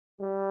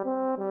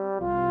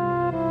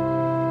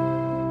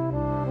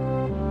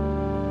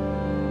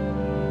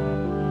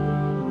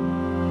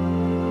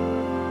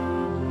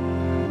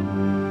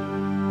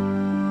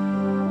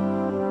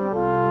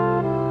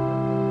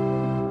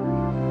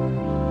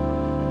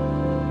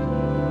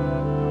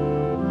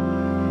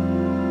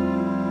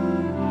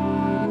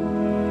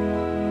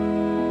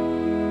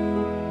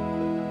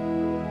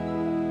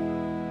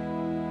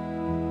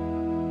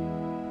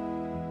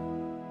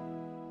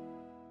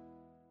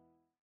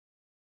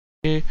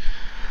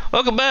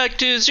Welcome back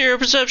to Zero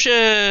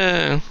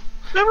Perception!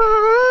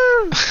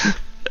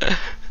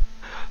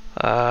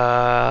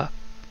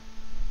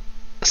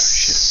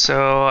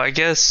 So I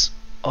guess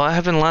what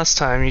happened last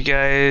time? You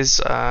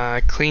guys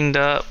cleaned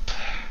up.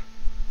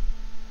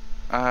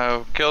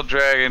 Killed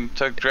dragon,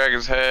 took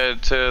dragon's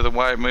head to the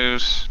White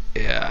Moose.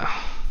 Yeah.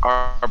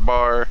 Our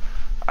bar,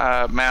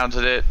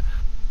 mounted it,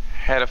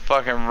 had a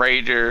fucking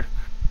rager.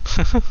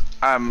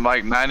 I'm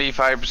like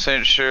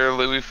 95% sure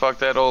Louis fucked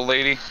that old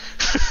lady.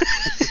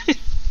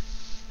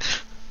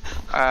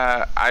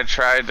 I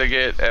tried to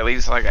get at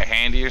least like a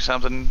handy or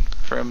something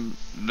from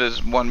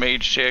this one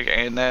mage chick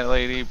and that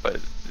lady, but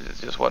it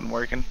just wasn't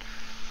working.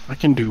 I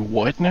can do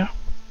what now?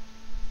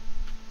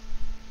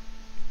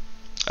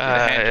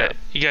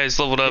 You guys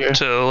leveled up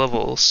to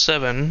level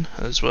 7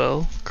 as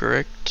well,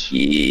 correct?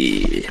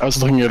 Yeah. I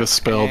was looking at a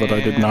spell that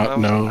I did not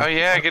know. Oh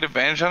yeah, I get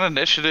advantage on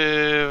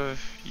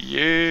initiative.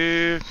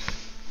 Yeah.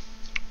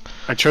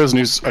 I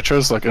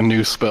chose like a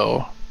new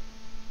spell.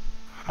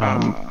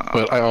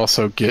 But I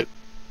also got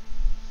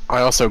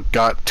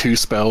 2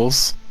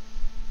 spells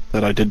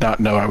that I did not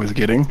know I was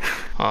getting.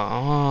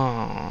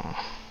 Oh.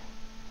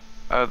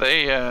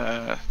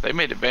 They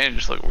made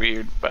advantage look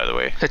weird, by the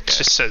way. It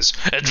just says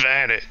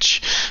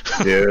advantage.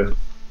 Yeah.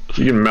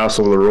 You can mouse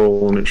over the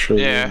roll and it shows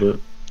you a little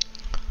bit.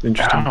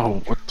 Interesting.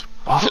 Ow, what the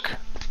fuck?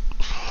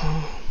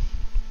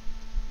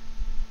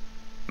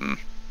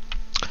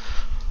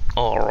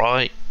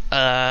 Alright.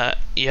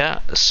 Yeah,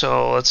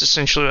 so that's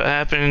essentially what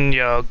happened.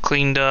 Y'all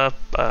cleaned up.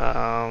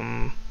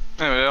 No,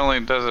 it only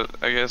does it,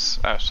 I guess.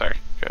 Oh, sorry.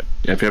 Good.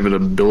 Yeah, if you have an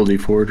ability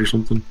for it or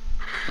something.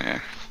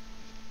 Yeah.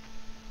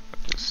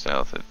 Just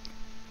stealth it.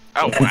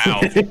 Oh,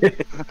 wow.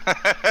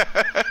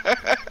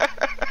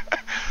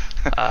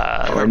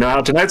 I know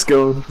how tonight's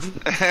going.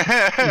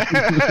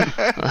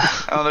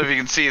 I don't know if you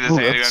can see this,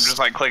 Andrew. I'm just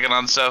like clicking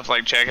on stuff,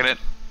 like checking it.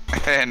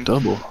 And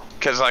double.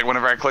 Because like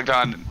whenever I clicked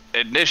on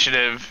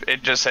initiative,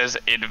 it just says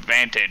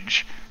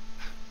advantage.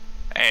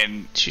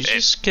 And did you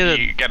just get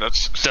a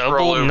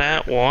double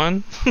nat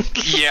 1?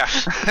 Yeah.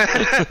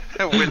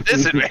 With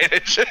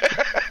disadvantage.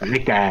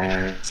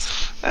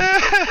 Nice.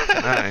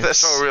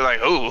 That's why we were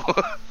like, ooh.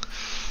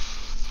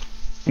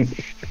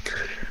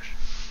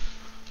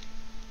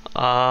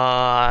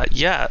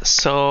 Yeah,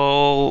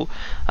 so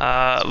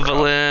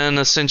Valen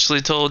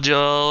essentially told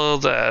y'all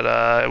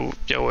that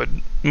y'all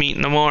would meet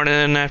in the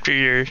morning after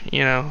your,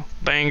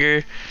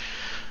 banger.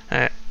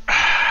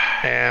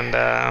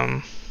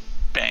 And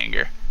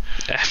banger.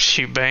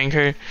 After you bang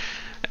her.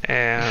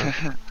 And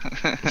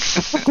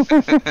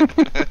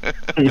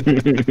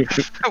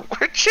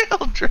we're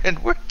children.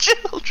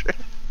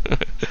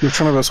 Which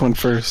one of us went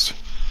first?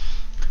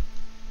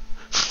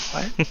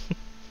 What?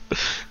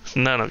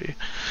 None of you.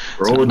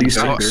 Roll a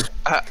d6.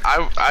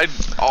 I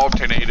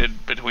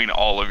alternated between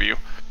all of you.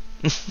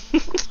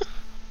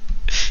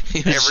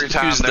 Every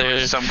time there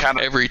was some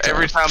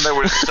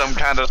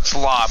kind of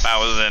slop, I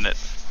was in it.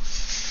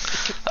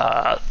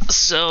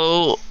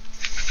 So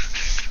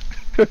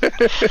it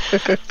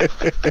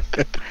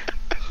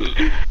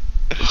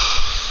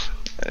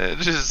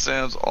just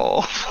sounds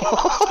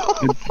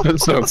awful. That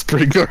sounds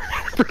pretty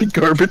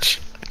garbage.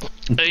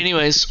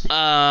 Anyways,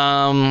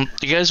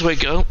 you guys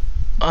wake up.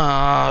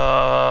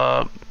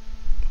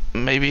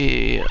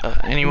 Maybe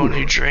anyone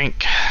who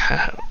drank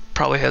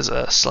probably has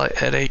a slight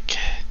headache.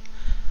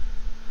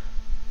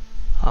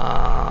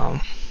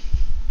 I'm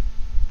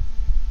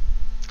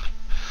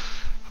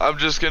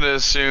just gonna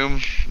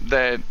assume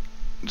that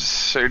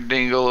Sir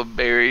Dingle of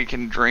Barry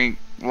can drink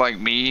like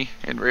me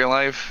in real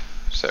life,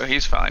 so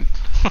he's fine.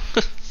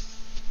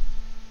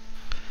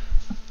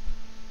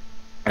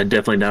 I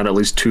definitely downed at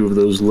least 2 of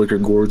those liquor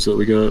gourds that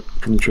we got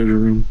from the treasure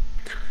room.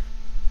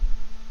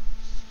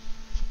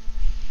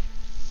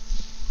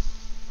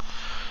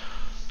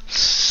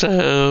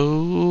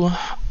 So,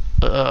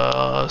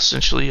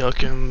 essentially y'all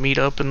can meet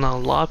up in the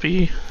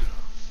lobby.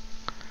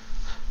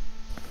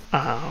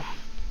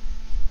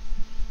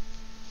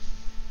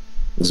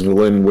 Is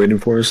Valen waiting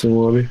for us in the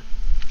lobby?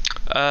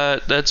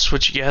 That's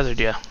what you gathered,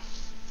 yeah.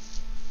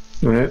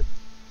 Alright.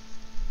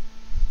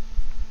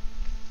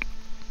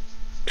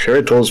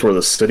 Sherry told us where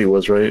the city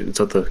was, right? It's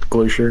at the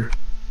glacier.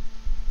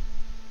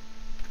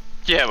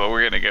 Yeah, but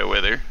we're gonna go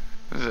with her,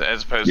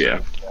 as opposed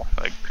to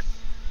like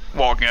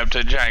walking up to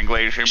a giant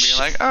glacier and being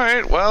like, "All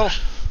right, well."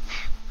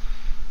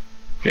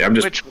 Yeah, I'm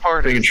just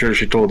making sure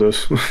she told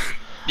us.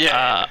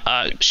 Yeah.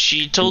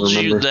 She told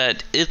you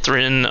that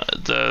Ithrin,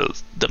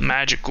 the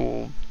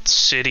magical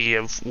city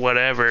of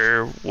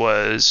whatever,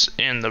 was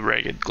in the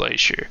Ragged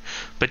Glacier,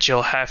 but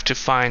you'll have to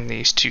find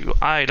these 2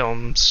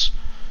 items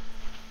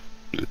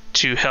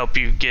to help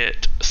you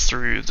get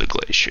through the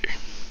glacier.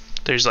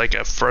 There's like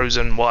a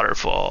frozen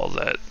waterfall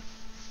that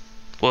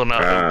will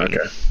not open.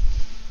 Okay.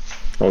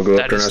 I'll go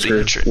up there and ask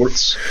her.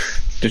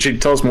 Did she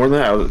tell us more than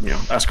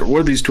that? Ask her what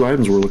are these 2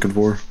 items we're looking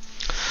for.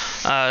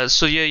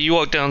 So yeah, you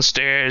walk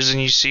downstairs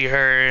and you see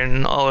her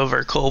and all of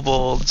her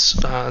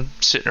kobolds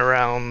sitting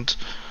around,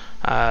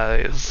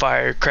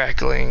 fire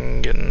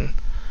crackling, and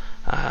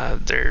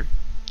they're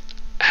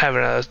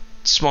having a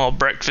small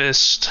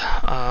breakfast.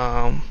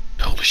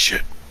 Holy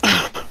shit.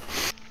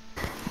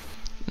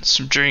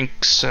 Some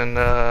drinks and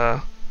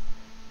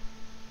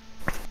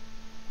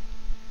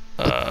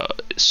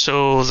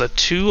so the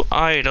 2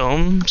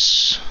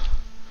 items.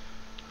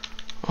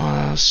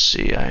 Let's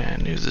see. I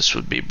knew this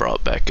would be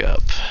brought back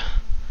up.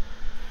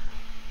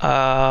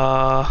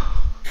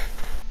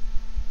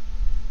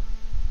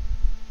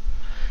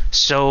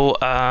 So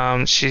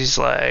she's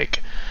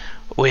like,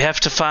 we have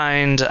to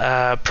find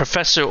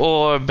Professor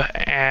Orb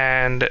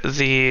and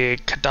the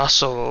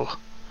Codicil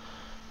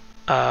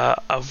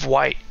of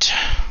White.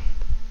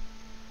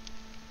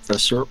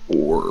 Professor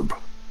Orb.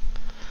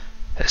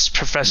 This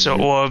Professor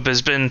Orb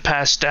has been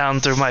passed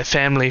down through my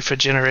family for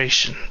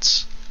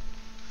generations.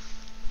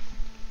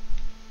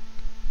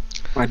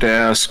 I'd like to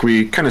ask,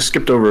 we kind of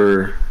skipped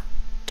over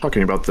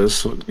talking about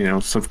this, you know,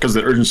 because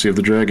of the urgency of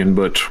the dragon,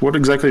 but what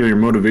exactly are your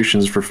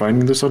motivations for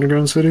finding this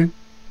underground city?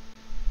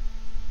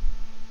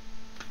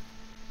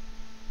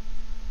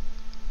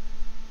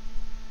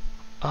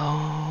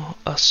 Oh,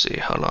 let's see,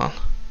 hold on.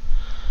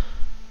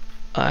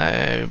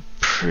 I'm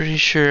pretty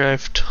sure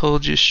I've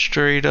told you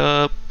straight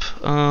up.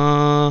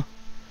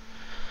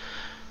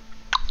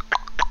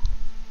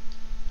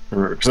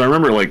 Because I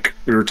remember, like,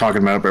 we were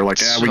talking about it, but like,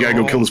 we gotta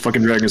go kill this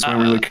fucking dragon, so I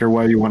don't really care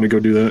why you want to go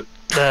do that.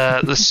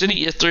 The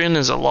city Ithrin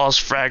is a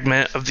lost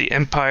fragment of the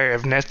Empire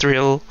of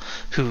Nethril,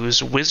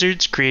 whose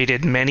wizards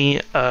created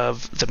many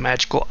of the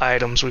magical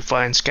items we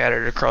find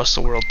scattered across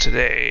the world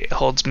today. It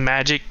holds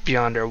magic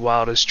beyond our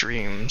wildest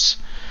dreams.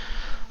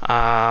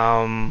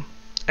 And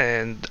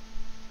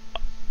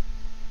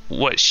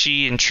what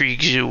she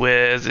intrigues you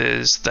with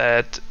is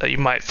that you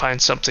might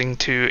find something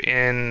to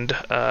end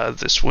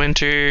this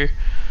winter.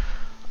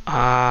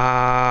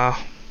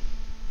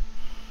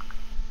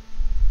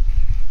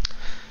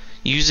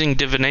 Using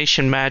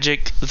divination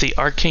magic, the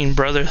Arcane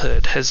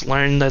Brotherhood has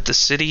learned that the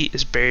city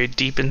is buried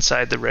deep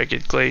inside the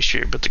Ragged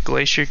Glacier, but the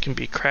glacier can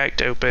be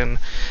cracked open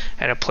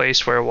at a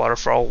place where a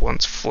waterfall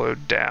once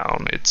flowed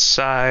down its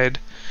side,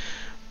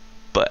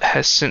 but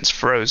has since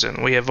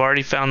frozen. We have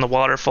already found the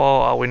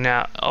waterfall.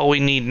 All we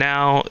need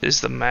now is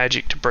the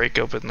magic to break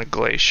open the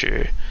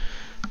glacier.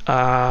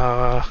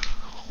 I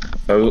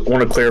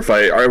want to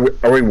clarify,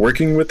 are we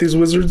working with these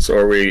wizards, or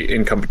are we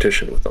in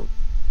competition with them?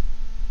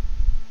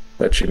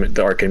 That she meant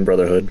the Arcane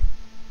Brotherhood.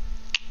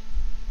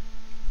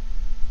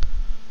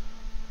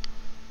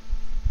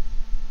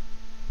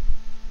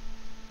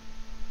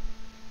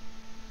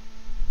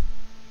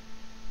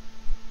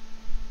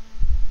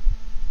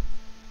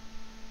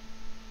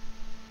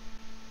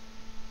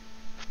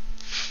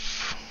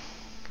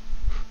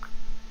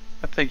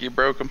 I think you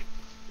broke him.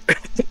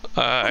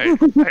 I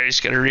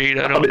just gotta read.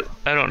 I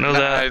don't know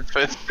that.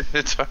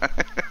 It's fine.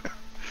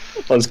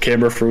 Oh, his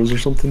camera froze or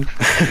something.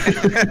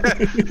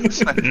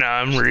 No,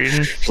 I'm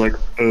reading. It's like,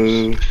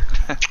 I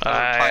was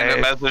playing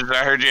a message.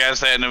 I heard you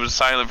ask that, and it was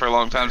silent for a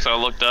long time. So I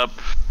looked up,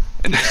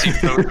 and I see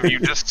both of you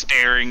just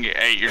staring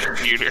at your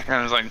computer. And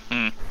I was like,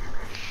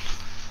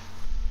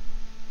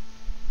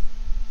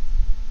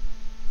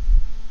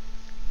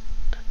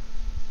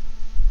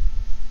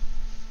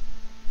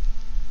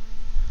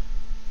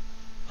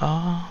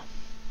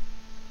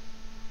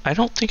 I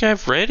don't think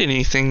I've read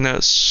anything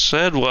that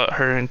said what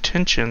her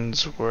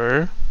intentions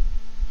were.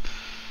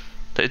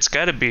 It's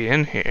gotta be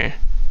in here.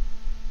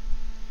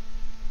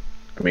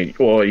 I mean,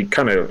 well, you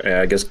kind of,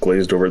 I guess,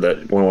 glazed over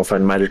that. We want to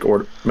find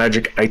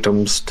magic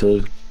items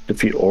to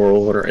defeat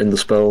Oral or end the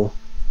spell.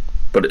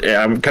 But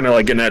yeah, I'm kind of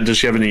like getting at, does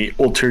she have any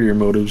ulterior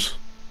motives?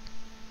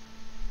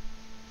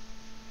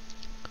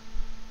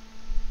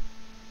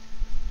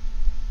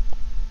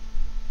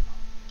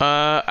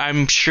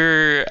 I'm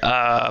sure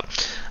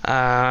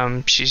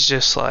she's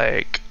just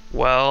like,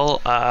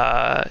 well,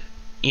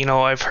 you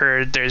know, I've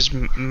heard there's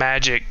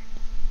magic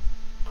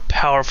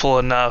powerful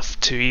enough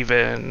to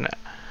even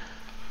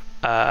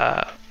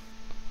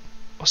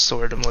what's the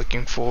word I'm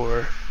looking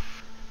for?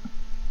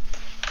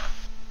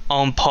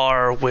 On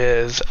par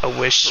with a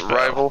wish spell.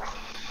 Rival.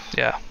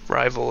 Yeah,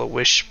 rival a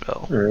wish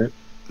spell. All right.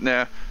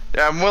 Yeah,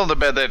 I'm willing to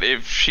bet that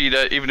if she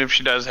does, even if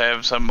she does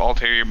have some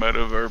ulterior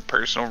motive or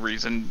personal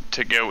reason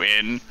to go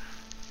in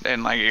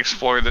and like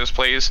explore this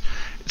place,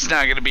 it's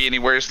not gonna be any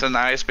worse than the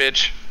ice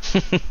bitch.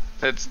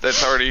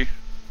 that's already,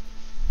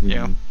 you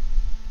know,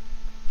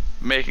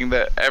 making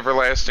the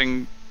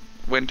everlasting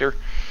winter.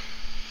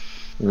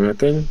 All right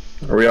then.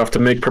 Are we off to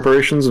make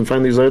preparations and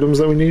find these items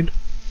that we need?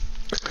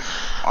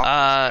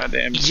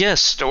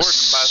 Yes. Store and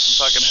buy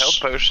some fucking health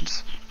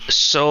potions.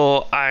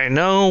 So I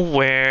know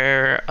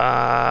where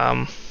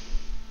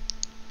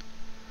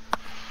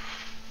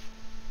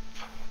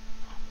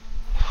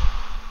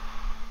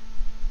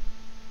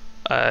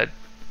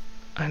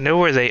I know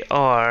where they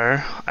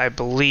are. I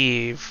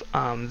believe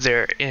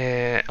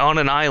they're on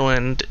an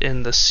island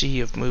in the Sea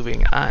of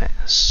Moving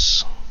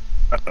Ice.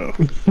 Uh-oh.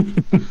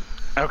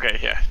 Okay,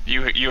 yeah.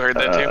 You heard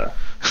that too?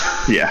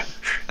 Yeah.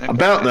 Okay.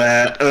 About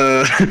that,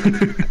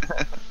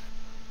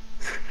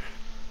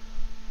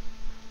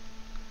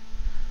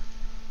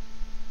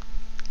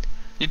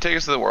 You take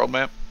us to the world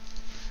map?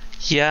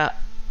 Yeah.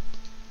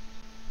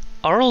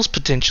 Arl's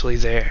potentially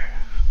there.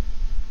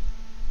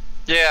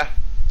 Yeah,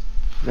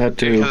 That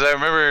too. because I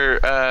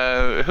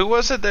remember, who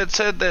was it that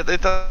said that they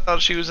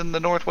thought she was in the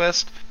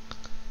Northwest?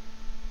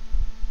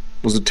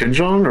 Was it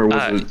Tinjon or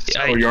was it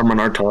Yarman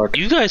Artok?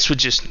 You guys would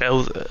just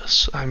know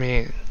this. I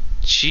mean,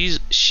 she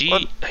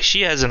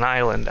has an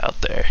island out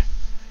there.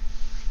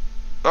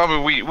 I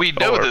mean, we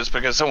know Or- this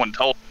because someone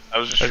told me. I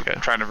was just Okay.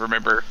 trying to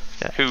remember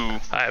who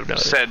I have no idea.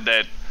 said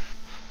that.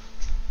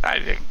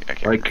 I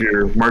can't Like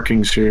your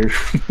markings here.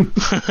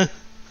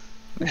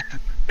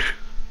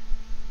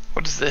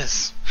 What is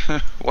this?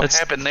 What That's-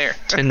 happened there?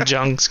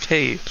 Tinjong's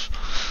cave.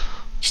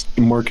 Just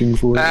the marking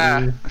for it.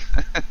 Ah.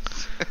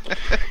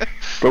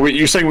 But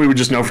you're saying we would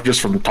just know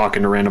just from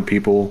talking to random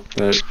people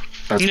that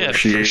that's Yeah, where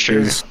she for sure.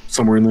 is,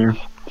 somewhere in there.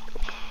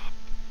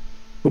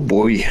 Oh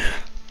boy.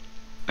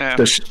 Yeah.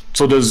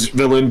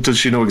 Does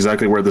she know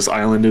exactly where this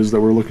island is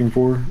that we're looking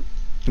for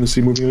in the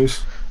Sea Moving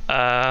Ice?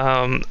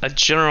 A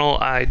general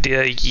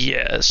idea,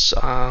 yes.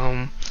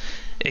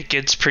 It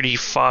gets pretty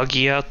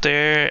foggy out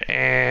there,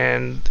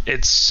 and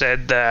it's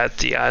said that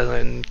the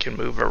island can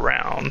move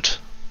around.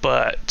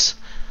 But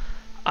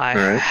I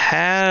Alright.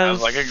 have,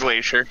 Sounds like a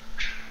glacier.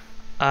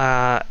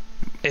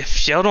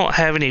 if y'all don't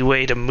have any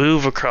way to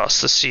move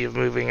across the Sea of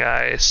Moving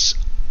Ice,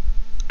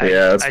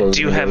 Yeah, that's what I I was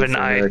do gonna have go an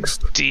for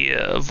next. idea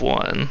of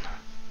one.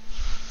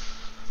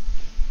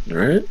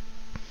 Alright.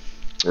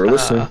 We're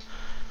listening.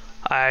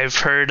 I've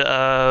heard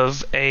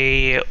of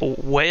a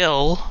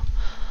whale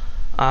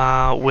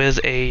with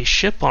a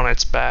ship on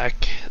its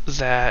back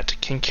that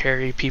can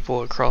carry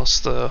people across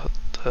the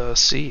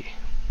sea.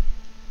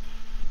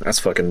 That's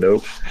fucking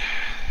dope.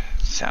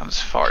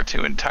 Sounds far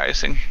too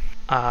enticing.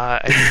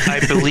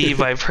 I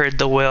believe I've heard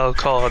the whale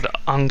called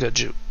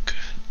Ungajuk.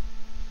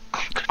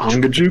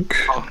 Angajuk?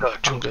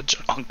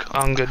 Ungajuk.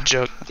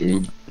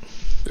 Ungajuk.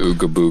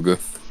 Ooga booga.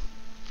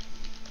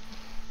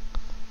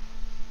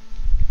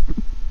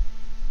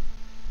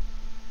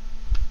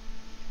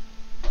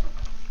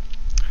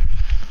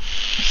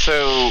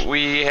 So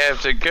we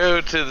have to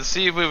go to the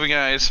Sea of Moving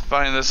Ice,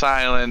 find this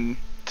island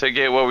to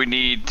get what we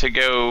need to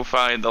go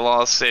find the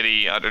lost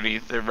city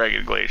underneath the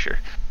Ragged Glacier.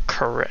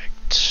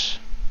 Correct.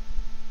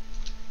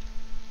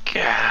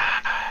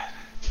 God.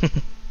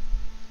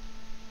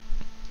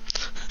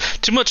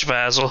 Too much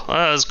Basil.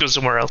 Let's go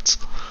somewhere else.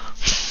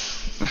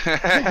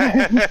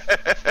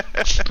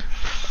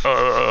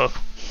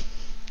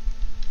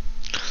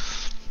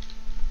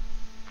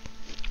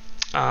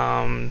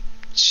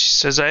 She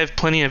says I have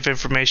plenty of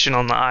information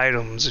on the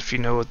items if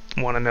you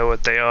want to know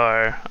what they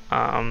are.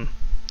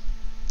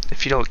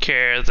 If you don't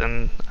care,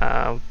 then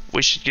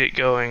we should get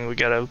going. We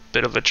got a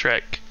bit of a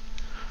trek.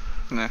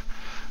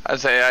 I'd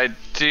say I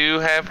do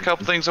have a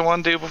couple things I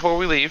want to do before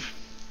we leave.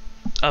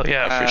 Oh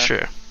yeah, for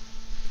sure.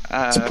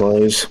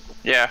 Supplies.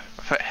 Yeah,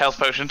 health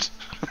potions.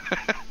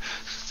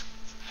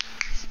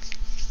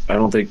 I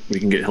don't think we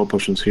can get health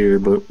potions here,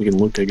 but we can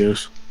look, I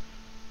guess.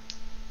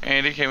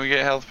 Andy, can we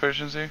get health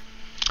potions here?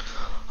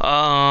 You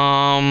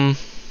Um,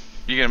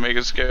 gonna make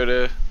us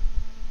go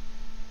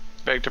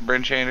back to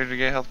Bryn Shander to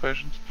get health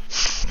potions?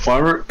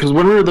 Well, because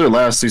when we were there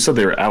last, you said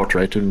they were out,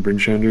 right, in Bryn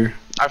Shander?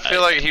 I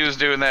feel like he was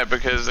doing that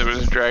because there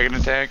was a dragon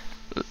attack.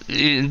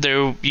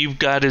 you've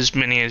got as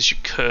many as you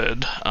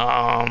could.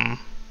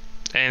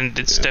 And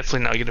it's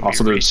definitely not going to be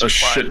Also, there's a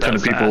resupplied shit ton that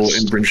of people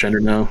fast. in Bryn Shander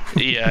now.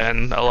 Yeah,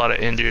 and a lot of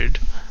injured.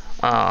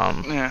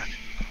 Yeah.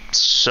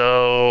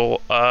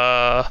 So,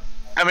 I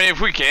mean,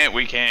 if we can't,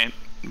 we can't.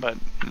 But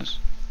it's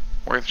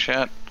worth a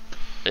shot.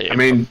 I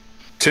mean,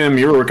 Tim,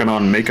 you're working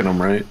on making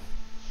them, right?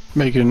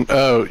 Making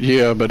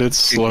yeah, but it's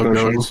slow going.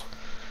 Potions.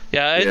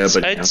 yeah,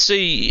 I'd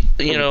say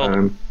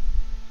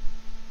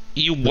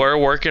you were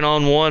working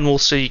on one. We'll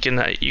see. You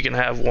can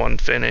have one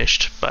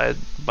finished by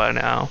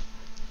now.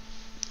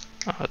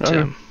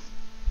 Tim.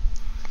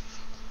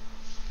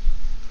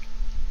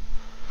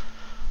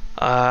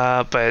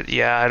 But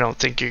yeah, I don't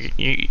think you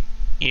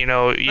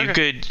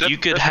Okay.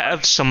 could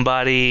have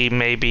somebody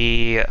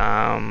maybe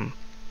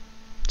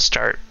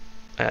start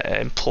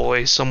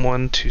employ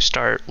someone to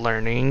start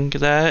learning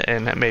that,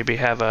 and maybe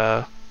have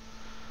a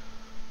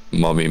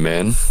Mummy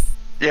man.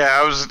 Yeah,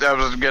 I was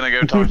gonna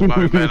go talk to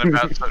my man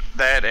about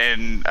that,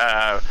 and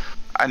I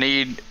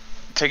need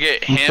to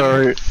get him.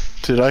 Sorry,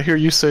 did I hear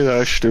you say that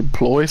I should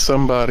employ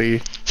somebody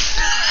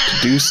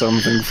to do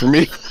something for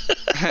me?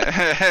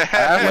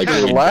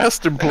 After the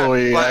last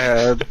employee I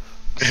had.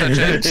 Such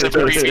as the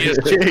previous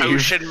Jeez.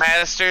 potion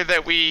master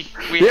that we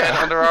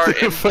had under our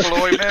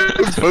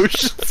employment.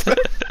 Potions.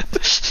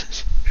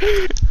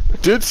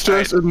 Did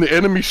stress in the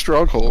enemy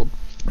stronghold.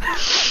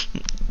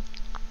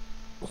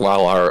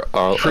 While our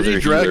other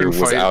Dragon healer was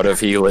fight. out of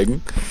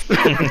healing. As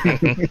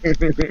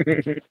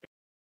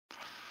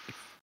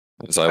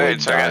I Alright,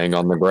 was so I got- dying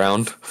on the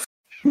ground.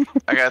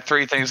 I got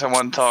 3 things I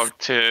want to talk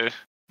to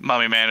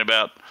Mummy Man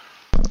about.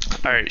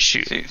 all right.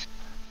 Shoot. See.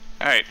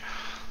 Alright.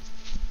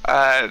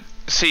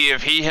 See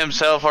if he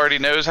himself already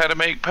knows how to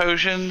make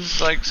potions,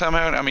 like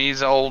somehow. I mean,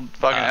 he's an old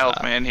fucking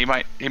elf, man. He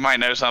might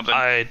know something.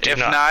 I do if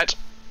not. not,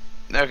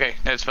 okay,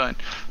 that's fine.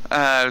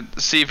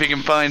 See if he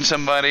can find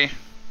somebody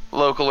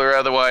local or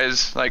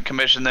otherwise, like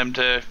commission them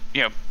to,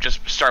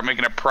 just start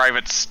making a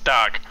private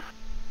stock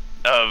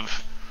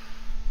of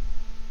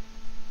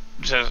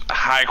just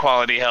high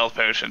quality health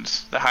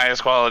potions, the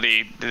highest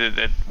quality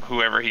that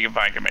whoever he can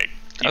find can make.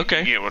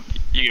 Okay. You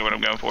get what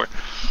I'm going for.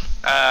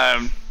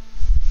 I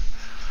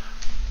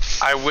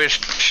wish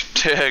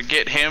to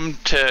get him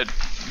to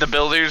the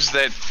builders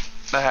that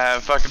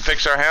fucking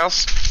fix our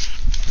house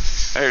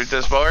or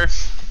this bar.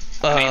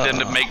 I need them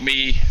to make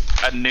me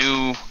a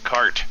new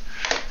cart.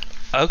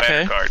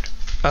 Okay. Better cart.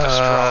 A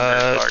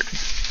stronger cart.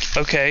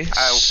 Okay.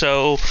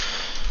 So.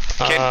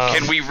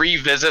 Can we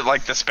revisit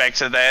like the specs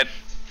of that?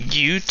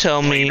 You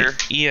tell later? me.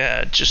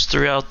 Yeah. Just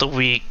throughout the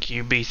week,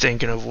 you be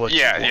thinking of what.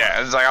 Yeah. You want.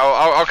 Yeah. It's like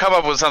I'll come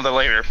up with something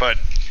later, but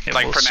And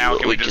like we'll for see now,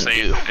 what can we we just can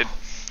say do.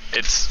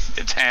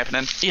 it's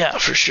happening? Yeah,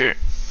 for sure.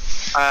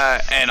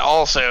 And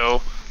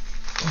also,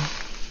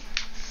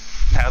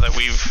 now that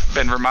we've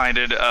been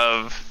reminded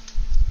of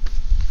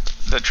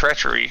the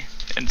treachery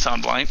in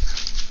Sunblight,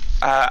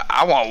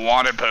 I want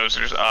wanted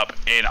posters up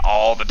in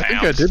all the I towns.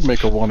 think I did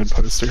make a wanted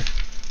poster.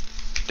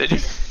 Did you?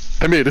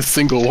 I made a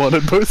single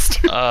wanted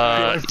poster.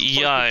 Yeah.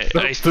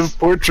 The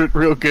portrait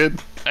real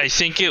good. I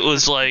think it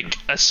was like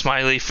a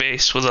smiley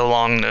face with a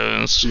long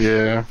nose.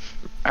 Yeah.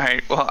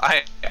 Alright, well,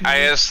 I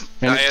asked,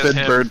 And I it asked said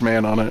him.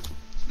 Birdman on it.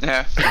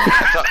 Yeah.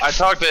 I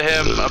talked to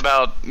him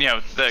about,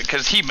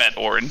 because he met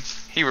Orin.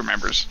 He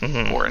remembers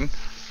Orin.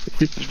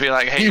 Just be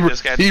like, hey,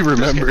 this guy. He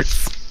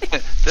remembers.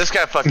 This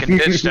guy fucking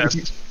ditched us.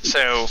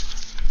 So,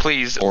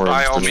 please, Orin's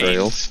by all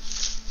betrayal.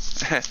 means,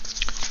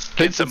 Take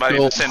get the somebody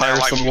bill, to send hire out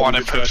like someone wanted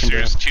to track him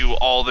posters to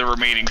all the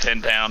remaining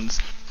 10 towns.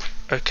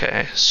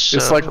 Okay, so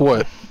It's like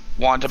what?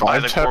 Wanted by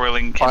the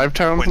quarreling. 5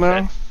 towns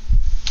now?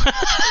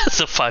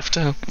 the 5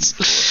 towns.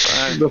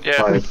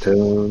 Yeah. 5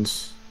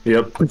 towns.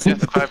 Yep. Yeah,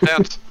 the 5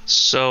 towns.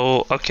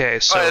 So okay,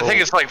 so I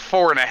think it's like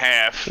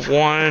 4.5.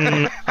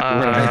 one.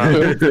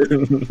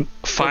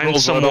 Find rolls right off the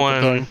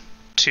someone tongue.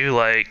 to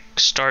like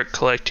start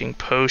collecting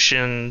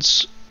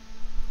potions,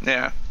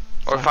 Yeah.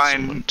 Or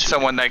Find find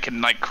someone that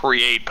can like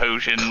create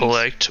potions.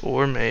 collect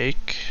or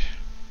make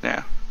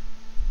Yeah.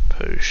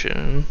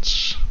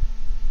 potions.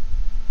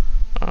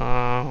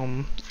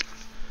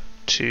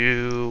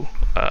 To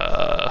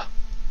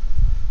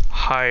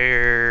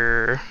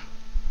hire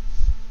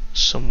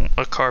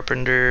a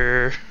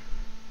carpenter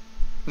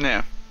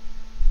Yeah.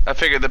 I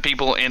figured the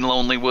people in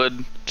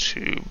Lonelywood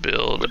to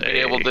build would be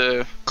a able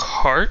to.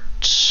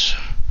 cart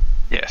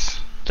Yes.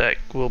 that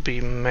will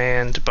be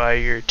manned by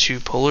your 2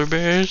 polar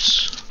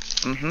bears.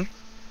 Mm-hmm.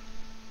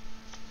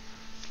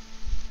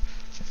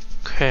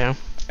 Okay.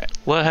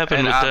 What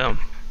happened And, with them?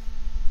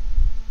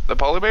 The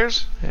polar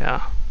bears?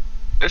 Yeah.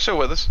 They're still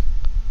with us.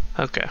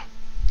 Okay.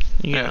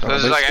 Yeah. Yeah. So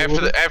this they is like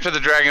still with after the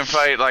dragon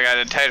fight, like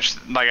I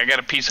got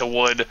a piece of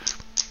wood.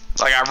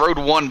 Like I rode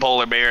one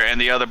polar bear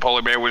and the other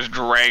polar bear was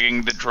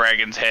dragging the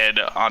dragon's head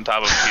on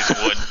top of a piece of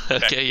wood. Okay.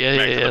 back to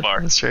Yeah. the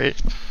bar. That's right.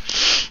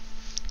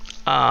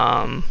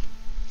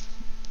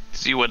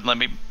 So you wouldn't let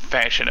me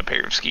fashion a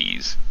pair of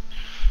skis.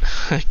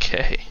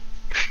 Okay.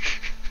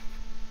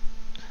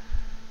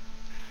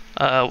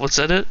 Was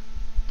that it?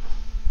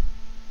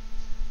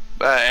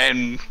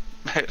 And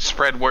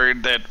spread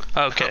word that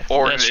Okay.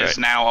 Orin that's is right.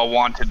 now a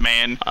wanted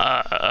man.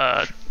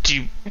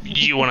 Do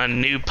you want a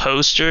new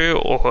poster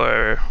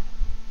or?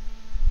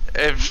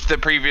 If the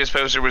previous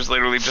poster was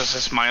literally just a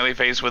smiley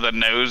face with a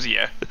nose,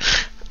 yeah.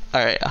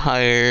 All right.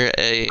 Hire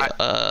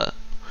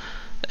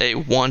a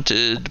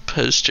wanted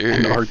poster.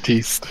 An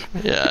artiste.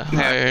 Yeah.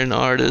 Hire an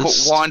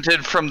artist.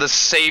 Wanted from the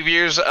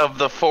saviors of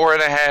the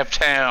 4.5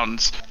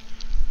 towns.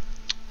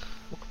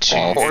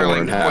 All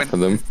Quarreling 4.5 of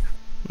them.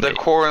 The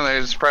quarreling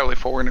is probably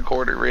 4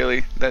 1/4,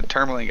 really. That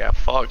Tourmaline got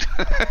fucked.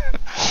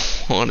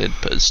 Wanted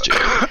poster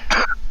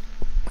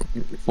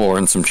 4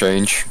 and some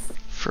change.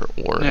 for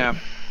Orin. Yeah.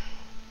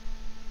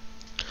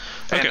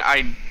 Okay. And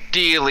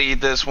ideally,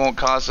 this won't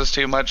cost us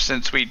too much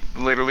since we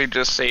literally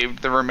just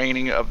saved the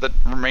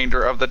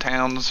remainder of the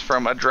towns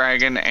from a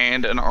dragon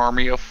and an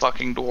army of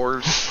fucking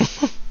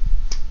dwarves.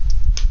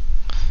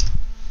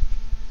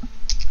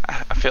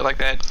 I feel like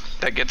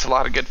that gets a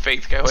lot of good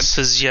faith going.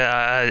 Says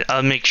yeah.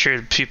 I'll make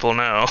sure people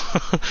know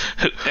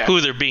who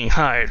they're being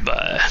hired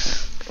by.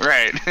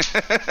 Right.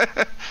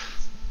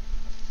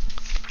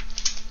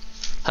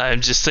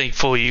 I'm just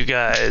thankful you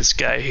guys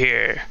got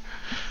here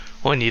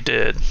when you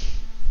did.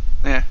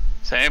 Yeah,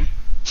 same.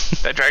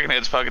 That dragon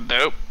head's fucking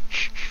dope.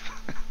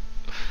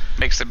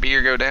 Makes the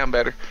beer go down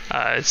better.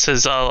 It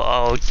says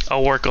I'll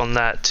work on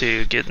that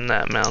too, getting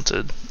that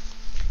mounted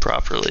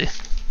properly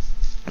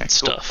and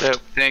stuff.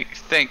 Dope.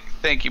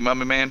 Thank you,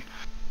 mummy man.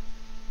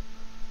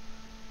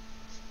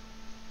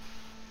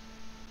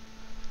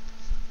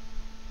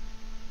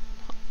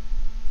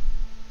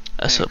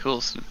 That's Yeah, a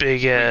cool.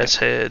 big ass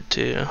head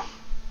too.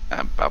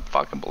 I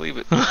fucking believe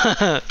it.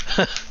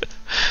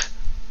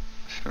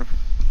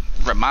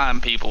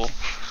 Remind people,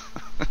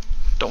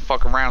 don't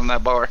fuck around in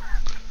that bar.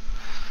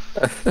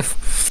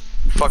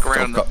 Fuck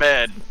around in the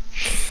bed.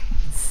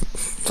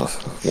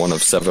 One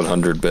of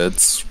 700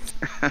 beds.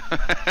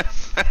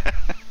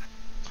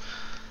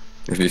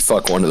 If you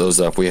fuck one of those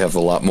up, we have a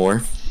lot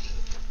more.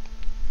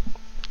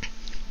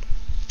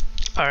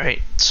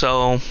 Alright,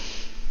 so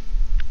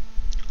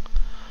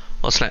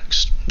what's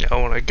next?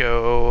 Y'all wanna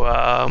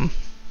go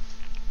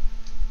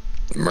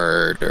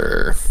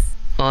Murder.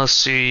 let's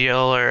see,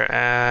 y'all are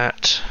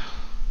at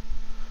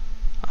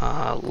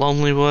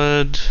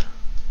Lonelywood.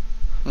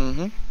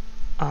 Mm-hmm.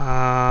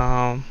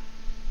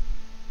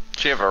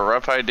 Do you have a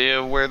rough idea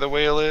of where the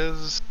whale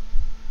is?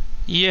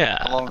 Yeah.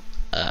 Along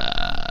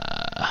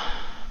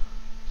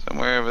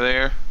somewhere over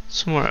there?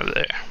 Somewhere over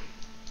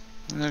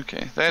there.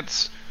 Okay,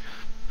 that's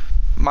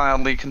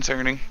mildly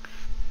concerning.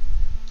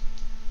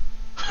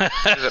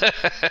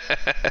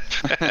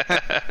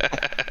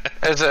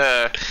 There's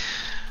a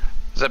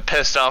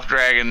pissed off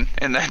dragon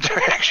in that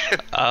direction.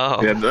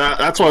 Oh. Yeah,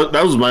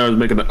 that was why I was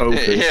making the O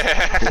face.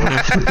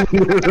 Yeah.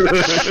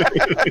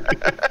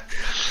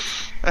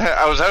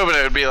 I was hoping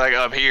it would be like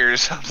up here or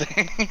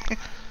something.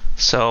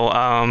 So,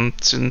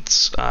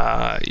 since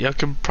y'all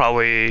could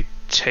probably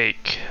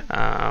take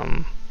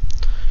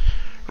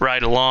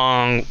ride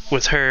along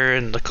with her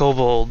and the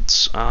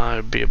kobolds,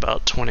 it'd be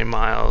about 20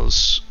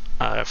 miles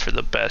for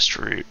the best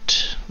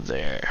route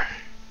there.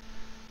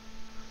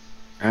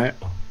 Alright.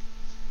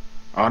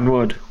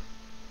 Onward.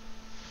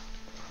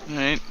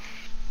 Right.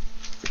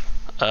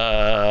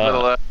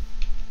 Uh,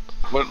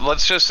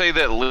 Let's just say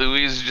that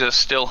Louis is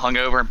just still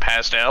hungover and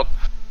passed out.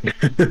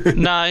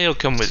 nah, he'll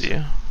come with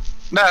you.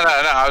 No.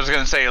 I was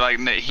gonna say like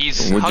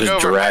he's We'll just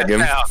hungover, drag him.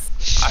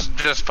 passed out. I'd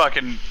just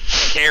fucking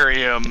carry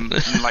him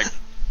and like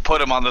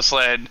put him on the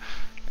sled,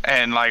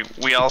 and like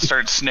we all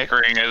start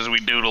snickering as we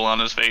doodle on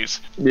his face.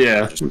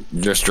 Yeah.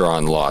 Just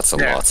drawing lots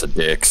and Yeah. lots of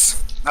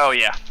dicks. Oh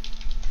yeah.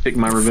 Take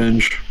my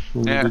revenge.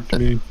 Yeah.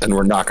 And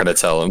we're not gonna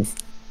tell him.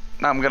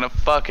 I'm gonna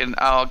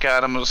oh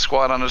god, I'm gonna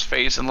squat on his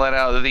face and let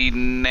out the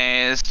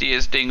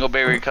nastiest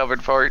dingleberry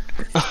covered fart.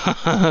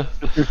 I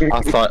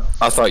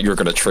thought you were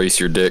gonna trace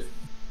your dick.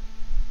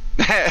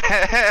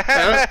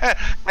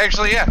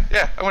 Actually,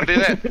 yeah, I want to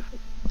do that.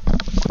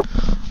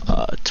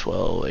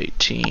 12,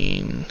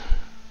 18.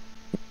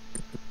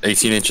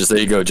 18 inches. There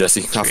you go,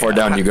 Jesse. How far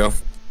down you go?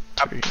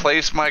 I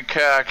place my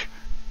cock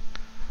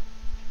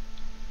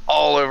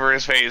all over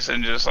his face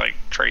and just like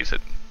trace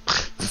it.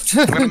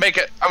 I'm gonna make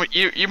it. I mean,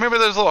 you remember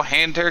those little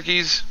hand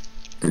turkeys?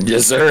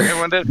 Yes, sir.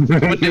 Everyone did. I'm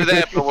gonna do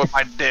that, but with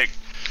my dick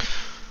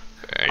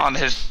on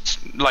his,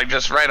 like,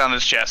 just right on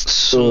his chest.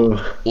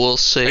 So we'll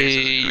say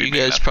Basically, we you made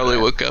guys up for probably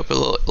that. woke up at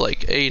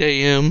like 8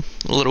 a.m.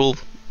 a little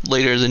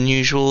later than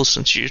usual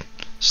since you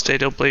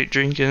stayed up late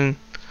drinking.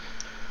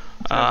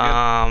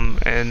 And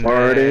then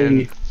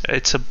Party.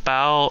 it's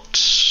about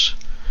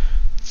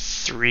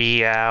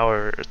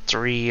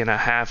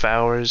 3.5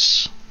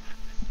 hours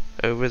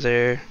over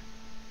there.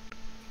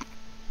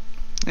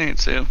 Alright,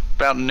 so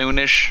about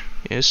noonish,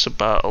 It's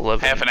about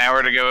 11. half an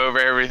hour to go over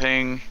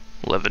everything,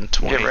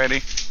 11:20. get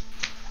ready.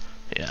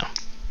 Yeah.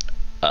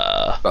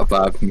 About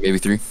 5, maybe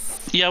 3.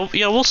 Yeah.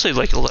 We'll say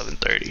like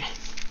 11:30.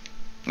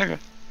 Okay.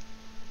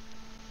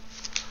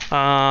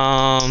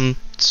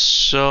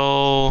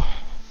 So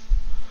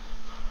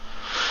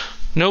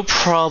no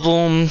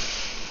problem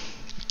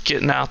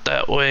getting out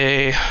that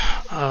way.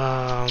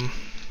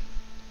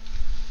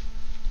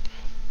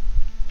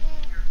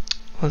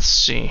 Let's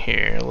see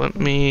here.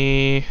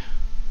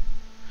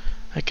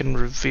 I can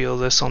reveal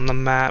this on the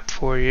map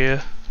for you.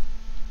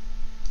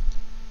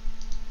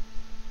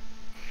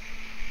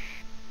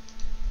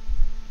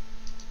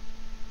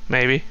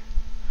 Maybe.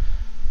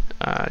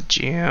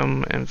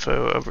 GM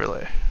info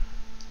overlay.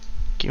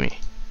 Gimme.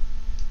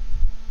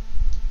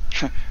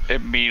 It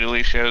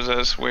immediately shows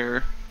us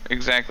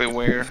exactly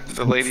where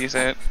the lady's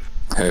at.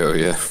 Hell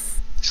yeah.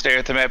 Stare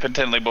at the map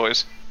intently,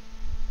 boys.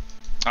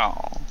 Oh.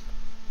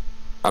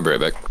 I'll be right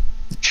back.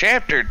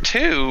 Chapter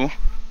 2?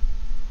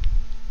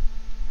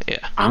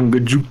 Yeah. Anga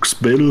Jukes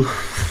Bill.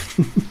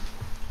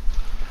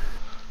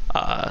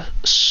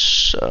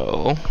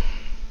 So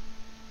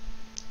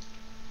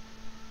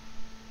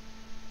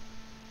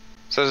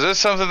So is this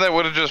something that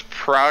would have just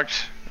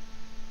procced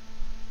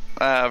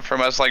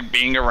from us, like,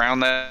 being around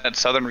that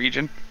southern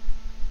region?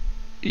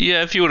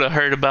 yeah, if you would have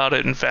heard about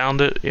it and found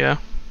it, yeah.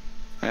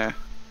 Yeah.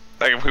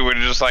 Like, if we would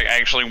have just, like,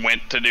 actually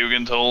went to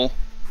Dugantoll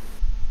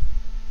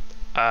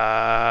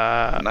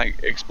and, like,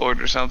 explored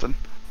or something.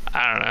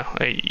 I don't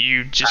know.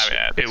 You just I mean,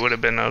 it would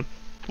have been a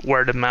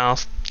word of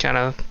mouth kind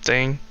of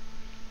thing.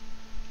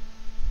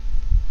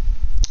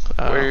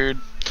 Weird.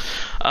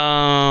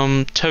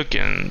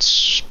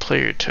 Tokens,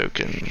 player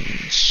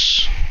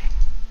tokens.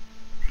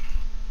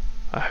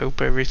 I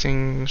hope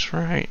everything's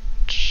right.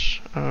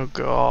 Oh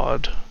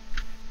god.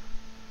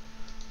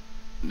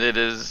 It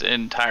is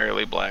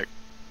entirely black.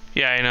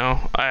 Yeah, I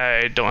know.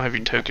 I don't have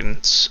your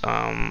tokens.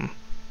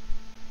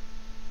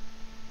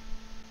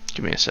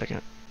 Give me a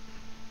second.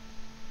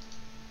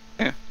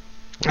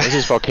 There's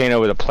this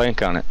volcano with a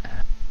plank on it.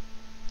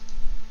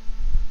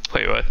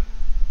 Wait, what?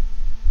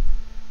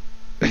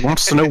 He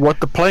wants to know what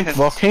the plank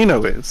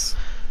volcano is.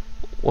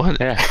 What?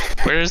 Yeah.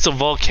 Where's the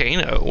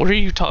volcano? What are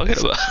you talking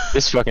about?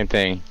 This fucking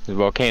thing. The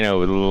volcano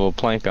with a little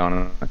plank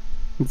on it.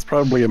 It's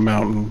probably a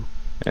mountain.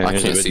 And I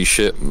can't see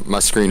shit. My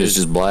screen is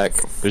just black.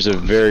 There's a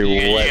very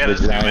You wet gotta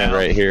zoom vagina out.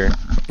 right here.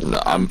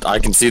 No, I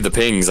can see the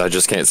pings. I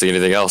just can't see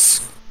anything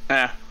else.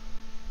 Yeah.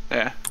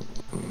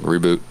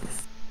 Reboot.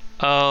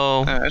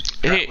 Oh, That's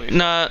hey,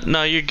 probably-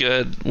 no, you're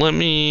good.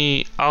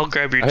 I'll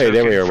grab your Hey, token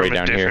there we are, from way a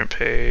down here. different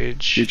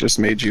page. She just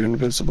made you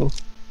invisible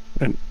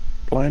and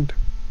blind.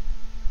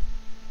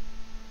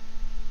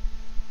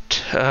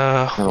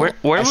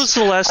 Where was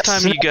the last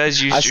time you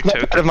guys I used your snapped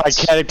out of tokens? my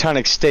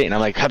catatonic state, and I'm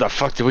like, how the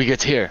fuck did we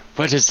get here?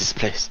 What is this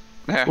place?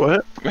 Yeah.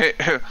 What?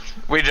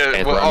 We just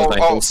And well, round of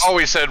ankles. all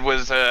we said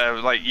was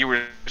like you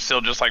were still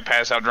just like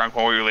passed out drunk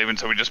while we were leaving,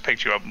 so we just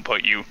picked you up and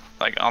put you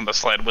like on the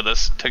sled with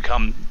us to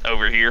come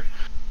over here.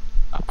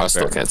 I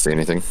still can't see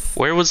anything.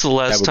 Where was the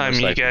last would time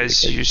most you likely be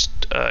guys the case. used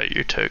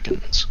your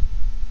tokens?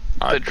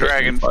 I The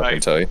dragon couldn't fucking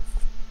fight. Tell you.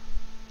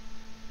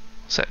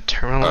 Was that Oh,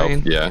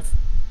 Tourmaline? yeah.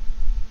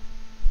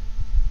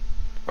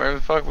 Where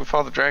the fuck we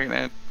fought the dragon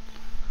at?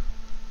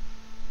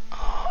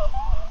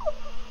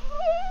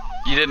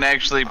 You didn't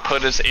actually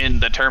put us in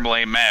the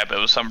Tourmaline map. It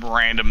was some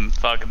random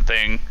fucking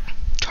thing.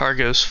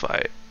 Targos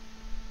fight.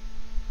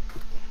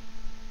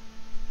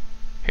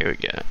 Here we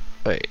go.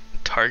 Wait,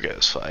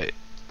 Targos fight.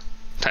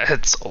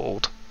 That's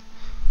old.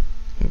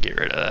 Get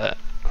rid of that.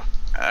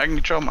 I can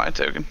control my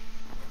token.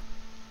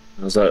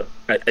 How's that?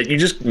 You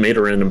just made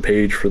a random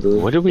page for the.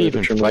 What did we the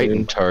even Tourmaline. fight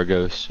in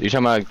Targos? You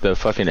talking about like the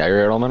fucking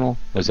air elemental?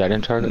 Was that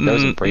in Targos? That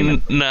was in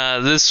Bremen. Nah,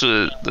 this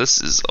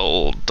is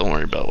old. Don't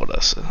worry about what I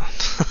said.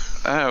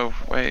 Oh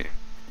wait,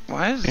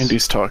 why is?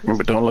 Andy's talking,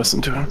 but don't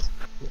listen to him.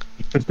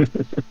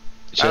 Oh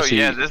Jesse,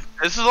 yeah,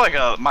 this is like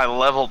my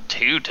level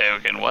 2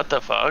 token. What the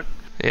fuck?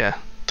 Yeah,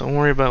 don't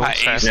worry about My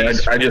what's AC happening.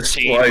 is I just-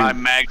 15, well, my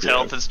max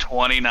health is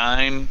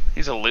 29.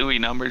 These are Louis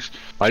numbers,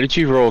 why did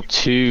you roll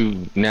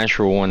 2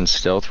 natural 1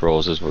 stealth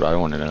rolls? Is what I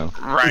want to know.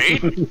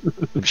 right?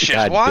 Shit's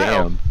God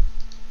wild. damn.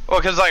 Well,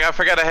 because like I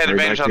forgot I had Right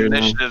advantage back on here now.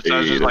 initiative, so I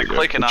was just Yeah, like there we go.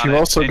 clicking But on it. you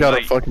also and, got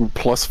like, a fucking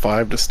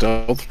 +5 to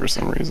stealth for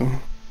some reason.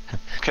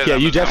 'cause Yeah,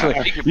 I'm you a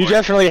definitely, sneaky you boy.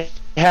 definitely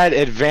had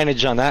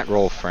advantage on that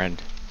roll,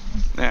 friend.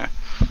 Yeah.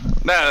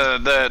 No,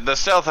 the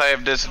stealth I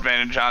have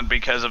disadvantage on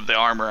because of the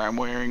armor I'm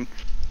wearing.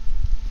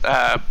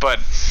 But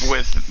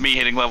with me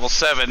hitting level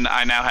 7,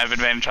 I now have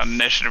advantage on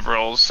initiative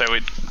rolls,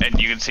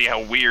 and you can see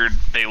how weird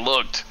they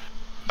looked.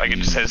 Like it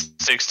just says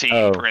 16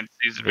 Oh.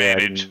 parentheses Yeah, I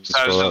advantage. didn't So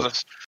I scroll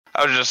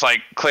was just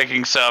like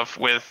clicking stuff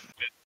with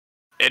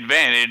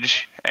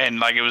advantage, and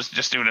like it was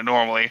just doing it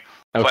normally.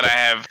 But I Okay.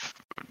 have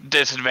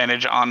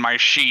disadvantage on my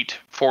sheet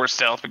for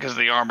stealth because of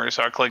the armor,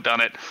 so I clicked on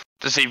it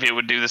to see if it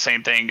would do the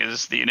same thing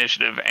as the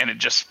initiative, and it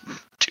just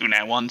 2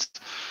 nat ones.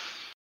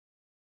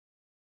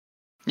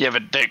 You have a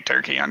dick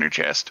turkey on your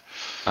chest.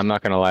 I'm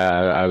not gonna lie,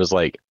 I was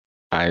like,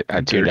 I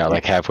tuned out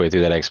like halfway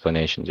through that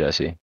explanation,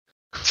 Jesse.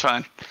 It's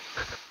fine.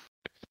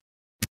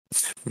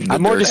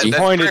 I'm more dirty.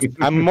 disappointed.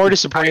 I'm more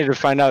disappointed to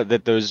find out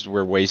that those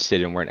were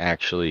wasted and weren't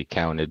actually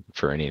counted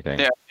for anything.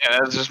 Yeah,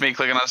 that's just me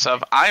clicking on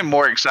stuff. I'm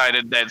more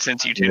excited that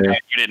since you tuned out,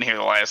 you didn't hear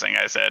the last thing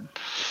I said.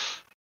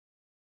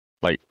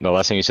 Like the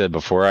last thing you said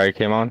before I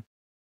came on.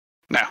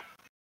 No.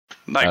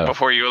 Like Oh.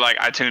 before you were like,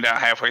 I tuned out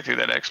halfway through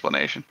that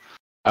explanation.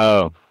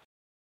 Oh,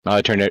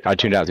 I tuned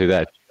out through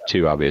that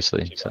too,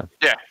 obviously. So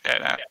Yeah,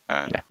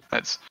 Yeah.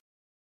 That's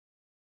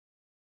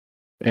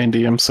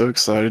Andy, I'm so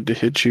excited to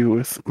hit you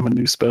with my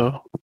new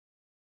spell.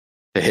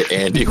 Hit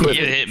Andy with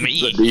You hit me.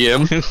 the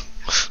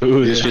DM.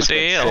 ooh, this just just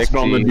gets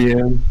On the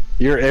DM.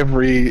 You're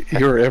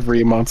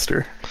every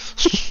monster.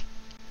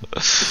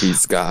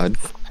 He's God.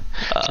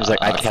 It was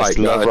like I cast fight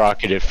Love God.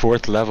 Rocket at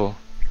 4th level.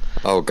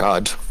 Oh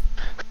God.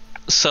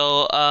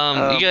 So,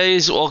 you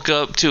guys woke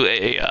up to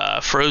a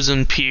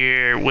frozen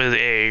pier with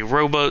a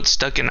rowboat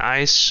stuck in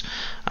ice,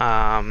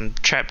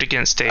 trapped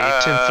against a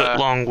 10-foot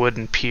long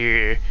wooden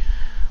pier.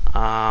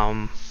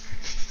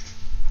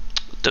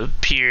 The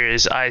pier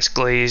is ice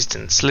glazed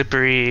and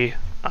slippery,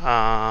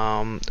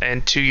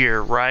 and to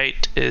your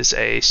right is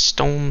a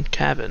stone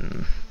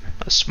cabin,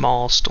 a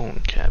small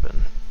stone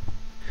cabin.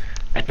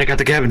 I check out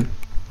the cabin.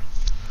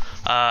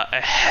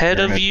 Ahead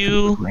of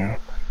you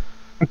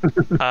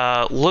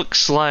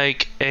looks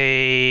like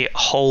a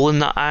hole in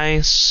the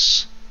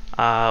ice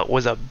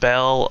with a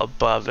bell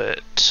above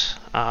it,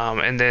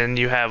 and then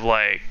you have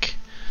like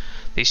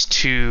these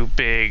 2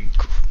 big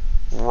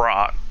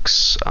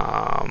rocks.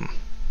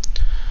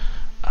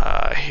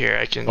 Here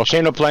I can.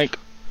 Volcano plank.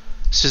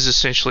 This is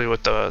essentially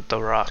what the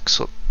rock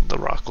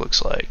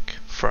looks like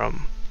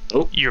from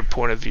your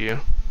point of view.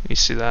 You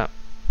see that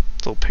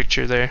little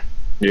picture there?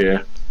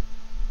 Yeah.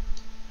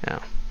 Yeah.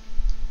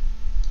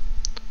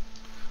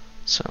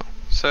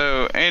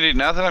 So Andy,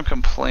 now that I'm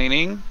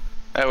complaining,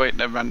 oh wait,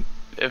 never mind.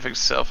 It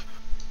fixed itself.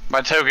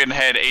 My token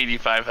had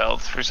 85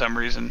 health for some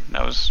reason.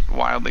 I was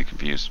wildly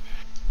confused.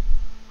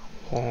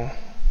 Well,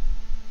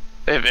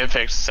 It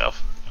fixed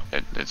itself.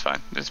 It's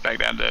fine. It's back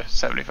down to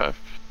 75.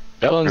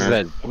 That one's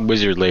that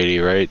wizard lady,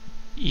 right?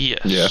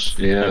 yes.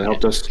 Yeah. Yeah, it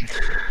helped us.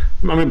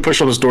 I'm gonna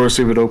push on this door,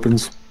 see if it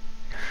opens.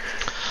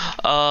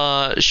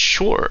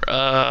 Sure.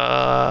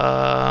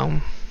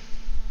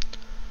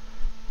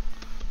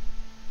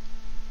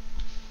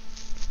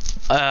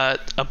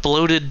 A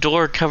bloated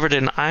door covered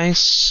in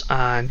ice.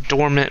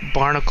 Dormant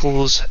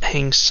barnacles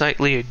hang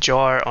slightly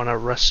ajar on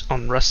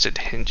rusted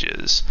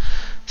hinges.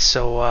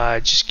 So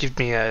just give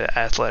me an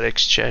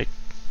athletics check.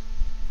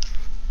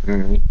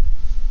 Alright.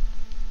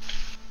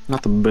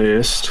 Not the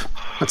best.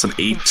 That's an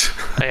 8.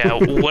 Yeah,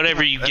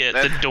 whatever you get,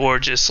 the door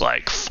just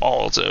like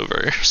falls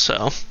over.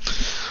 So.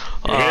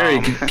 Harry,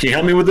 can you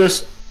help me with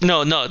this?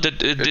 No,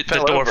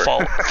 the door over.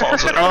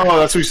 falls over. Oh,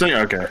 that's what you're saying?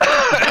 Okay.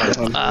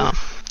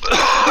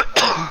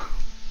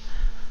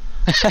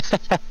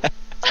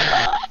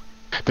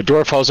 The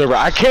door falls over.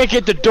 I can't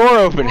get the door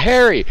open,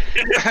 Harry.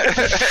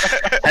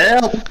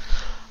 Help!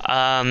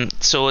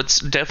 So it's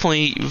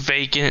definitely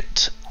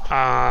vacant.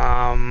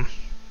 I'm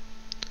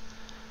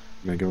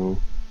gonna go.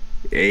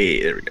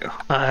 Hey, there we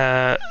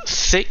go.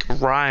 Thick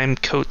rime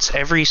coats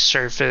every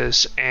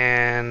surface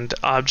and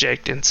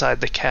object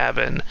inside the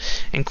cabin,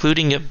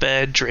 including a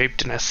bed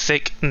draped in a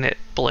thick knit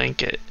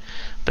blanket.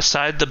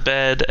 Beside the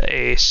bed,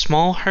 a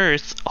small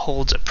hearth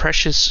holds a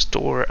precious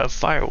store of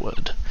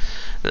firewood.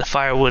 The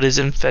firewood is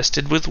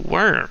infested with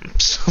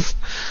worms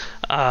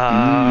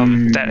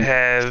that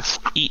have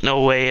eaten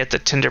away at the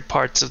tender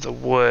parts of the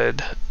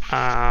wood.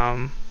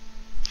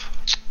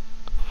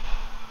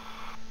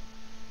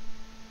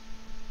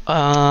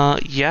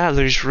 Yeah,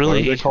 there's Why are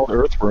really. they called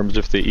earthworms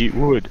if they eat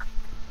wood?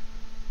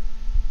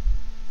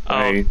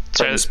 I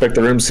so inspect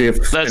the room, see if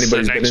that's the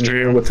anybody's been next in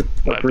here room. with it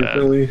My up bad.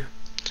 recently.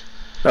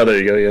 Oh,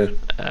 there you go.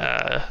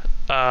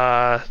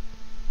 Yeah.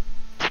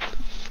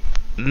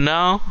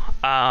 No.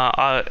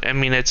 I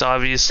mean, it's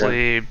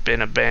obviously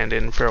been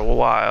abandoned for a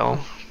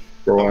while.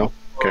 For a while.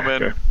 Oh, Okay.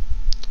 man. Okay.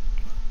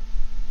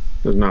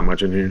 There's not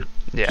much in here.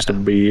 Yeah, Just a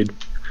bed.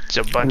 it's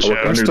a bunch I look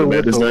of. under the still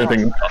bed. with Is the there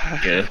anything?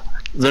 Yeah.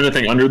 Is there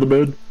anything under the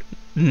bed?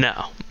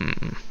 No.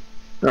 Mm-mm.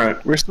 All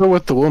right. We're still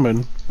with the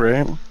woman,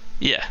 right?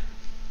 Yeah.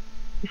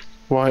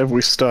 Why have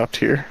we stopped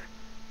here?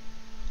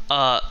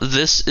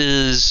 This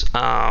is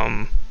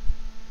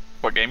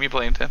What game you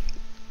playing, Tim?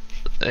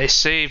 They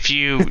say if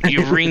you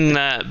ring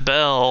that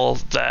bell,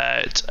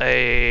 that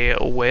a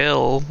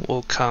whale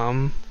will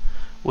come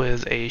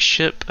with a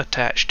ship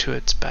attached to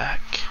its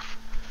back,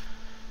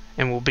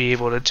 and will be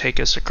able to take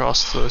us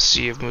across the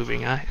sea of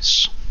moving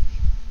ice.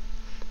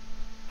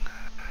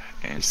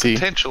 And See.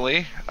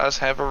 potentially us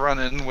have a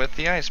run-in with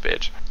the ice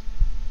bitch.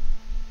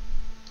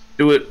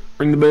 Do it.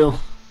 Ring the bell.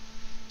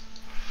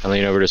 I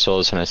lean over to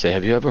Solus and I say,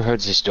 "Have you ever heard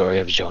the story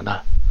of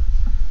Jonah?"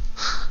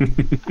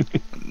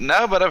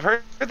 No, but I've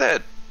heard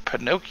that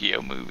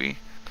Pinocchio movie.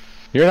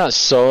 You're not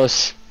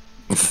Solus.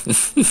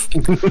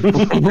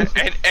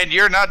 and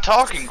you're not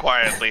talking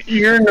quietly.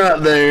 You're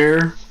not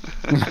there.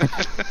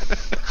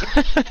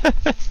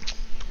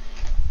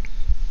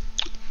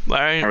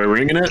 Alright. Are we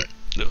ringing it?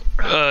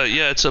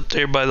 Yeah, it's up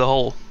there by the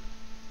hole.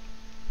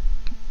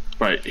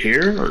 Right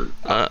here?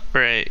 Or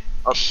Right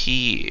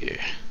here.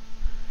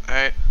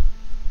 Alright.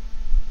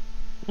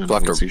 We'll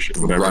have Let's see shit,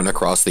 to whatever. run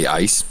across the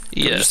ice.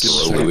 Yes.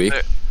 Just slowly.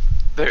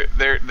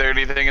 There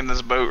anything in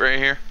this boat right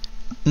here?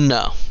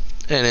 No.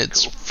 And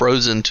it's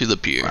frozen to the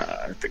pier.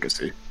 I think I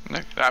see.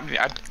 I mean,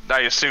 I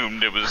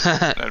assumed it was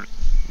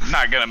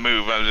not gonna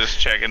move. I was just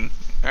checking.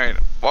 Alright,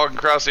 walking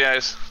across the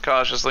ice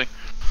cautiously.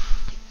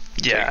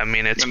 Yeah, I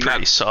mean, it's I'm pretty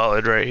not-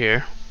 solid right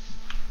here.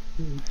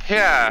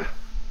 Yeah.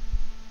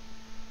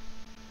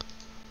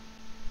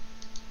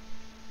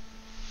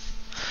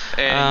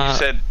 And you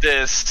said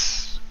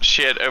this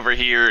shit over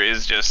here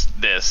is just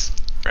this,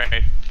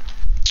 right?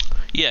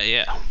 Yeah,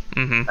 yeah.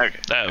 Mm-hmm. Okay.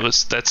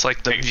 That's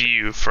like the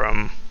view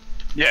from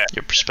Yeah.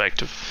 your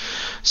perspective.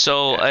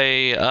 So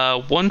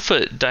a 1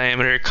 foot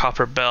diameter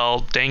copper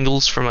bell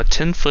dangles from a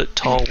 10-foot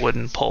tall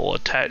wooden pole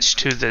attached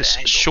to this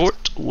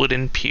short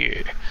wooden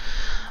pier.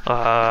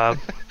 I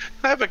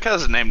have a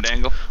cousin named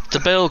Dangle. The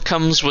bell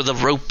comes with a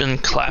rope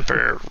and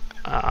clapper.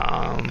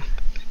 I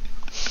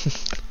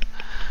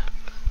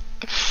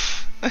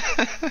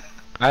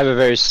have a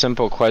very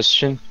simple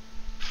question.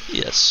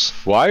 Yes.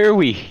 Why are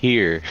we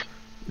here?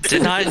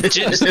 Didn't I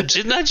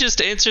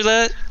just answer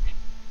that?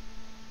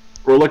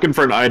 We're looking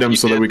for an item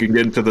so that we can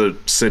get into the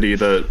city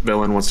that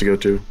Velen wants to go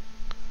to.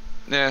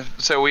 Yeah,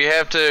 so we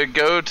have to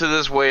go to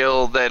this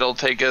whale that'll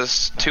take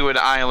us to an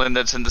island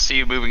that's in the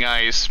sea of moving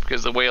ice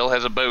because the whale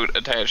has a boat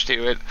attached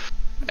to it.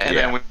 And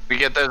then we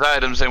get those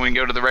items and we can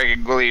go to the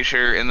Ragged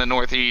Glacier in the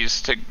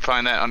northeast to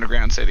find that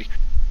underground city.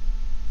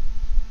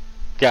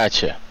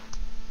 Gotcha.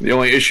 The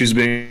only issues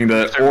being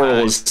that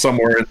Oral is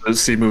somewhere in the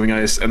sea moving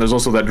ice, and there's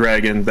also that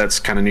dragon that's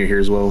kind of near here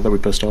as well that we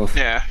pissed off.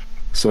 Yeah.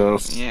 So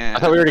Yeah. I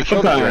thought we already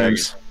killed the dragon.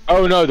 sometimes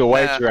Oh no, the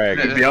white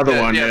dragon. the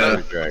other one, yeah.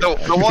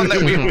 The one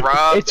that we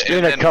robbed. It's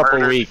been and a then couple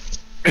murdered. weeks.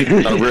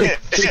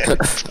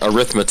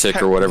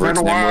 Arithmetic or whatever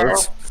its name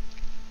was.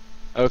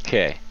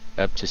 Okay,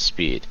 up to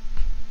speed.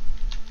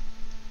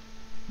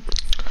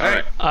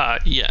 Alright,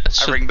 Yeah.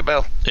 So I ring the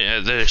bell. yeah,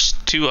 there's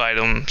 2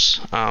 items.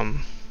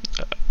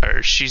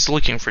 Or she's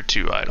looking for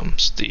 2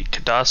 items: the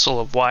Cadassel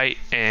of White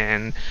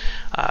and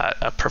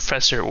a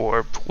Professor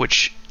Orb,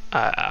 which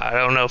I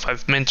don't know if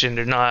I've mentioned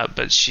or not,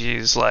 but she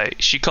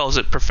calls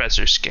it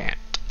Professor Scant.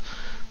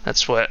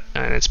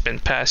 And it's been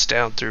passed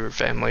down through her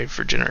family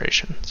for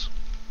generations.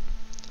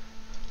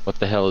 What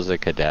the hell is a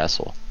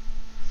cadassel?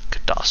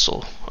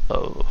 Cadassel.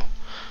 Oh.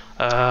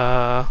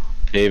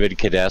 David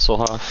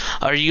Cadasselhoff?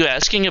 Are you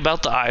asking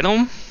about the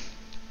item?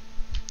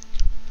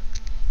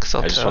 'Cause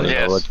I'll I just tell want to you.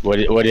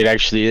 know what it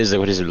actually is.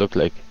 What does it look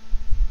like?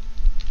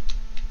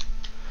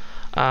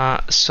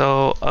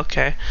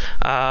 Okay.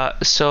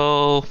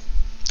 So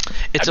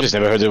it's I've just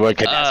never heard the word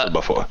cadassel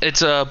before.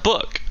 It's a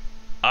book.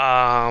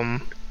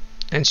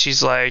 And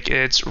she's like,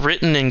 it's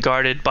written and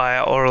guarded by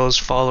Orl's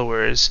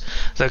followers.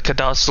 The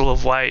Cadassel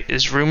of White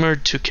is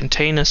rumored to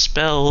contain a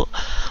spell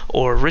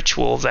or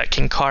ritual that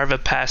can carve a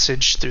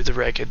passage through the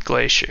Ragged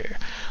Glacier,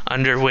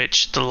 under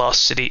which the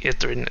lost city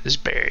Ithrin is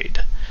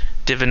buried.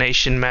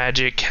 Divination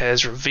magic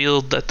has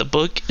revealed that the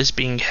book is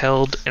being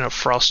held in a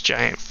frost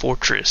giant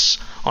fortress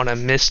on a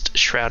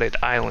mist-shrouded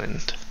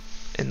island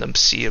in the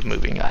Sea of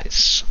Moving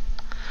Ice.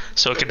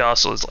 So a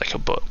Cadassel is like a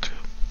book.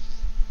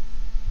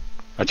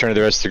 I turned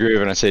to the rest of the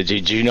group and I said, "Do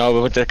you know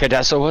what the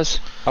cadassel was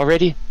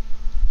already?"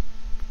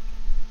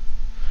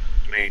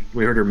 I mean,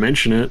 we heard her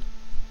mention it.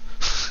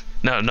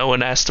 No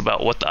one asked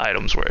about what the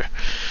items were.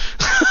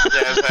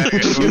 Yeah,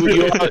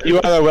 exactly.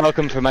 You are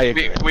welcome for my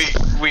we ignorance.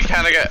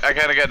 I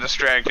kind of got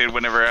distracted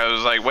whenever I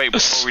was like, wait,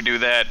 before we do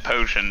that,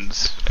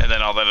 potions, and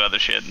then all that other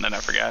shit, and then I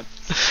forgot.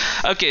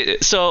 Okay,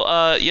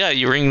 so yeah,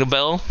 you ring the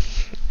bell.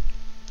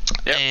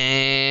 Yep.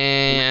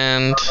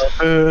 And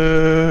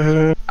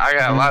I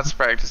got lots of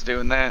practice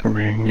doing that.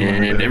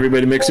 And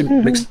everybody makes a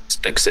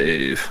deck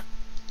save.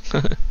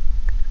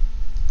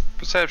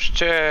 Perception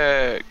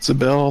check. Is the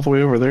bell all the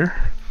way over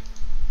there?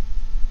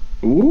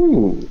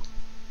 Ooh.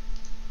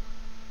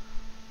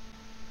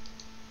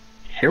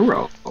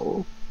 Hero.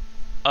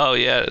 oh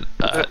yeah,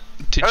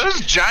 did Are you,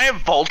 those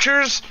giant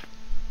vultures?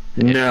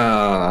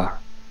 Nah.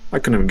 I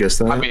couldn't have guessed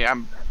that. I mean,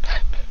 I'm.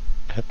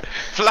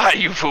 Fly,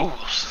 you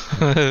fools!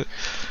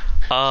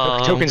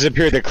 Tokens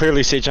appear that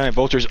clearly say giant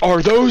vultures.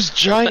 Are those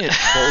giant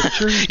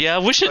vultures? yeah, I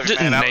wish it Look,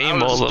 didn't man, I name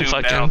was all the zoomed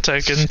fucking out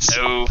tokens.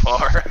 So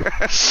far.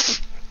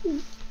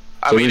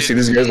 So we see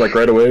these guys like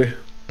right away.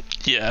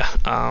 Yeah.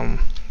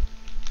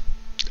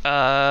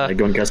 I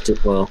go and cast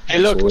it. Well, Hey,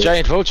 look, absolutely.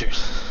 giant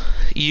vultures.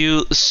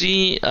 You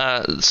see,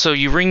 so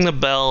you ring the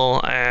bell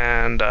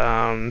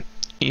and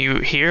you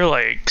hear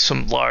like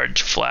some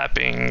large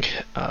flapping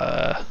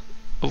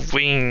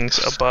wings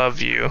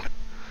above you.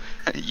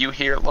 You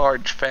hear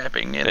large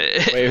fapping in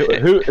it.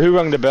 Wait, who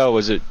rung the bell?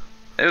 Was it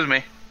It was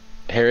me.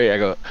 Harry? I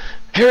go,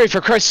 Harry,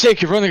 for Christ's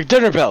sake, you're running a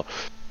dinner bell.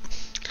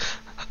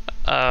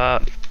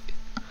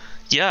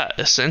 Yeah,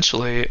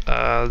 essentially,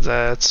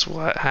 that's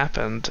what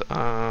happened.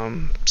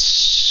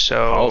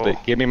 So Hold it.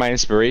 Give me my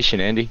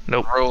inspiration, Andy.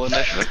 nope. Roll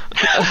initiative.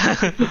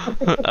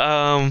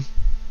 I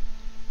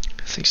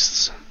think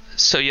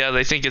so. Yeah,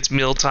 they think it's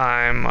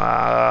mealtime.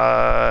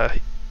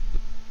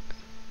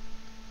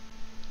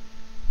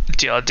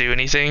 Do y'all do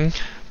anything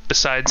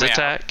besides I mean,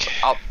 attack?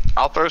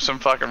 I'll throw some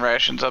fucking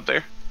rations up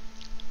there.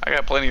 I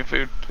got plenty of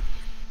food.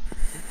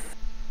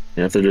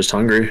 Yeah, if they're just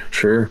hungry,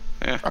 sure.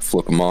 I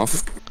flip them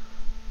off.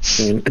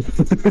 I mean,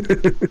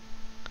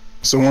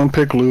 Someone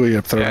pick Louis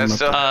up there. Yeah, I on the-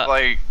 still have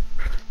like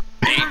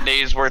 8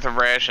 days worth of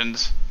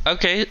rations.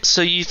 Okay,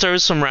 so you throw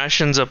some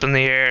rations up in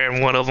the air,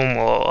 and one of them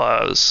will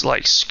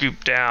like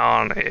scoop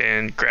down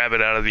and grab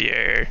it out of the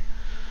air.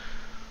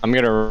 I'm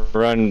gonna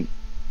run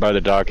by the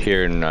dock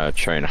here and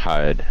try and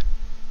hide.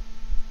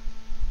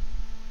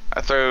 I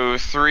throw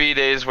 3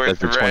 days worth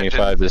That's of for rations,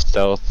 25 to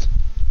stealth.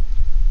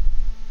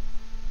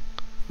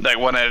 like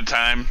one at a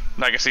time.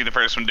 Like I see the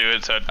first one do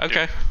it, so I'd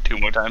Okay. do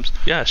 2 more times.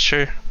 Yeah,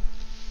 sure.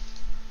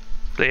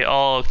 They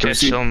all catch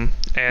see- them,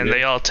 and Yeah.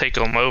 they all take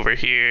them over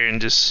here and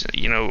just,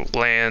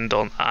 land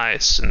on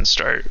ice and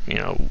start,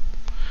 Chowing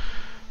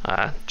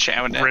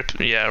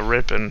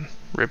down.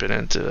 ripping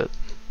into it.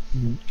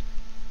 do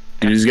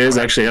these guys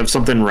actually have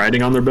something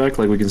riding on their back,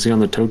 like we can see on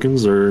the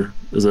tokens, or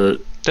is it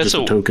That's just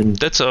a a token?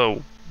 That's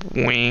a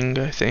wing,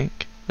 I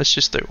think. That's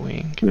just their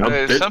wing. No,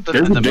 There's something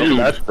there's in a the middle.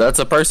 dude. That's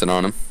a person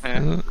on him.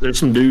 Yeah. There's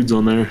some dudes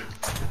on there.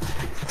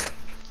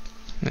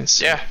 Let's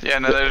see. Yeah,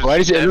 no, there's Why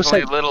does it look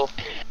definitely like-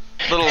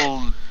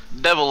 little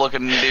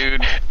devil-looking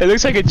dude. It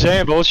looks like a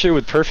giant vulture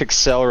with perfect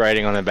cell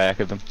writing on the back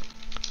of them.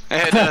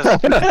 Yeah,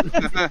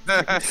 it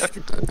does.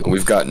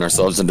 We've gotten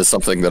ourselves into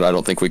something that I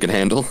don't think we can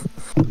handle.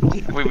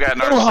 We've got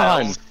Come on,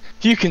 ourselves.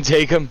 you can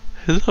take them.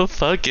 Who the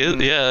fuck is?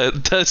 Yeah,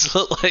 it does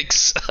look like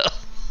so.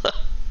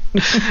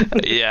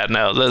 Yeah,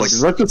 no, Like,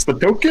 is there's that just the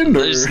token?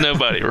 Or? there's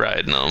nobody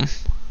riding them.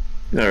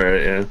 All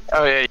right, yeah.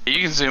 Oh yeah, you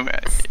can zoom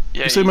it.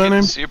 Yeah, You say my get a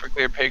name? super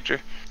clear picture.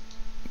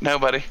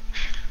 Nobody.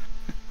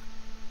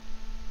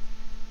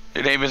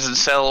 Your name isn't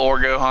Cell or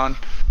Gohan.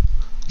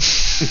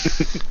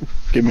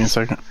 Give me a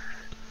second.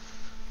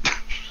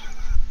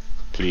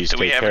 Please Do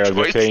we take have care a of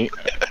the choice? thing.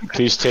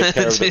 Please take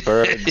care of the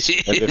birds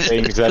and the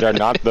things that are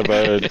not the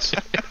birds.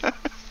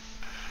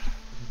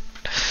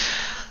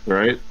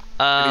 Right.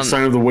 Any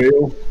sign Um, of the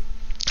whale?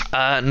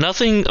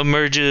 nothing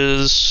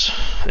emerges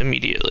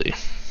immediately.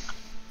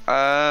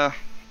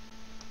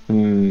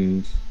 Hmm.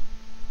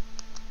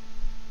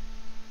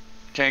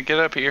 Can't get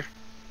up here.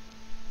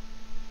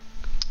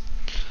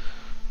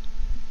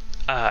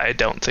 I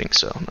don't think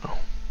so. No.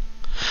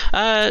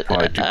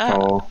 Why do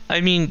call?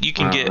 I mean, you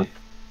can get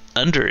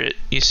under it.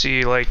 You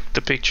see, like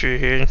the picture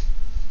here.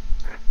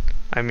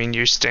 I mean,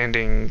 you're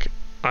standing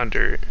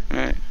under it.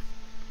 Right.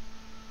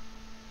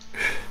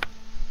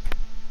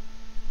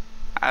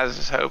 I was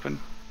just hoping.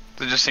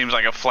 It just seems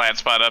like a flat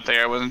spot up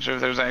there. I wasn't sure if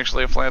there was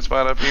actually a flat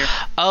spot up here.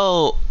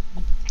 Oh,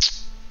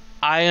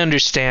 I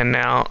understand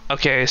now.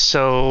 Okay,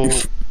 so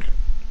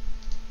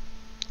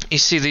you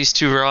see these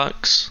two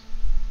rocks?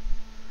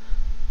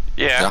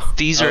 Yeah.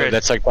 These are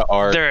That's like the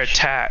arch. they're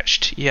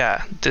attached.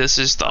 Yeah, this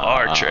is the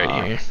arch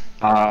right here.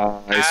 I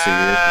see.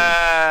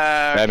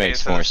 That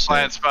makes more the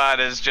flat sense. spot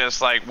is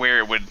just like where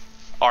it would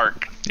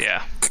arc.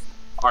 Yeah,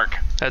 Arc.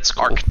 that's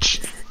cool. Arc.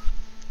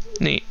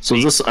 Neat. So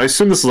is this, I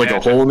assume this is like a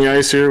hole in the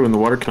ice here in the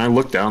water. Can I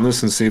look down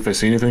this and see if I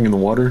see anything in the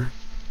water?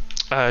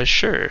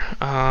 Sure.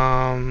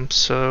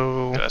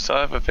 So Do I still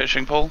have a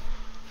fishing pole?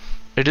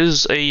 it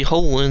is a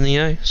hole in the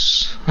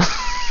ice.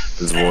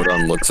 As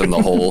Wodan looks in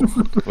the hole.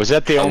 Was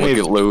that the I only?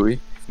 look at Louis.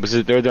 Was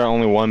it there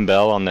only one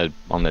bell on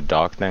the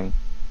dock thing?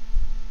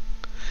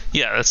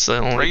 Yeah, that's the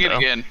only. Bring it bell.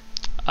 again.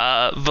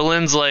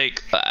 Valen's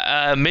like,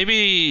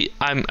 maybe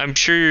I'm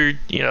sure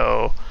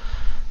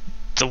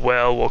the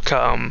whale will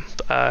come.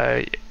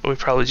 We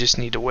probably just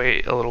need to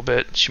wait a little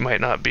bit. She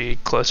might not be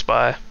close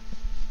by.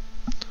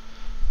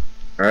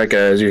 All right,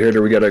 guys, you heard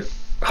her. We gotta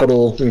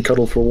huddle and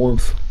cuddle for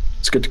warmth.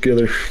 Let's get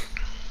together.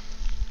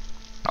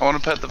 I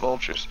want to pet the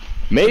vultures.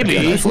 Maybe.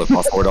 Yeah, I flip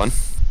off Wodan.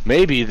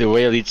 Maybe the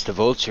whale eats the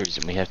vultures,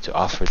 and we have to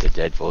offer the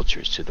dead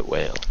vultures to the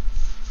whale.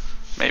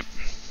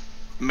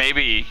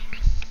 Maybe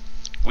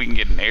we can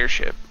get an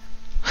airship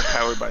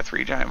powered by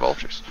 3 giant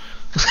vultures.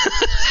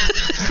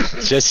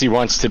 Jesse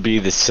wants to be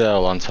the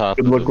cell on top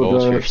Good of the luck with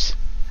that. vultures.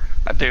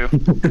 I do.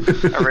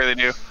 I really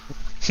do.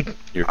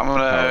 Your I'm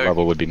gonna- power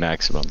level would be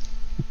maximum.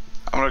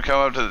 I'm gonna come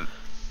up to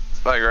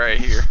like right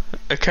here.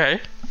 Okay.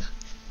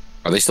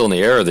 Are they still in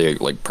the air or are they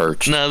like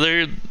perched? No,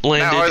 they're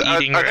landed Now,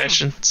 eating are they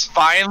rations.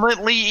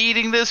 violently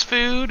eating this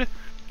food?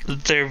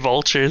 They're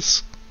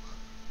vultures.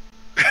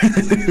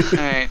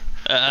 Alright.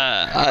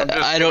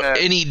 I don't.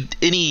 gonna-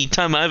 Any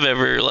time I've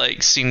ever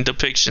like seen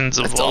depictions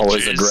of It's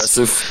vultures, always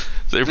aggressive.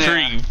 they're Yeah.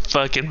 pretty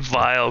fucking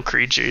vile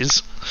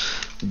creatures.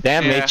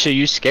 Damn, Yeah. nature,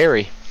 you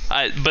scary.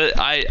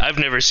 I've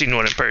never seen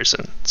one in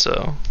person,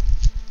 so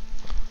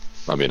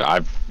I mean,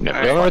 I've never.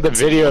 Alright. Remember the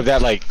video of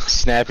that like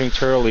snapping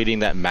turtle eating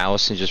that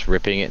mouse and just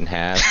ripping it in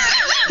half?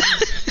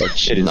 That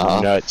shit is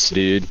Nah. nuts,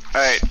 dude.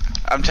 Alright.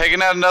 I'm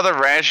taking out another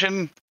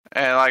ration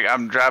and like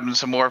I'm dropping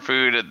some more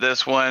food at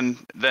this one,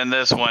 then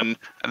this one,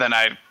 and then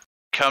I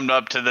come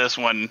up to this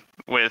one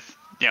with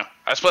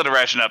I split the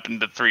ration up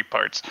into 3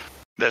 parts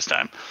this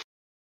time.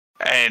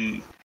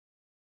 And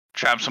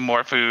drop some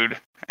more food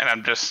and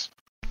I'm just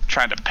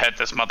trying to pet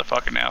this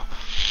motherfucker now.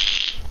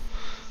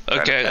 Trying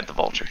to okay. pet the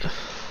vulture.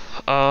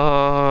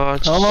 How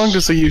long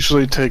does it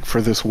usually take for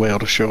this whale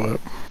to show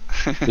up?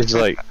 It's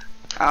like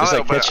I it's don't like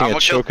know, but catching I'm a gonna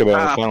kill-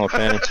 chocobo in Final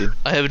Fantasy.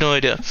 I have no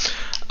idea.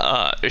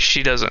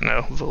 She doesn't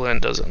know. Valen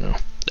doesn't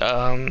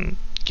know.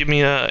 Give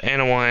me a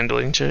animal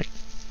handling check.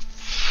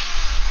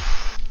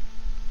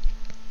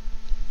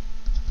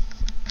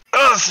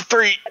 Oh, it's a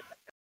 3.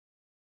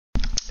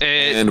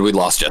 It And we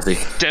lost Jesse.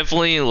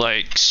 definitely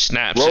like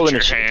snaps Roll at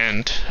your initiative.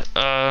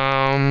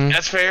 hand.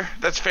 That's fair.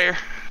 That's fair.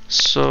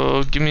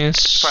 So give me a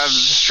If I'm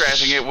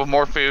distracting it with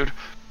more food.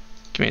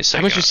 give me a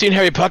second. Haven't you seen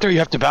Harry Potter? You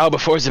have to bow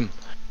before him.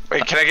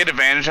 Wait, can I get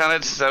advantage on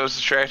it since I was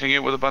distracting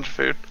it with a bunch of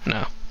food?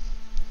 No.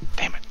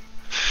 Damn it.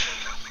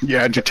 You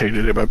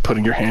agitated it by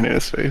putting your hand in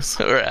his face.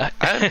 All right.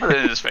 I put it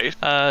in his face.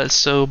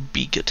 So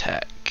beak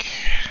attack.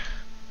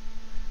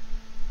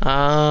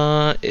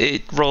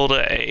 It rolled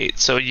a 8,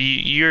 so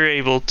you're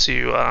able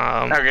to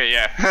Okay,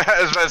 yeah.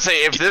 I was about to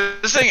say, if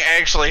this thing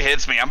actually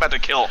hits me, I'm about to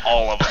kill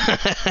all of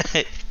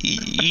them.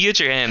 you get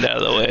your hand out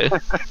of the way.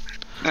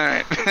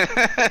 Alright.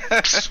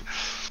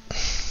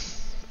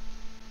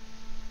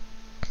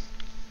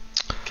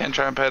 Can I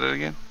try and pet it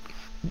again?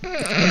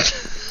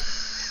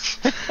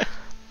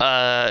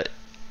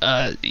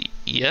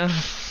 Yeah.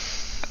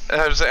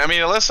 I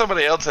mean, unless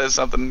somebody else has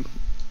something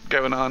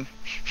going on.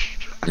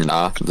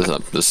 Nah,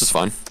 this is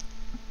fine.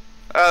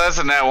 Oh, that's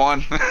a nat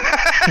 1.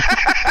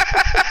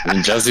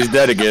 And Jesse's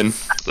dead again.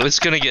 It's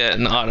gonna get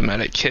an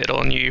automatic hit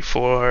on you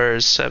for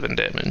 7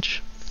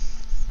 damage.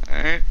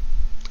 Alright.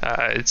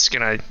 It's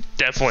gonna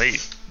definitely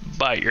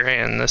bite your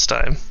hand this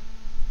time.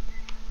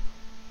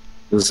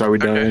 This is how we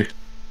die. Okay.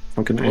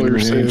 Fucking Roll your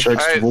enemy save.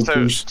 checks to Alright,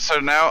 vultures. so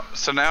now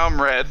I'm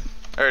red.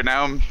 Or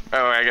now I'm...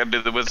 Oh, I gotta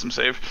do the wisdom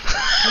save.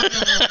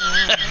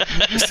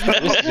 This is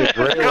a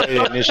great way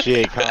to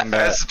initiate combat.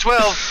 That's a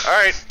 12.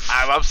 Alright,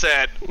 I'm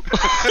upset.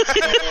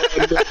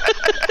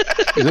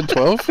 Is it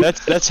 12?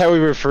 That's how we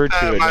refer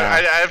to it now.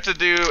 I have to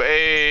do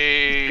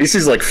a...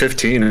 DC's like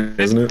 15,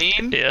 isn't it?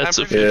 15? Yeah, it's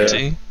a I'm pretty-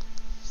 15.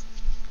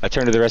 I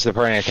turn to the rest of the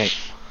party and I think,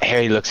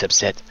 Harry looks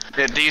upset.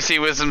 Yeah,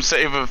 DC wisdom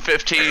save of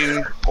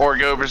 15 or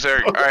go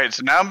berserk. Alright,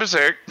 so now I'm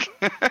berserk.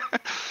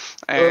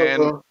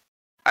 And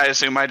I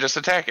assume I just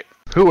attack it.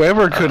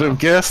 Whoever could have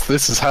guessed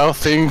this is how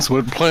things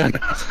would plan.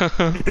 Look,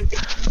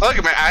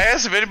 man, I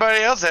asked if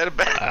anybody else had a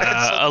bad.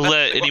 I'll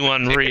let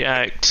anyone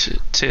react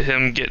to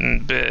him getting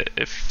bit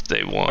if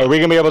they want. Are we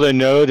gonna be able to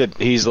know that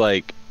he's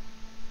like?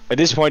 At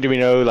this point, do we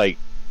know like?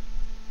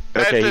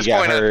 At Okay, this he got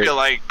point, hurt. I feel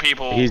like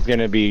people. He's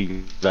gonna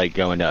be like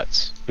going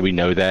nuts. Do we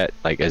know that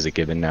like as a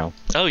given now?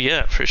 Oh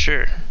yeah, for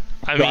sure.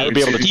 I So I would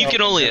mean, be able to you tell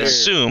can only from there.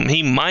 assume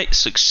he might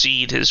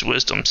succeed his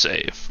wisdom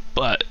save,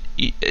 but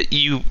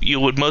you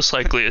would most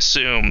likely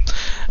assume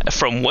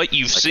from what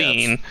you've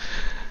seen,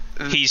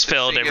 he's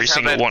failed Seeing every as how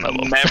single that one of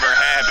them. Never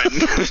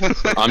happened.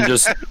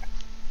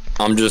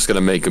 I'm just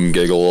gonna make him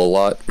giggle a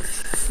lot.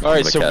 All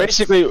right, Like so that.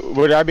 basically,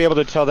 would I be able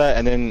to tell that?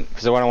 And then,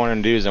 because what I want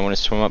to do is I want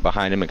to swim up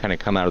behind him and kind of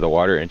come out of the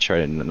water and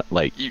try to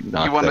like You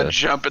knock want to the...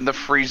 jump in the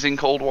freezing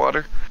cold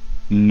water?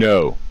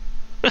 No.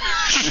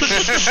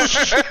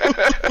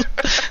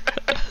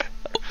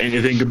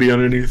 Anything could be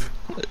underneath.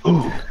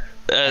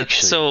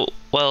 So,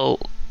 well,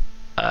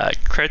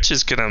 Kretch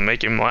is gonna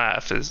make him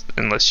laugh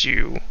unless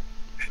you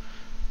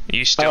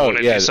still want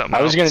to do something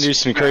I was gonna else. do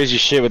some crazy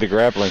shit with a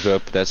grappling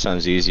hook, but that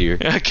sounds easier.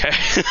 Okay.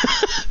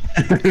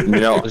 You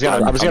know,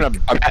 I was gonna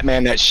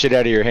Batman that shit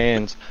out of your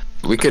hands.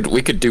 we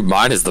could do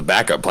mine as the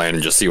backup plan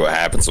and just see what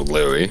happens with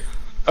Louis.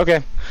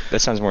 Okay, that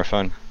sounds more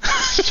fun.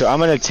 So I'm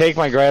gonna take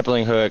my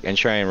grappling hook and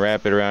try and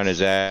wrap it around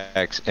his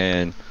axe,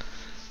 and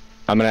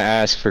I'm gonna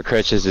ask for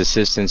Kretch's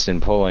assistance in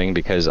pulling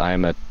because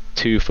I'm a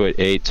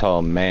 2'8"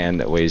 tall man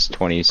that weighs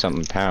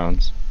 20-something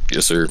pounds.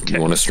 Yes, sir.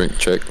 You want a strength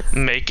check?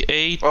 Make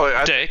a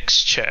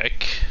dex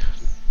check.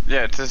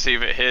 Yeah, to see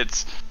if it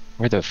hits.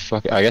 Where the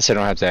fuck? I guess I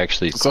don't have to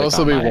actually. He's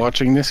also be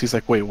watching this. He's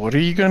like, wait, what are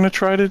you going to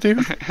try to do?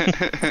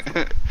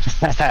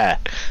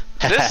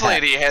 This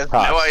lady has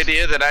Props. no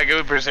idea that I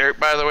go berserk,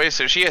 by the way,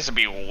 so she has to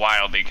be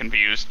wildly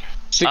confused.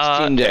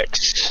 16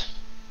 dex.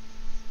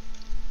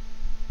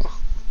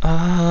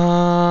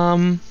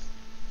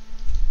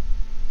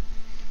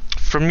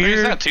 From I mean, it's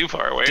your not too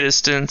far away.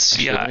 distance,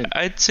 yeah,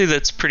 I'd say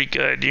that's pretty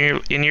good.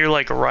 You're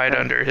like right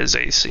under his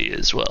AC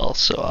as well,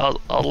 so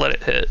I'll let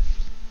it hit.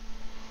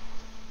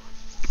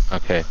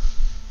 Okay.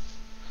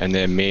 And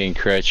then me and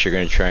Kretch are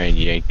gonna try and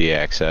yank the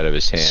axe out of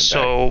his hand.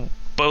 So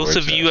both Where's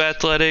of you that?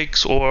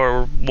 athletics,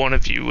 or one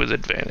of you with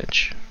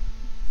advantage.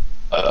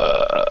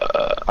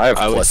 I have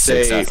I would plus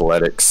 6 say-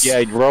 athletics. Yeah,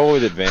 I'd roll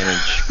with advantage,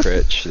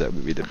 Kretch. That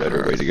would be the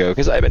better way to go,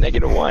 because I have a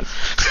 -1.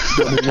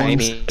 Double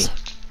Tiny. ones.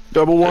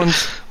 Double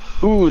ones.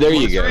 Ooh, there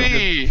you go.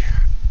 3.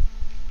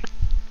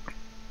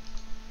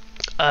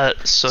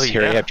 So Does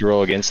Harry yeah, have to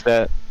roll against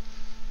that?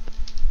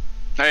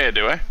 Oh yeah,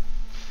 do I?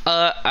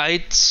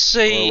 I'd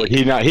say Or would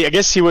he not? I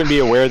guess he wouldn't be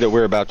aware that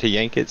we're about to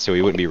yank it, so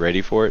he wouldn't be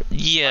ready for it.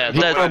 yeah. He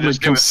That- probably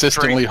just do a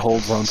consistently straight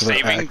holds on to that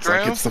Saving axe throw?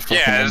 like it's the fucking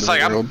Yeah, end it's of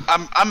like the world.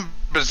 I'm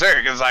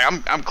berserk. It's like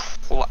I'm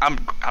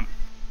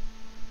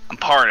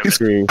part of He's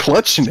it.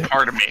 clutching it.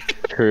 Part of me.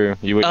 True.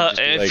 You wouldn't just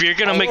be if like, you're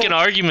gonna make an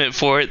argument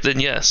for it,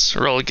 then yes,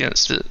 roll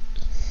against it.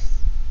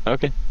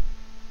 okay.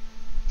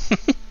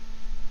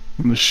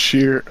 The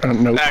sheer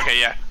nope. Okay,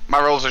 yeah.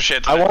 My rolls are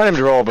shit. I Today. want him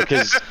to roll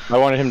because I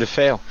wanted him to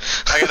fail.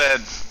 I got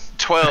a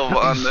 12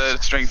 on the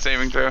strength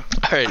saving throw. All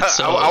right,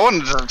 so I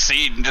wanted to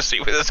succeed and just see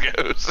where this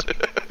goes.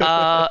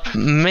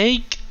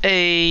 make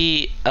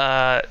a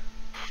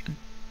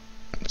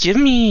give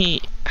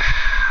me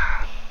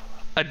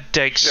a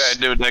Should I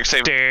do a dex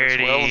save as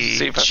well to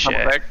see if I come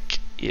back?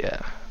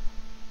 check.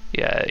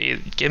 Yeah,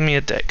 give me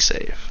a dex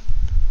save.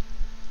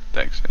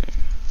 Dex save.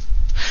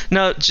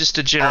 No, just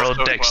a general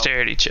Also 12.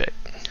 dexterity check.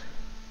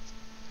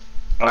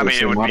 I mean,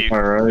 it would be.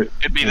 Right?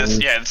 It'd be this.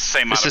 Yeah, it's the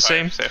same. It's the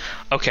modifier, same? so-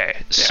 Okay,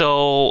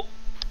 so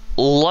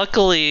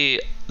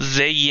luckily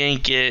they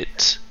yank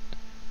it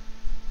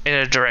in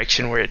a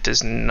direction where it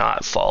does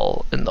not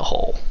fall in the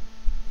hole.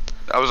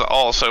 I was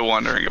also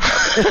wondering about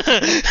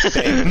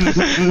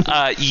that.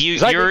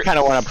 I kind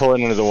of want to pull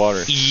it into the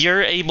water.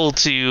 You're able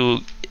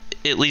to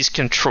at least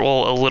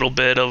control a little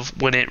bit of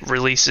when it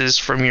releases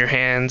from your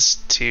hands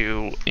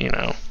to,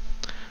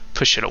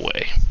 push it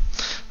away.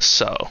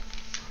 So,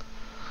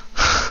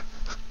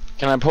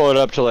 Can I pull it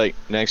up to like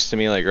next to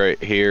me, like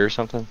right here or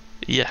something?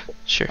 yeah,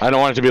 sure. I don't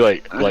want it to be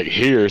like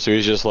here, so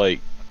he's just like,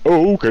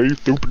 oh okay,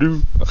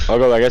 doop-a-doo. I'll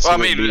go. I guess.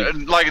 Well, I he would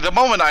mean, like the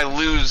moment I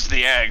lose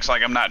the axe,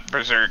 like I'm not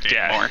berserk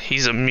Yeah, anymore.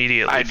 he's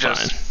immediately I fine.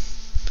 just.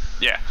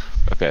 Yeah,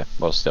 be. Okay.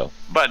 Well, still.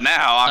 but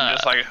now I'm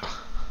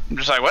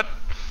just like, what?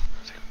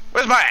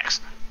 Where's my axe?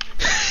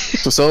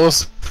 So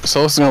Solus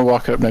is gonna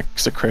walk up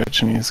next to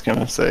Kretch and he's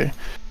gonna say,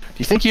 "Do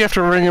you think you have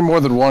to ring him more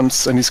than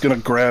once?" And he's gonna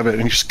grab it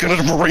and he's gonna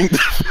ring the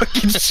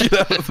fucking shit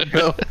out of the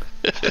bell.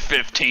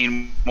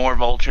 15 more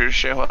vultures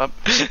show up.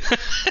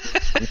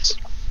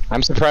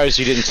 I'm surprised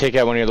you didn't take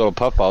out one of your little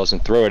puffballs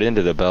and throw it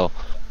into the bell.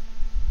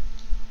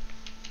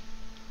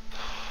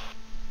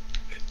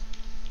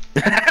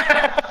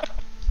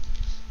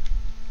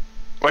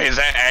 Wait, is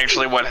that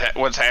actually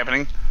what's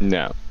happening?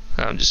 No.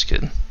 I'm just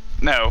kidding.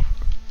 No.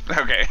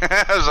 Okay.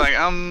 I was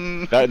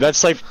like,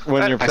 That's like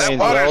when you're that playing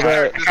water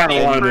Zelda. is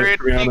kinda wanted it,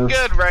 to be pretty honest.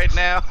 good right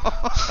now.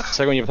 It's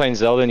like when you're playing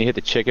Zelda and you hit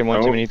the chicken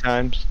one too Oh. many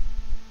times.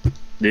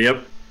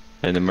 Yep.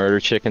 and the murder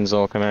chickens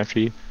all come after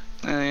you.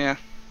 Yeah.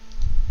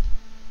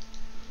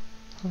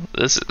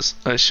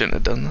 I shouldn't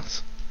have done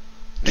this.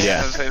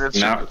 Yeah. I was saying, that's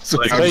Now, just,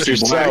 like, Play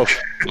yourself.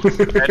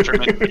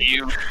 detriment to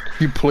you.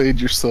 You played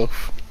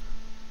yourself.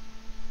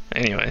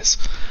 Anyways.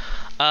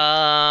 Two up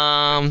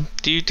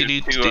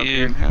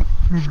here Do. now.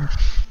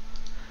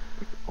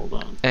 hold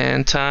on.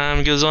 And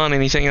time goes on.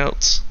 Anything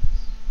else?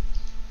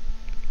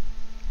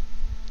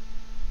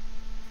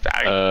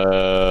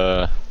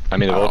 I- I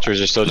mean, the vultures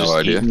are still no just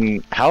idea.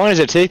 eating. How long does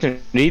it take them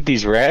to eat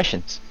these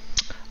rations?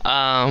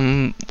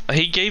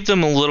 He gave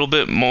them a little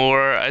bit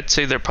more. I'd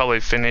say they're probably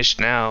finished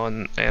now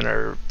and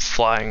are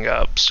flying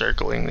up,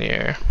 circling the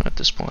air at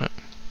this point.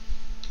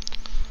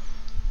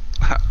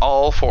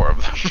 all 4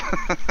 of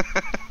them.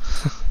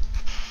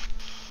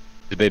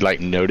 Did they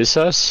like notice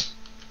us?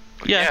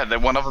 Yeah.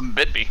 That one of them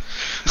bit me.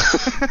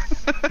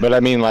 But I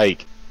mean,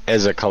 like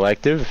as a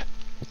collective.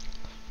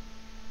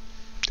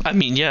 I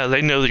mean, yeah,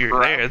 they know that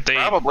you're there.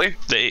 Probably.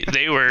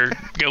 They were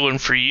going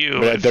for you.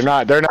 But they're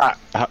not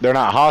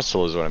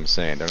hostile, is what I'm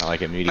saying. They're not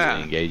like immediately Nah.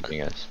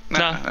 engaging us.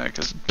 Nah.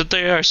 Because But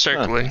they are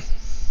circling.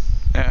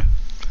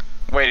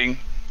 waiting.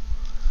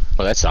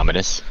 Well, that's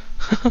ominous.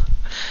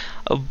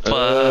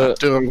 But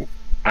Doing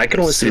I can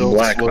only see Still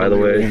black, by the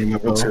way. slowly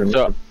What's her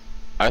So,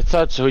 I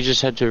thought we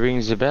just had to ring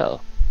the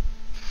bell.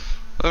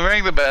 We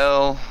rang the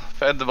bell,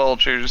 fed the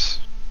vultures.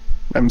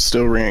 I'm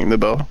still ringing the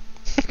bell.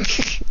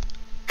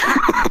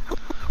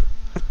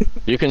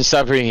 You can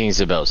stop ringing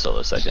the bell,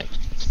 Solus, I think.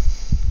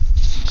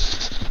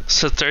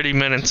 so 30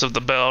 minutes of the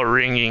bell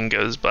ringing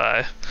goes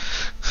by.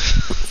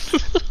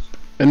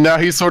 And now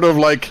he's sort of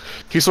like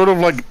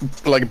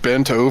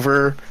bent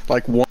over,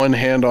 like one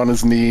hand on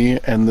his knee,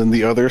 and then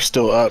the other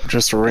still up,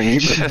 just ringing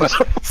the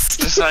bell.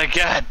 Just like,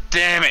 God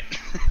damn it.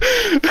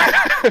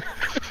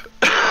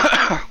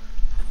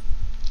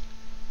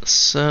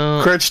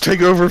 So Cretch,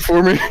 take over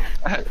for me.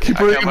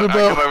 Keep I ringing come the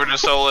bell. over to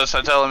Solus.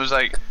 I tell him, it's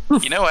like,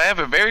 I have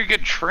a very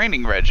good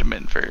training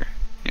regimen for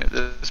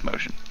this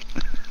motion.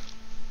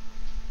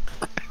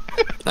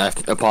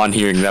 Upon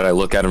hearing that, I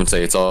look at him and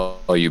say, "It's all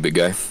you, big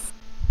guy."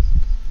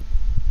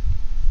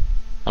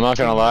 I'm not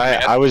gonna lie,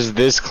 I was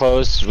this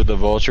close with the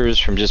vultures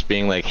from just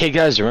being like, hey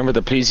guys, remember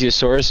the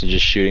plesiosaurus? And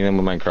just shooting them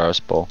with my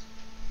crossbow.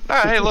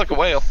 Ah, hey, look, a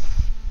whale.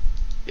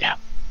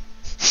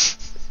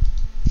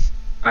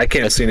 I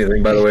can't see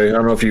anything, by the way. I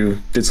don't know if you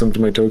did something to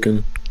my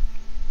token.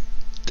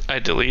 I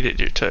deleted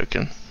your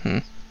token.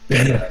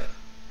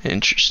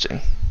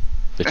 Interesting.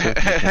 The two-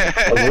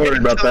 I was worried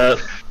about that.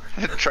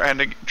 trying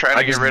to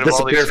I get just rid of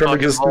all these disappeared from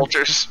fucking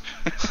existence.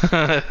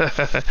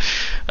 vultures.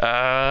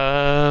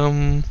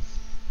 um.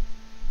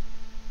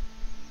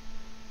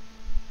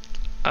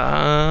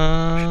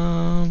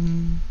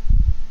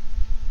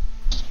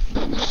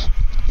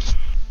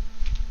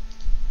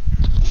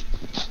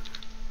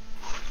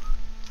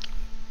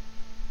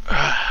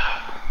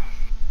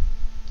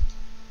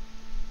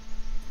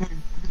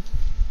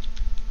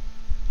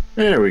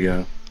 There we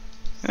go.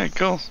 Yeah,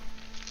 cool.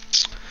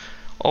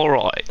 All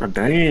right. Oh,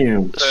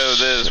 damn. So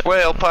this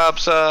whale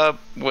pops up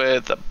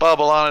with a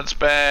bubble on its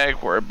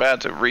back. We're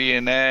about to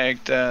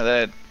reenact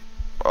that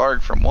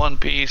arc from One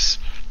Piece.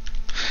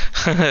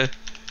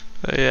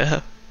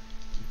 Yeah.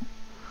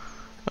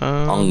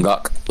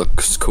 Ongok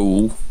looks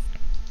cool.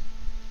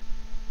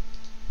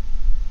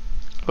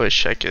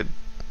 Wish I could.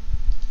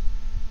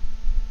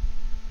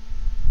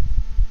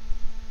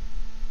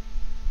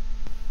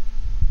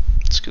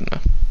 It's good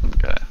enough.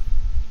 Okay.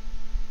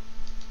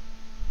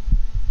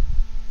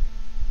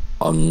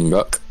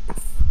 Ongok.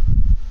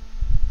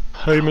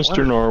 Hey,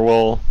 Mr.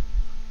 Narwhal.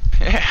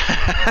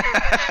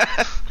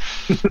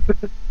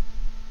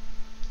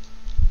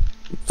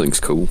 Thing's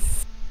cool.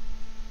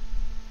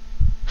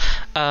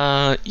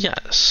 Yeah,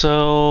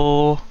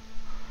 so.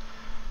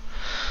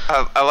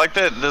 I like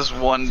that this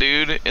one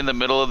dude in the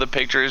middle of the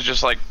picture is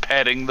just like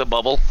petting the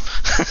bubble.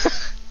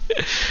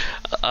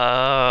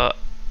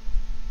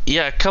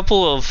 Yeah, a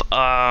couple of,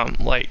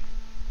 like,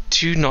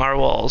 2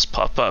 narwhals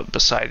pop up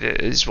beside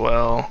it as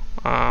well.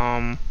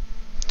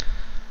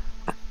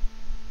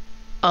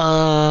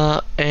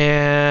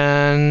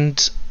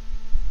 And.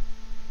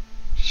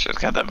 She's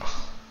got the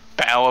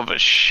bow of a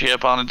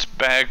ship on its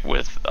back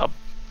with a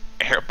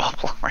air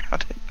bubble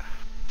around it.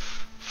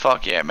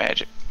 Fuck yeah,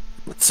 magic.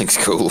 This thing's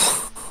cool.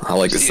 I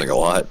like this thing a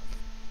lot.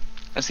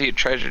 I see a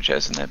treasure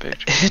chest in that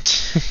picture.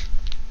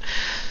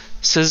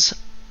 It says,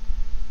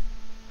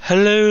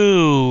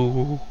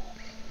 hello.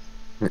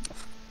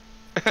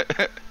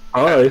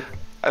 Hi.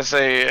 I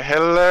say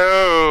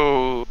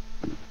hello.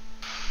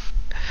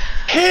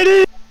 Hit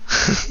it!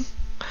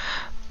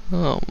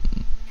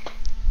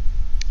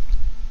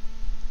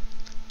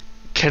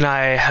 Can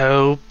I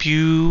help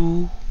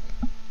you?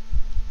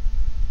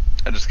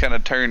 I just kind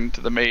of turn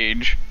to the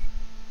mage.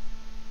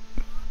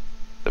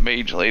 The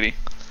mage lady.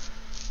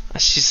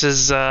 She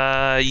says,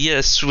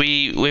 yes,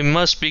 we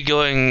must be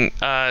going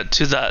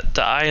to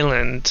the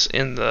island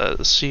in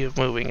the Sea of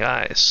Moving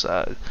Ice,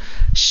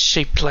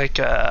 shaped like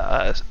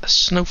a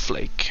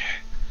snowflake.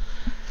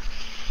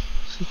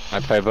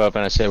 I pipe up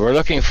and I say, we're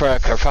looking for a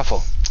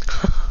kerfuffle.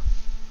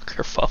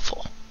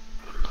 kerfuffle.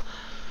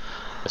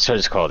 That's what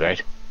it's called,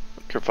 right?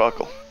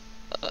 Kerfuckle.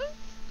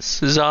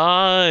 Says,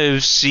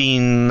 I've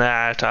seen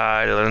that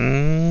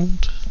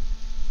island.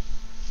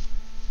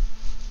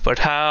 But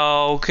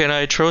how can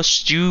I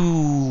trust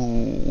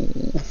you?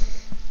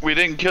 We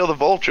didn't kill the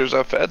vultures,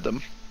 I fed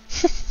them.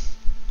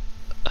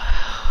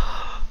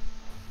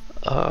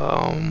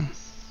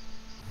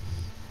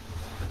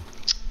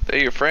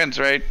 They're your friends,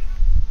 right?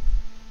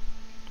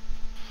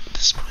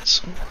 This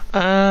might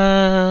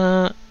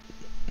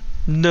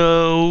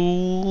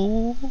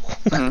no.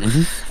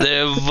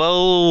 They're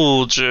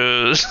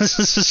vultures.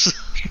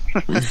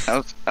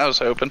 I was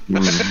hoping.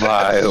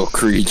 Vile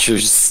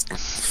creatures.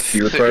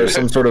 You require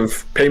some sort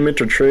of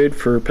payment or trade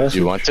for passage?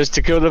 You want us to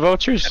kill the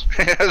vultures?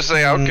 I was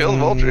saying, I'll kill the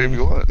vulture if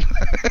you want.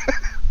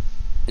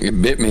 You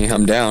bit me.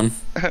 I'm down.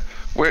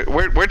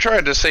 We're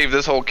trying to save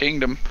this whole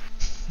kingdom.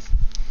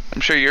 I'm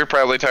sure you're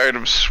probably tired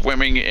of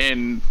swimming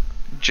in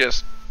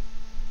just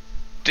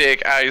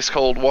thick, ice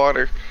cold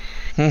water.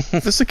 Is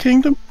this a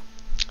kingdom?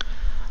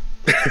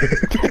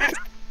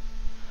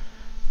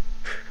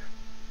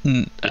 It's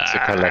a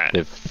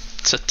collective.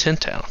 It's a tin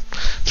town. 4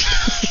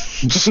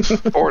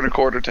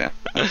 1/4 town.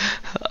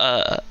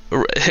 I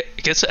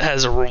guess it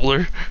has a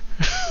ruler.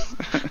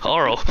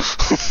 Oral.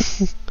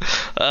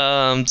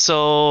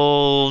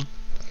 So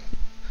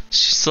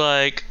she's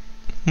like,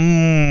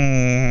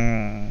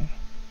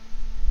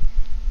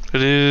 it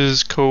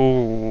is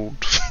cold.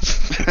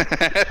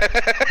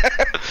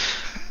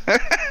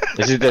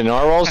 Is it the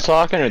narwhals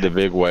talking or the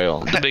big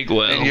whale? The big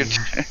whale.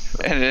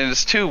 And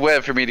it's too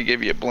wet for me to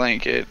give you a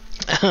blanket.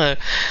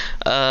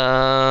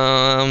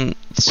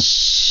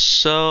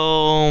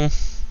 So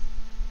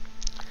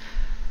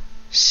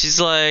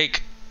she's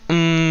like,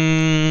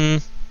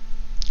 I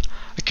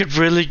could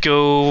really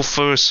go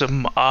for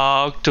some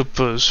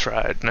octopus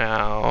right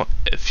now.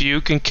 If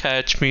you can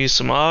catch me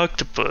some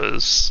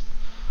octopus.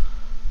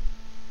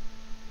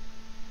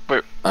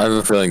 I have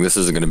a feeling this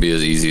isn't going to be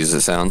as easy as it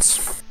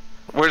sounds.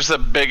 Where's the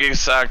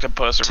biggest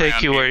octopus around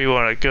Take you here? where you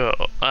want to go.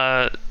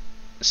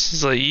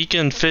 She's like, you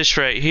can fish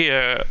right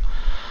here,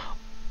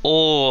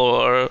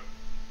 or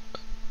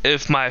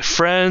if my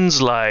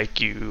friends like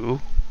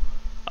you,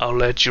 I'll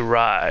let you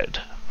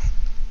ride.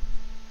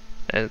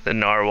 And the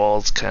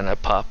narwhals kind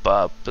of pop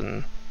up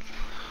and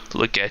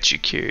look at you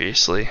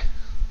curiously.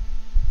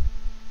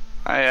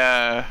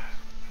 I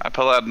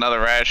pull out another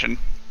ration.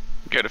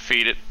 Go to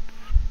feed it.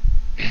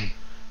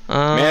 May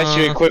I ask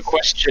you a quick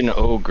question,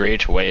 oh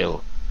great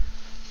whale?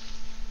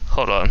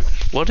 Hold on.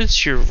 What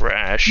is your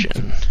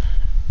ration?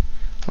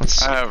 Let's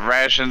see.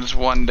 Rations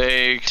 1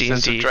 day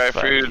consists of D&D dry 5e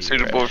food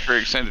suitable ration. for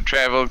extended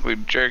travel,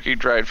 including jerky,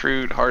 dried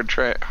fruit,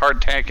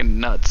 hardtack, and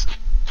nuts.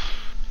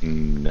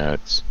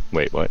 Nuts.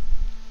 Wait, what?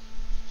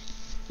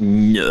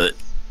 Nut.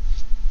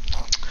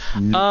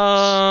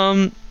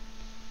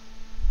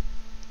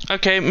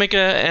 Okay, make a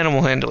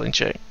animal handling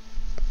check.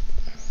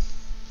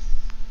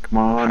 Come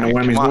on, no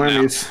Alright, whammies, come no on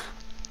now. whammies.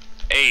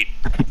 8.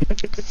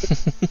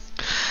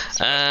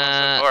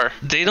 far.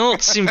 They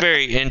don't seem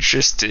very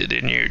interested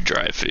in your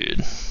dry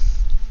food.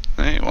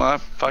 Hey, well, I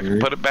fucking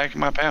put it back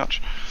in my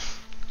pouch.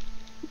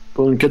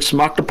 Go and get some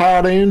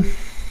octopi in.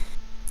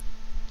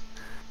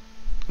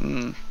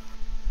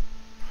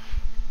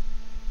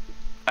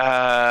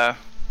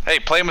 Hey,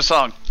 play him a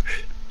song.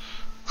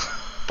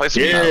 Play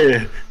some song.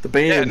 Yeah, the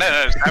band. Yeah,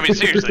 no, I mean,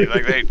 seriously,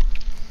 like, they...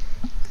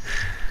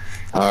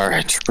 All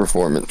right,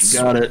 performance.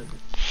 Got it.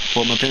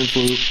 Pull my pen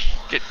flute.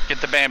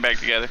 Get the band back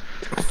together.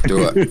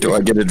 Do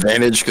I get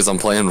advantage because I'm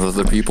playing with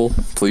other people?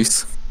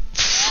 Please.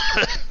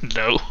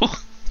 No.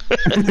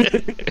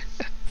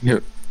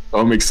 Here.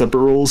 I'll make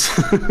separate rules.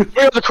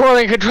 We're the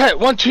crawling contract.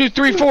 1, 2,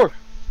 3, 4.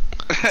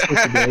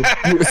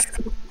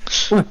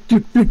 1, 2,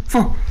 3,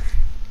 4.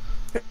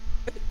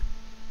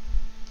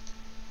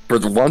 For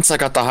the once, I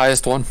got the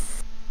highest one.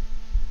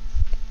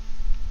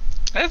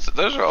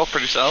 Those are all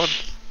pretty solid.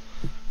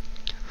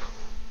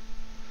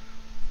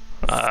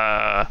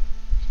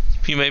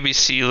 You maybe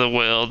see the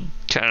whale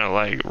kind of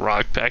like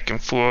rock back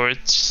and forth,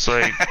 just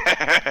like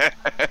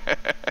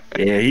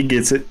Yeah, he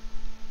gets it.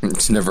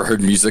 Just never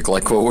heard music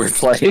like what we're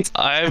playing.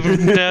 I've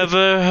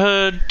never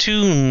heard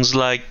tunes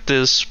like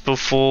this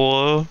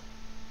before.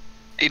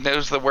 He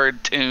knows the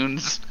word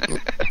tunes.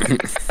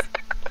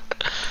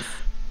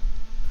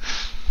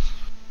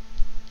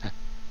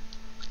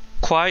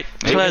 Quite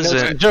Maybe know some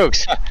pleasant.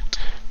 jokes.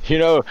 You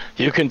know,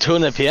 you can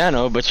tune a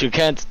piano, but you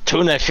can't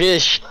tune a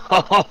fish.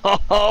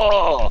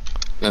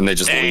 And they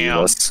just leave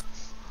Damn. us.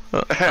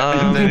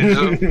 And then he's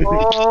just,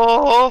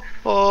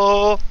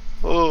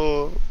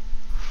 oh.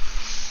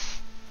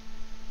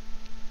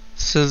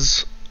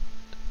 Says,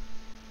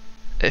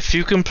 if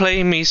you can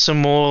play me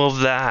some more of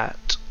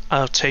that,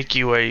 I'll take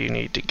you where you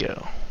need to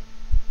go.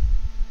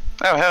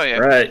 Oh, hell yeah.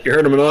 Right, you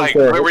heard him in Like,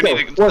 unfair. where we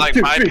Let's need go. to, 1, 2,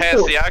 3, bypass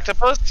 4. the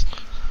octopus?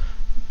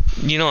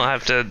 You don't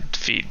have to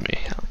feed me.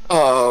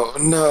 Oh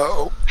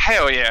no.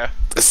 Hell yeah.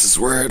 This is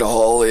where it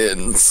all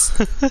ends.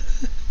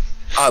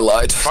 I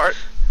lied.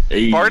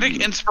 Hey.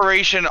 Bardic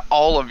inspiration,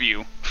 all of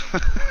you.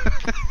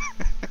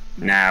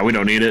 Nah, we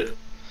don't need it.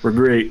 We're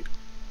great.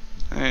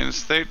 And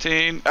it's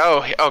 13.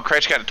 Oh,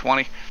 Cratch got a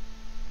 20.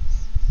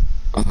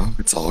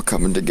 It's all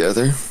coming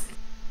together.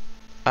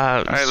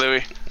 All right,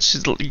 Louis.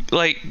 She's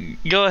like,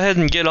 go ahead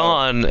and get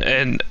on,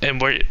 and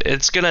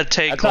it's gonna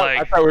take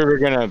I thought we were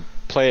gonna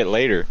play it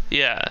later.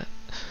 yeah.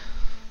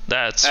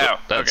 That's Oh,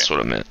 that's okay.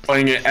 what I meant.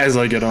 Playing it as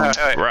I get on. All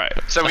right. Right.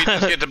 So we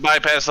just get to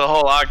bypass the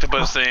whole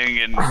octopus thing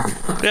and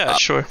Yeah,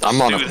 sure.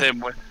 I'm on soothe him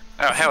with.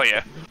 Oh, hell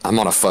yeah. I'm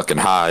on a fucking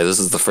high. This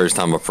is the first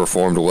time I've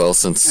performed well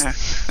since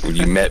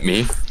you met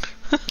me.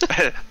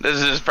 This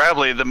is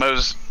probably the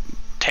most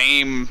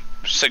tame,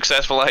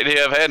 successful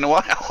idea I've had in a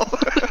while.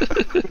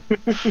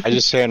 I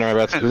just say in our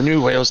breath, who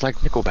knew whales like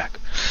Nickelback?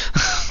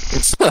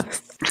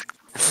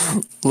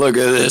 Look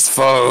at this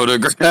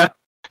photograph.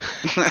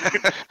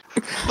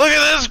 Look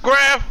at this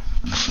graph.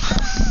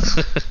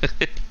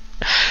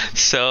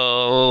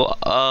 So,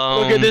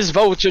 Look at this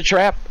vulture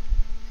trap.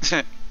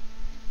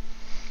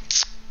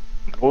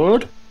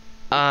 What?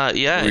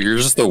 yeah, You're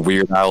just the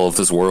Weird Al of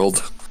this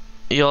world.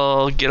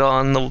 y'all get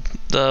on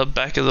the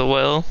back of the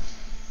whale.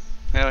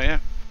 Hell yeah.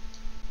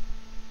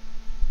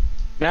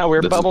 Now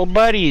we're This is- bubble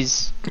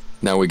buddies.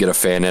 Now we get a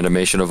fan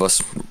animation of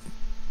us.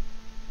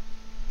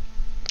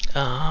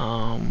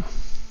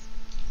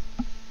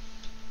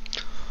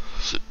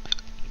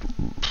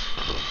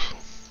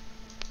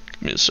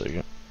 Give me a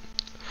second.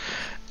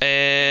 I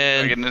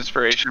And get an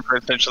inspiration for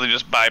essentially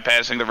just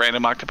bypassing the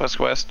random octopus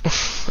quest.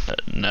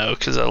 no,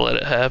 because I let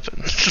it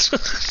happen.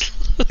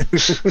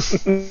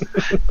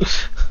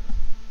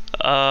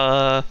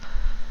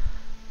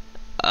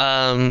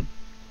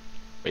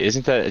 Wait,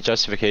 isn't that a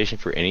justification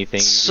for anything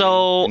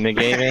So- in the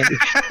game?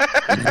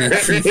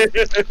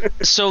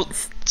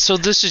 So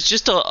this is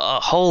just a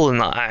hole in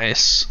the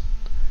ice,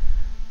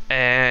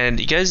 and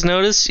you guys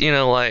notice,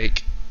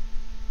 like,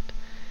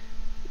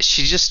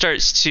 she just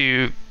starts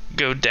to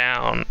go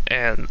down,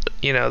 and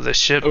the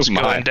ship's Oh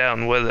my. going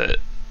down with it,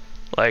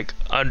 like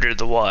under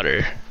the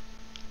water,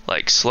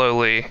 like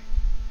slowly,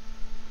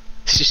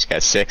 She just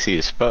got sexy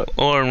as fuck.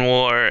 more and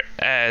more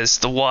as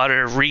the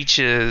water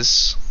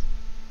reaches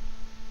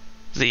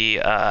the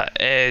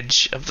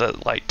edge of the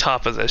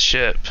top of the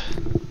ship.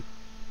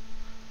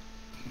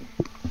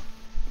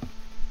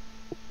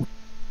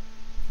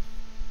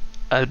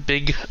 A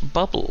big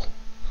bubble,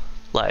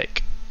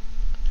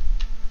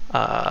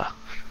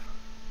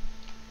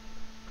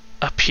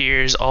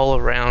 appears all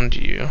around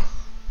you.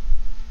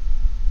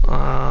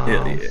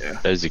 Yeah.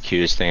 That is the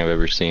cutest thing I've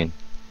ever seen.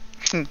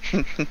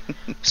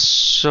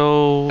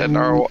 So That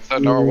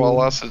narwhal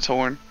lost its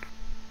horn.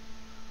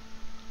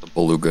 The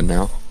beluga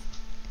now.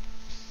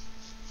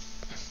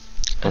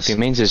 Well, if he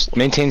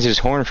maintains his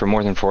horn for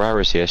more than 4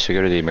 hours, he has to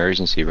go to the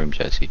emergency room,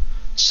 Jesse.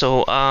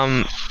 So,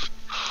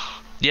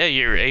 yeah,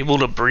 you're able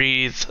to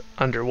breathe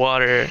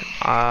underwater.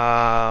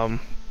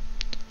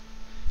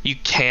 You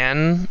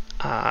can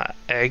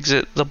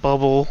exit the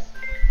bubble,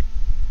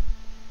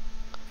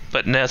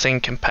 but nothing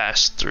can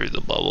pass through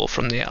the bubble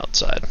from the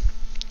outside.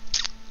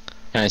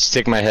 Can I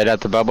stick my head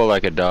out the bubble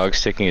like a dog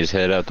sticking his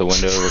head out the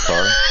window of a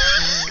car?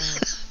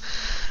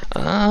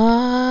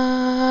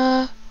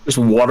 Just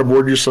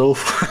waterboard yourself.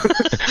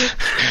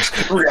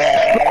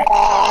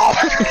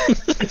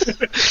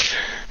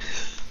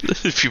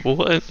 If you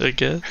want, I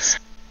guess.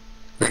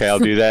 Okay, I'll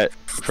do that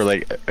for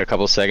like a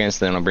couple seconds,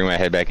 then I'll bring my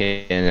head back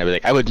in, and I'll be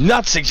like, I would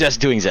not suggest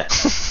doing that.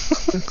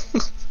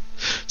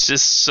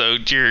 Just so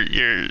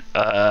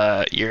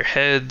your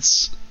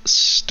head's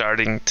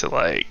starting to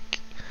I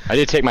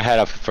did take my hat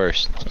off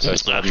first, so I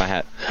still have my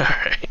hat.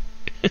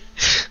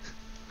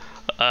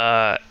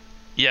 Alright.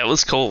 Yeah, it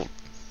was cold.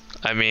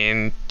 I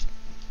mean,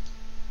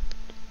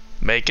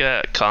 make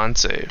a con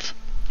save.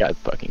 God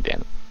fucking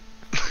damn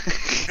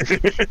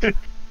it.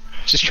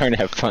 Just trying to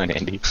have fun,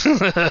 Andy.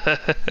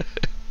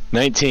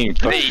 19,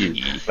 fuck you.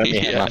 Let me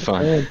have my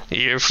fun.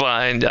 You're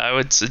fine. I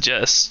would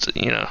suggest,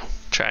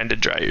 trying to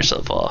dry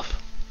yourself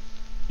off.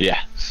 Yeah.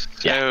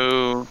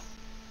 So,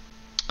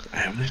 I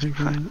ask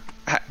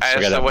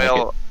the that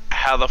whale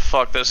how the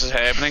fuck this is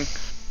happening.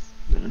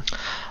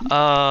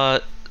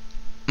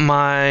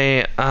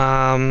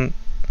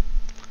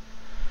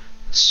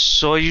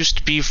 So I used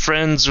to be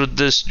friends with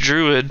this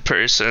druid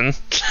person.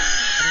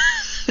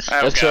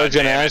 Oh, That's what I was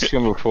gonna goddamn it. ask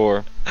him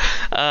before.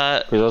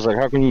 Because I was like,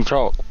 how can you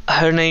talk?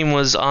 Her name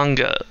was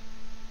Anga.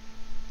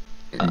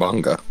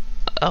 Bunga.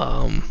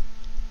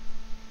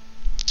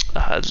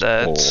 That's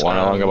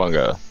Wanawanga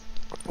bunga.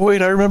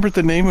 Wait, I remembered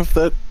the name of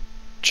that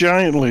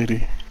giant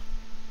lady.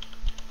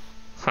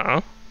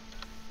 huh?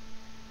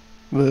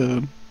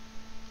 The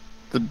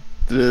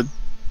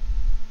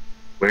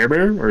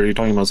Werebear? Or are you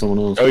talking about someone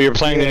else? Oh, you're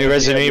playing the new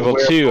Resident Evil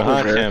 2,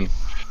 huh, Tim?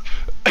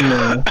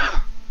 no.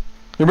 I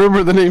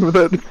remember the name of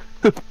that.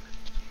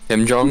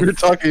 Kim We Jong? were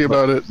talking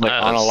about it. Like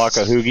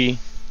Analaka Hoogie?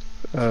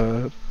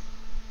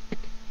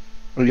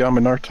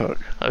 Yamanartok.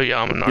 Oh,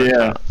 Yamanaka.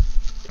 Yeah.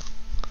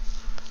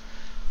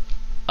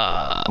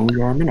 Oh,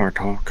 you are in our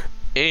talk.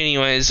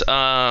 Anyways,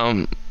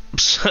 so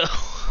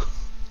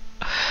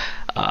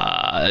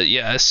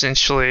yeah,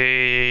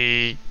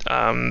 essentially,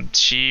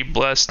 she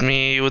blessed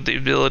me with the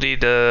ability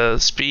to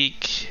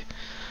speak.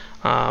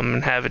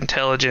 and have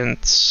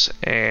intelligence,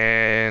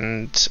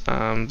 and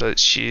but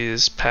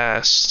she's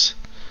passed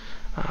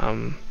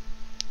from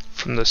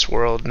this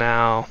world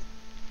now.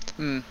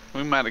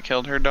 We might have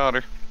killed her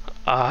daughter.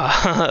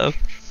 Uh,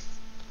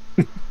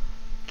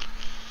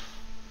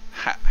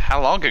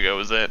 How long ago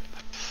was that?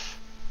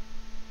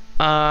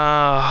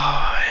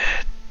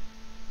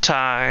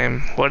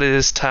 Time. What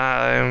is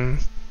time?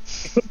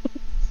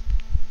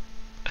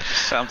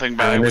 Something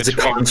by Time which is a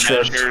we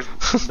construct. measure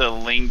the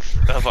length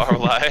of our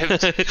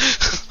lives.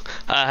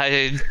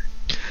 I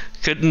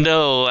couldn't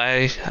know.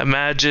 I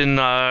imagine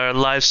our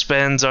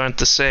lifespans aren't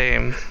the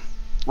same.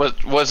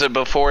 Was it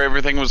before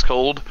everything was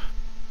cold?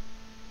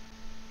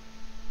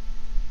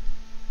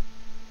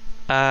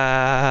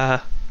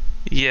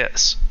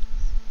 Yes.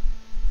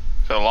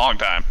 So a long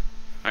time.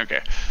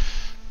 Okay.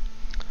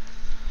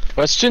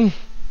 Question?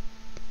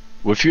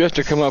 Well, if you have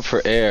to come up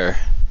for air,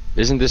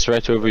 isn't this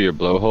right over your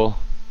blowhole?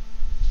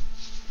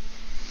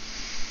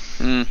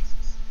 Don't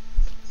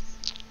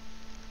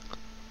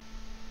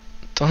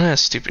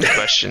ask stupid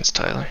questions,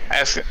 Tyler.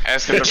 Asking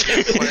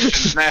the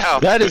questions now.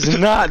 That is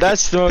not.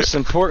 That's the most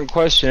important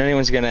question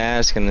anyone's gonna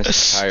ask in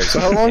this entire So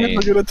how long is campaign.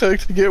 it gonna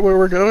take to get where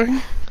we're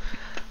going?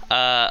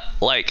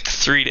 Like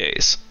 3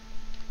 days.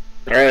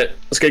 All right,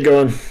 let's get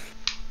going.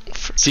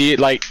 See,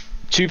 like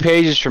 2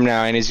 pages from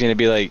now, and he's gonna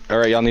be like, "All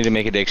right, y'all need to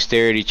make a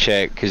dexterity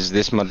check because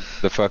this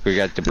motherfucker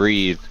got to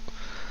breathe."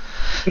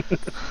 And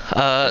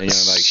you're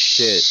like,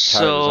 "Shit,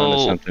 Tyler's onto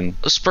So something."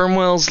 sperm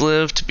whales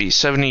live to be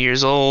 70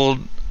 years old.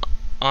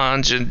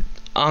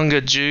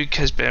 Angajuk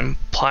has been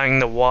plying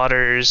the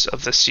waters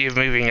of the Sea of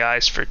Moving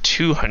Ice for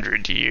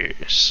 200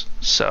 years.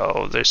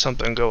 So there's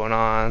something going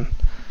on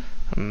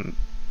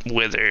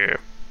with her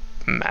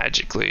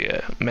magically,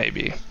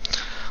 maybe.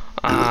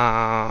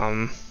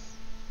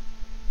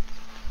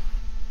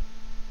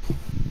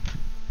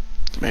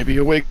 Maybe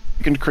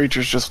awakened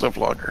creatures just live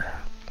longer.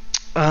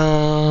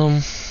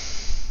 How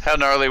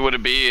gnarly would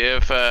it be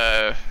if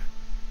the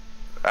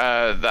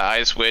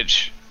Ice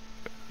Witch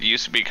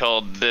used to be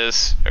called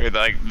this, or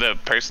like the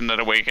person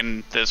that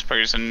awakened this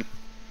person,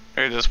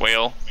 or this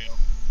whale,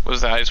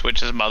 was the Ice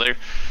Witch's mother?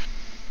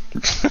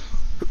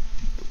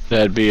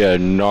 That'd be a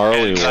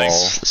gnarly And, like,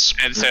 wall.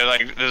 And so,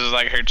 like, this is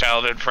like her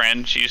childhood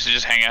friend. She used to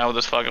just hang out with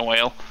this fucking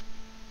whale.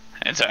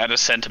 And so, out of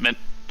sentiment,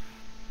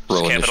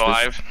 just Roll kept it initiative.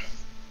 alive.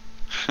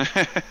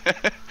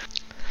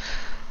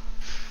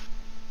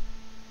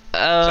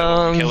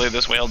 So when Kelly,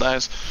 this whale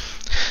dies.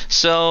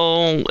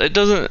 So it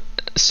doesn't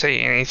say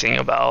anything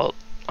about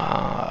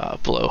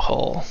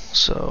blowhole,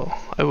 so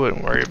I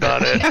wouldn't worry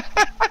about it.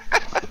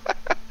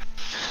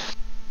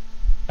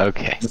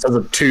 Okay. Just has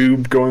a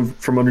tube going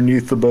from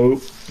underneath the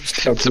boat,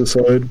 just out to the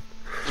side.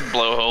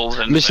 Blowholes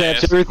and Mission,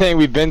 after everything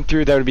we've been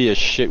through, that would be a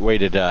shit way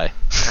to die.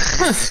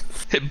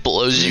 It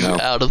blows you No.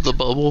 out of the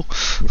bubble.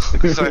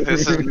 It's like,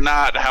 this is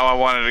not how I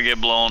wanted to get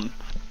blown.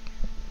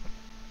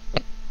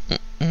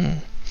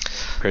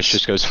 Chris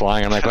just goes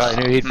flying. I'm like, well,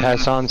 I knew he'd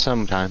pass on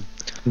sometime.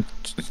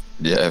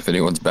 Yeah, if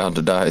anyone's bound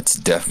to die, it's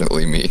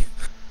definitely me.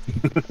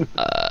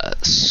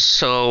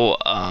 So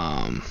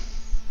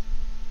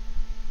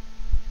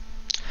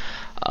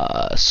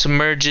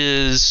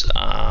submerges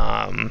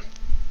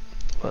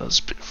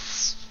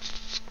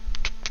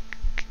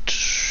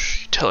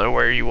tell her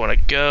where you want to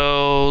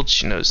go.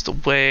 She knows the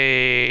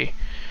way.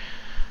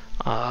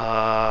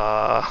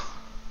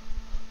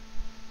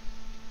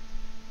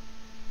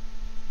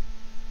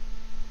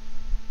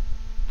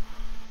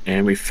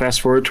 And we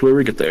fast forward to where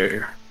we get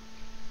there.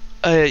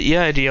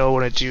 Yeah, do y'all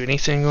want to do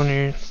anything on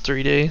your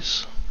 3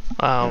 days?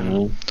 I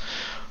will.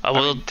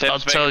 I'll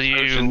Tim's tell making you.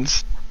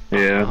 potions.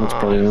 Yeah, that's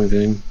probably the only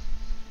thing.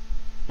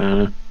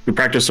 We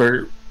practice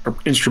our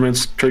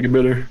instruments, try to get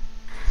better.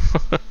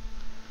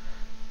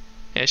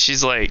 Yeah,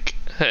 she's like,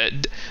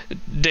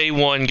 day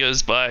one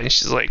goes by and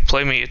she's like,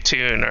 play me a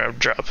tune or I'm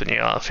dropping you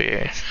off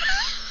here.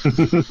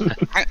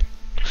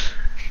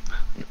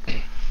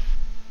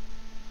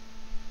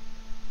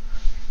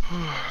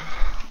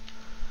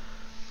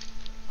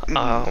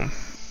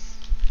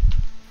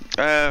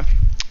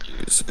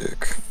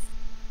 Music.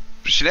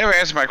 She never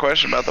answered my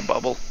question about the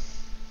bubble.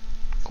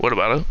 What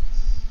about it?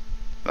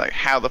 Like,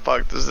 how the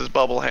fuck does this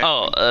bubble happen?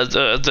 Oh,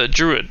 the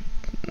druid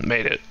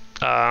made it.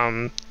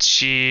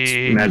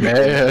 She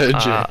Magic.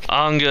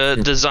 Anga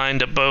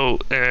designed a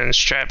boat and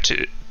strapped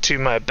it to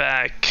my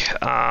back.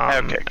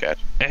 Okay,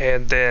 gotcha.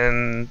 And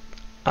then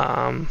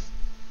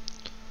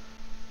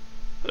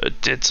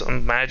did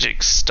some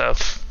magic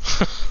stuff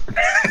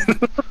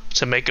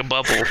to make a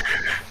bubble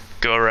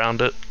go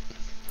around it.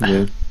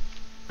 Yeah.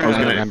 I was I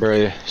gonna remember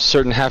a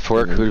certain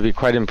half-orc who would be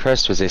quite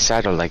impressed with a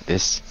saddle like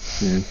this.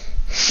 Yeah.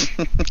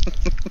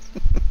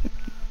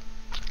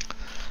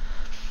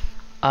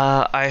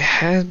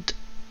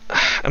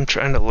 I'm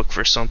trying to look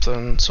for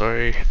something,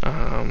 sorry.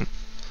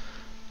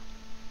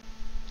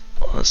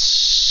 Let's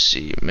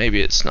see,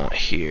 maybe it's not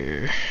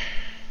here.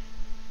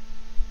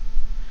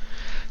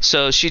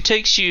 So she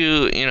takes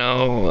you,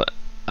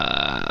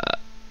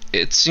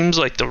 it seems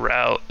like the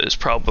route is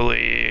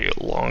probably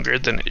longer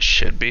than it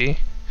should be,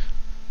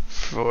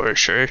 for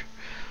sure.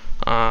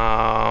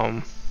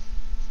 But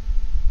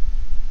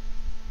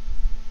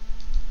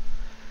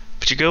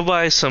you go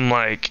by some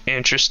like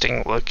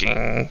interesting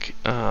looking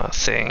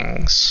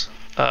things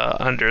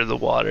under the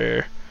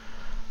water.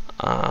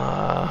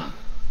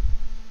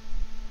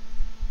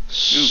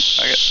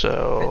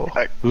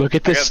 Look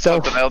at this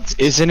stuff. Else.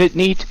 Isn't it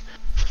neat?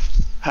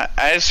 I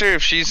asked her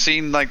if she's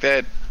seen like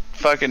that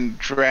fucking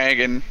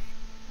dragon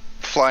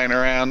flying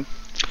around.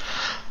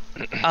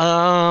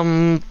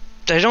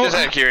 They don't Just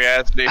out of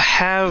curiosity.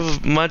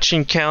 have much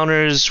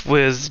encounters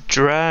with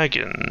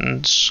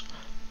dragons,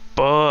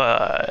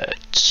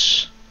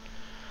 but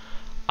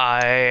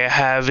I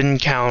have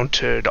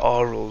encountered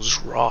Aurel's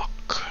Rock.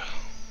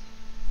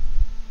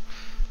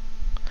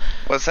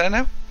 What's that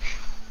now?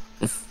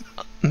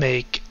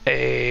 Make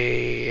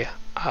a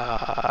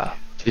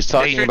He's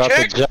talking Nature about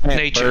check? the giant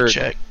nature bird.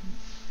 check.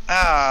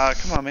 Ah,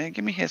 come on, man.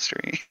 Give me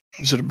history.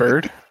 Is it a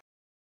bird?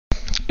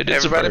 It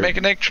is Everybody a bird. make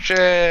a nature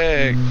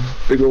check.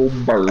 Big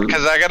old bird.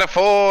 Because I got a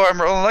 4.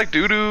 I'm rolling like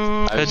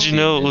doo-doo. How'd you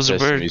know it was a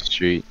Sesame bird?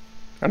 Street.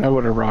 I know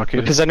what a rock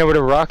is. Because I know what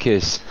a rock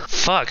is.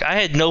 Fuck, I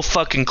had no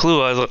fucking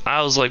clue.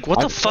 I was like, what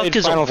the fuck played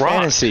is Final a rock?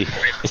 Fantasy.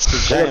 It's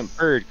the giant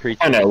bird creature.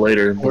 Find out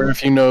later. Or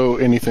if you know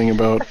anything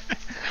about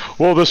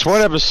Well, this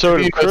one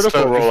episode If of you know Critical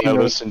stuff- Role if you I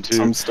know listened to.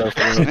 some stuff.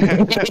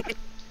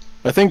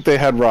 I think they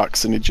had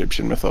rocks in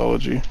Egyptian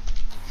mythology.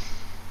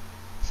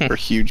 Or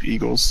huge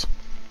eagles.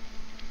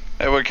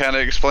 That would kind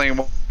of explain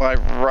why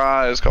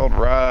Ra is called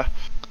Ra.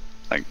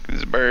 Like,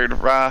 is a bird,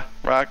 Ra,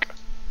 rock.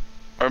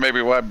 Or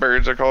maybe why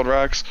birds are called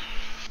rocks.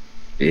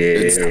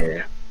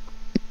 Yeah.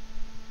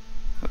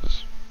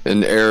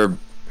 In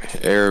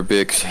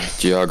Arabic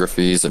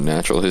geographies and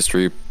natural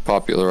history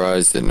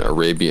popularized in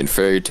Arabian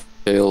fairy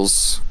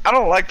tales. I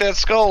don't like that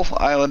skull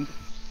island.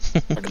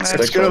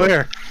 Let's go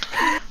there.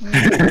 I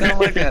don't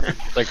like that.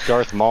 Like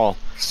Darth Maul.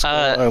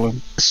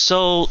 Island.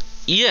 So,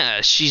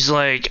 yeah, she's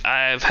like,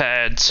 I've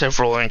had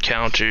several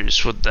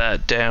encounters with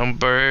that damn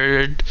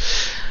bird.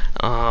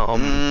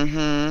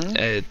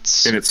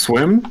 It's Can it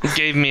swim?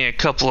 gave me a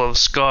couple of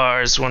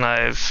scars when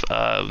I've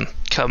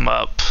come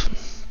up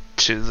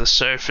to the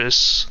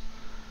surface.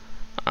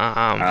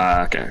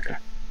 Okay.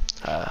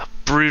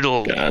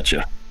 Brutal,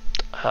 Gotcha.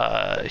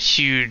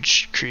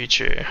 huge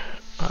creature,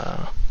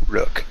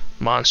 Rook.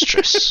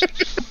 monstrous.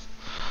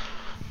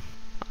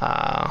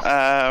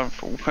 Where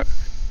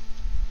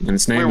And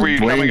its name were is you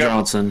coming Dwayne up?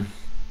 Johnson.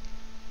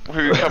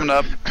 we were coming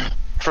up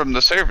from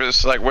the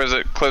surface. Like, was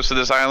it close to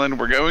this island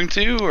we're going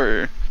to,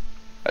 or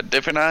a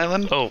different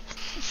island? Oh,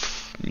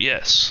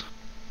 yes.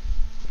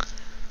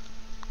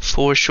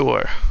 For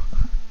sure.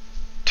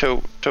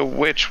 To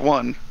which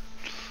one?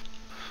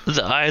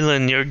 The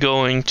island you're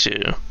going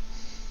to.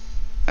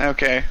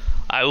 Okay.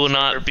 I will We're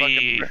not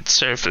be fucking-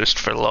 surfaced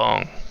for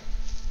long.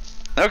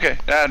 Okay.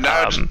 No,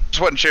 I Um, just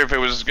wasn't sure if it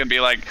was going to be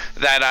like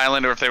that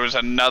island or if there was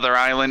another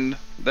island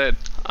that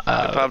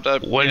popped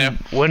up. When you know?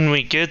 when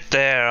we get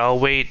there, I'll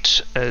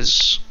wait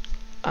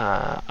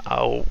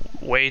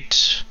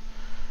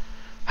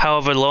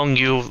however long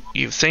you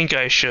think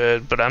I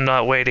should, but I'm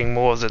not waiting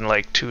more than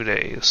like 2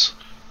 days.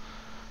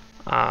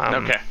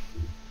 Okay.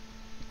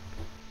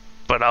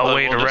 But I'll Well,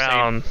 wait we'll just say-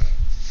 around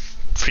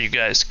for you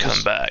guys to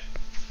come back.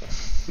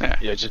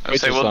 Yeah, just I'll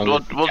wait say till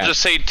we'll Sunday.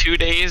 just say 2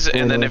 days,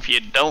 and then if you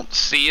don't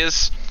see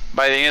us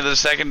by the end of the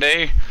second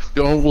day,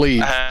 Don't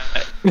leave.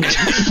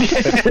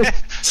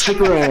 Stick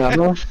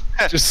around,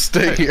 huh? Just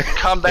stay here.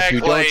 come If back you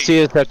don't like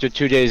see us after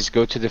 2 days,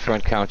 go to the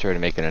front counter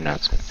and make an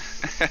announcement.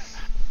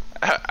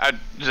 I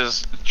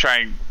just try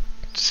and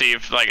see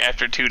if like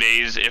after 2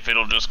 days if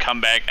it'll just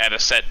come back at a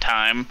set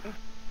time,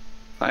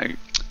 like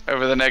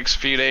over the next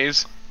few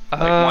days,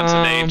 like once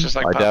a day, just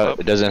like I pop doubt up.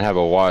 it doesn't have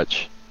a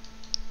watch.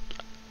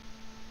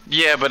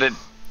 Yeah, but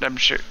I'm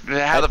sure.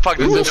 How the fuck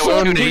When does the it know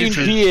sun what 2 days?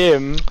 reaches-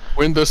 PM.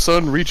 When the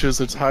sun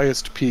reaches its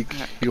highest peak,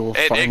 you'll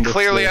It find us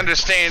clearly there.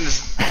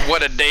 understands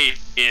what a day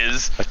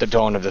is. At the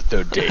dawn of the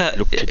third day,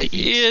 look to the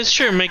east. Yeah,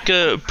 sure. Make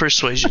a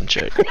persuasion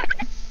check.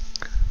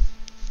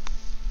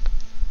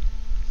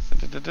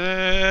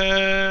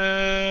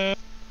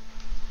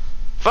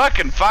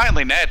 Fucking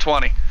finally, nat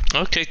 20.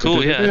 Okay,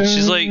 cool. Yeah,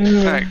 she's like,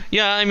 Alright.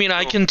 yeah. I mean,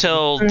 I can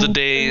tell the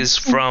days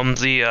from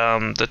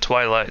the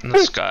twilight in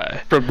the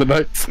sky. From the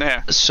night.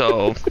 Yeah.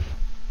 So,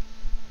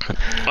 The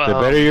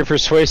better your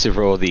persuasive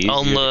roll, the easier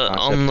on the the-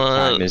 concept on of the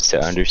time is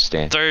to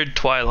understand. third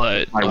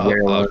twilight, I I'll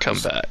realize. come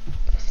back.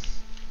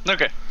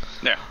 Okay.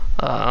 Yeah.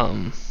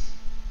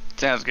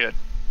 Sounds good.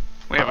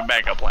 We have a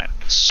backup plan.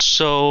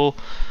 So,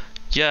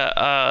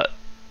 yeah,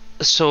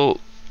 so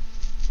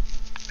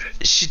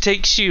she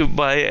takes you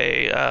by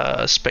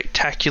a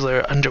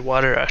spectacular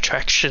underwater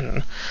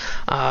attraction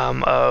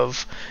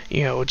of,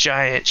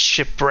 giant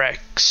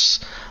shipwrecks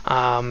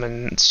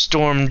and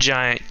storm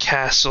giant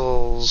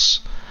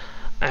castles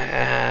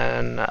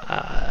and,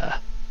 like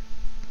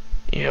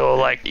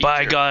Eat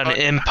bygone your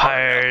fucking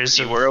empires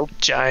heart out, of world.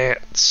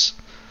 giants.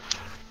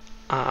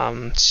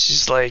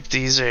 She's like,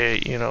 these are,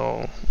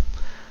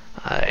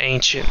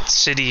 ancient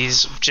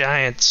cities of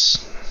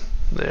giants.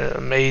 They're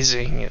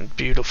amazing and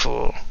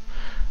beautiful.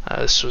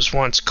 This was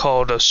once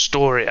called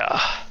Astoria.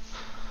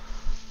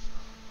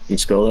 You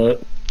spell that?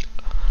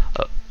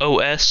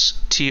 Ostoria.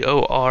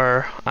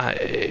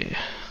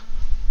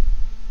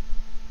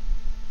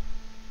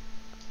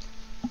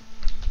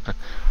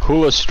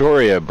 Cool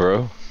Astoria,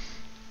 bro.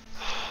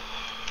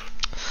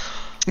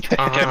 Can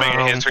I make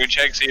a history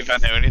check, see if I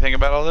know anything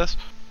about all this?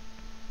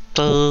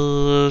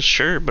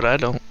 Sure, but I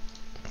don't.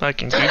 I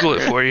can Google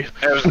it for you.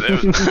 It was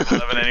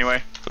 11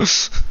 anyway.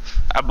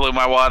 I blew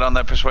my wad on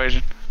that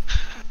persuasion.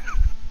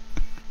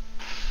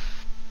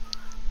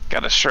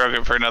 Gotta shrug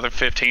it for another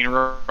 15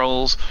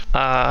 rolls.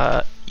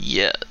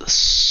 Yes.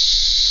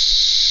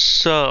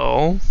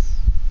 So,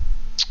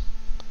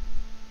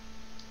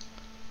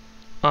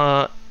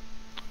 are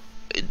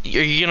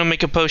you gonna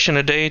make a potion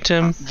a day,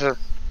 Tim?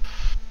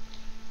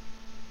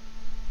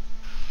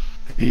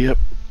 Yep.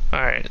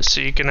 Alright, so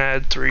you can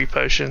add 3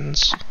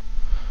 potions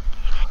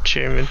to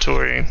your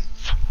inventory.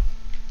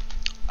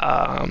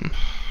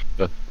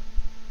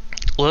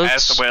 Let's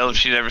Ask the whale if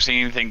she's ever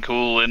seen anything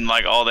cool and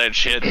like all that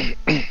shit.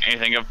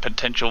 Anything of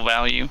potential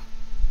value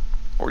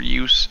or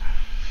use.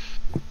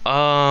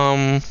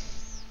 um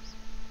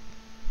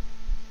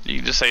You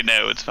can just say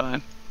no, it's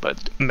fine.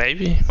 But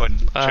maybe. when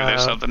sure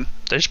there's something.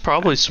 There's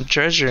probably some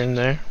treasure in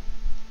there.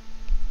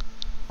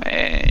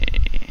 Hey.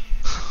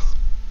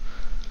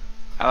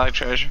 I like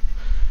treasure.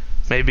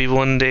 Maybe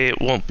one day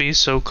it won't be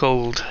so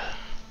cold.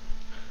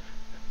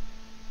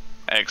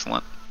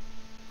 Excellent.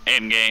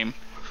 End game.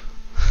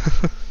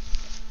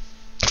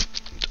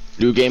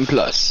 New Game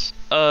Plus.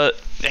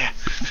 Yeah.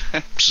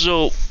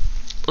 So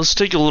let's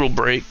take a little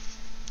break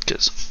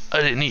because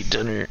I didn't eat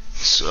dinner.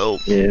 So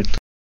Yeah.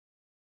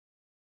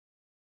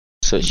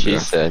 So she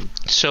said.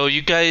 So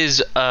you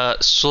guys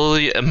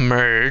slowly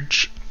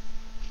emerge,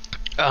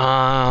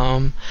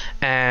 and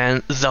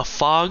the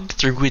fog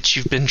through which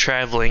you've been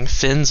traveling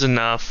thins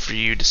enough for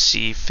you to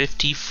see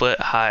 50-foot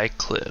high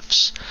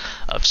cliffs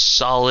of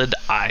solid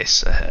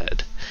ice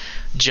ahead.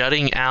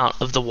 Jutting out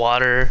of the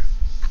water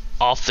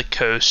off the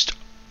coast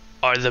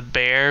are the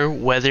bare,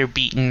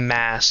 weather-beaten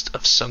masts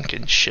of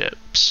sunken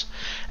ships.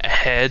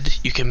 Ahead,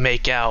 you can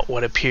make out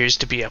what appears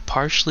to be a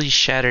partially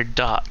shattered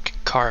dock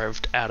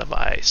carved out of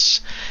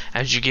ice.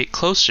 As you get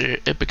closer,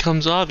 it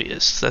becomes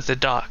obvious that the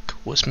dock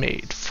was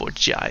made for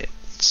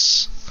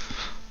giants.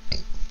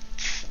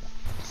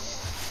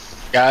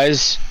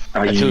 Guys,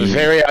 I feel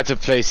very out of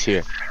place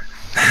here.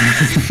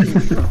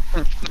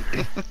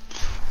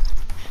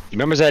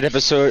 Remember that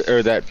episode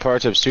or that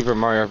part of Super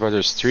Mario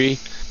Bros. 3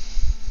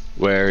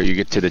 where you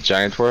get to the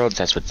giant world?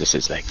 That's what this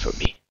is like for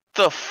me.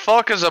 The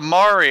fuck is a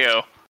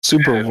Mario?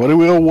 Super. What do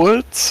we know?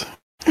 What?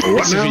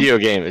 It's a video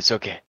game. It's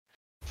okay.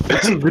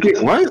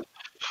 What?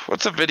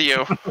 What's a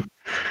video?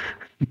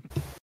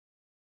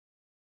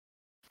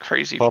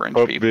 Crazy French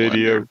Pop-up people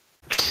video.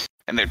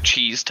 and their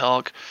cheese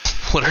talk.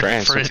 What are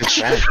France, French? what's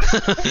France?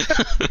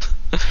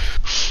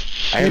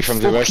 I am from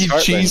the West Fucking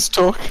Heartland. cheese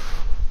talk.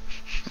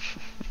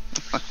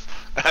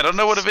 I don't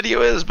know what a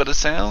video is, but it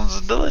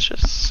sounds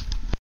delicious.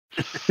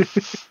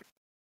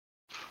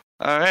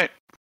 Alright.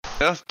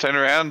 Well, turn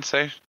around and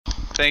say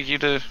thank you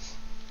to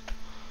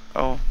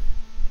the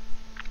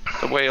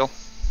whale.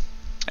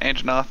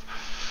 Anjanath.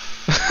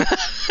 No,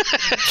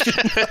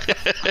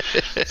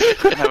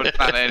 it's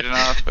not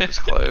Anjanath, but it's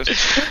close.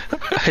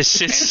 I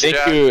just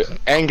Thank you,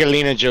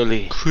 Angelina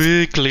Jolie.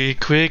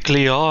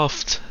 quickly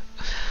off.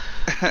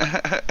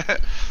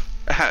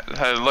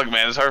 Look,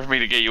 man, it's hard for me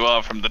to get you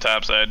off from the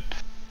top side.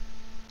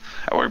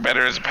 I work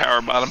better as a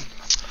power bottom.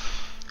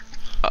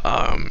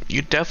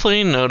 You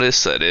definitely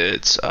notice that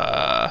it's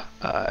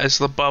as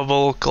the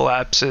bubble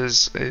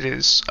collapses, it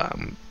is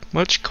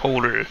much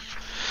colder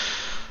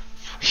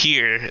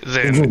here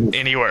than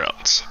anywhere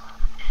else.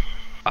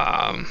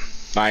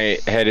 My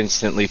head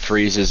instantly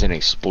freezes and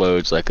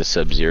explodes like a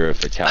Sub-Zero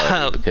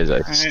fatality because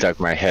I stuck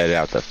my head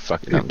out the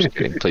fucking. I'm just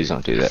kidding. Please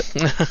don't do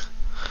that.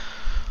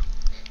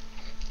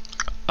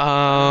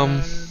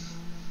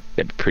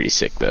 That'd be pretty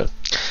sick though.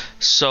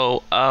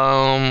 So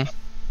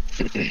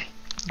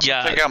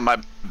yeah, Take out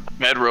my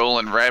bedroll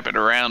and wrap it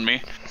around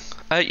me.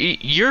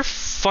 you're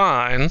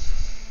fine.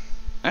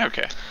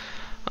 Okay.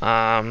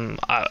 I'll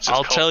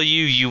cold. tell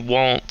you, you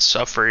won't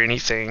suffer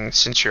anything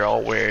since you're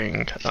all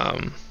wearing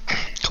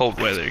cold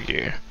weather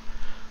gear.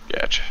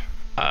 Gotcha.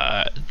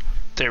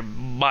 There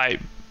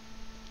might.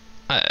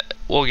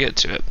 We'll get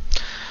to it.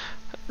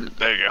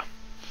 There you go.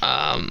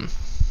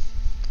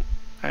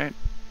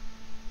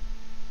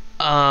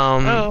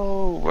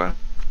 Alright.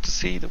 To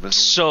see the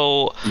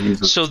whistle.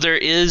 So there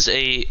is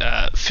a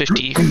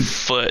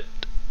 50-foot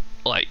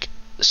like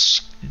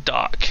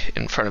dock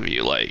in front of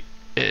you, like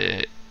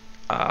it.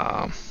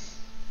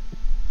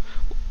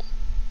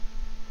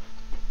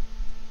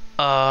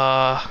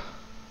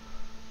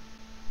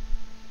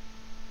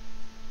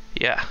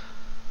 Yeah.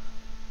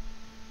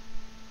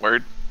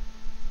 Word.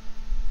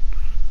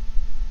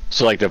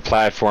 So like the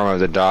platform of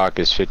the dock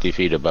is 50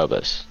 feet above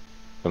us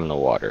from the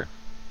water.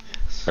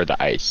 Or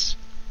the ice.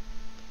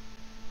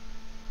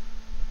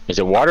 Is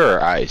it water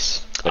or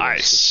ice?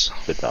 Ice.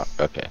 The dock.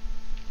 Okay.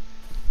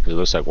 It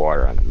looks like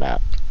water on the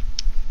map.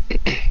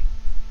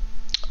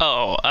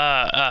 Oh,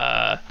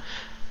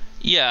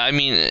 Yeah, I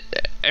mean,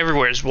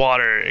 everywhere's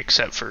water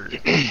except for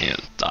the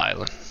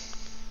island.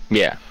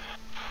 Yeah.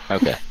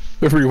 Okay.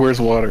 Everywhere's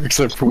water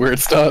except for where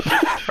it's not.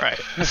 Right.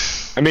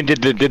 I mean,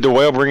 did the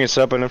whale bring us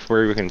up enough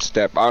where we can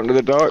step onto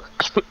the dock?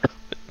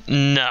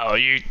 No,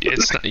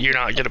 you're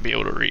not gonna be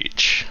able to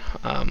reach.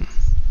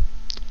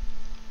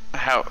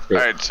 How?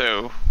 Alright,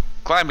 so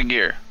climbing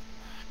gear.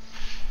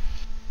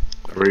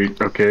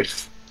 Okay.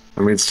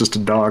 I mean, it's just a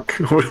dock.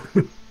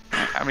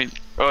 I mean,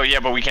 oh yeah,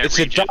 but we can't It's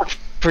a reach dock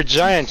for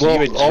giants.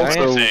 Well, you a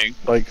also, giant? thing.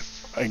 like,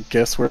 I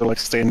guess we're like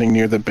standing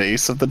near the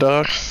base of the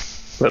dock,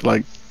 but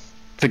like,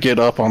 to get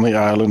up on the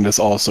island is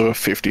also a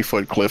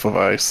 50-foot cliff of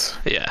ice.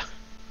 Yeah.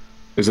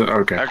 Is it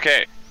okay?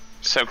 Okay,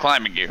 so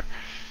climbing gear.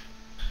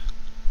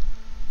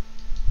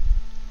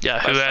 Yeah.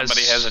 Who Unless has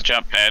somebody has a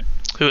jump pad.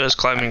 Who has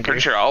climbing I'm pretty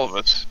gear? sure all of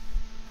us.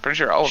 Pretty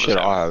sure all of Shit,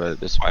 us I'll have have it at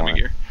this climbing point.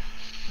 gear.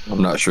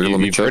 I'm not sure. Let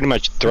me You check. pretty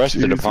much thrust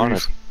it 2, upon 3,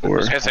 us. 4.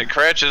 I said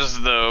Kretch is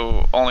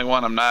the only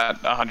one I'm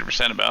not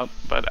 100% about,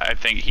 but I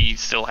think he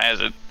still has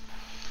it.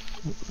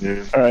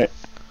 Yeah. All right.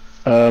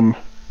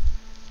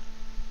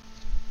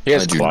 He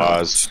has I do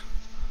claws. not.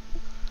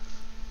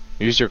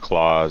 Use your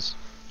claws.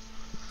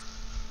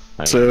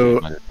 So-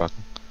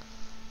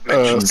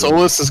 Motherfucker.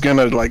 Solus is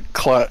gonna like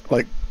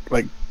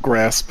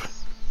grasp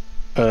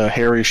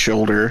Harry's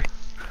shoulder,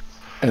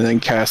 and then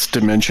cast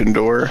Dimension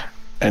Door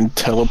and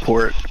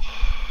teleport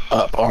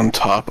up on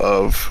top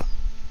of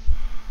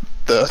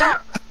the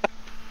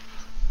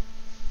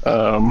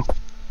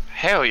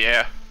Hell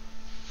yeah.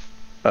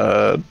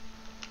 the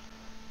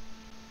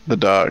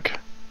dock.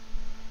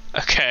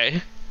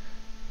 Okay.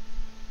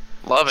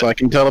 Love So I it.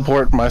 can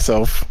teleport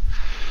myself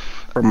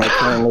from my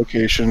current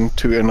location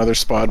to another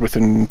spot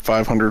within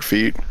 500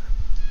 feet.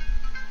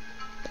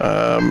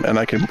 And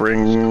I can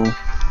bring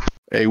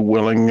a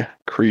willing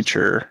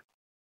creature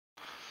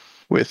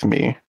with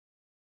me.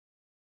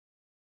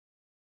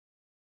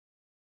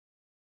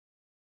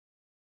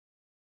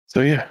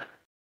 So yeah.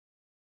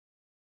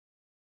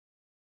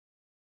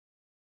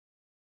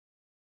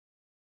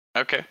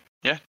 Okay.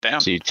 Yeah, down.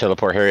 So you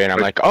teleport Harry, and I'm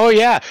like, oh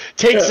yeah,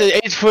 takes an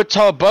 8-foot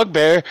tall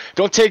bugbear,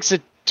 don't takes a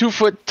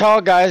 2-foot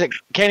tall guy that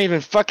can't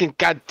even fucking,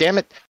 god damn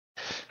it.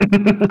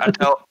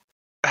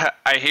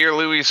 I hear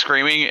Louis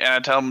screaming, and I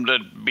tell him to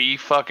be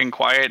fucking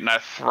quiet, and I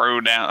throw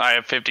down. I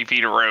have 50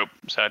 feet of rope,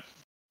 so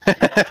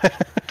I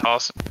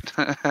toss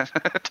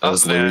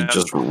As it Louis down.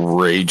 just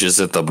rages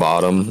at the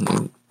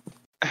bottom.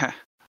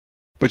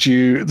 But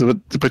you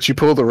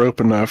pull the rope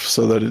enough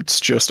so that it's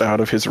just out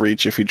of his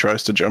reach if he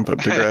tries to jump up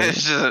to grab it.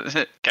 It's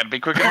just- gotta be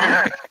quicker.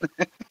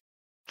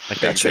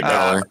 Gotcha,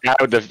 dollar. Guy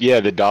with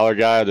the dollar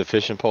guy with the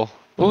fishing pole.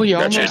 Oh, you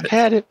Gotcha. almost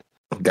had it.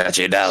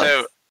 Gotcha, dollar.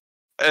 So,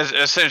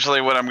 essentially,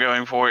 what I'm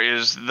going for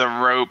is the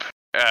rope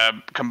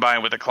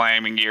combined with the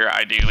climbing gear.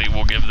 Ideally,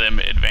 will give them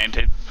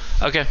advantage.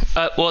 Okay.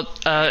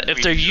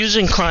 If they're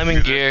using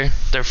climbing gear,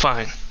 they're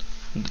fine.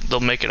 They'll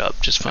make it up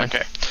just fine.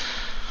 Okay.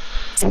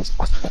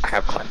 I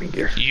have climbing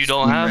gear. You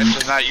don't have. Kretch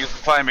does not use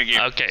the climbing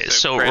gear. Okay,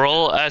 so Kretch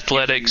roll is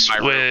athletics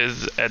using my rope.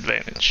 with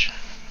advantage.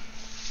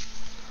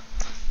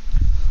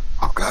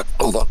 Oh god,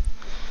 hold on.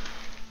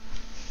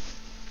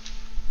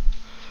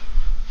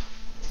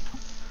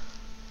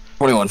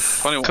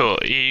 $21. 21. Cool.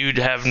 You'd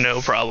have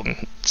no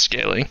problem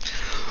scaling.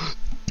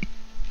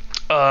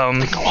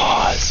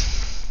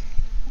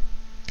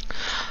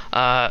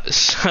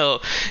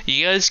 So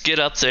you guys get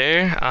up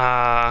there.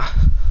 I'm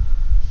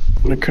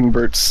gonna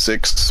convert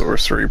 6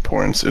 sorcery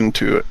points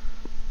into it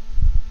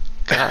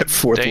God at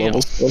 4th damn.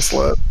 level spell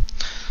slot.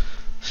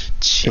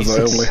 Because I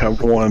Jesus. only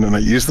have 1 and I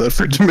use that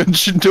for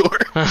Dimension Door.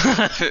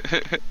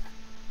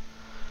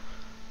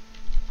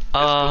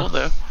 Cool,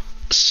 though.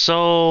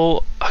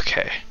 So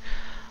okay.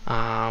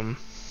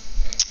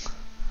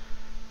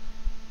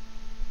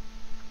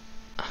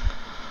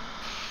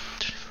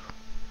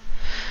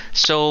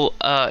 So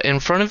in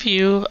front of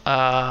you,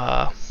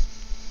 a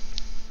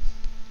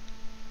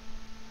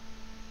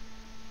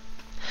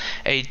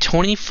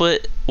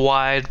 20-foot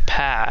wide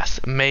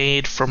path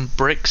made from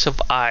bricks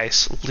of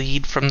ice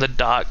lead from the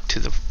dock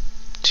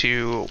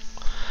to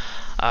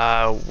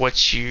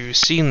what you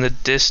see in the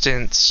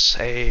distance,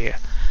 a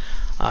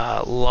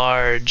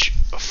large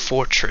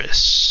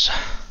fortress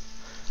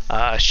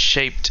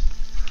shaped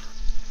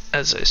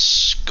as a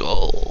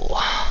skull.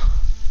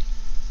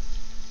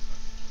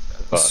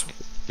 Fuck.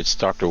 It's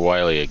Dr.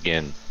 Wily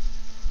again.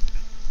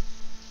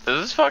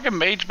 Does this fucking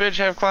mage bitch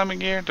have climbing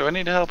gear? Do I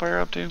need to help her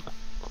up too?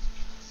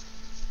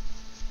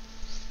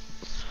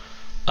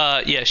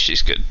 Yeah,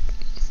 she's good.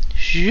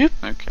 Shoop.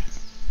 Okay.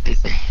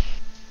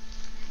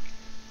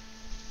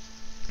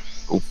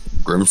 Oh,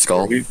 Grim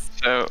Skull.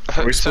 So,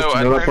 Are we supposed to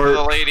I know turn that to the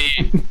part? lady,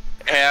 and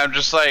I'm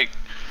just like,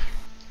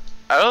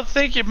 I don't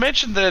think you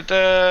mentioned that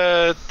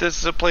this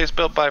is a place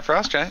built by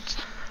frost giants.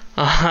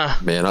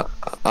 Man,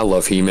 I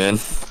love He-Man.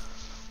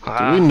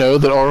 Do we know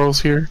that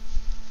Arl's here?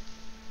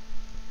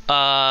 He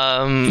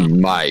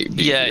might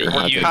be yeah, here.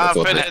 I you- think that's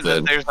what they Confident that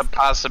said. there's a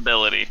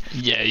possibility.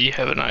 Yeah, you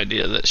have an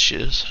idea that she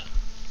is.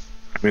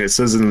 I mean, it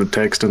says in the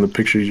text and the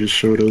picture you just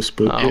showed us,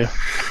 but Oh. Yeah.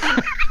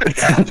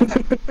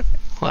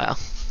 Wow.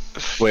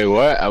 Wait,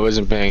 what? I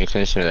wasn't paying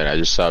attention to that. I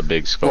just saw a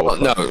big skull. Well,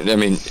 no, I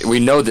mean, we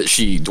know that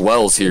she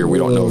dwells here. We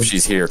don't know if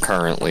she's here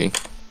currently.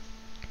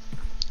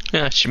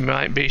 Yeah, she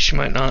might be. She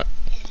might not.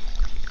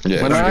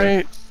 Yeah,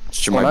 When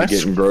she when might I be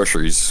getting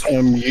groceries. She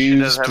does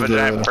used have a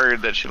giant the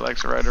bird that she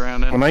likes to ride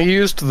around in. when I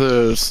used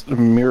the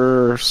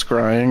mirror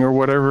scrying or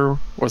whatever,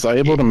 was I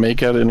able to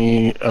make out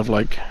any of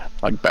like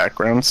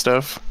background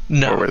stuff?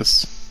 No. Or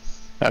was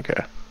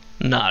okay?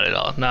 Not at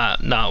all.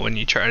 Not when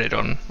you tried it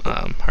on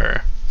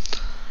her.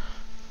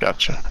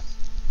 Gotcha.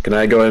 Can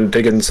I go ahead and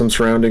take in some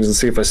surroundings and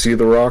see if I see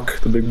the rock,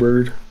 the big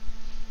bird?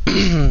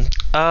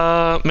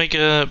 Make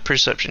a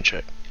perception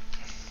check.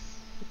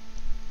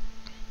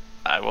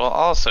 I will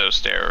also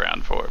stare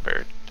around for a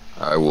bird.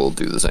 I will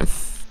do the same.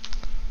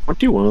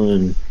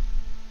 21.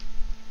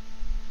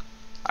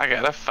 I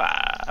got a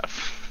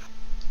 5.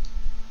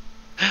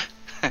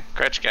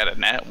 Gretch got a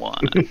nat 1.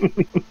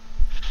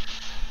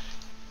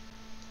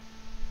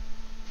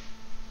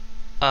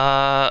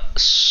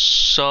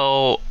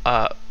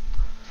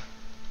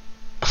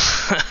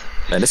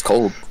 And it's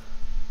cold.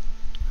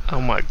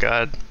 Oh my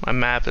god, my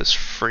map is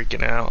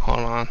freaking out. Hold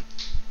on.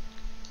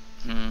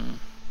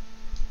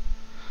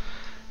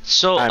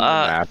 So, I'm a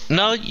map.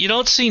 no, you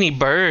don't see any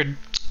bird,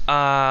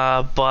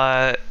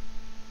 but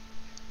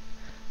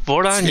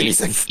Vordon, See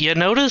anything. you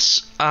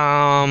notice,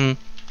 like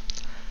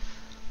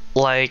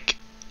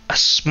a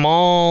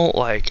small,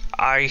 like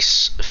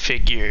ice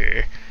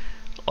figure,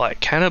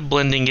 like kind of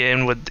blending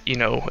in with, you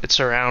know, its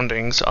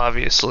surroundings,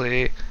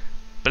 obviously,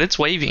 but it's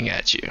waving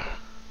at you.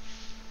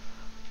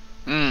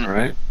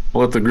 Alright.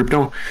 We'll let the group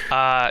know.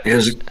 Uh, Hey,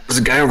 there's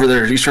a guy over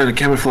there. He's trying to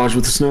camouflage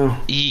with the snow.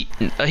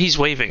 he's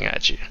waving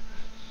at you.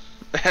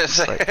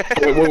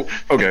 Whoa,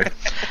 okay.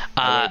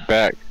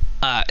 Back.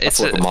 It's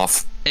Flip them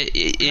off.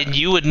 and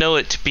you would know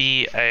it to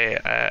be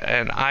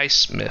an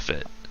ice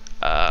Miffet.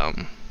 Oh,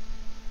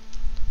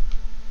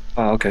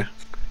 okay.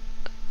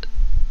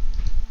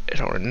 I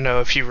don't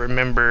know if you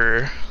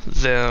remember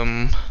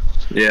them.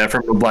 Yeah,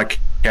 from the Black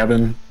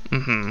Cabin.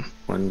 Mm-hmm.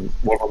 When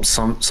one of them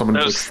summoned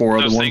like Those 4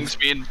 other things ones.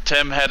 me and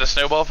Tim had a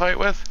snowball fight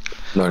with?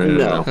 No.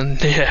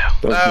 Yeah.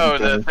 Oh,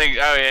 the thing.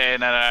 Oh, yeah,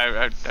 no, I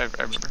remember.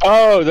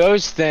 Oh,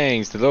 those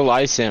things, the little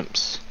ice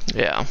imps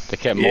Yeah. that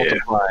kept Yeah.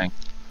 multiplying.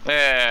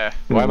 Yeah.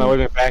 Why am I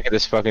waving back at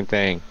this fucking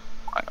thing?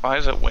 Why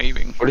is it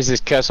waving? What is this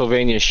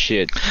Castlevania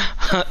shit?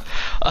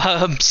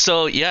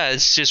 So yeah,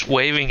 it's just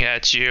waving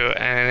at you,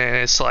 and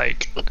it's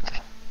like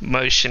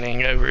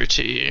motioning over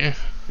to you,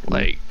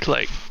 like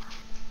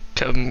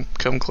come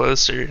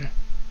closer.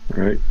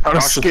 Right. On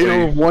a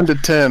scale of 1 to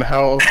 10,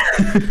 how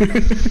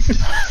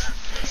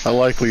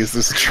likely is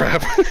this a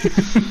trap?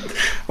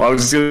 Well, I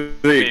was just gonna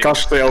say,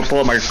 cautiously, I'll pull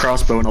out my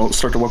crossbow and I'll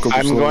start to walk over.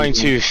 I'm slowly. going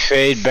to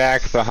fade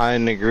back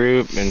behind the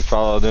group and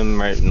follow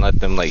them right and let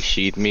them like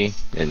sheath me.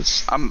 And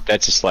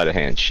that's a sleight of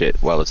hand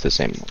shit. Well, it's the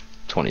same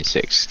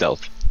 26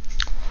 stealth.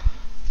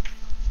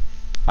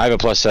 I have a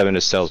 +7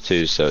 to stealth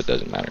too, so it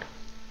doesn't matter.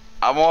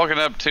 I'm walking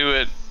up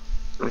to it,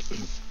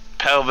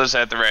 pelvis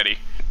at the ready.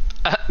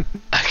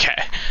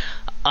 Okay.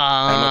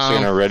 I'm also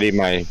gonna ready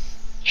my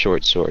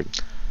short sword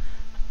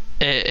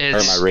or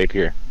It's, my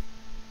rapier.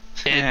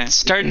 it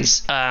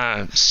starts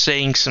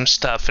saying some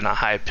stuff in a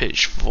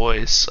high-pitched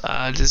voice.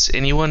 Does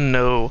anyone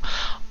know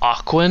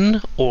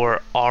Aquin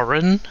or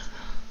Auron?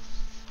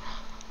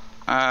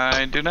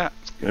 I do not.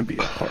 It's gonna be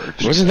hard.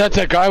 Wasn't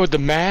that guy with the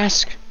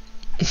mask?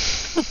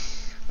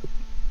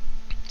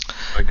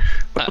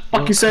 What the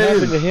fuck you saying?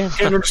 happened to him?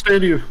 Can't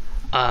understand you.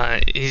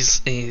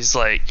 He's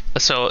like,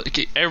 so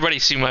everybody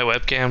see my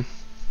webcam?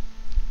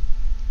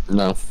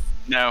 No.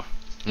 No.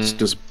 It's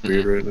just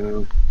weird right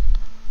now.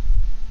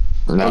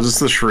 No. Was this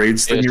the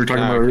charades thing Yes, you were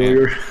talking now about I can.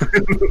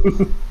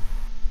 earlier?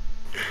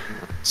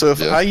 So if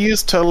Yeah. I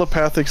use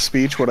telepathic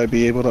speech, would I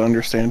be able to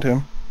understand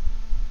him?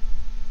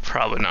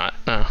 Probably not.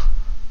 No.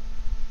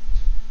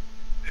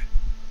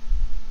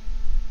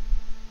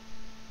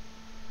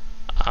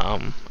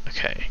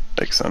 Okay.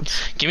 Makes sense.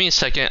 Give me a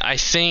second. I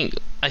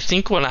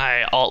think when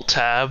I alt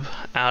tab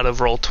out of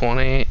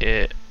Roll20,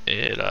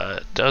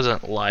 it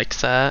doesn't like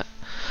that.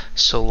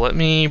 So let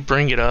me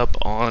bring it up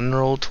on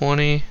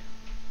Roll20.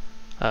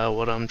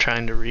 What I'm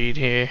trying to read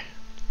here,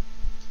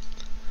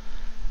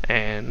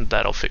 and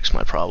that'll fix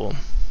my problem.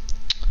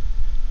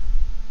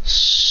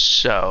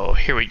 So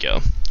here we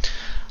go.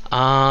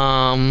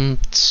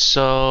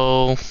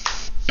 So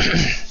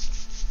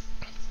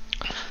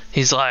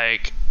he's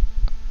like,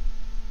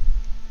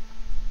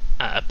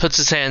 puts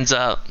his hands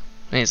up,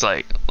 and he's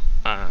like,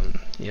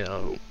 you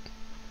know,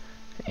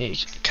 he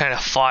kind of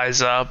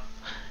flies up,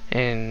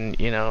 and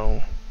you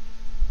know,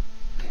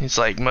 he's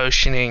like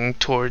motioning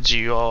towards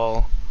you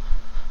all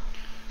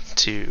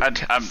to.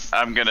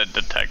 I'm gonna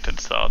detect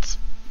its thoughts.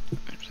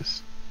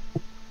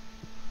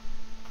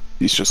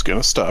 He's just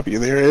gonna stop you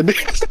there, Andy.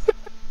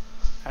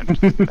 I'm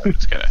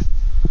just gonna.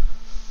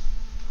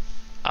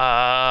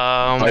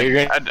 Oh,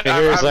 you're gonna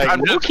I- hear it's I'm- like,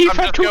 I'm just- "Wookie I'm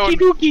just fatookie going-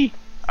 dookie."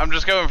 I'm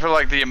just going for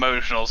like the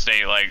emotional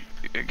state, like,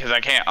 because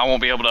I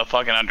won't be able to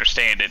fucking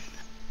understand it,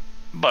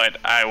 but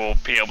I will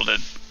be able to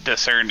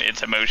discern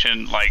its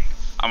emotion. Like,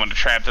 I'm gonna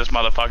trap this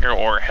motherfucker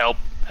or help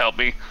help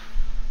me,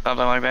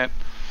 something like that.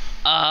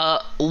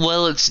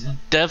 Well, it's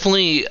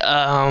definitely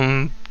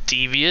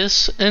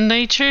devious in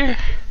nature.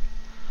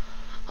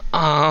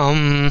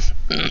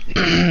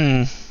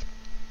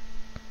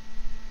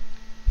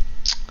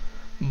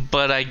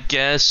 But I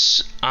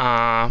guess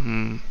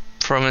from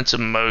its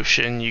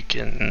emotion, you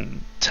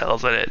can tell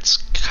that it's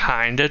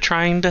kind of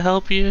trying to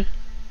help you.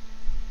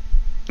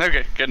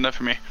 Okay, good enough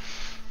for me.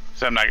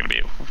 So I'm not gonna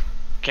be.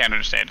 Can't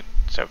understand it.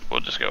 So we'll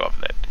just go off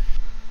of that.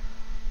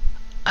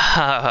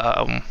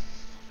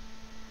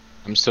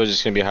 I'm still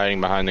just gonna be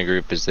hiding behind the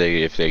group if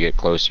they get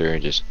closer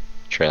and just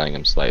trailing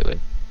them slightly.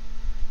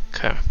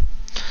 Okay.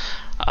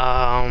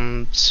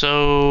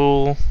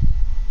 So.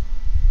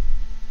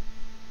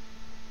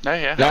 Oh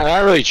yeah.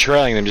 Not really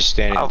trailing them, just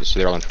standing Oh. so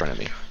they're all in front of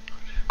me.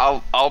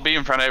 I'll be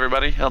in front of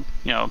everybody.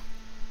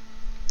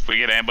 If we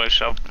get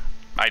ambushed, I'll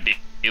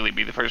ideally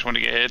be the first one to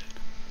get hit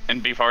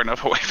and be far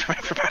enough away from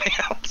everybody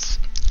else.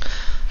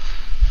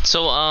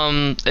 So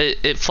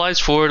it flies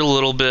forward a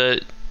little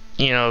bit,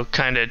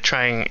 kind of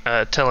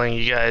telling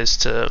you guys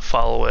to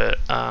follow it.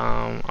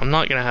 I'm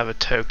not gonna have a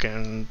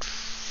token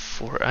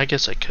for. I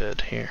guess I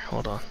could. Here,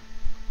 hold on.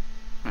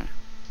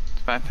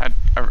 It's fine.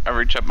 I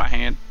reach up my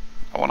hand.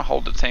 I want to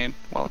hold its hand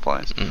while it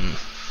flies.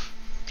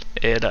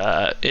 It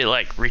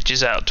like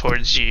reaches out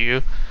towards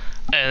you,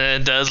 and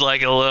then does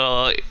like a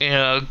little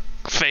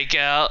fake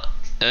out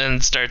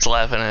and starts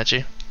laughing at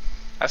you.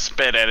 I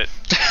spit at it.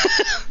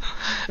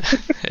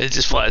 It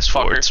just flies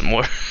forward some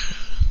more.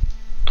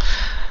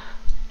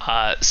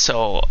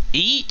 So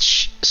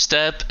each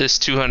step is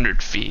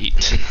 200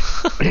 feet.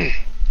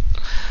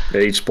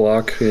 Each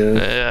block, yeah.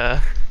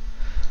 Yeah.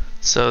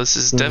 So this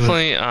is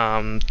definitely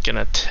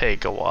gonna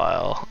take a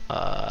while.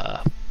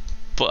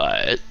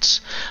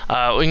 But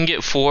we can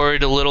get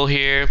forward a little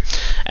here,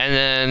 and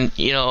then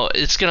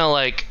it's gonna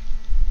like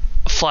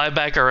fly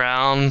back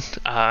around,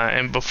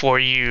 and before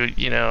you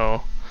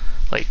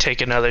like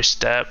take another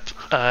step,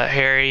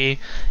 Harry,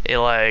 it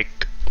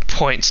like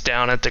points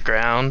down at the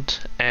ground,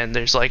 and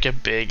there's like a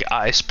big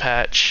ice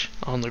patch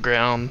on the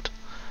ground,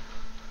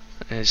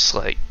 and it's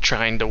like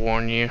trying to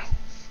warn you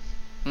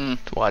to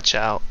watch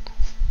out.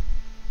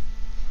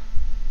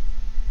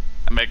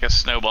 I make a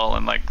snowball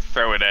and like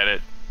throw it at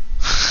it.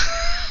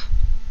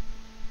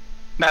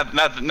 Not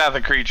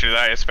the creature, the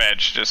ice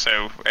patch, just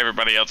so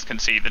everybody else can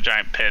see the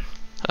giant pit.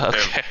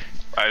 Okay.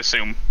 I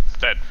assume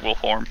that will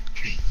form.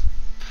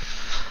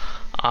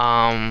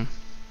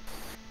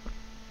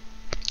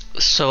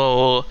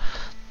 So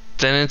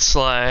then it's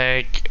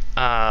like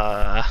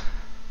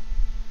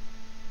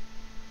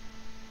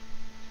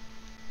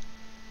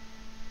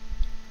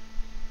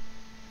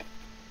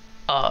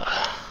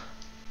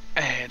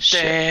And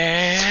shit.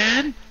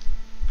 then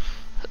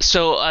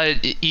So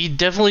you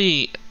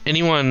definitely,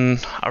 anyone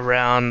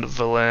around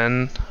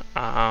Valen,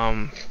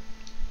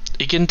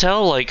 you can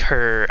tell like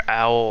her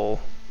owl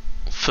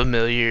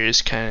familiar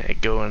is kind of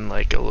going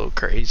like a little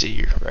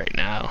crazy right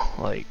now,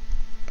 like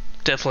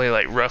definitely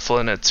like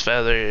ruffling its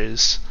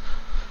feathers.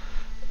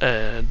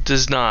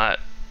 Does not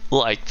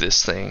like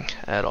this thing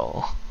at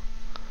all.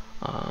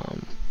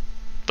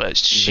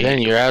 But Then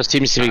your owl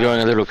seems to be going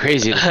a little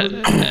crazy.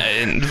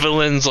 and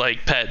Valen's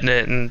like petting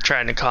it and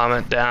trying to calm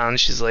it down.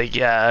 She's like,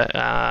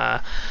 yeah,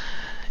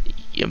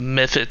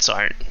 Miffits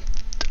aren't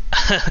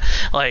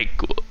like,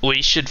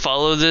 we should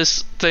follow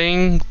this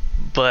thing,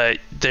 but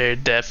they're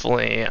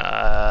definitely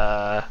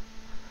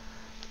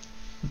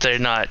they're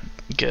not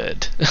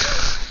good.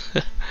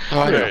 Oh,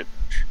 I know. Right.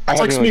 It's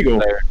like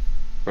Smeagol.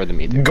 For the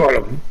meter. Got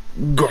him.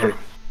 Got him.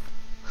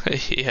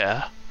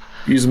 Yeah.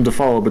 Use him to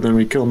follow, but then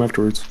we kill him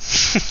afterwards.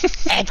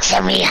 It's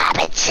a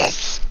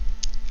rehobbitsis.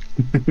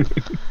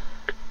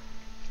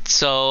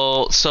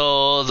 So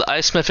the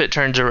Ice Miffit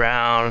turns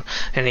around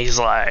and he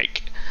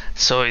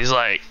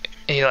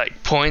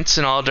points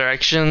in all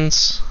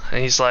directions,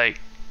 and he's like,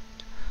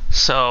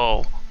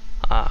 so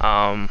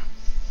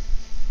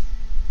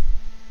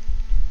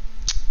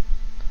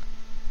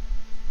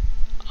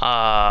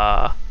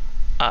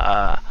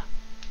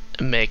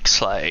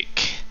makes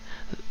like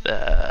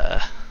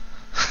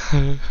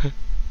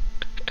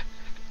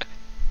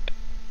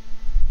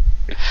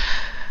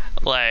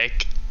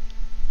like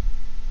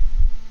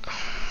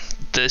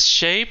this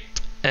shape,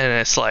 and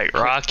it's like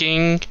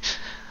rocking.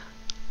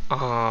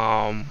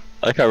 I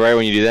like how right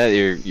when you do that,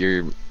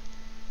 your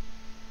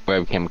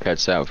webcam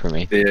cuts out for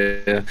me.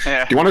 Yeah.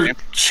 Yeah. Do you want to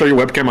show your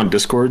webcam on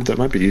Discord? That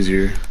might be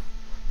easier.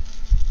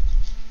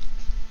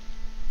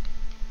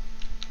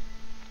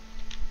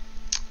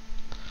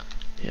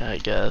 Yeah, I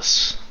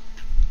guess.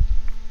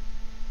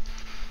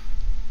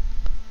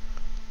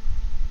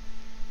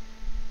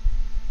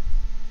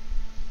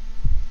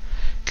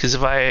 Because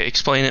if I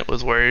explain it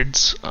with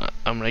words,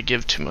 I'm gonna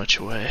give too much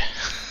away.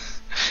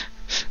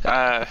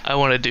 I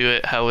want to do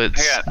it how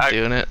it's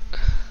doing it.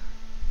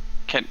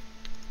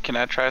 Can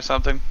I try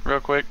something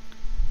real quick?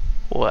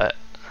 What?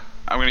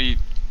 I'm gonna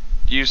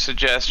use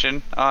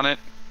suggestion on it.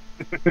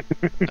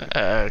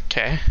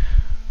 Okay.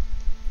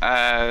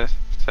 So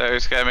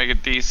it's gotta make a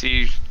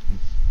DC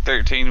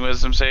 13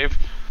 Wisdom save.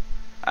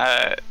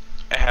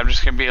 I'm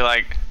just gonna be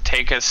like,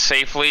 take us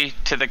safely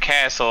to the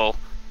castle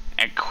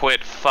and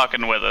quit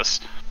fucking with us.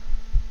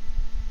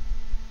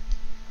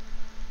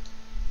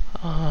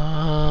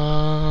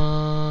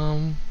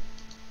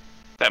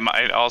 That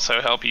might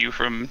also help you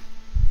from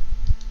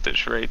the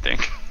charade thing.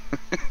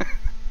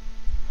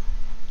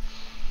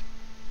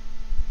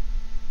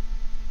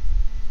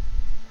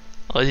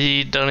 Well,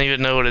 you don't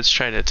even know what it's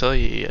trying to tell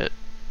you yet.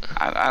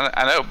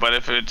 I know, but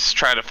if it's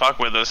trying to fuck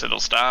with us, it'll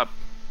stop.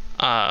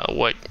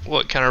 What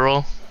kind of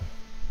roll?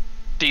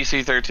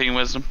 DC 13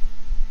 wisdom.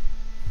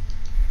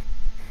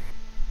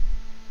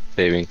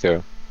 Saving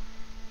throw.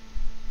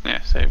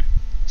 Yeah, save.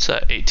 It's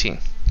 18.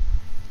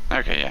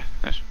 Okay,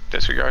 yeah.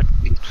 Disregard.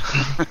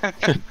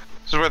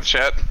 It's worth a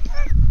shot.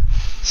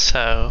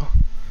 So.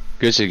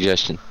 Good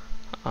suggestion.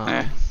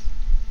 Yeah.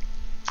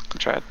 I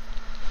tried.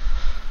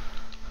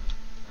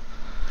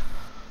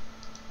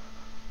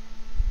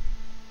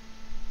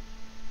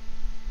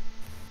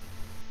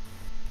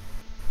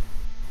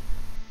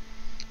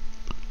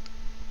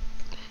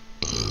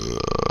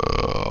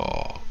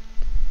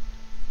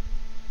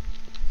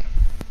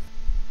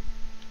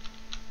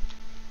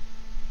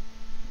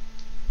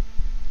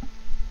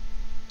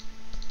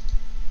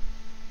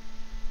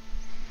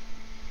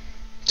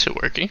 Is it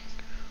working?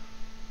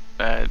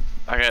 I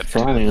got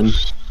Trying.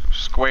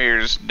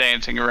 squares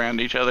dancing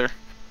around each other.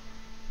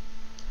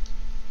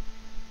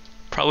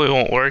 Probably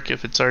won't work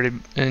if it's already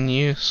in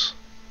use.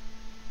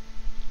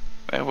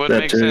 That would That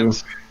make too.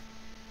 sense.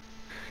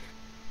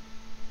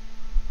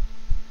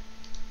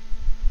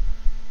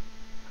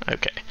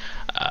 Okay.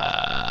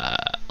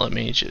 Let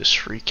me just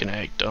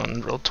reconnect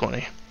on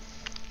Roll20.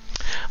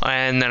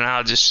 And then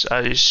I'll just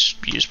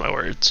use my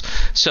words.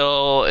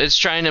 So it's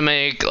trying to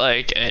make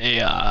like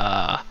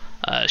a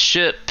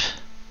ship,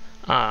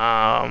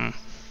 hand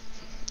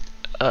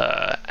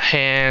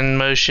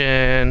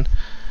motion,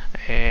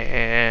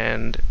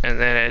 and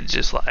then it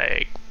just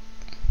like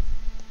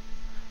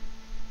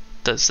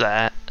does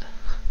that.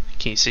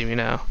 Can you see me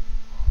now?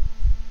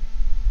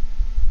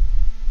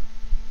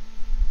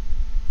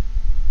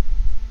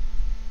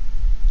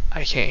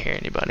 I can't hear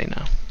anybody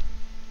now.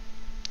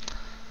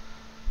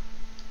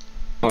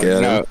 Look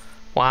at No, him.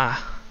 Why?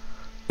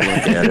 Look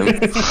at him.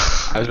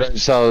 I was about to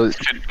tell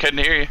Couldn't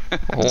hear you.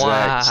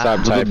 Why? Zach,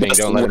 stop typing.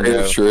 Don't let him Way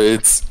of know.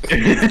 charades.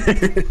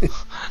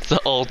 The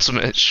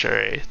ultimate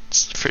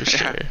charades, for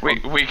sure.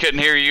 We couldn't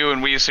hear you,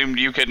 and we assumed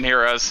you couldn't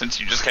hear us since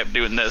you just kept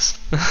doing this.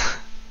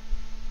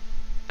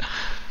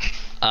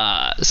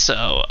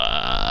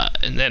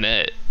 And then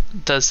it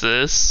does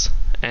this,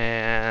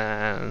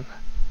 and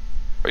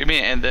What do you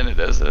mean? And then it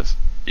does this.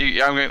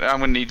 I'm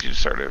gonna need you to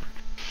start over.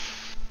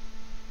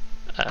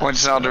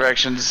 Points in all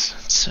directions.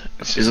 So,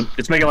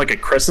 It's making like a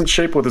crescent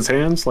shape with its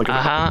hands, like.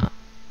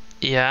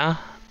 yeah,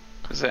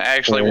 Is it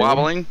actually Yeah.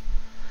 wobbling?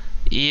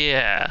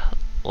 yeah,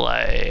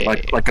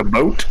 Like a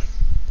boat.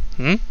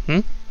 hmm.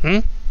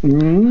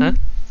 So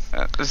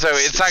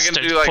it's not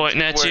gonna do like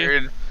Pointing at you? where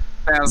it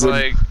sounds Is it-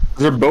 like Is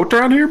there a boat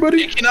around here,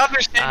 buddy? you can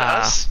understand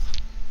Ah. us.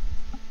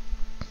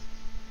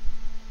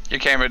 Your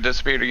camera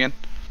disappeared again.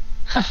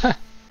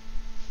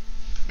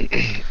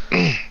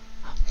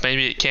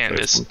 Maybe it can't.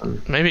 There's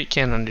something. Maybe it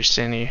can't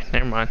understand you.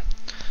 Never mind.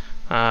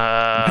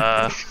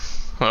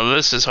 Well,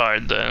 this is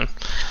hard then.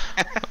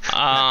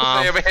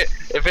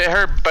 If it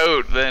heard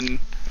boat, then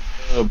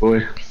Oh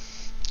boy.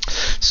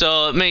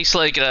 So it makes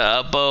like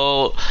a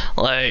boat,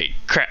 like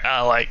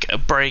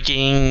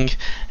breaking,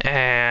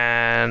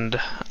 and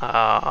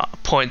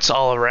points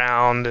all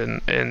around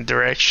in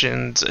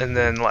directions, and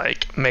then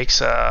like makes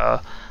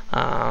a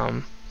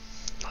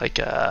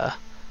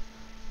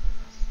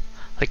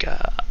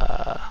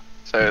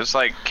so it's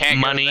like can't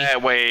Money. go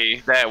that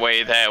way,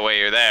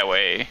 or that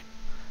way.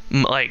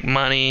 like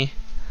money,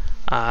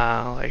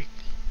 like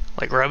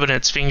rubbing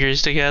its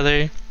fingers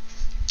together.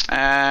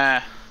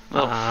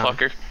 Little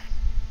fucker.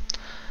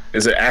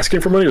 Is it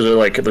asking for money, or is it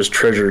like there's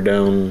treasure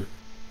down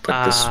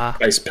like this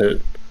ice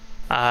pit?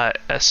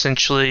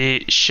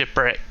 Essentially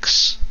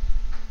shipwrecks.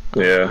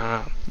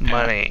 Yeah.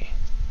 Money.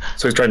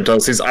 So he's trying to tell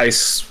us these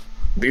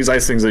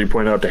ice things that you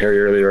pointed out to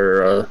Harry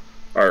earlier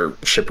are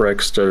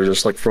shipwrecks that are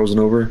just like frozen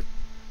over.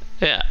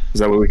 Yeah. Is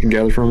that what we can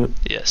gather from it?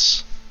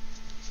 Yes.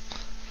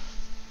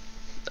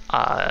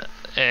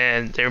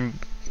 And there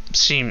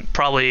seem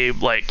probably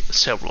like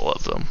several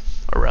of them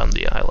around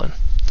the island.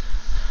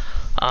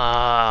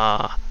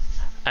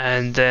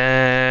 And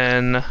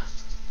then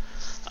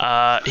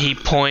he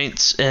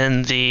points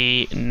in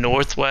the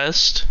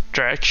northwest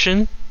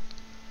direction,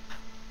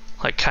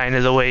 like kind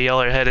of the way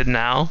y'all are headed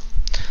now.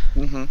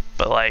 Mm-hmm.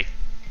 But like,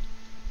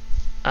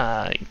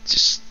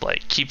 just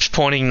like keeps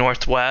pointing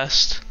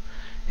northwest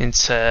and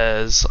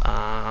says,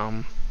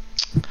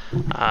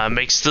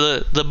 makes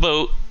the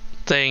boat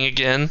thing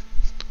again,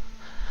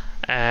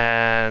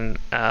 and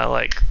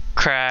like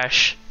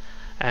crash,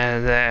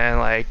 and then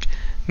like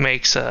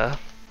makes a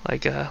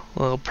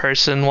little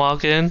person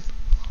walk in,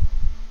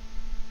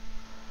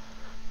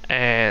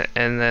 and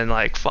then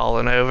like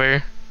falling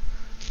over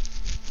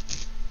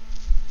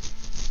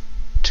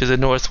to the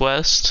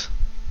northwest.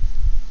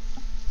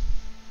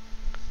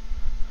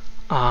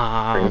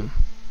 Oh,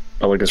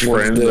 like his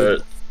One's friend dead.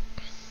 that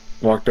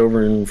walked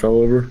over and fell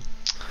over.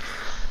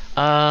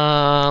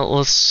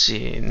 Let's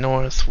see,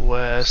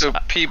 northwest. So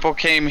people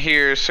came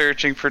here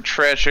searching for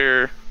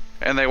treasure,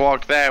 and they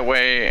walked that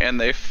way, and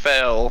they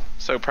fell,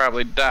 so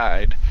probably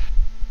died.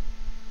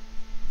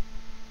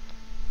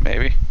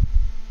 Maybe.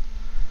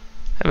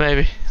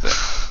 Maybe.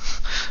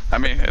 I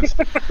mean, it's,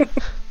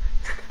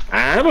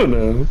 I don't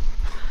know.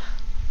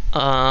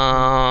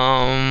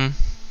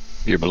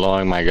 You're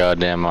blowing my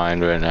goddamn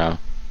mind right now.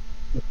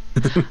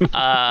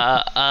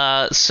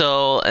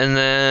 So, and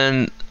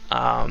then,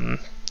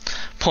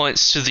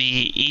 points to the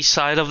east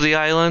side of the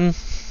island,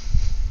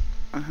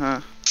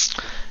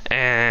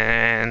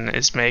 and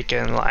is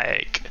making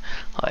like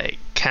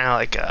kind of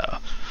like a,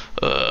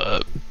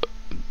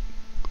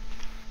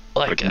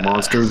 Like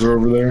monsters are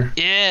over there.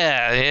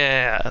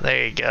 yeah,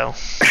 there you go.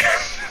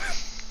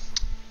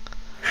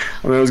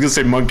 I mean, I was gonna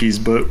say monkeys,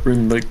 but we're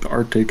in like the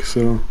Arctic,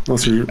 so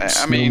unless you're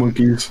snow mean-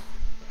 monkeys.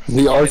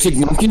 The Arctic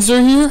monkeys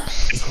are here?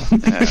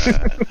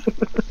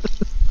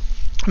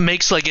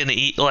 Makes like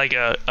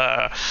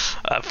a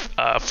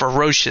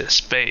ferocious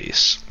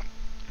face,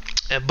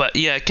 but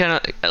yeah,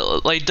 kind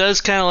of like does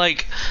kind of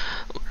like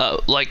a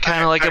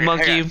hang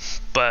monkey, on.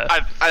 but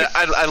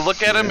I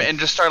look at him and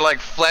just start like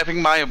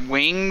flapping my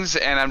wings,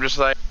 and I'm just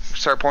like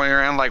start pointing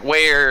around like,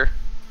 where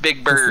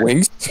big bird,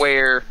 Wings?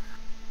 where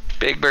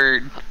big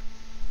bird.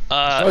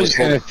 I was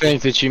gonna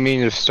think that you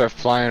mean to start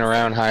flying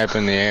around high up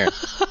in the air.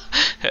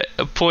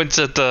 points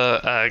at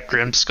the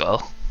Grim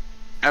Skull.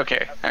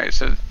 Okay, alright,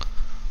 so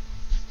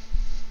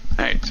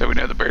we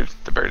know the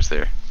bird's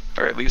there,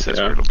 or at least that's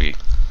where it'll be.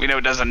 We know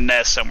it doesn't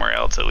nest somewhere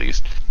else, at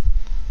least.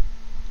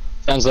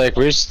 Sounds like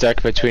we're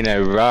stuck between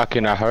a rock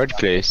and a hard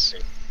place.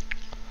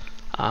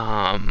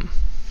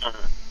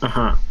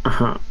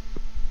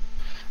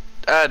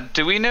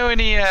 Do we know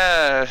any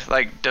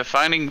like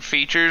defining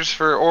features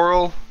for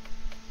Oral?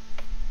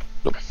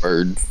 The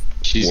bird.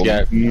 She's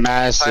Woman. got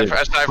massive,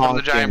 Aside from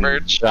the giant honking,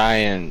 bird?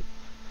 giant.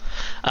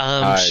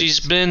 She's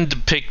been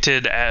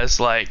depicted as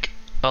like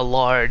a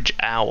large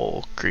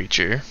owl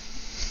creature.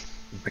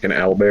 Like an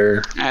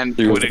owlbear. And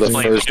He was would the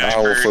explain first giant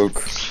owl bird.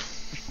 folk.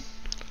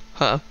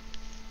 Huh?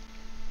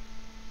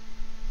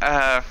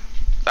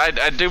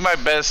 I do my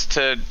best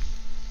to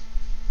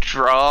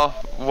draw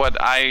what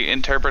I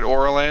interpret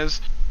Oral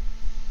as,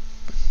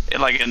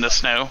 like in the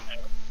snow,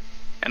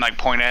 and like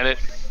point at it.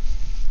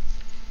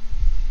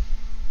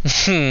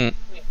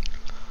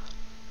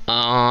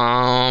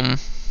 Um.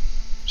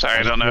 Sorry,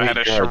 I don't know how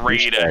to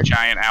charade a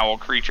giant owl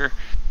creature.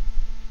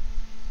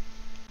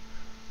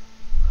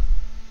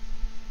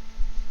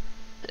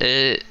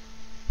 It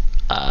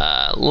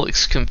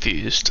looks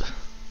confused.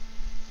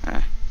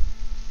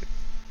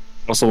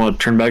 Also want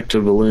to turn back to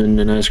Balin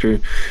and ask her,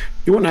 you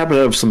wouldn't happen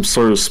to have some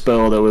sort of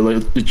spell that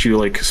would let you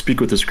like speak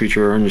with this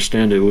creature or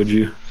understand it, would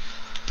you?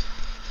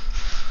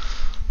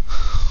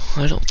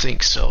 I don't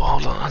think so.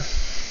 Hold on.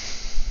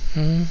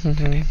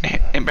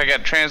 Anybody got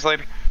a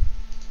translator?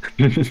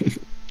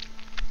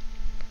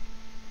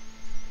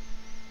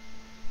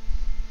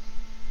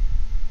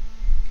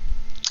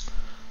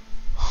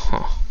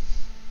 Huh.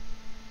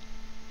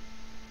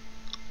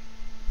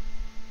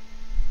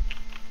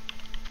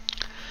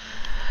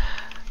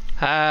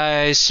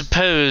 I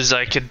suppose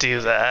I could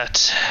do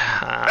that.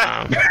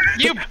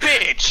 You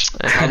bitch!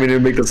 I mean,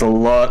 it'd make this a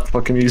lot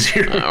fucking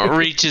easier.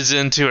 Reaches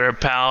into her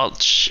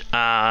pouch,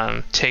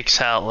 takes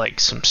out like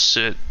some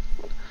soot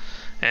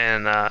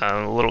and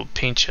a little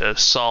pinch of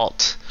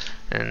salt,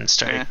 and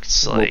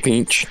starts Little like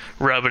pinch.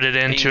 rubbing it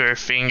into her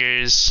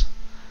fingers,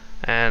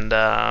 and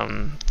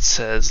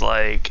says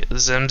like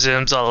 "zim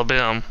zims all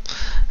bim,"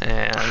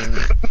 and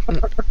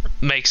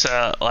makes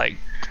a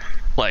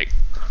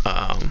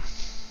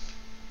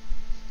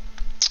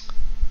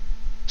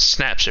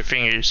snaps her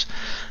fingers,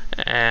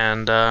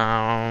 and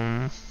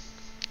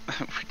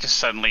We just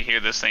suddenly hear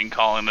this thing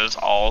calling us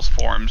all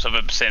forms of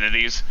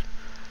obscenities.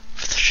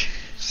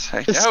 It's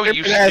like, oh,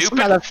 you stupid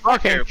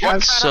motherfucker! What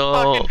kind So-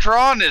 of fucking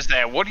drawing is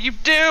that? What are you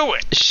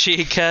doing?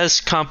 she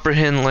casts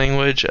comprehend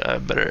language.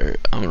 I'm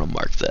gonna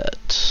mark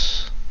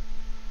that.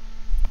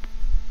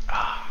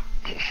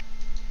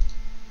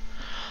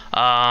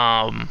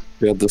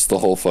 We had this the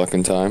whole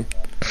fucking time.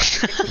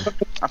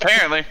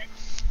 Apparently.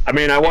 I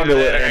mean, I wanted to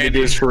let Andy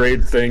do his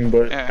charade thing,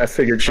 but Yeah, I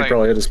figured she like-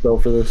 probably had a spell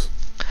for this.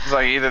 It's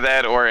like either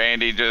that or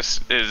Andy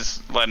just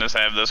is letting us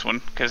have this one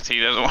because he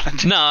doesn't want to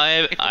do No,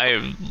 I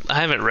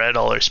haven't read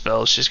all her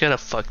spells. She's got a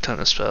fuck ton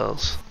of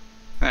spells.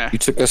 You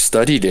took a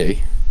study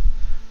day.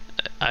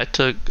 I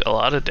took a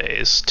lot of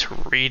days to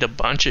read a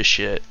bunch of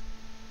shit.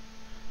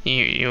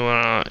 You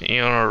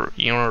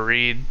wanna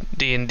read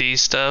D&D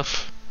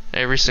stuff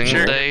every single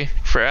Sure. day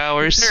for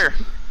hours?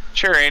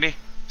 Sure, Andy.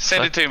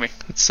 Send it to me.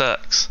 It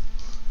sucks.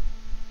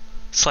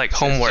 It's like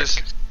homework.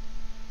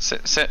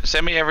 Just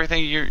send me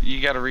everything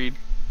you got to read.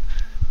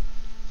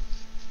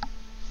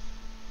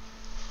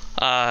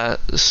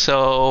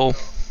 So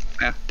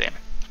Ah, damn it.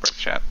 Broke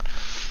shot.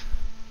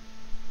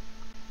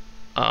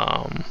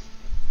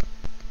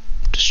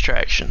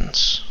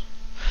 distractions.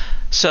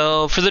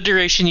 So, for the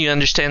duration, you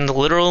understand the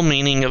literal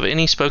meaning of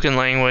any spoken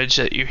language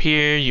that you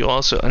hear. You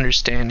also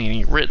understand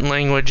any written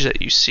language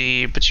that you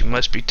see, but you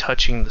must be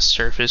touching the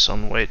surface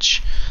on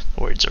which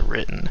the words are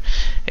written.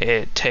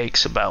 It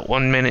takes about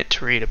 1 minute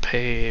to read a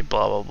page,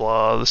 blah, blah,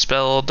 blah. The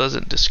spell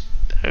doesn't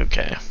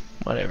okay,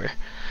 whatever.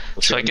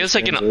 So, I guess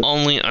I can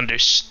only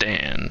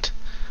understand.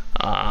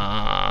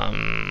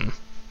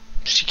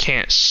 She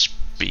can't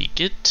speak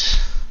it.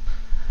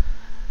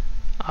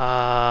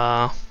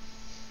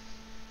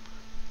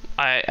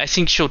 I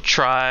think she'll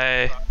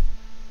try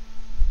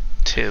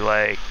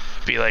to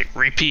be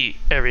repeat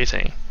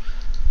everything.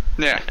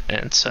 Yeah.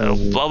 And so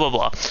blah blah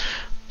blah.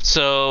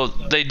 So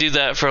they do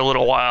that for a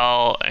little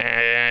while,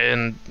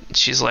 and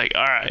she's like,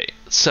 "All right."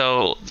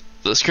 So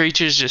this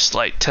creature's just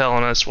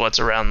telling us what's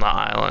around the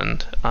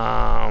island.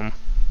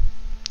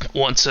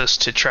 Wants us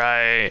to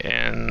try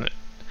and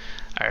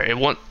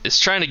it's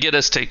trying to get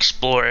us to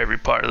explore every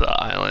part of the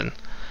island.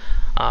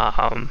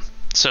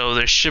 So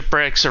there's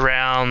shipwrecks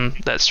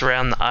that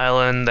surround the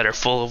island that are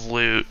full of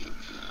loot.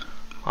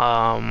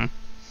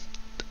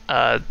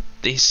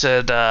 He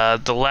said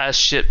the last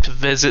ship to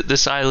visit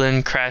this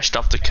island crashed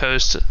off the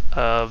coast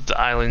of the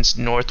island's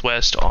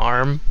northwest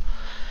arm.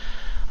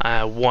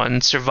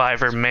 One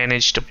survivor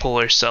managed to pull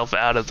herself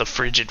out of the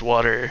frigid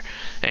water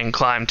and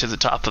climb to the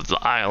top of the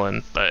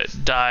island,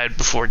 but died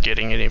before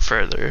getting any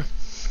further.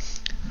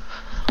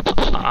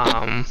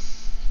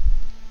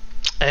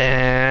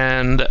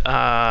 And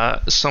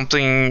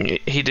something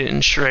he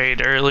didn't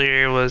charade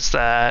earlier was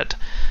that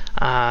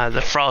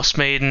the Frost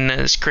Maiden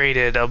has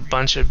created a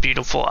bunch of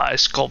beautiful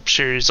ice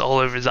sculptures all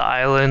over the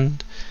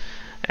island.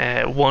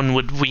 One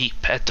would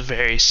weep at the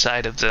very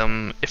sight of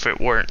them if it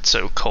weren't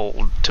so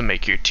cold to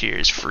make your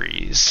tears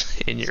freeze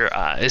in your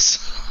eyes.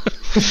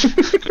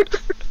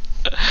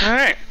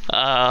 Alright.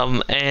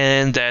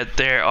 And that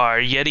there are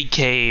Yeti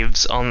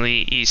caves on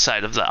the east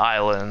side of the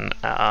island,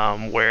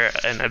 where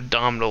an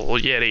abdominal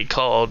Yeti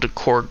called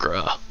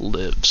Korgra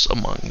lives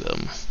among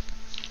them.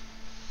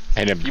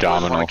 An You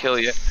abdominal. want to kill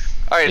you.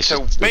 Alright,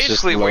 so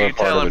basically what you're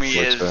telling me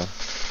is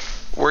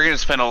we're going to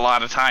spend a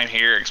lot of time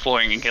here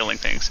exploring and killing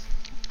things.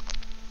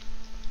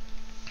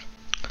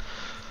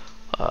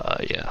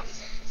 Yeah.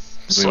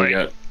 So we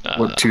got,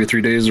 2 or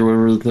 3 days or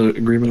whatever the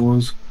agreement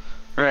was?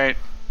 Right.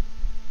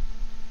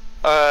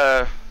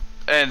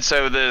 And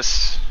so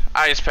this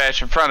ice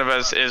patch in front of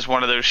us is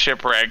one of those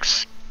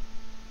shipwrecks.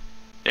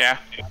 Yeah?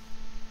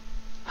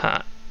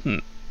 Huh.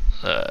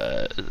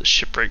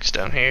 Shipwrecks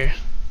down here.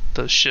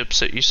 Those ships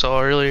that you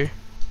saw earlier.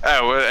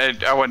 Oh,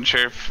 I wasn't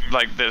sure if,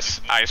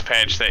 this ice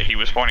patch that he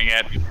was pointing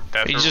at,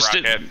 that's He where just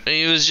Rock at.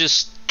 he was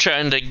just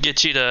trying to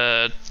get you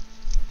to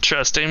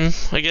trust him,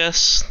 I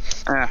guess.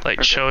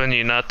 Okay. Showing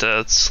you not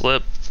to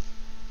slip.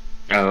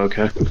 Oh,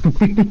 okay.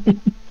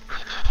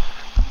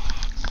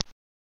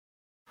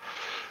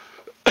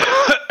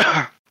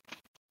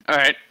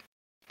 Alright.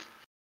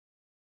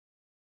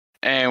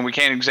 And we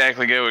can't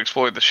exactly go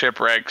explore the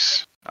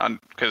shipwrecks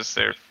because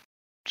they're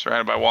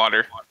surrounded by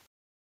water.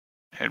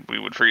 And we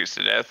would freeze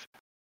to death.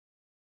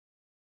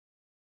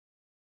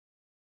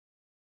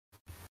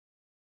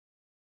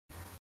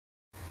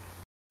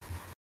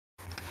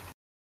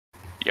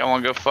 Y'all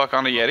wanna go fuck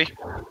on a Yeti?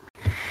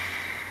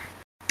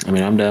 I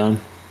mean, I'm down.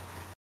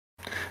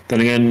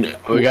 Then again,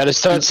 We gotta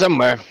start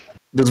somewhere.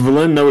 does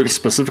Valen know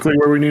specifically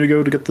where we need to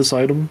go to get this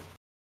item?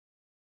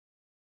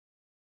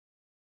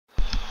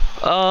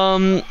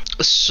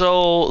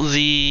 So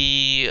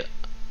the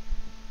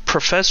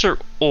Professor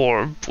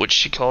Orb, which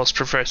she calls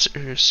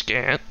Professor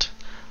Scant,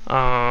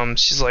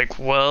 she's like,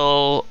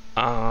 well,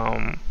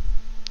 I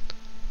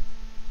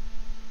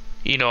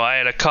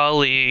had a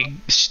colleague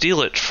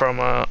steal it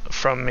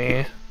from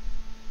me,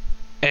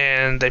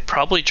 and they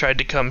probably tried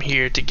to come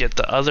here to get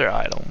the other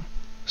item.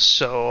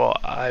 So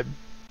I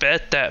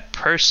bet that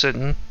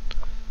person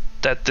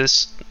that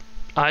this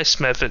ice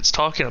method's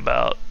talking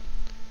about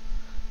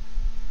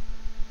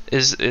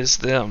is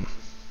them.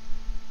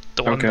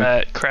 The one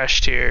that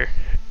crashed here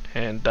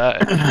and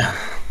died.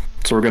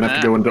 So we're gonna have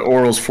to go into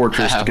Oral's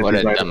fortress to get What a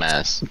these items.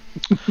 dumbass.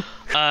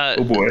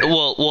 Oh boy.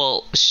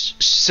 Well,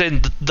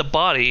 said the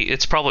body.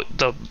 It's probably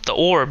the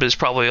orb is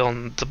probably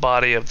on the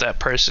body of that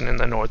person in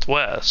the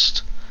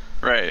northwest.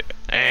 Right.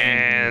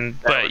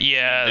 But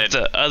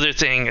the other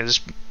thing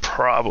is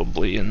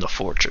probably in the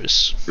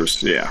fortress.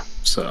 Yeah,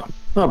 so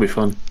that'll be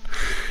fun.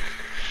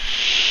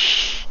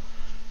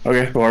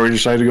 Okay, well, are we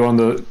decided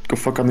to go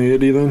fuck on the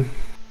Yeti then? Is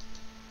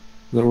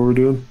that what we're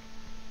doing?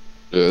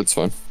 Yeah, it's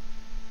fine.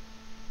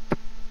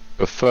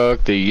 Go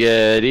fuck the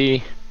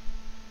Yeti.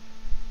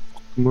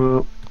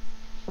 Well,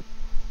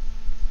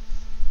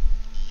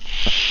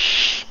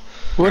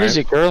 What is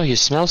it, girl? You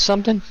smell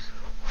something?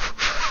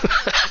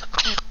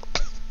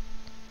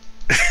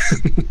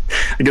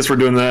 I guess we're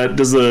doing that.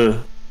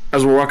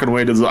 As we're walking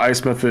away, does the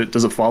ice method,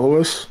 does it follow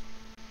us?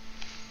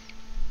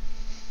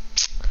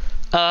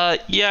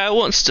 Yeah, it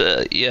wants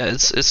to. Yeah,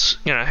 it's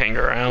gonna hang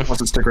around. Wants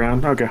to stick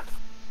around? Okay.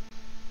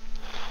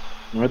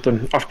 Alright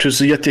then, off to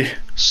the Yeti.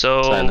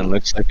 So Simon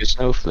looks like a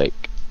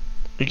snowflake.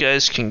 you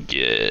guys can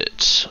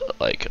get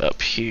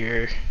up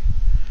here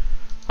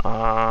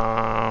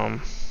Yeah,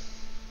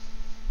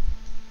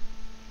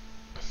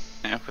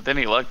 with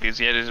any luck, these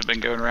Yetis have been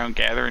going around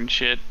gathering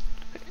shit.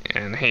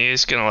 And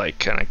he's gonna like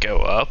kind of go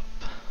up.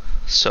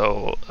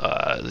 So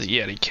the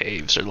Yeti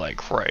caves are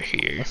like right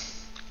here.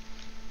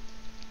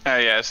 Oh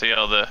yeah, I see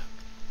all the.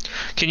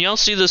 Can y'all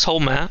see this whole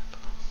map?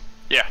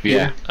 Yeah.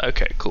 Yeah.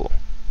 Okay, cool.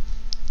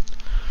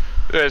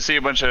 I see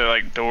a bunch of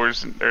like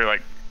doors or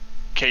like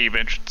cave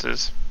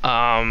entrances.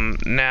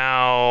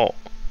 Now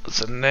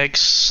the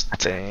next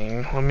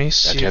thing. Let me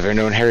see. I've never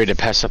known Harry to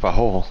pass up a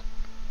hole.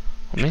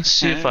 Let me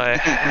see if I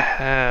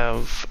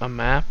have a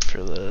map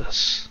for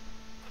this.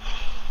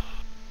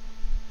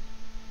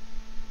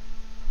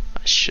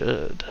 I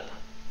should.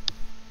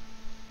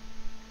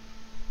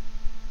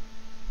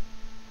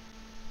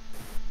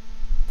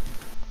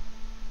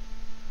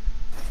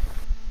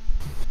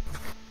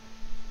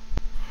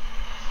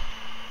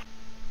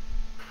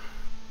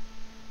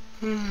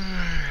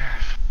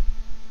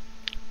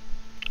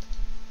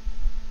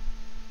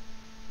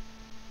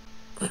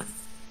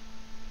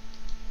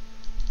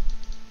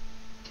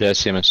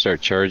 Jesse, I'm gonna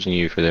start charging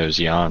you for those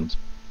yawns.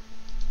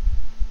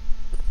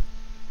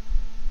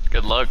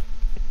 Good luck.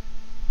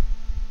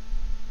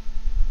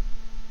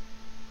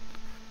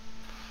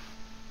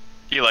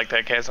 You like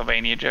that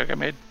Castlevania joke I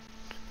made?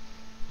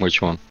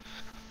 Which one?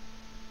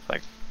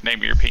 Like,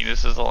 name your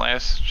penis is the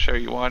last show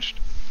you watched.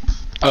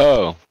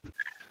 Oh,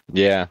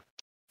 yeah.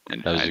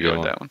 And That was I a good enjoyed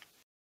one. that one.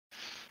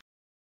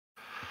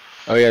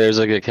 Oh yeah, there's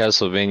like a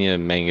Castlevania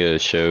manga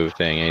show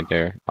thing, ain't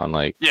there? On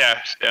like,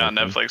 Yeah, on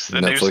Okay. Netflix.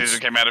 The new Netflix. season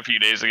came out a few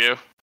days ago.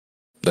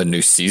 The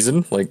new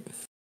season, like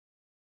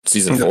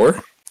season Yeah.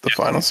 4. The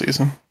final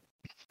season.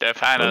 The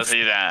final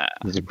season.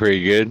 is it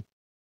pretty good?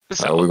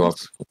 Oh, we're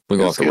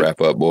gonna have to good.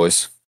 wrap up,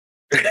 boys.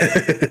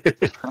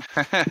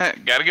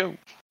 Gotta go.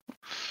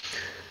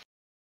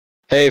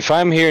 Hey, if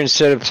I'm here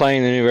instead of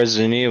playing the new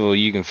Resident Evil,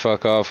 you can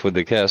fuck off with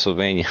the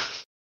Castlevania.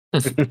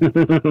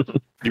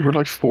 You were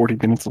like 40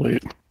 minutes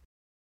late.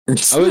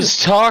 I was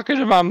talking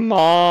to my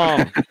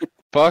mom.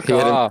 Fuck He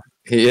had a- off.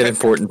 He had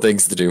important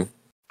things to do.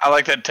 I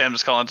like that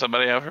Tim's calling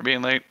somebody out for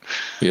being late.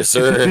 Yes,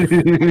 sir.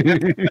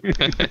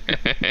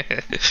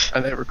 I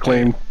never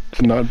claimed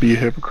to not be a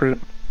hypocrite.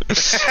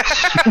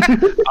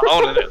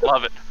 Owning it,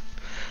 love it.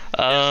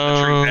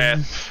 the true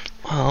path.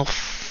 Well,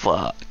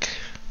 fuck.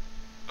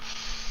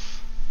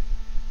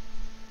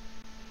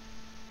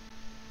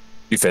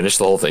 You finished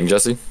the whole thing,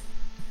 Jesse?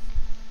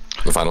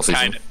 The final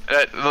season? Kind of.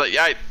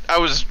 I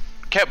was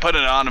kept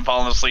putting it on and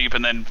falling asleep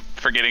and then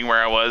forgetting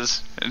where I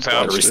was. And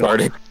so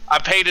Restarting. I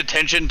paid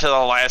attention to the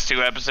last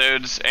 2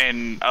 episodes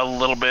and a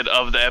little bit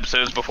of the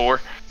episodes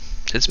before.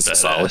 It's Is it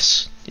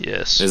badass.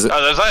 Yes. Is it?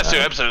 Oh, those last 2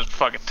 episodes are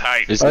fucking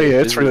tight. Is Oh it- yeah,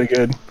 is it's it- really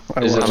good.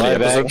 I Is it watched many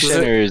live episodes is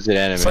action it? or is it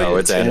anime? No,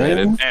 it's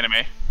animated.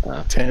 Anime.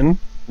 10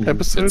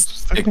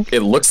 episodes. I It, think.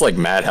 it looks like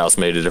Madhouse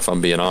made it, if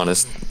I'm being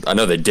honest. I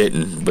know they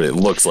didn't, but it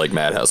looks like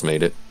Madhouse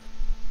made it.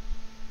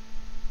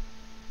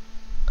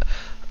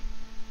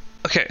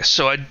 Okay,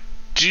 so I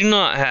do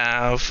not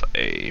have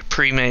a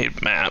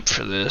pre-made map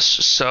for this.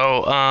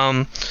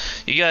 So,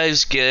 you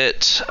guys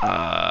get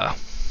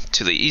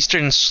to the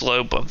eastern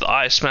slope of the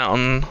ice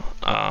mountain,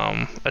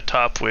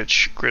 atop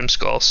which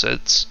Grimskull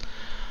sits.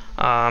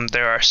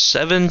 There are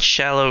 7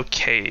 shallow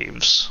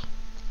caves.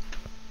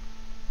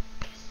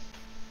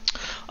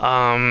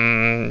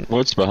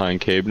 What's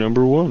behind cave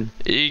number 1?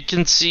 You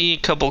can see a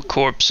couple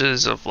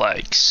corpses of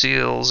like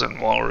seals and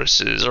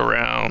walruses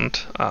around.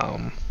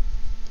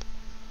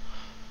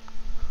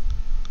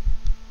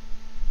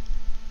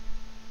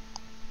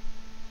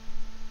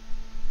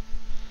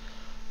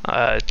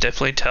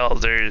 Definitely tell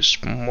there's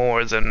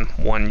more than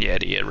one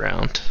Yeti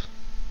around.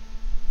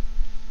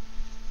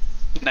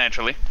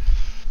 Naturally.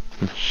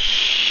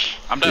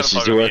 I'm down This to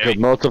is fuck the with work Yeti. of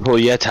multiple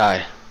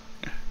Yeti.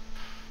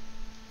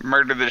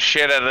 Murder the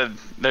shit out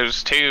of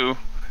those 2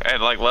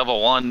 at like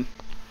level 1.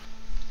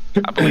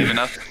 I believe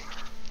enough.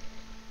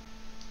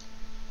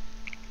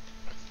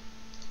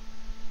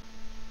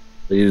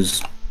 They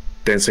use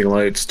dancing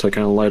lights to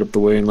kind of light up the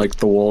way in like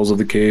the walls of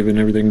the cave and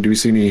everything. Do we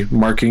see any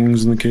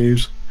markings in the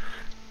caves?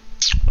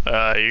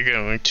 You're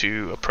going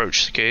to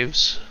approach the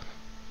caves.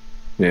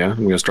 Yeah,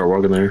 I'm gonna start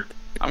walking there.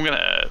 I'm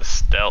gonna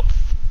stealth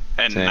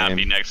and not Same.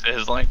 be next to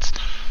his lights.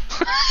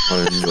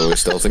 I'm really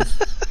stealthing.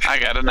 I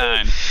got a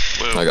 9.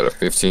 Woo. I got a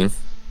 15.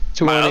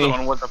 My other 20.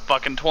 one was a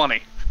fucking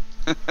 20.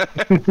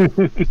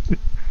 Okay.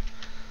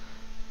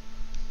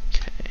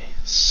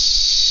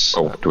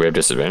 Oh, do we have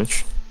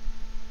disadvantage?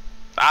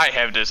 I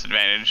have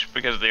disadvantage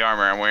because of the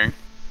armor I'm wearing.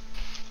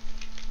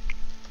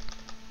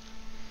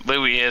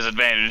 Louis has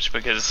advantage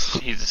because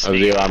he's a Of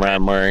sneak. the armor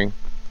I'm wearing.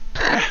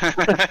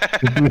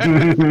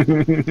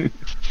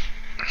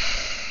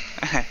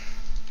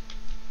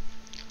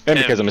 And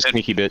because I'm a Tim-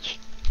 sneaky bitch.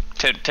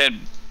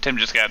 Tim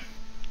just got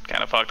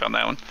kind of fucked on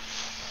that one.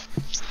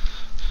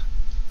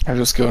 I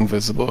just go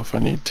invisible if I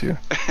need to.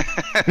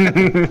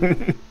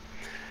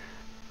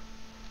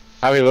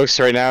 How he looks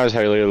right now is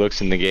how he literally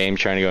looks in the game,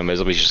 trying to go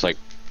invisible. He's just like,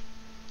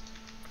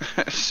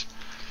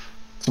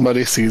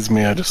 Somebody sees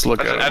me, I just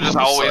look I at just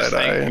them on the always side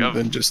eye think and of-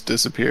 then just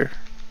disappear.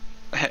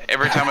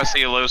 Every time I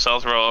see a low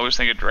stealth roll, I always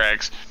think of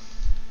Drax.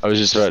 I was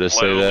just about to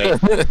say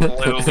that.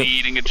 Slowly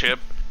eating a chip.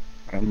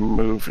 I'm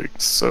moving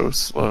so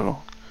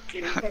slow.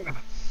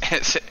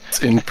 It's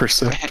It's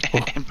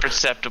imperceptible.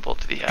 imperceptible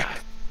to the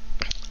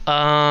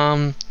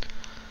eye.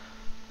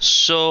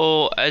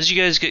 So as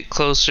you guys get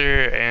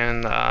closer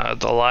and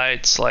the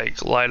lights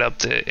like light up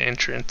the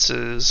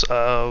entrances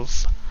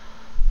of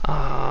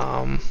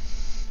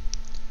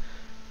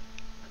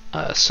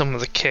some of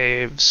the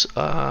caves,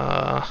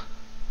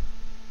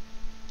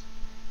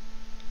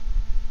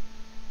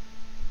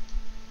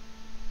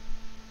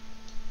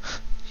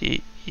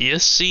 you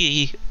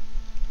see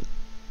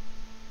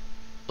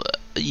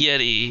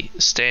Yeti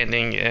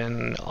standing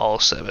in all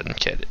 7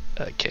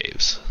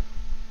 caves.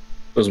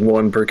 There's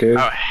one per cave.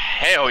 Oh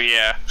hell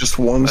yeah! Just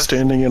one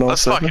standing in all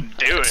Let's 7. fucking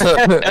do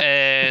it.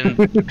 And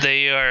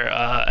they are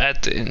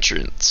at the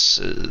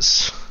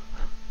entrances.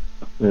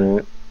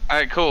 Alright. All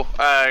right, cool.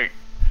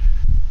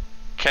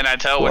 Can I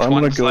tell Well, which I'm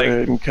gonna one's go like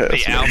ahead and cast the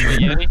it. alpha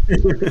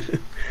Yeti?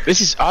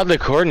 This is oddly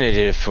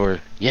coordinated for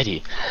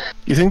Yeti.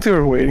 You think they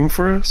were waiting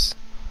for us?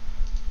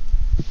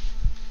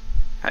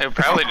 I would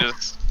probably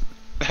just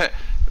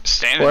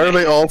stand. Why are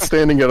they all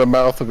standing at the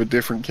mouth of a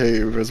different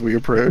cave as we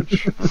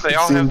approach? They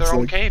all have their Seems own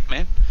like- cave,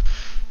 man.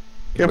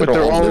 Yeah, but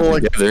they're all live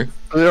like together.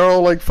 they're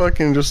all like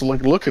fucking just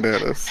like looking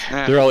at us.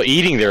 They're all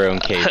eating their own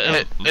cake.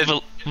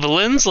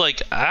 Valen's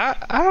like, I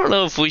don't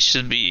know if we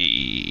should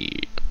be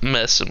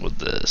messing with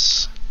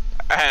this.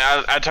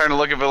 I turn to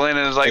look at Valen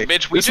and is like, Hey,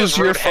 bitch, we this was just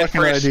your rode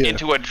fucking headfirst idea.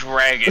 into a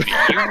dragon.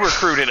 You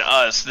recruited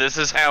us. This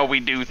is how we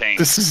do things.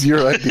 This is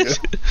your idea.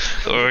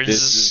 Or we're This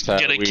just is how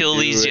gonna we kill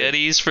do these it.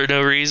 Yetis for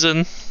no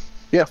reason.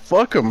 Yeah,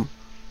 fuck them.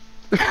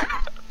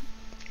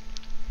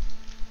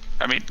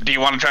 I mean, do you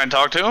want to try and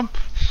talk to him?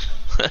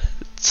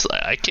 It's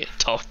like, I can't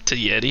talk to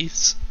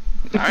Yetis.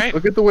 All right.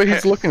 Look at the way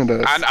he's looking at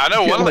us. I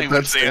know You one can't let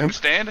language that they stand.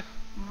 understand.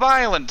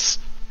 Violence.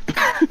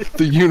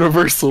 The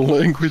universal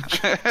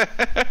language.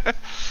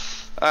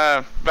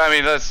 But I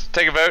mean, let's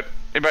take a vote.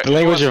 Anybody- The who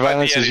language wants to of fight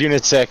violence the is Yetis?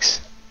 unisex.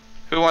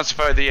 Who wants to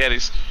fight the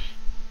Yetis?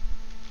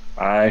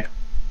 Aye.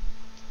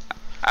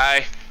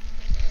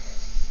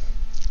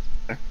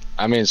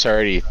 I mean, it's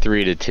already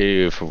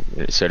 3-2,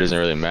 so it doesn't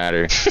really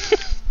matter.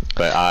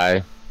 But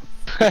I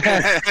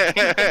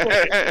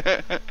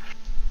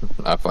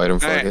fight him.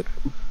 Fuck Alright. it.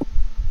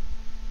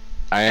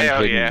 I am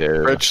Hell hidden yeah.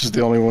 there. Rich is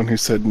the only one who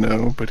said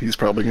no, but he's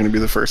probably going to be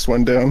the first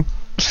one down.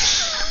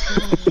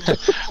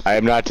 I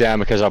am not down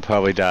because I'll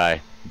probably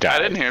die. I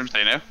didn't hear him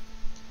say no.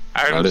 I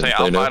heard I him didn't say, say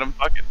I'll no. fight him,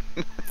 fuck it.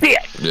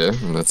 Yeah,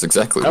 that's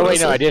exactly Oh what wait,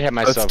 I no, I said. did have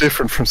That's myself.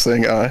 different from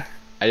saying I.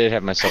 I did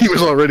have myself. He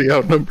was already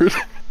outnumbered.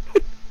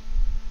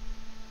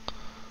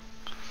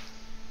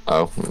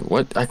 Oh,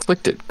 what? I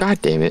clicked it.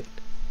 God damn it.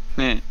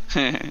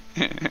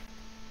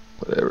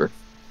 Whatever.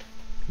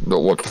 But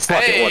what?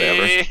 Fuck it,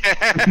 whatever.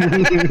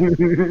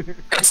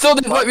 It still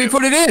didn't let me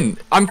put it in.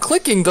 I'm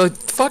clicking the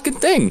fucking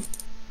thing.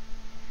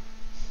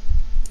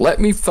 Let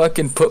me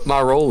fucking put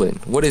my roll in.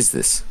 What is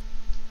this?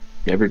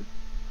 Yeah.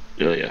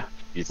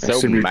 He's I so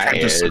assume you mad.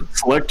 just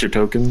select your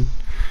token.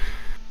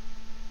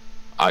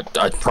 I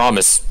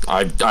promise.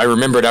 I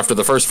remembered after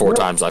the first 4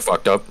 times I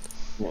fucked up.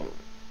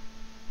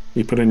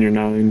 You put in your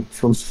 9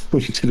 from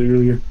what you did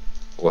earlier.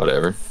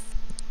 Whatever.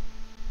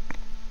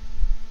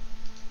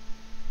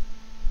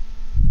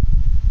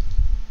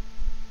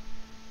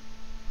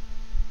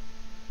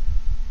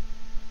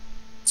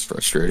 It's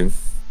frustrating.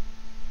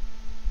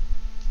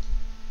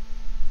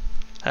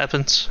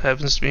 Happens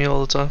to me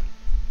all the time.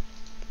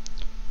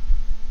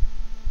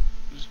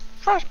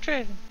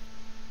 Frustrating.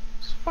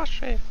 It's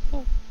frustrating.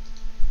 Ooh.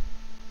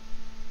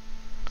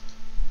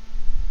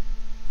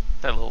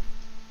 That little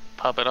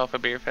puppet off a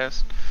beer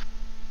fest.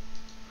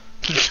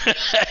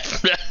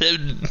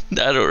 I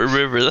don't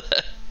remember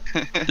that.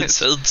 It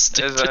sounds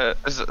stupid.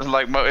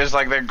 It's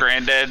like their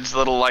granddad's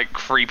little like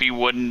creepy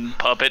wooden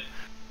puppet.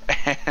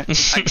 Like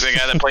the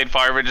guy that played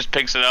Fireman just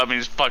picks it up and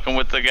he's fucking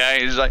with the guy.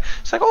 He's like,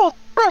 oh,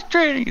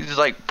 frustrating. He's just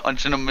like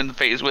punching him in the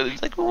face with it.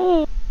 He's like,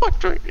 oh,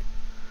 frustrating.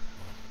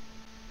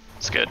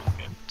 It's good.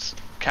 It's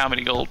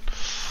comedy gold.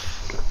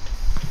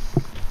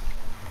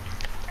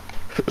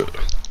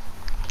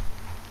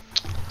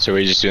 So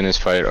we're just doing this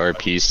fight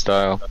RP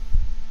style.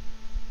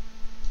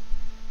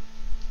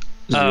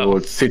 Oh. Your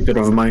theater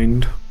of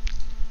mind.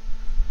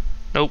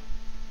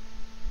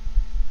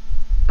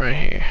 Right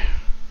here.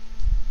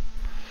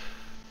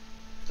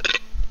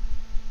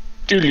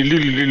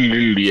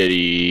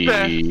 Yeti.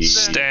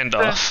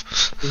 Standoff.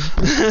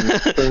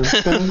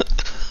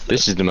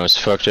 This is the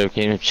most fucked up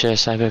game of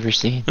chess I've ever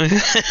seen.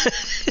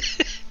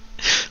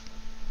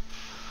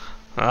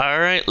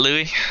 Alright,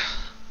 Louis.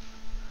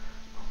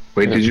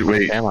 Wait, did you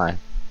wait? Am I?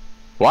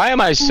 Why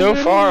am I so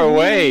far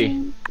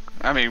away?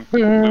 I mean,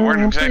 we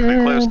weren't exactly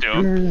close to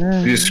him.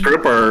 Did you screw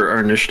up our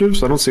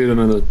initiatives? I don't see it in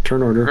the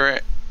turn order.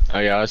 Right. Oh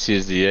yeah, all I see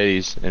is the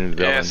Yetis and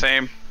the Yeah, villain.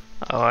 same.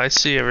 Oh, I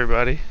see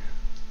everybody.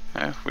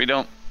 We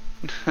don't.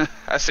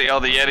 I see all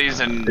the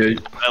Yetis and Yeah.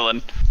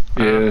 Ellen.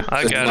 Yeah.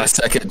 I This is got my it.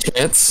 second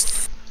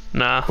chance.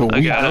 Nah, Oh,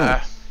 I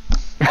got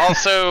it.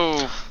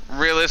 Also,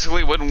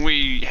 realistically, wouldn't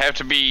we have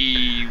to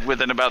be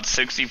within about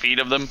 60 feet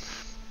of them?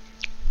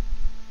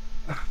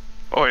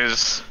 Or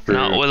is...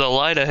 Not with a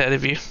light ahead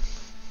of you.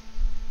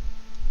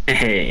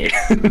 Hey.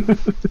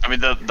 I mean,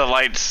 the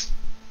light's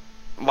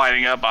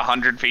lighting up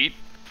 100 feet?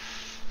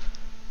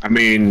 I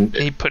mean,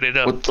 He put it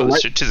up With the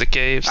closer to the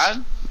caves.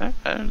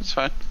 It's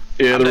fine.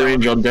 yeah, I'm the down.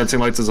 range on dancing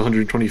lights is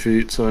 120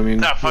 feet. So I mean,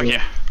 No, fuck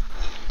yeah.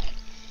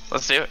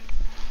 Let's do it.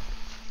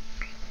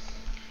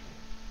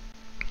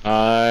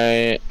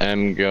 I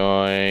am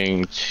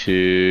going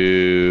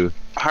to.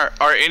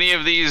 Are any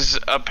of these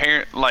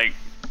apparent, like,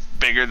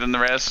 bigger than the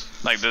rest?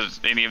 Like, does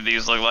any of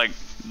these look like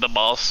the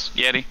boss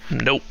Yeti?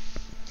 Nope.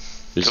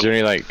 Is there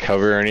any like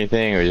cover or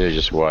anything, or is it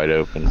just wide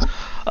open?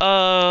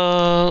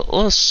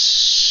 Let's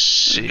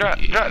see.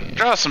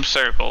 Draw some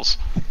circles.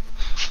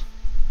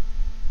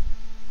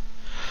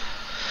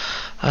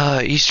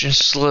 Eastern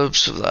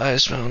slopes of the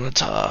ice mountain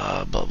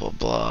top, blah blah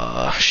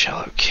blah,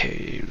 shallow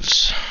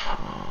caves.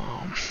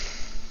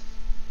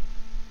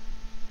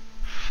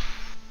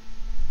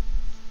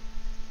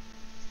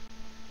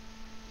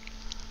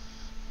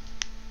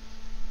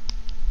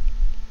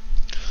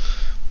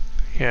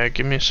 Yeah,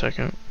 give me a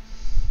second.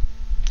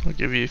 I'll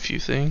give you a few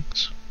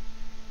things.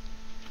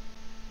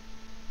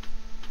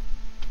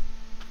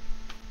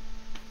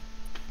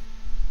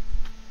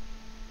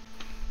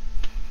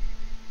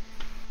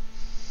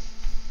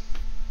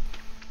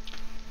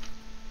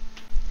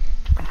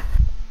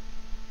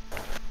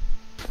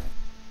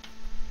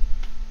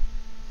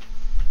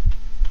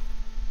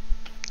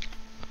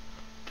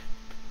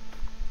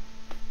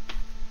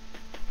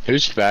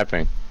 Who's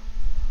fapping?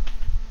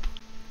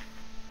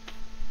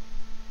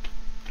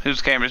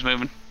 Whose camera's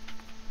moving?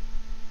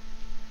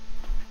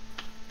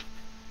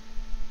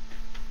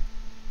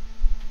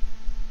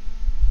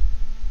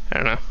 I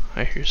don't know.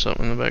 I hear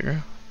something in the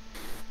background.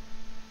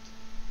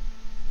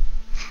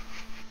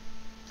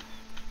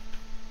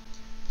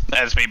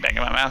 That's me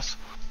banging my mouse.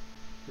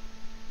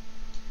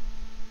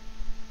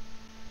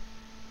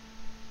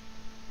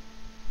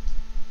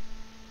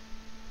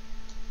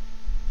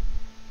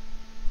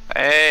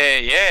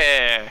 Hey,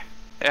 yeah.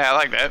 Yeah, I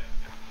like that.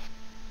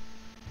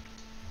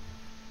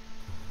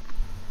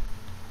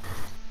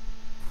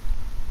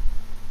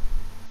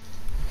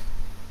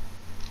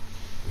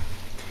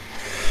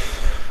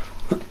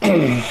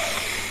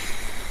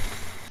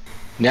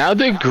 Now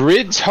the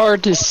grid's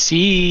hard to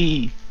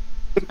see.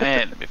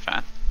 It'll be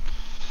fine.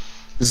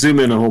 zoom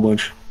in a whole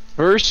bunch.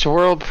 First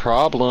world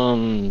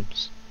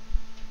problems.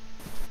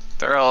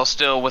 They're all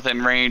still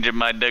within range of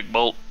my dick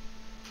bolt.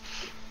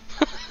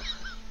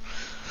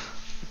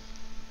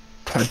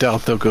 I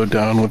doubt they'll go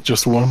down with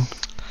just one.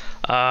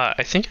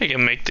 I think I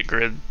can make the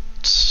grid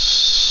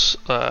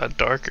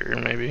darker,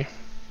 maybe.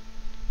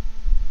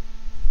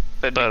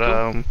 That'd be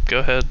But cool. go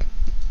ahead,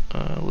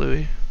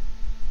 Louis.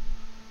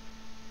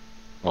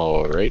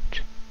 All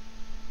right.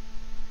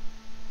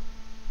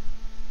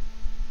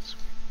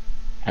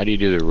 How do you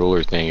do the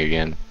ruler thing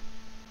again?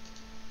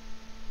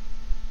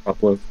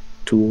 Top left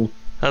tool.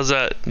 How's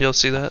that? You'll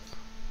see that?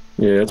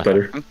 Yeah, that's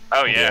better.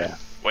 Oh yeah,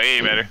 way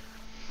better.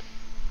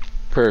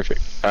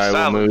 Perfect. I will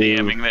Solid move.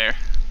 DMing there.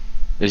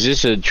 Is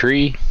this a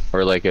tree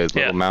or like a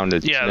Yeah. little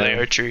mounded? Yeah, snow? they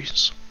are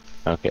trees.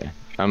 Okay.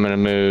 I'm gonna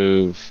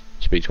move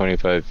to be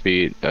 25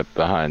 feet up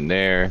behind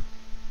there.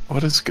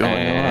 What is going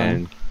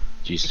and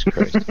Jesus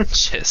Christ.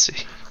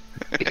 Jesse.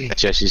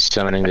 Jesse's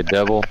summoning the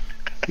devil.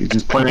 He's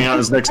just planning out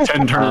his next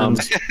 10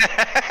 turns.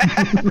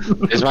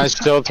 Is my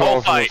stealth roll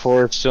Whole from fight.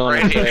 before still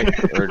in Right here.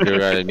 effect, or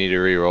do I need to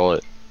re-roll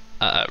it?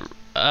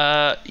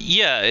 Yeah,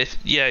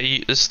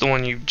 it's the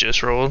one you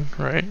just rolled,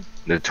 right?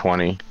 The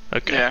 20.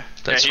 Okay. Yeah,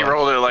 That's he fine.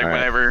 rolled it like Alright.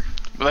 whenever.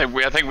 Like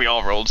I think we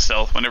all rolled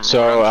stealth whenever.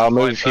 So we I'll rolled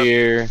move points up.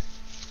 here.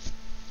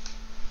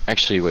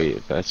 Actually, wait,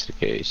 if that's the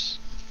case.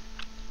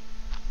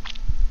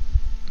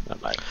 I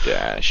might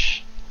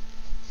dash.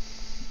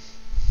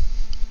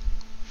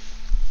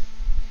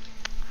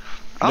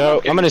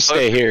 No, I'm gonna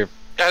stay here.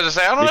 I was gonna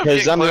say, I don't know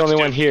Because if I'm the only close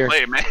one to here.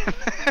 Play, man.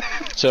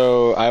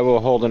 So I will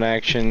hold an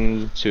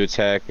action to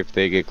attack if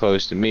they get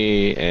close to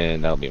me,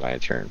 and that'll be my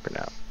turn for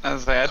now. I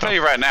was say, I tell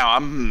you right now,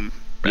 I'm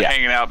Yeah.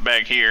 hanging out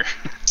back here.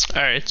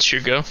 All right, it's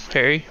your go,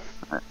 Harry.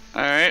 All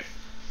right,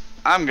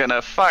 I'm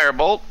gonna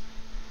firebolt,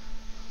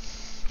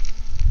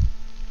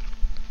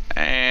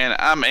 and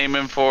I'm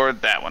aiming for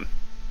that one.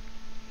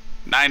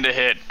 9 to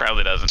hit,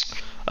 probably doesn't.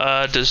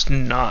 Does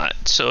not.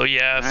 So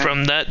yeah, Alright.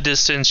 from that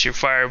distance, your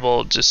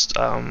firebolt just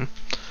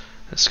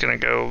it's gonna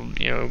go,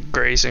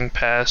 grazing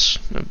past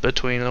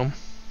between them.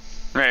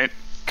 Right,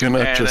 Gonna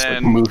And just like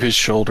then- move his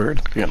shoulder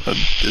and gonna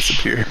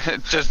disappear.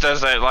 it just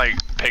does that like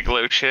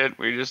Piccolo shit.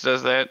 Where he just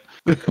does that.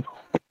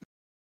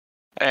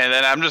 And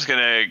then I'm just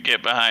gonna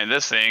get behind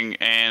this thing,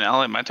 and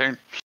I'll end my turn.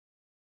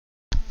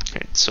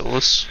 Alright, so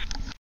let's.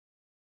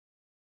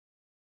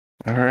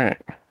 All right.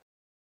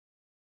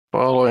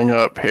 Following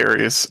up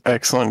Harry's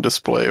excellent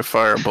display of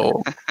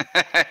firebolt,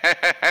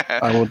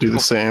 I will do the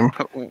same.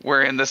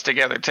 We're in this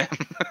together, Tim.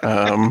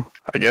 I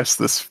guess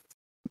this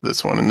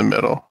one in the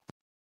middle,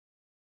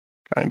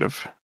 kind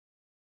of.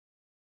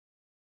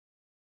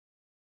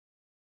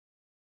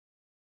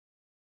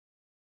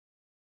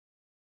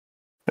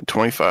 At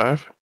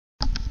 25.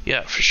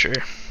 Yeah, for sure.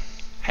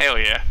 Hell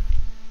yeah.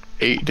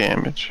 8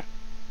 damage.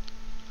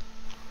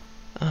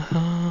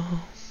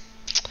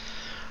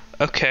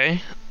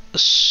 Okay.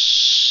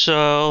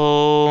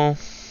 So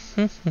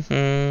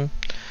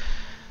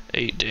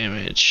 8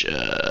 damage.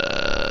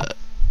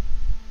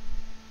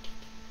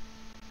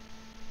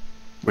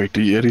 Wait,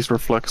 do Yetis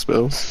reflect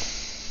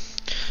spells?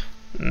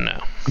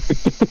 No.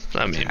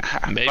 I mean,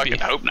 I maybe. fucking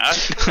hope not.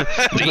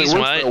 These What's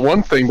might. that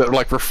one thing that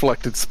like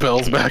reflected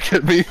spells back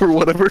at me or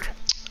whatever?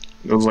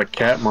 Those like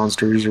cat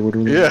monsters or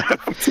whatever. Yeah.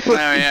 Oh,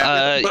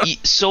 yeah.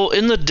 So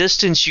in the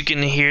distance, you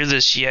can hear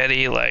this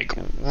Yeti like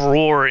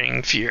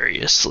roaring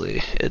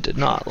furiously. It did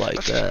not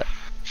like that.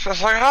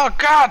 Just like, oh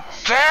god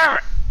damn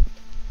it!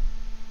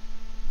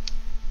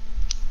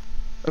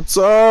 I'm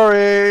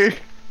sorry.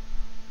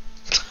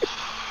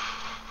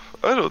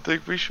 I don't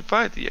think we should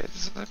fight the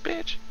Yetis, that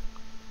bitch.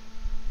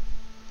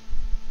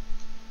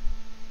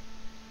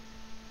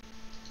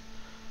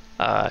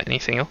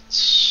 Anything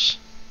else?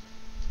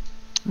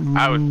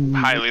 I would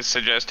highly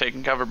suggest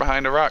taking cover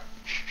behind a rock.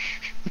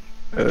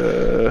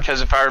 Uh,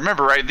 Because if I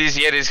remember right, these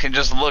Yetis can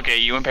just look at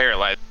you and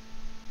paralyze.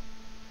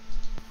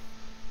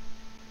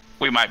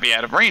 We might be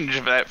out of range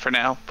of that for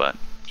now, but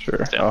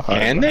sure. Still. I'll hide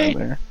Can behind they?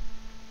 there.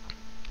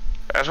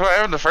 that's what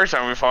happened the first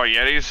time we fought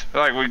Yetis.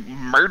 Like, we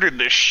murdered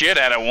the shit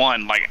out of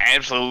one, like,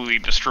 absolutely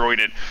destroyed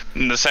it.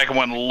 And the second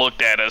one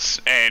looked at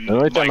us and, The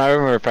only time like, I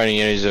remember fighting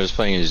Yetis, I was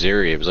playing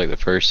Azuri. It was like the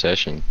first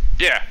session.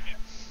 yeah.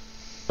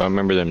 I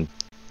remember them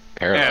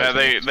paralyzed. Yeah,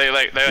 they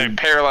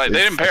paralyzed. They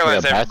didn't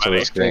paralyze everybody,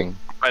 Basilisk thing.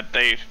 but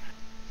they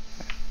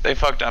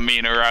fucked on me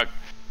and Uruk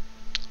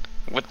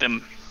with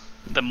them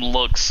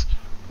looks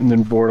And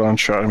then Bordon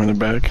shot him in the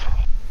back.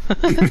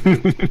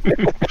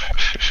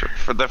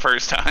 for the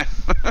first time.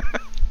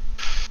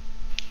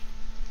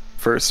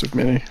 First of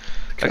many.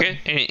 Okay.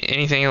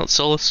 Anything else,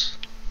 Solus?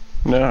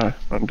 No,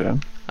 I'm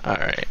done. All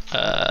right.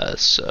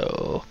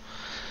 So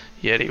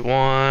Yeti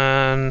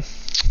 1.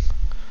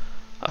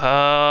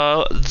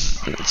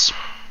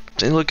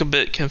 They look a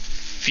bit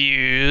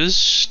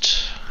confused.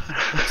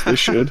 They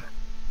should.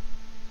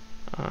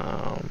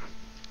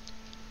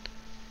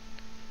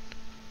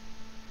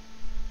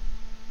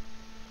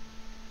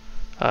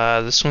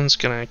 This one's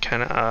gonna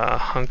kind of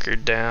hunker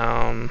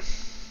down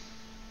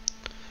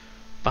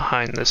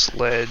behind this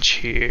ledge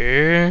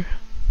here,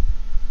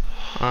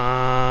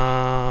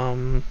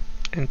 and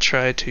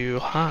try to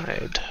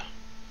hide.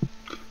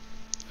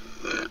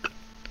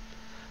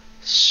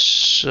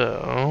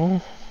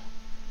 So,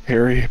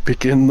 Harry,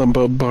 begin the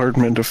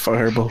bombardment of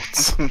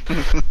firebolts.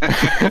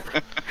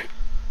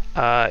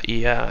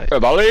 yeah, Hey,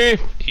 Bali!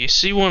 you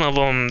see one of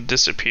them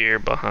disappear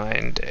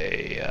behind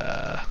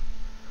a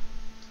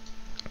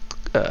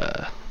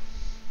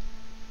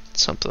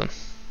something.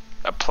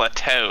 A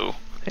plateau.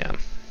 Yeah.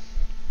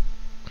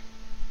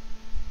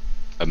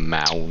 A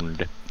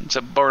mound. It's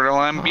a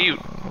borderline butte.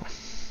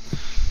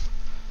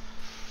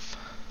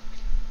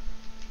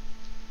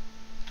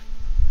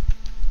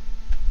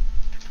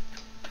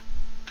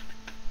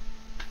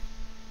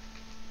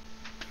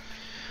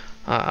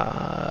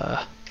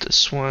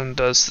 This one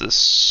does the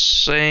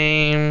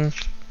same.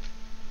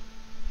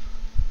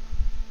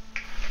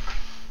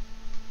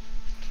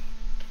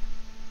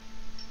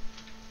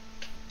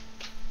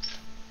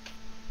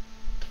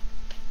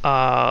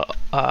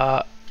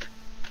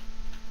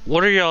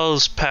 What are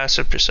y'all's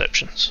passive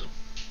perceptions?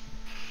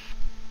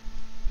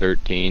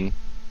 13.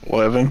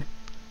 11.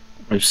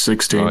 Like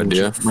 16. No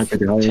idea. which Might be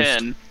the highest.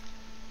 10.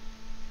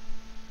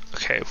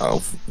 Okay.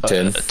 Oh,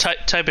 10.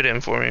 Type it in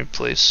for me,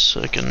 please,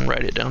 so I can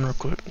write it down real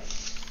quick.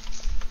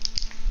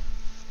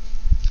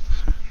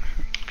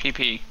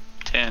 PP.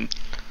 10.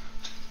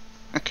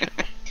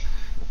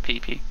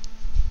 PP.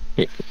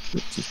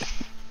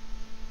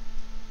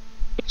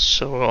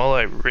 So all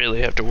I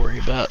really have to worry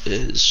about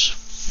is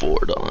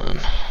Fordon.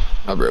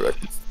 I'll be right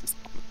back.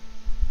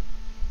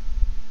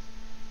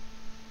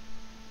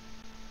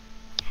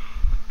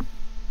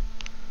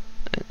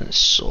 And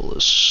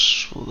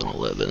Solus with an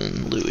 11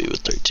 and Louis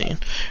with 13.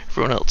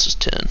 Everyone else is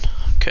 10.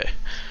 Okay.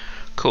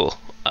 Cool.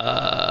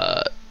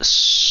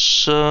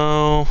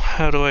 So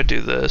how do I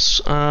do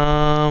this?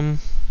 They're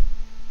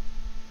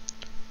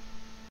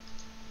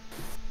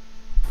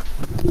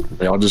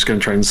all just gonna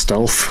try and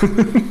stealth.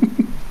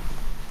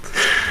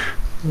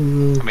 I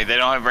mean, they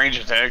don't have range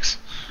attacks.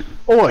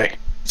 Oi!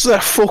 What's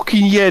that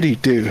fucking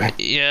Yeti do?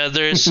 Yeah,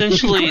 they're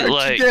essentially Crouch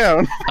like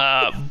down.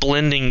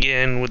 blending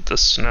in with the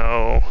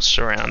snow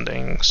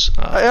surroundings.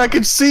 I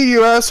can see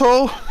you,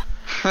 asshole.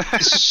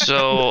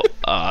 So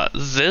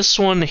this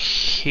one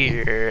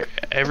here,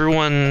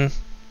 everyone.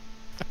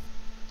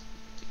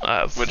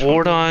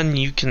 Fordon,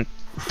 you can.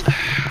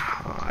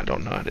 I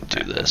don't know how to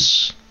do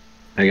this.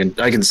 I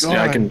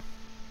can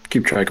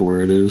keep track of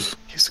where it is.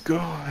 He's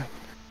gone.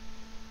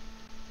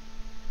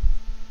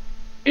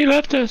 He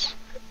left us!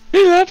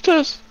 He left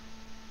us!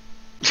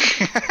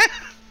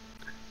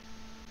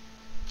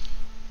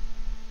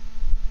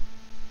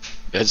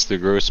 That's the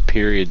gross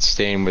period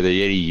stain where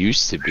the Yeti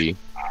used to be.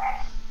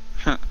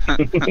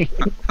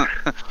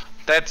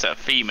 That's a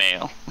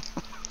female.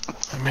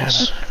 man,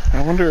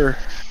 I wonder.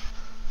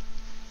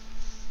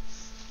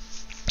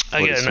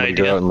 I What, got does an somebody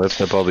go out idea. and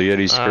lift up all the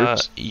Yeti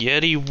skirts?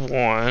 Yeti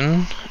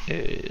 1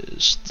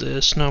 is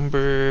this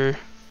number.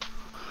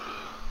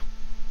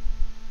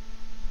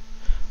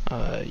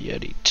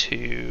 Yeti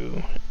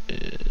 2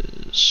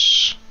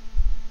 is.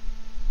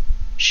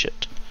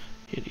 Shit.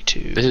 Yeti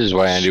 2. This is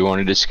why Andy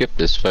wanted to skip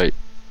this fight.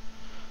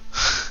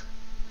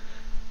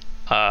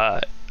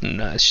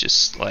 No, it's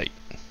just like.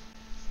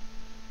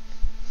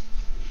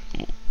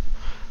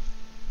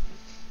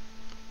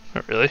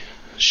 Not really.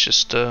 It's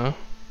just,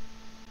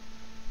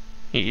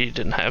 you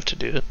didn't have to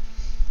do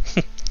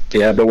it.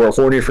 Yeah, but we're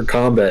horny for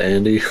combat,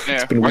 Andy. Yeah,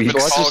 It's been watch weeks.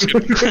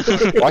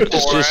 Watch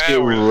us just get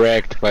 4 hours.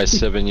 wrecked by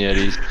 7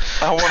 Yetis.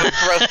 I want to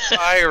thrust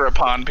fire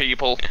upon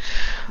people.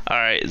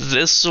 Alright,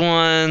 this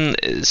one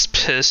is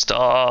pissed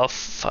off.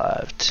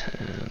 5,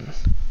 10,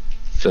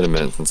 It's been a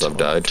minute since I've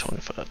died.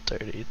 25,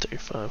 30,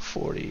 35,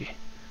 40.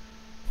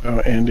 Oh,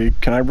 Andy,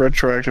 can I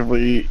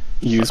retroactively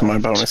use my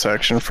bonus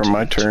action from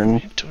my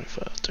turn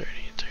 25, 30,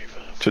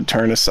 35. to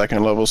turn a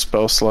second level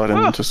spell slot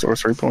into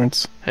sorcery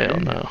points? Hell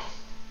no.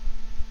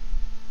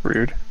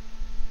 Rude.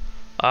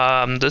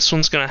 This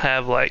one's gonna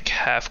have like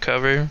half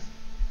cover.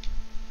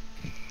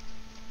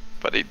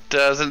 But he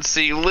doesn't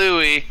see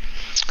Louis.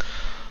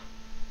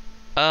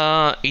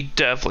 He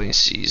definitely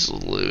sees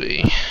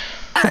Louis.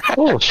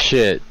 Oh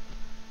shit.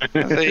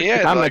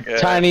 Yeah, I'm like a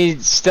tiny,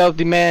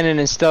 stealthy man in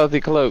a stealthy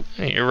cloak.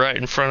 You're right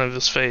in front of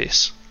his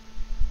face.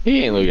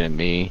 He ain't looking at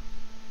me.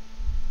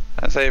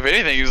 I say, if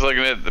anything, he's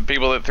looking at the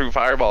people that threw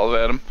fireballs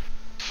at him.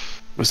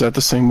 Was that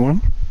the same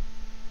one?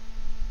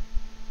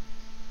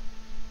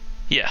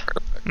 Yeah.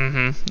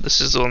 Mm-hmm.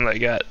 This is the one that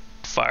got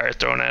fire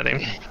thrown at him.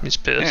 He's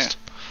pissed.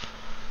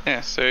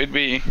 Yeah, so he'd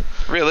be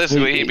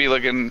realistically, he'd be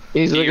looking.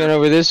 He's looking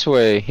over this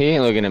way. He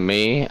ain't looking at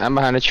me. I'm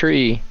behind a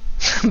tree.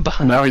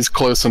 Now he's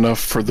close enough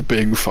for the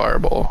big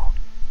fireball.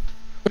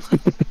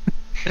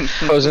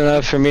 Close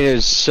enough for me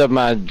to shove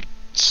my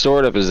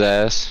sword up his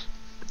ass.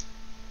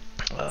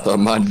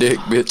 On my dick,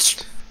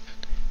 bitch.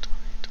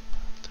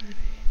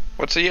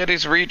 What's the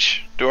Yeti's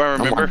reach? Do I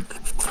remember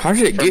How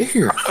did it get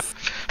here?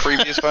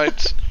 previous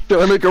fights? Can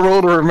I make a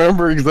roll to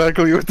remember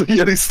exactly what the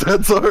Yeti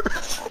stats are?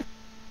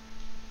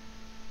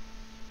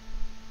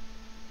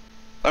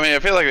 I mean, I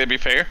feel like they'd be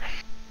fair.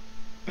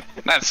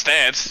 Not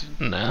stats,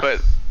 No.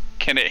 but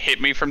can it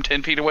hit me from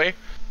 10 feet away?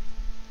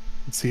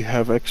 Does he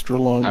have extra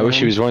long? I wish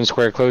he arms? was one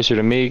square closer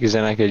to me, because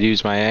then I could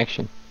use my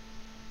action.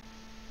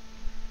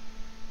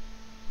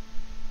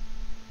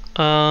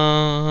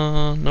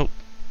 Nope.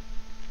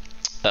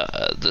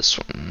 This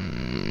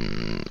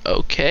one.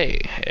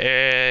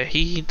 Okay.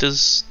 He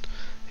does.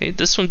 Hey,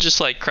 this one just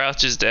like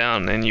crouches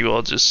down, and you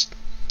all just.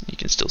 You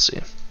can still see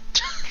him.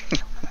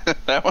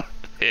 That one?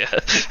 Yeah.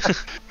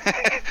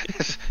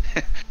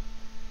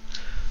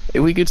 Hey,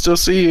 we could still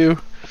see you.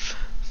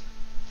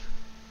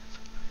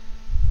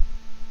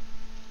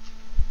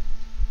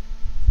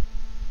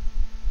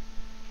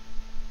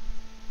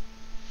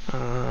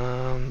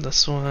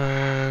 This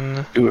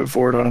one. Do it,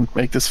 Vordon.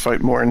 Make this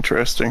fight more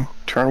interesting.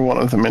 Turn one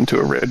of them into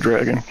a red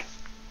dragon.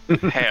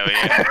 Hell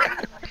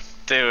yeah.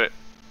 Do it.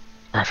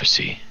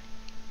 Prophecy.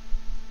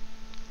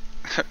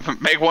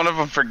 Make one of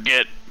them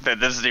forget that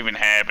this is even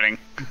happening.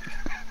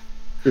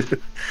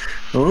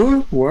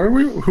 Huh? Why are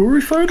we? Who are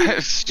we fighting?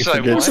 It's He just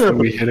like, forgets what? that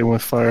we hit him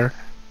with fire.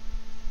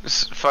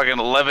 Just fucking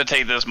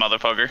levitate this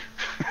motherfucker.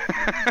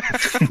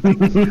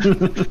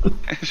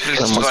 It's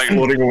just Almost like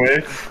floating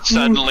away.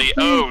 suddenly,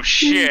 oh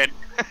shit.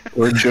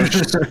 Or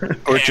just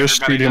Everybody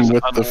shoot him just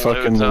with the unloads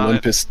fucking on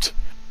it.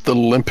 the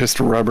limpest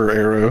rubber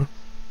arrow.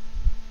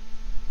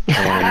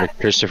 And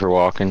Christopher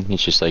Walken,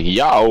 he's just like,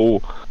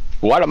 yo,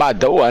 what am I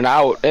doing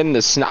out in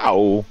the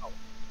snow?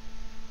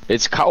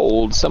 It's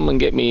cold. Someone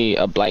get me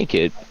a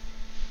blanket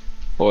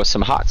or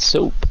some hot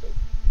soup.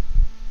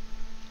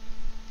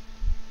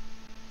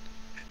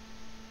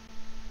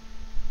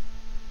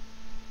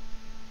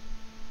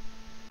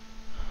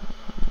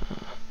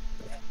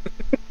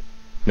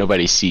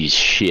 Nobody sees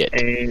shit.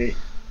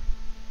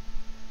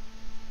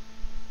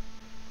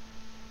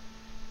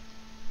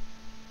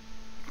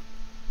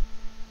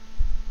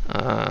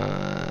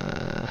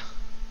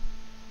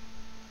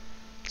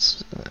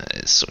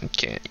 This one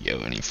can't go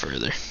any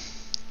further.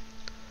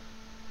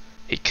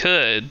 It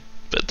could,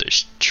 but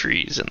there's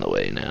trees in the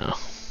way now.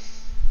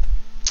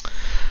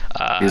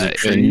 Is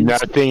it And trees?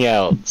 nothing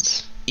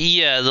else.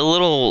 Yeah, the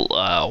little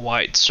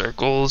white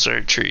circles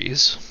are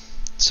trees.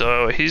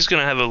 So he's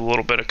gonna have a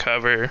little bit of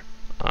cover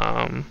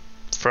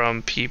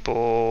from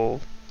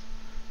people,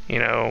 you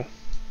know,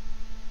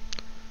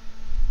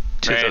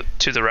 Right.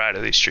 to the right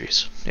of these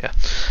trees. Yeah.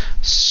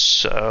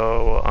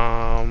 So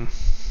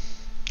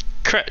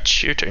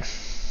Kretch, your turn.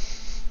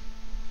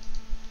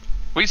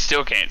 We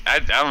still can't. I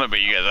don't know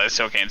about you guys. I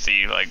still can't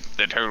see like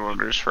the turtle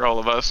orders for all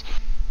of us.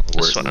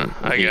 This one,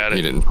 I got He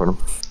it. didn't put him.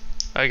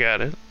 I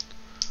got it.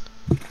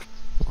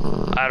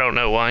 I don't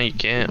know why you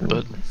can't,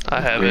 but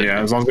I have it. Yeah,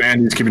 as long as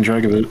Andy's keeping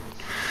track of it.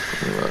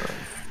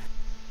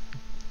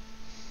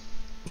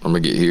 I'm gonna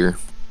get here.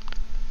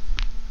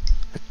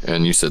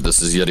 And you said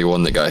this is Yeti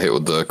one that got hit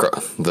with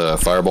the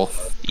fireball?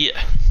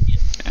 Yeah.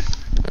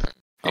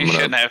 You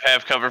shouldn't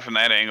have cover from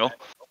that angle.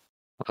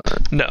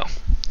 No.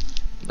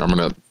 I'm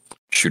gonna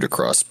shoot a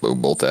crossbow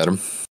bolt at him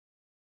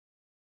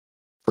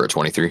for a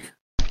 23.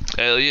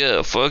 Hell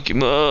yeah, fuck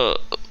him up.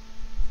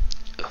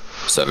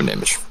 7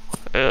 damage.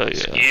 Hell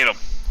yeah. Get him.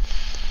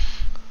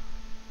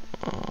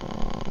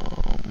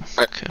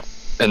 Okay.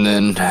 And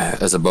then,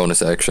 as a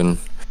bonus action,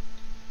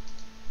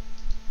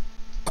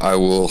 I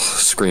will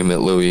scream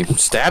at Louis,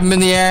 "Stab him in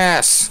the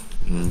ass!"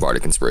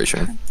 Bardic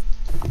Inspiration.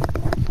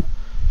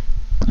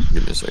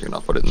 Give me a second,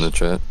 I'll put it in the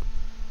chat.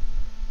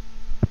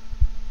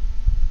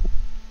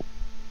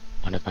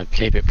 One of my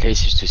favorite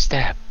places to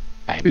stab.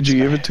 Who'd you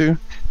give it to?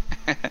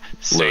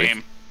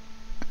 Same.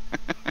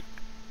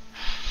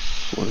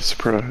 What a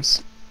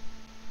surprise.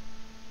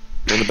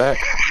 In the back.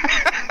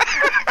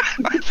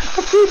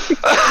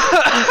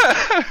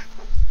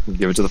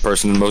 Give it to the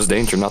person in most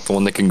danger, not the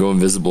one that can go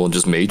invisible and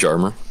just mage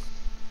armor.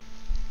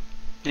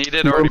 He did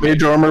You know already. what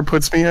mage armor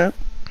puts me at?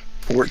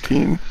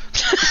 14.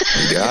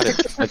 You got it.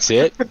 That's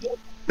it?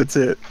 That's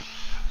it.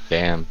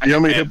 Damn. You know how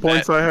many Yeah, hit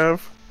points I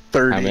have?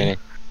 30. How many?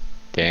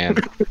 Damn.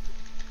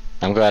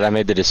 I'm glad I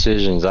made the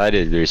decisions I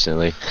did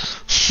recently.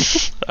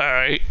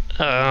 Alright.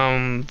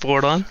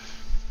 Vordon?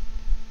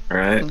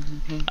 Alright.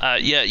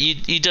 Yeah,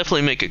 you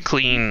definitely make a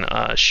clean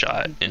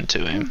shot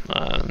into him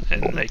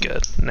and make a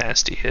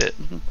nasty hit.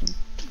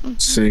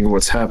 Seeing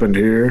what's happened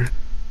here,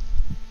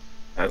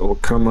 I will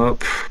come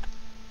up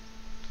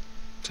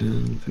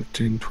 10,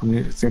 15, 20.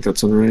 I think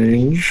that's in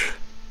range.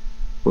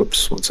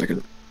 Whoops, 1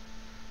 second.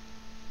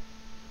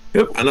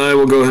 Yep, and I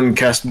will go ahead and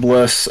cast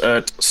Bless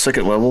at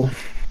 2nd level.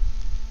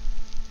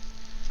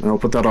 And I'll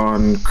put that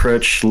on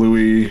Kretch,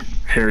 Louis,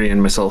 Harry,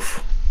 and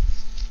myself.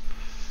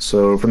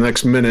 So for the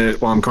next minute,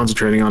 while I'm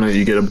concentrating on it,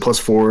 you get a plus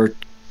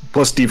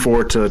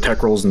D4 to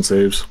attack rolls and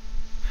saves.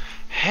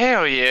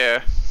 Hell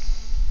yeah.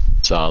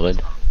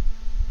 Solid.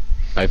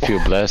 I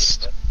feel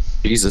blessed.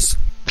 Jesus.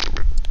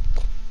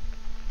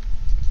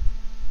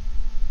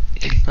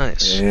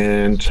 Nice.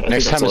 And I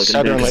Next think time a that's all I can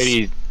southern do.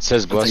 lady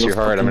says bless think your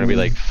I'll heart, I'm gonna be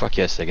fucking- like, fuck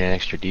yes, I get an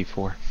extra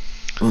D4.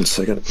 1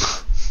 second.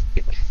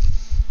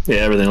 Yeah,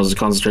 everything else is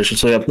concentration.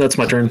 So yeah, that's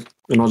my turn.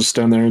 And I'll just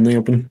stand there in the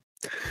open.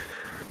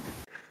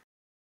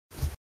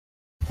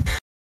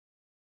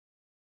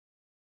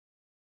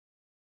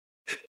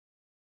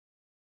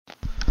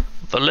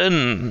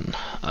 Valen.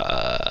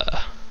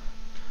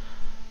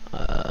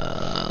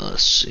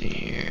 Let's see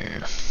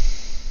here.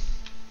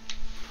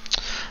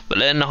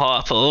 Valen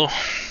Harple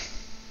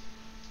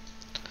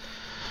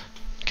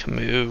can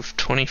move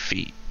 20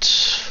 feet.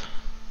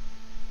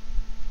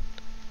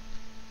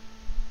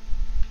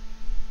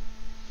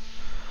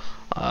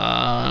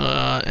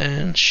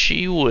 And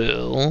she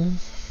will.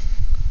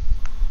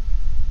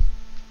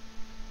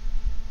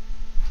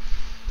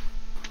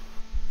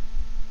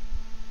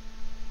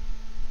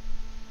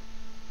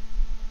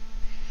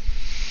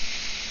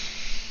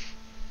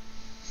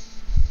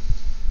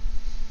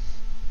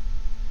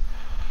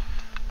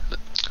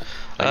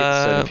 I get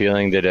the sudden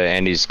feeling that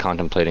Andy's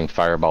contemplating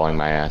fireballing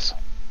my ass.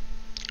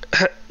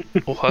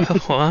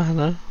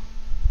 What?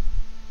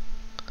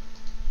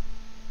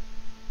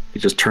 He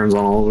just turns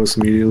on all of us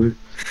immediately.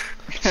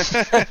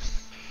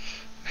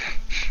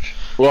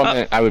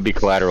 Well, I would be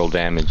collateral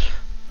damage.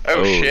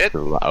 Oh shit.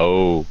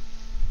 Oh.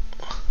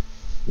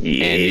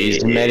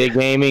 Andy's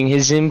metagaming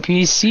his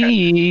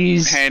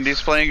NPCs.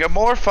 Handy's playing a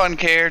more fun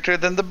character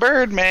than the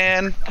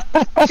Birdman.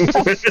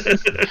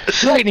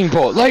 Lightning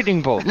bolt,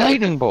 lightning bolt,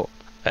 lightning bolt.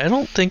 I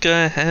don't think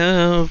I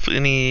have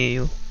any.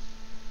 Ooh,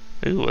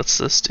 what's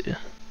this do?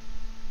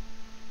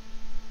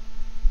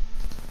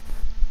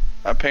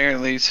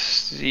 Apparently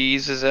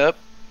seizes up.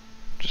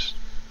 Just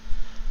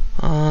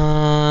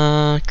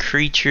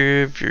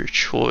Creature of your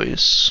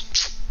choice.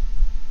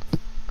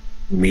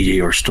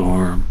 Meteor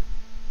storm.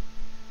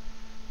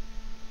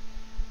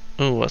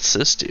 Ooh, what's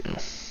this do?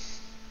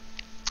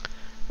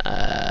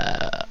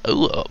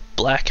 Ooh, a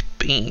black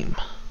beam.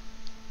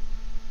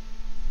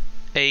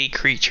 A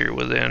creature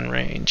within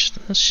range.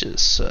 This shit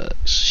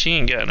sucks. She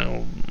ain't got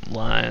no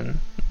line.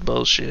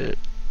 Bullshit.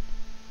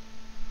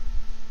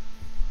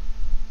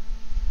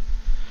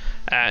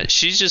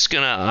 She's just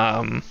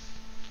gonna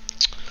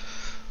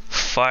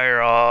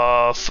fire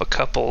off a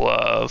couple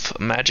of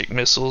magic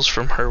missiles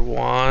from her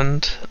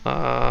wand.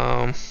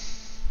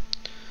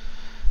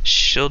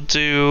 She'll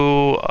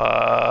do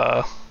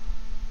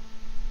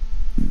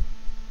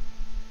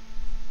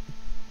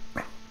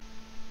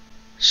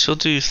she'll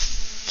do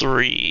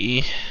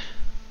 3.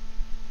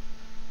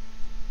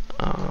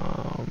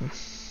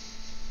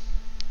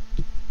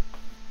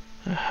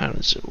 How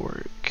does it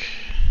work?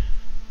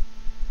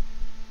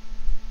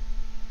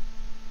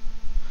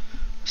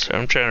 So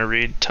I'm trying to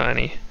read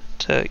tiny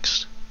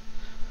text.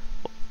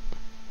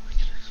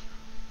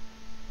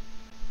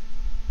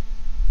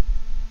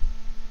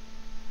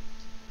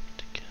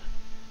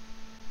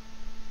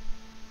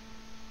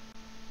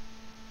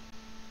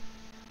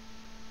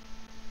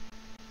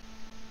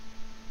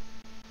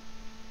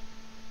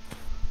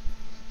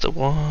 The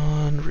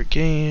wand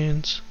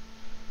regains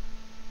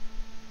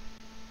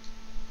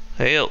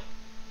Hell.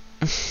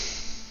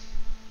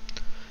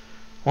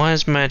 Why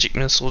is Magic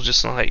Missile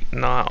just like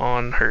not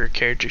on her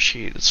character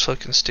sheet? It's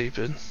fucking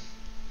stupid.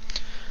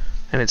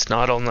 And it's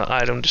not on the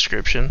item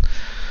description.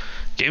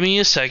 Give me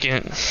a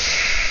second.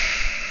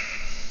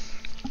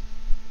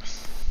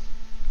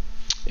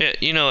 Yeah,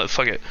 you know what?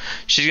 Fuck it.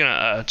 She's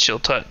gonna Chill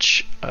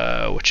Touch,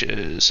 which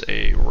is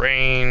a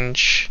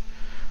range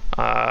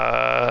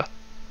of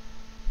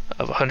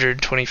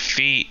 120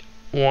 feet.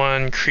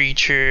 One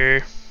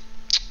creature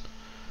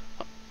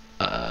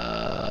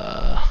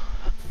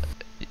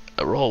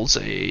rolls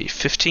a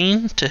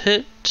 15 to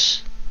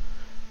hit.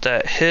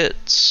 That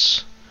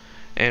hits,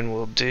 and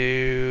we'll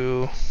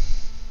do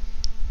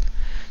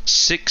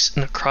 6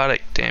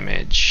 necrotic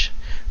damage.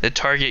 The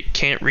target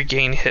can't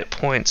regain hit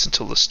points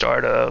until the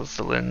start of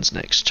Valen's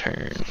next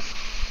turn.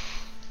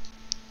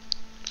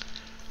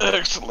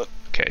 Excellent.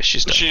 Okay,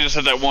 she's done. She just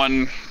had that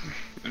one.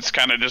 It's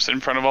kind of just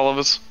in front of all of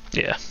us.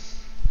 Yeah.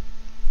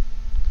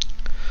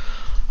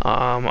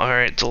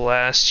 Alright, the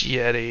last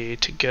Yeti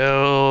to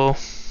go.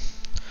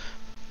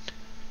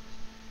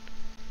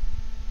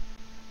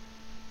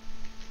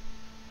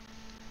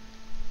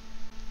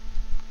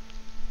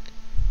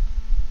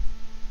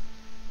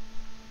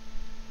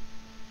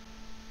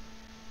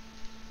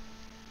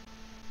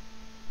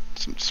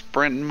 Some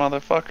sprinting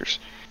motherfuckers.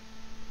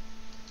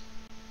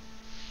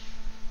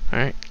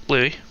 Alright,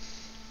 Louis.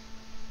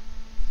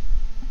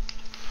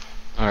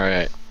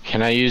 Alright.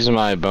 Can I use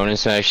my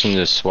bonus action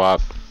to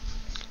swap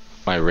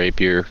my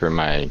rapier for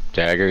my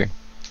dagger?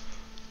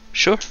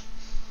 Sure.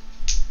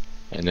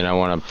 And then I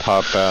want to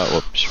pop out.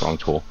 Whoops, wrong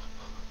tool.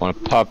 I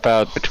want to pop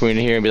out between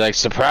here and be like,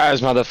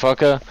 surprise,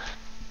 motherfucker!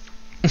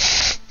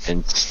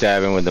 And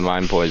stab him with the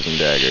mind poison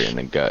dagger in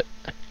the gut.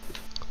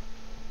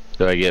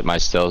 Do I get my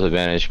stealth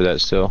advantage for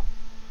that still?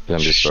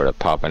 Because I'm just sort of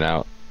popping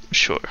out.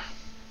 Sure.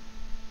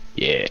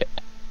 Yeah.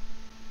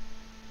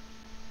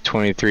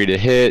 23 to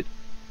hit.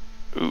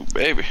 Ooh,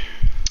 baby.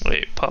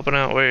 Wait, popping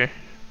out where?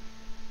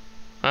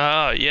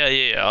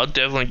 Yeah. I'll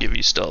definitely give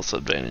you stealth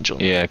advantage on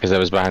that. Yeah, because I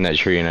was behind that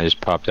tree and I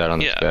just popped out on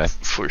this guy.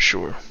 For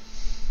sure.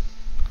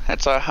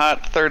 That's a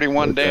hot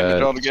 31 With damage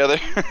that. altogether.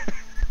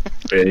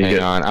 Hang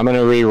on, I'm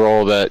gonna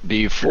re-roll that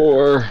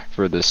d4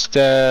 for the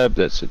stab.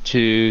 That's a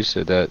 2,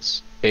 so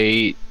that's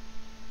 8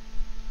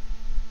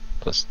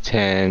 plus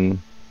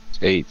 10, it's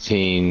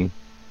 18.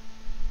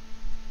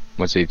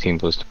 What's 18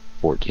 plus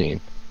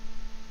 14?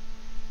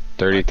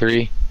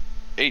 33?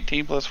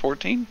 18 plus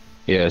 14?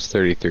 Yeah, it's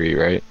 33,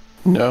 right?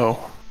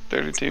 No.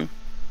 32.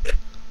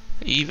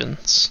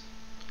 Evens.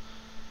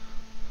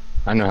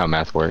 I know how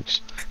math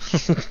works.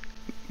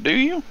 Do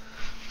you?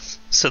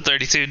 So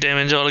 32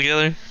 damage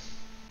altogether?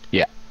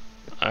 Yeah.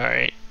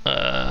 Alright,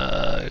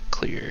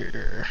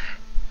 clear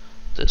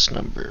this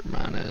number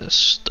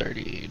minus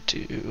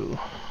 32.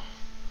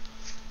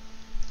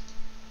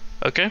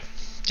 Okay.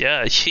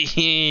 Yeah,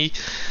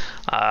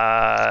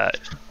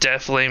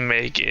 definitely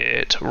make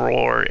it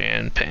roar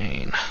in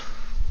pain.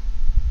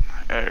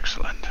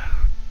 Excellent.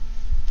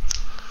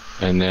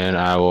 And then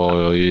I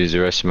will use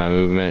the rest of my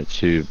movement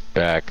to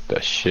back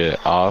the shit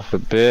off a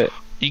bit.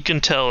 You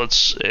can tell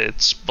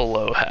it's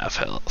below half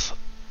health.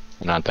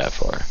 Not that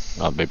far.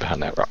 I'll be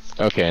behind that rock.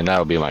 Okay, and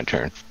that'll be my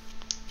turn.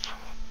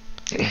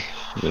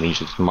 Then you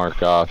just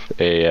mark off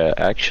a,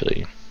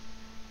 actually.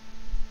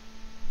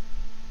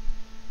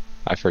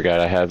 I forgot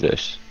I have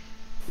this.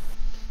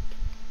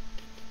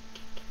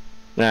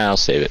 Nah, I'll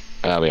save it.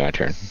 That'll be my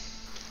turn.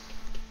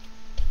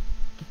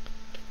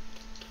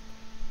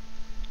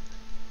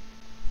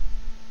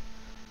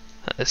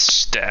 A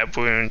stab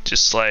wound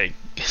just like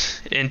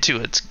into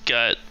its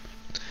gut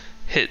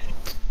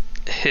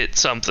hit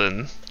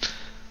something,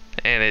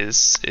 and it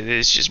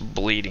is just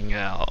bleeding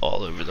out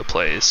all over the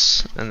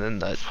place, and then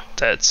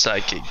that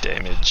psychic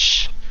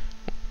damage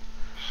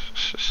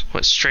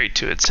went straight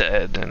to its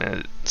head,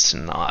 and it's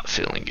not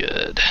feeling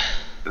good.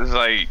 It's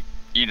like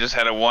you just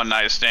had a one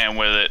night stand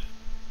with it,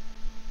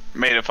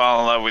 made it fall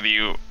in love with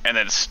you, and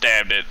then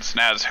stabbed it. So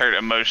now it's hurt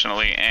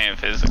emotionally and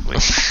physically.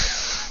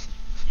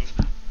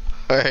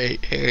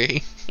 Alright,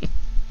 Harry.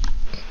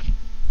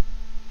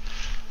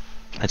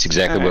 That's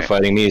exactly what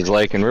fighting me is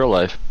like in real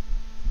life.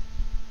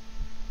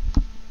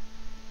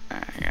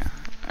 Yeah.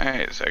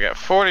 Alright, so I got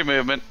 40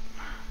 movement.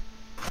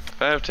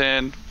 5,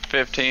 10,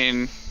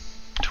 15,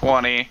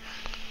 20.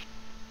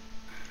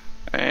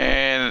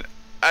 And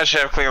I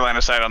should have clear line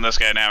of sight on this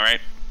guy now,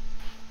 right?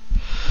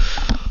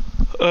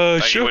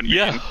 Like Sure, wouldn't be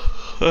yeah. in.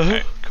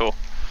 Alright, cool.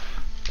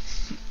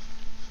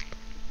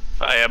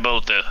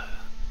 Firebolt.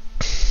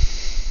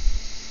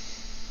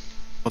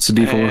 What's the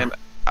D4? And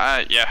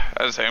I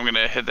was saying I'm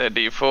gonna hit that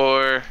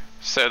D4.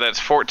 So that's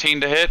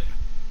 14 to hit.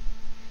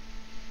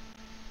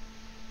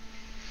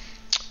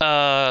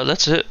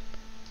 That's it.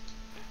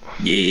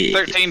 Yeah.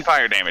 13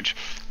 fire damage.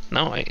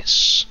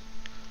 Nice.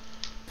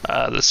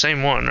 The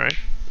same one, right?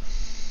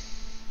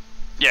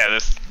 Yeah,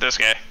 this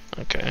guy.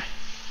 Okay.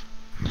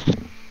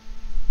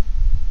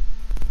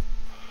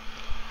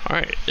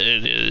 Alright,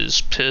 it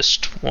is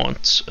pissed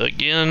once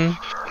again.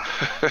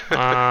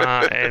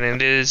 And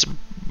it is,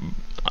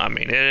 I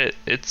mean,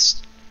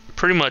 it's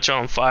pretty much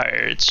on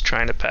fire. It's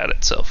trying to pat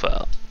itself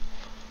out.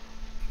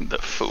 The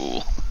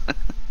fool.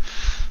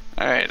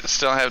 Alright,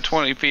 still have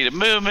 20 feet of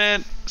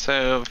movement.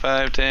 So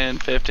 5, 10,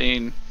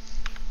 15,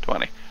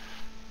 20.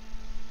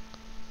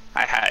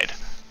 I hide.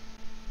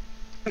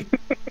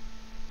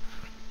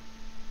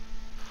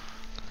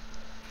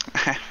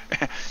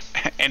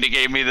 And he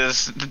gave me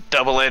this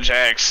double-edged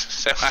axe,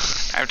 so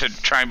I have to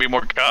try and be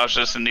more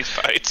cautious in these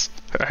fights.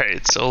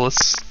 Alright, so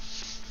let's...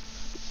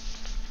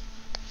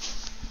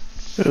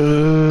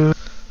 I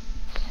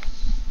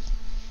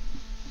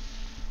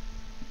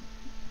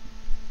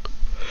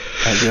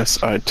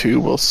guess I too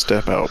will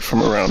step out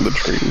from around the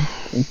tree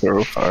and throw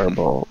a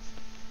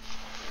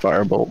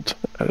firebolt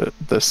at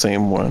the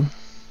same one.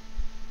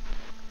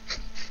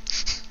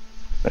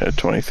 At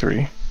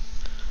 23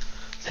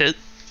 Hit.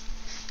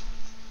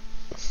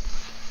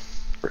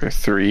 for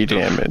 3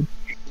 damage.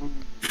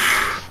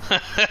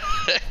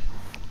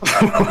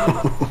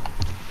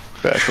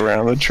 Back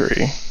around the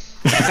tree.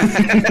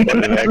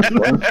 What an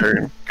excellent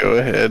turn. Go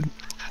ahead.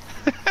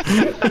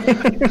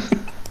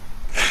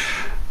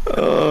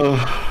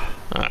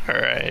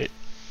 Alright.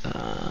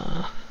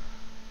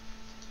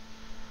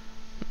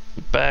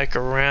 Back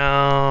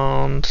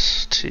around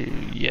to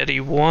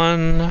Yeti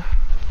 1.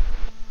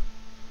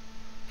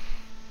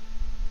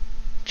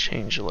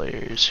 Change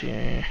layers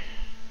here.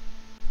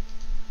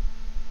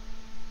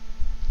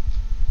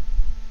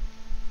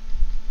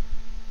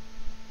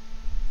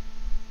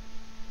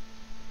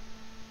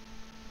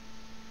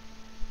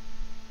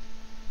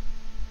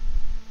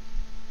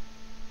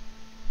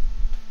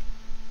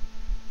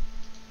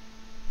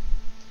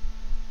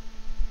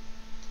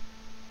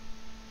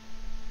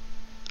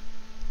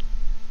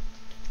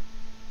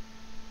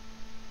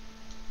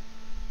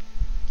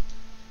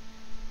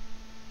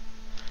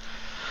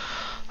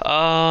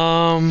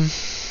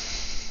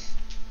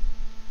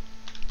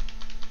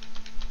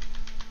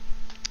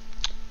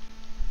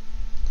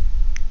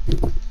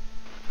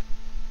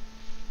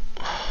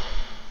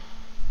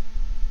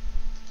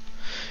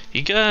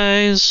 You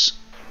guys,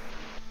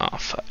 oh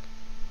fuck,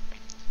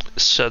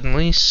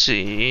 suddenly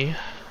see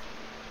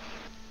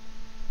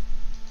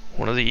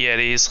one of the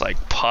Yetis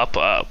like pop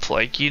up,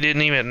 like you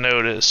didn't even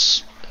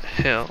notice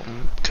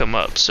him come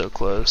up so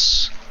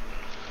close.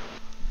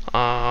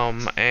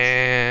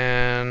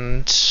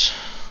 And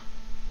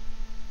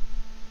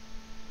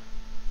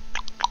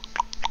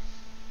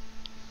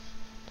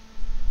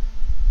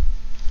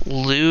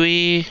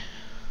Louis,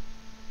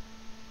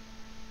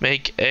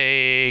 make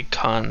a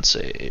con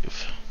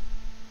save.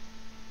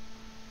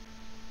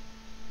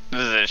 This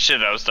is the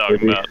shit I was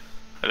talking about.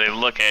 Where they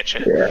look at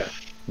you. Yeah.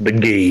 The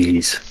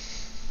gaze.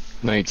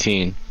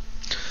 19.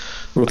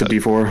 With a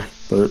D4,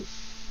 but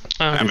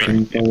I mean,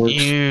 think that works.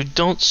 you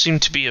don't seem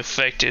to be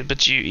affected,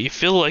 but you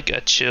feel like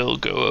a chill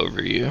go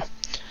over you.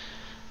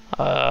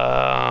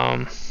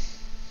 Okay,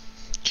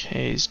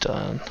 he's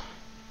done.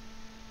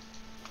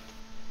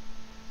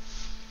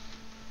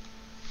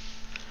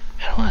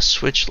 How do I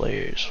switch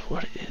layers?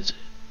 What is it?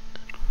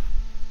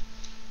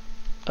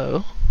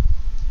 O?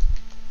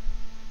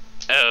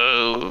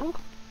 Oh.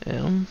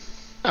 M?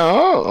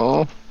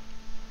 Oh.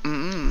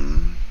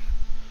 Mm.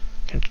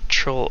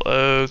 Control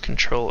O,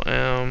 Control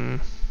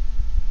M,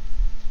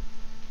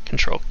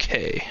 Control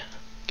K.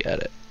 Got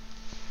it.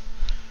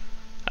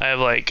 I have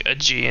like a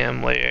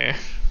GM layer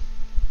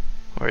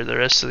where the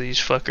rest of these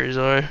fuckers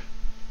are.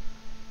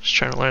 Just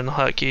trying to learn the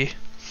hotkey.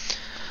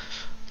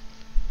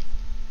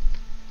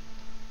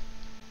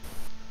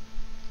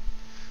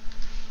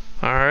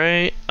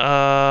 Alright,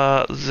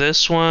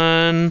 this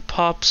one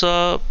pops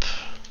up.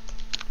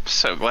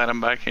 So glad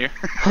I'm back here.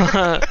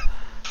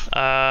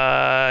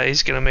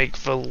 He's gonna make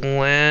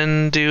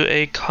Valen do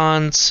a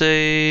con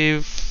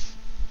save.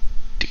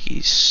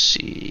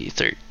 DC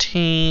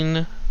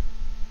 13.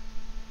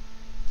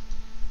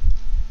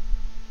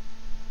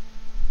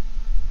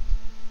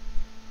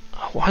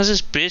 Why does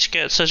this bitch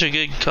get such a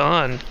good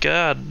con?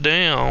 God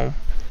damn.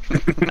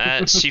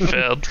 She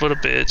failed. What a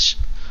bitch.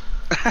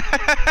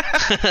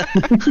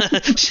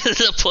 She's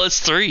a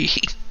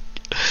 +3.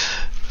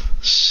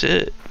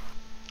 Shit.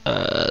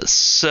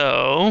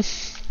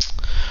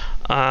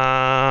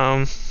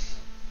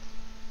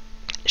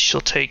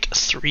 She'll take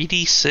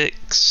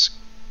 3d6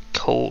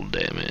 cold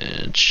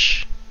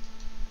damage.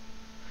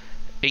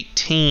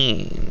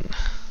 18.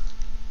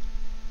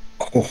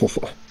 Oh.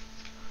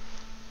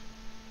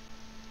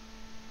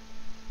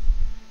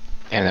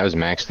 And that was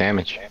max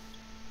damage.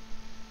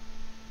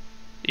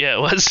 Yeah,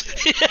 it was.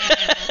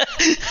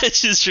 I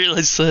just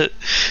realized that.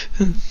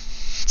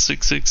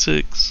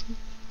 666.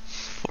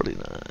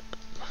 49.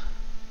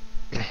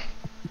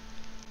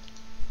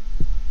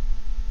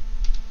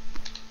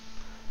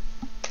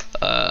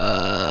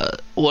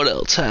 What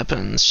else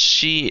happens?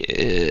 She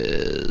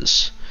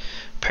is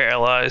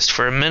paralyzed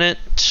for a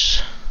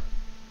minute.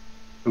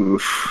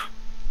 Oof.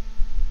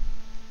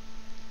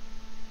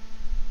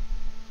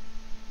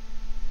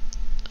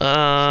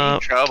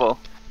 Trouble.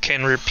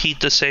 Can repeat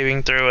the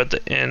saving throw at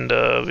the end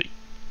of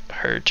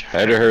her turn.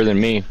 Better her than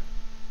me.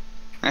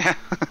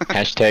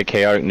 Hashtag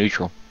chaotic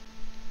neutral.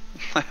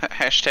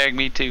 Hashtag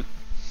me too.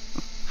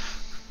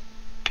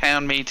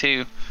 Pound me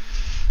too.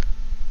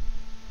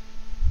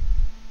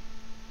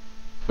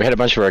 We had a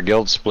bunch of our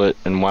guilds split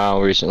in WoW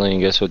recently,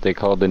 and guess what they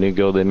called the new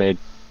guild they made?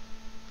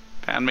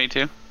 Pound me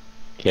too.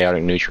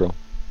 Chaotic Neutral.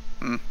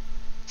 Hmm.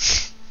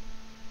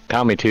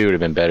 Pound Me 2 would have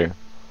been better.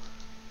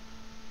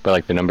 But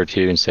like the number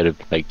 2 instead of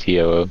like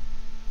TOO.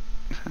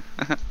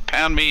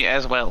 Pound me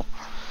as well.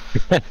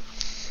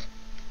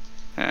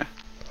 Yeah.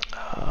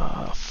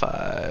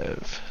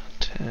 5,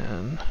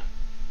 10.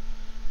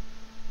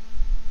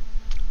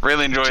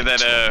 Really enjoyed that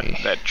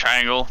 20. that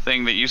triangle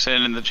thing that you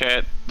sent in the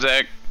chat,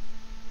 Zach.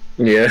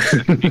 Yeah.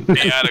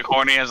 Chaotic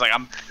horny. I was like,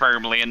 I'm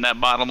firmly in that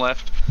bottom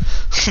left.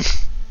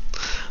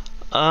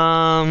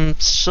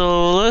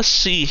 So let's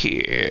see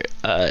here.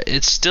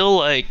 It's still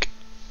like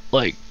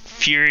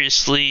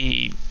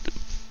furiously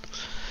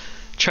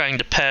trying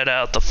to pad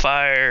out the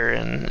fire,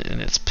 and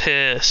it's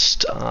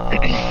pissed.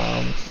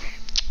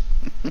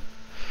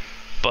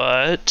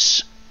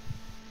 But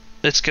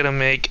it's gonna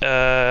make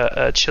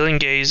a chilling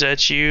gaze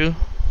at you.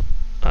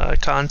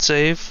 Con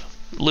save,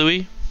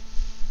 Louis.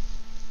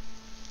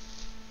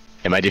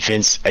 In my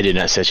defense, I did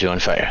not set you on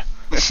fire.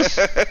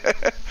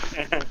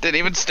 Didn't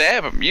even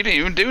stab him. You didn't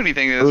even do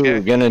anything to this Ooh, guy.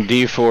 gonna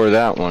D4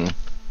 that one.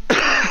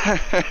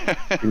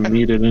 You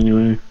need it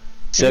anyway.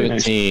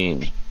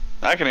 17.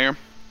 I can hear him.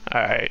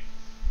 Alright.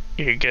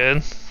 You're good?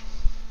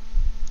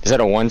 Is that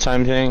a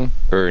one-time thing?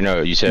 Or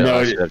no, you said No, it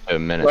lasted up to a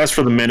minute. Lasts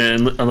for the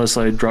minute unless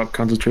I drop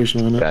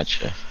concentration on it.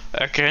 Gotcha.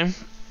 Okay.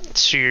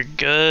 So you're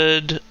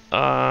good.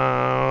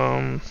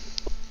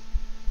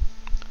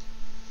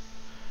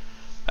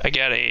 I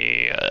got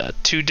a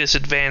 2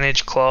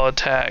 disadvantage claw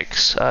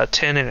attacks,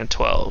 10 and a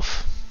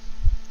 12.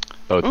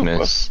 Both Ooh,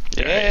 miss.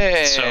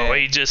 Yeah. So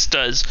he just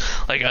does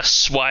like a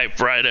swipe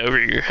right over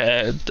your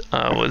head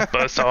with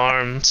both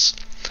arms.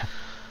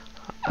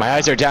 My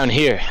eyes are down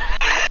here.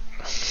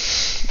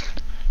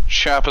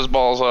 Chop his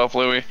balls off,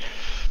 Louis.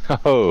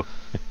 Oh.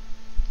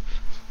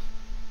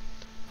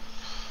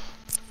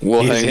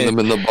 We'll He's hang in. them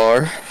in the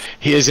bar.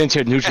 He has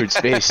entered neutral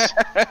space.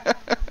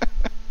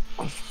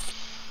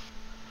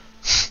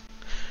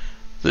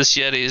 This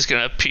Yeti is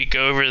gonna peek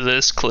over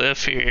this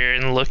cliff here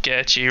and look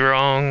at you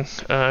wrong,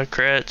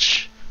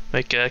 Kretch.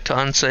 Make a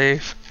con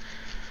save.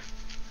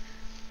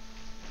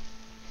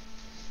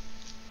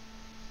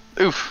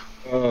 Oof.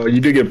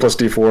 You do get plus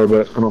D4,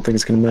 but I don't think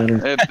it's gonna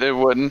matter. It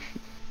wouldn't.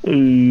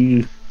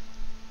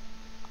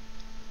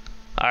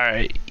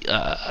 Alright,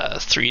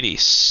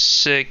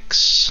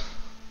 3d6.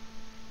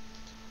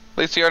 At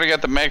least you already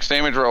got the max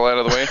damage roll out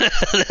of the way.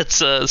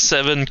 That's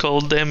 7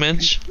 cold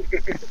damage.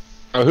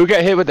 Oh, who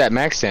got hit with that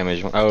max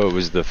damage? Oh, it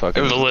was the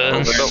fucking... It was Balloon.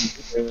 And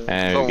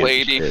the who gives a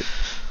lady. shit?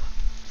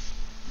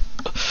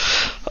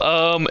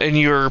 And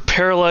you're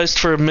paralyzed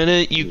for a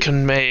minute. You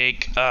can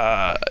make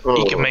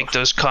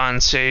those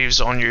con saves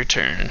on your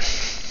turn.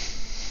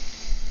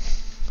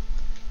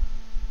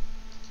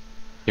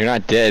 You're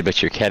not dead,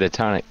 but you're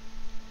catatonic.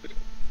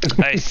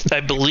 I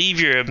believe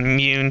you're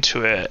immune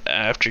to it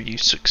after you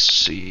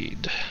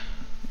succeed.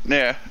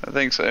 Yeah, I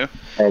think so.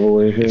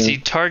 Probably. If Yeah. the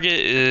target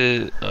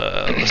is,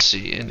 let's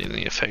see, ending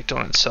the effect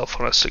on itself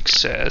on a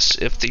success.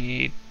 If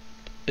the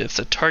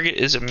target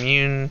is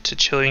immune to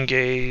chilling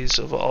gaze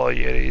of all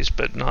Yetis,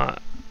 but not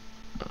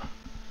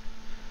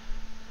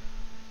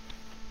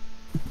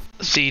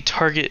the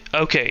target.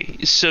 Okay,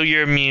 so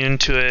you're immune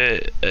to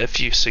it if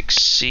you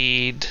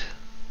succeed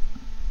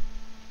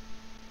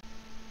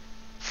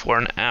for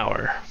an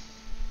hour.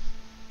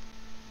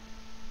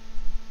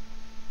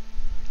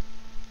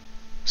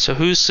 So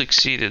who's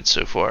succeeded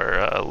so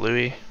far,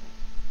 Louis?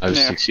 I've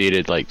Yeah.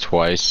 succeeded like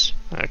twice.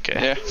 Okay.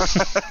 Yeah.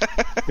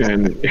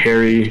 And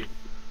Harry.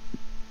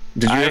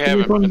 Did you I have to haven't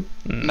make one?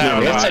 No,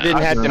 I guess no, I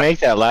didn't have to make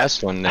that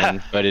last one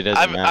then, but it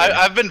doesn't matter.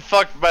 I've been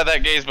fucked by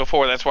that gaze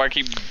before. That's why I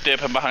keep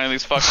dipping behind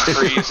these fucking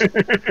trees.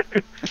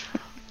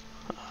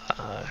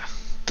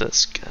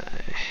 This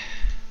guy.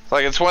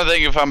 Like, it's one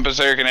thing if I'm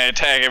berserk and I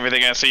attack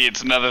everything I see.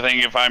 It's another thing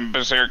if I'm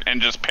berserk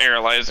and just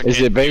paralyzed. and Is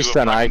can't it based do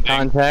a on eye fucking thing.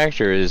 contact,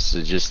 or is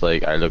it just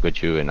like I look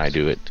at you and I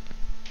do it?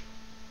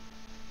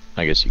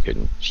 I guess you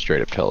couldn't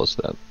straight up tell us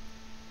that.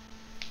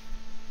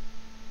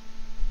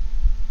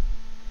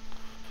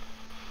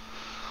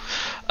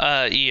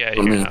 Yeah,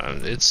 I mean-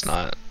 it's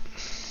not.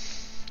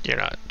 You're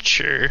not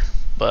sure,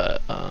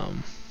 but I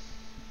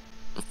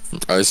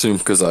assume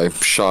because I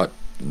shot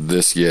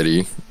this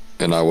Yeti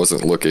and I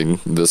wasn't looking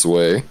this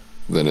way,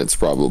 then it's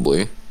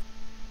probably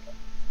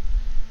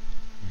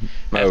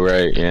Oh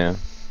right, yeah.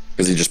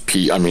 because he just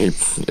peeked. I mean,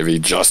 if he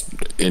just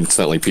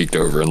instantly peeked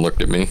over and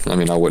looked at me, I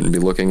mean, I wouldn't be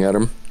looking at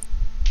him.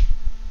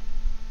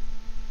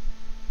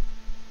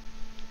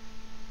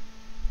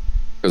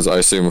 Because I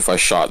assume if I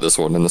shot this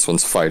one and this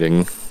one's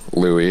fighting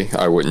Louis,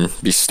 I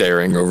wouldn't be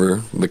staring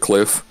over the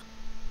cliff.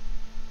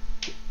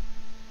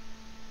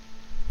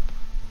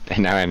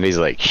 And now Andy's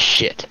like,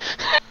 shit.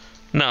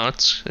 no,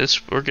 it's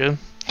we're good.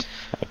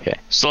 Okay.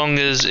 As long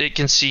as it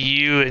can see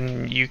you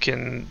and you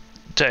can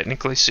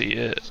technically see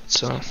it.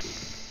 So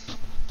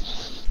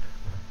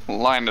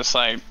Line of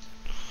sight.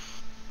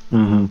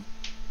 Mm-hmm.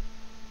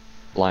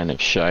 line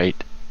of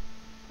sight.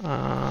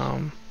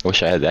 Um,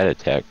 Wish I had that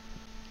attack.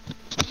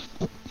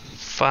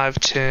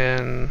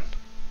 5'10".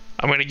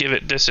 I'm gonna give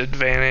it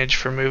disadvantage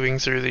for moving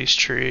through these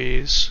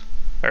trees.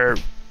 Or,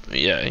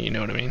 yeah, you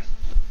know what I mean.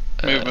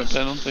 Movement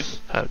penalty.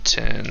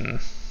 10.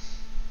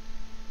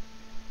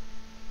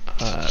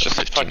 Just a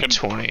 15, fucking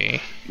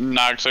 20,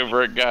 knocks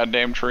over a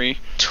goddamn tree.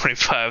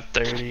 25,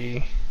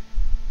 30.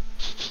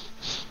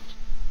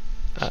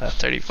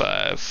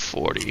 35,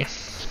 40.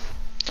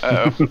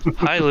 Uh-oh.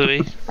 Hi,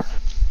 Louie.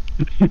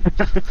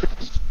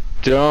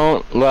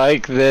 Don't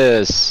like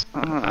this.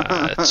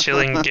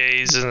 Chilling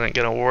gaze isn't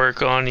gonna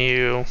work on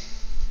you.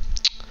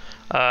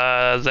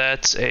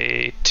 That's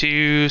a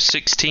 2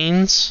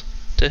 16s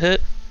to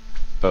hit.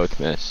 Both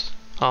miss.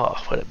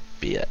 Oh, what a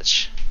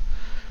bitch.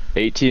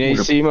 18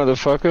 AC,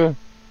 motherfucker.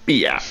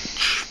 Yeah.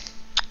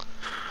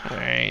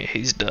 Alright,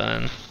 he's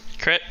done.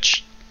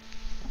 Cretch.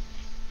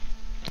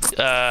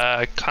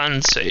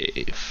 Con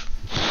save.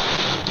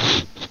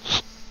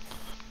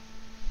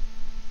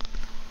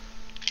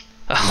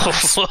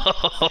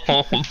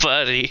 Oh,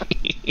 buddy.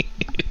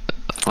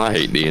 I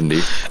hate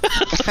D&D.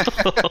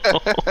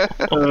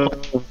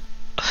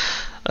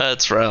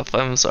 That's rough.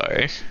 I'm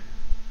sorry.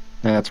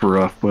 That's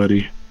rough,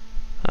 buddy.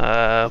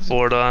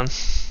 Board on.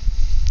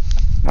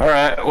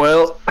 Alright,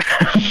 well.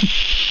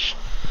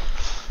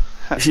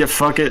 Yeah,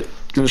 fuck it.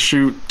 Gonna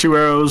shoot 2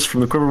 arrows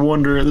from the Quiver of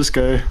Wonder at this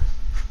guy.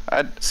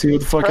 I'd See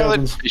what the fuck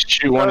Probably- happens.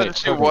 Shoot one probably at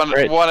do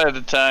one at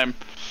a time.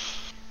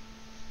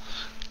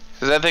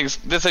 Cause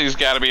this thing's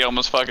gotta be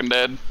almost fucking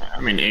dead. I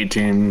mean,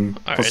 18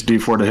 All plus right.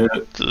 D4 to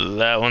hit.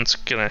 That one's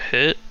gonna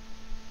hit.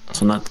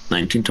 So not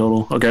 19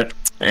 total. Okay.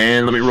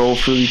 And let me roll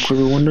for the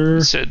Quiver of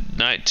Wonder. Said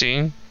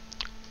 19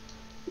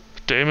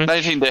 damage.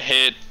 19 to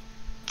hit.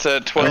 To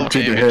 12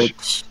 19 to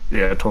damage. hit.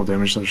 Yeah, 12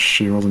 damage. So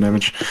she rolled the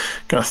damage.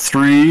 Got a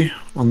 3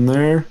 on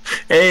there.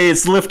 Hey,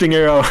 it's the lifting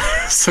arrow.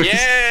 So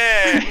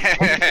Yeah!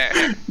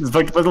 he's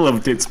fucked by the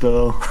levitate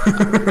spell.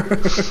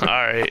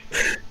 Alright.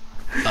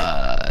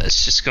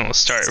 It's just gonna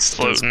start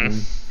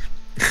floating.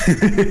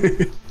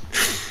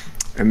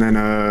 And then,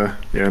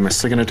 yeah, my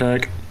second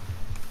attack.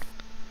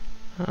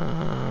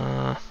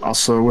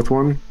 Also with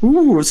one.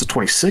 Ooh, it's a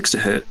 26 to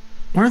hit.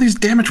 What are these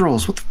damage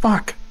rolls? What the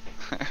fuck?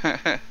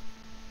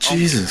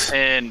 Jesus.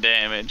 10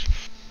 damage.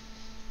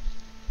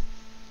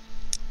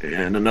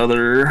 And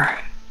another. I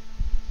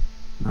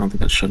don't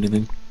think that shot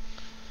anything.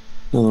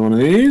 Another one of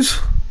these.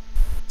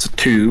 It's a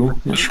 2.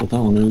 I'm not sure what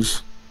that one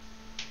is.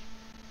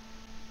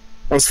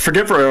 Oh, it's a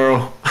forgetful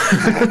arrow.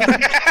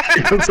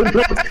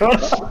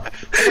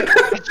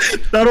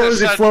 Not only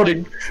is he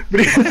floating, but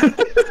he.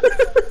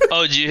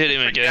 Oh, did you hit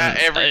him again?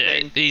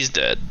 everything. He's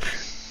dead.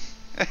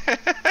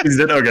 He's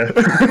dead. Okay.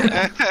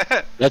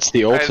 That's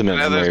the ultimate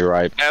now memory there's-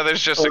 ripe. Now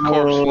there's just a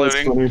corpse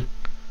that's floating.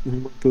 funny.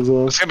 Mark those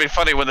off. It's gonna be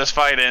funny when this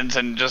fight ends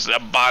and just a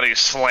body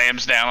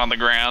slams down on the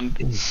ground.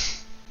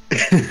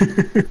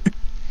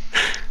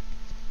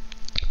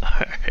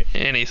 Alright,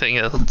 anything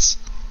else?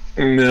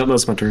 No,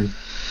 that's my turn.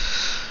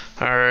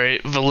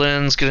 Alright,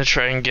 Valen's gonna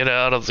try and get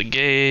out of the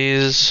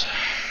gaze.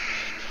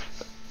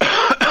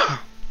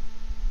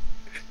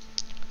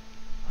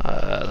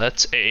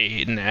 That's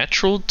a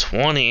natural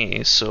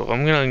 20, so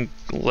I'm gonna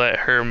let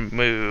her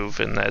move,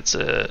 and that's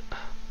it.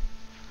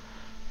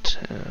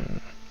 10.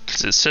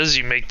 Because it says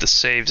you make the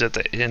saves at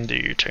the end of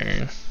your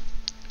turn.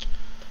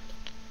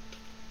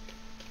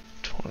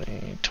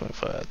 20,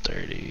 25,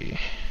 30.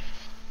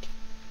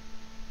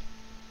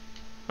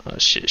 Oh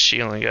shit,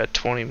 she only got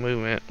 20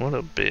 movement. What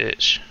a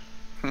bitch.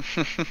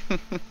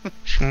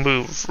 She can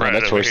move right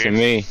That's over worse here. than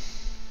me.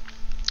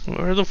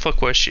 Where the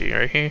fuck was she?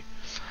 Right here?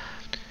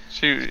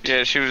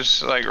 She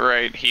was like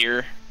right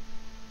here.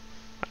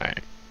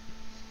 Alright.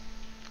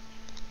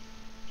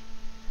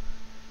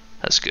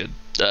 That's good.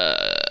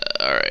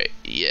 Alright,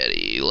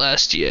 Yeti.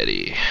 Last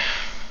Yeti.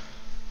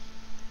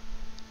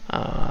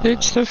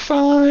 It's the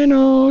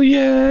final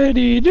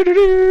Yeti.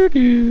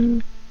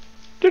 Do-do-do-do.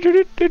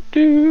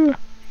 Do-do-do-do-do.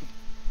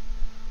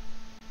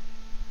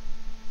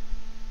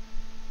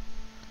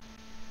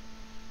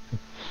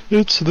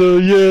 It's the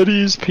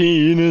Yeti's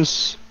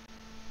penis.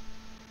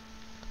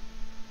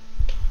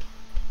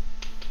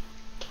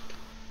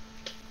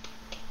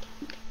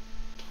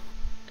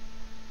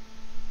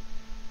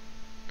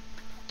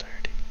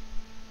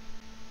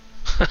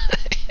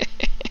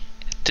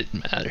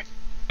 Didn't matter.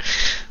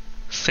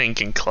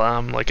 Think and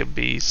climb like a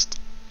beast.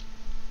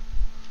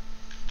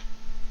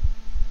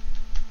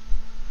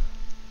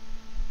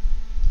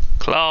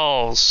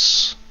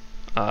 Claws.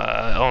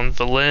 On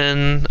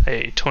Valen,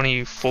 a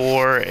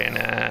 24 and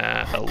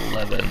a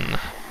 11.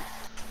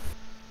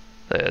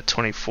 The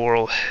 24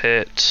 will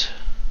hit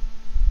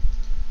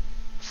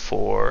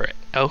for,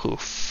 oh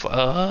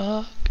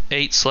fuck,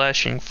 8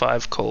 slashing,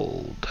 5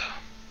 cold.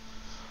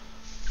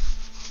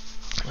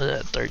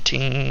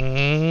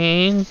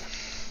 13.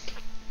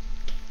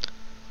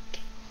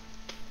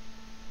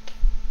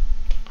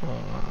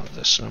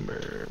 This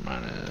number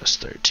minus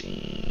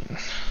 13.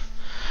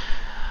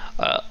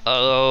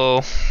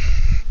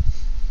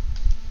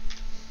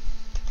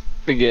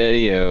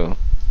 Spaghetti-o.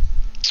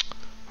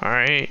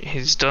 Alright,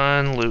 he's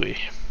done. Louis.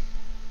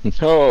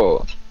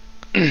 Oh,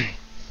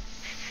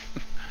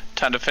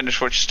 Time to finish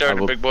what you I started,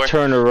 will big boy.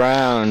 turn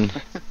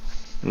around,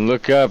 and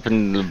look up,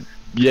 and the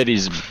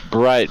Yeti's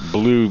bright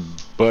blue,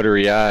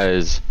 buttery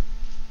eyes,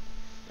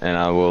 and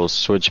I will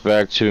switch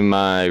back to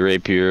my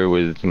rapier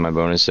with my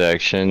bonus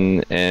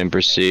action and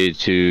proceed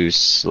to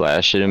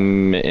slash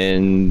him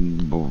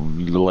in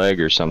the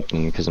leg or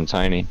something because I'm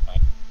tiny.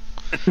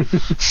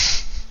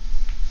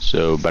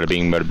 So bada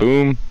bing, bada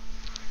boom.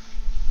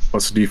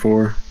 What's the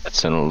D4?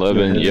 That's an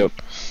 11. Yeah. Yep.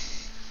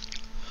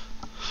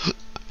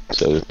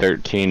 So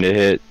 13 to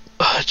hit.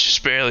 It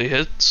just barely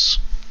hits.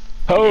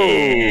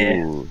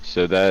 Oh,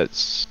 so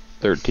that's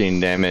 13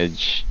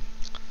 damage.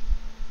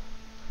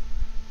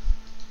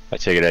 I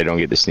take it I don't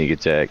get the sneak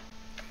attack.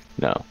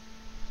 No.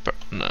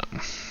 No.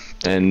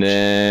 And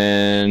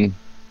then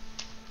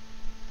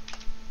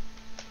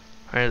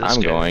Alright, this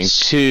I'm going guy's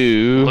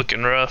to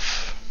looking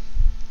rough.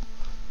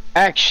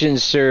 action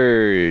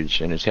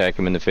surge and attack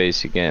him in the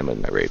face again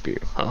with my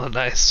rapier. Oh,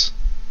 nice.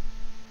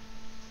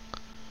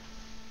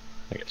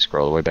 I gotta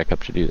scroll all the way back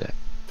up to do that.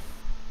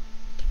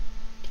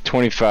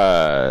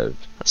 25,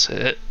 That's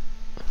it.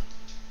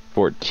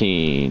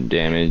 14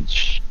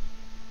 damage.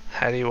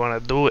 How do you want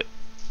to do it?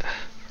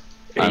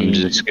 I'm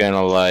just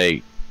gonna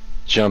like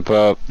jump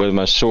up with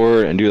my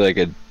sword and do like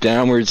a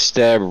downward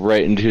stab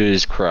right into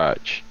his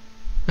crotch.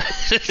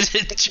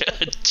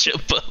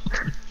 Jump up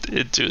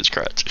into his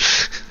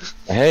crotch.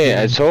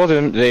 Hey, I told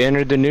him they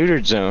entered the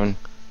neutered zone.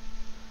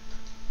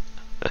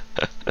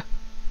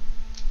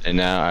 And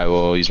now I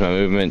will use my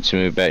movement to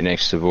move back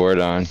next to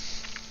Vordon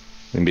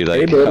and be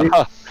like, Hey, buddy.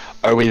 "Haha,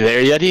 are we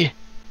there, Yeti?"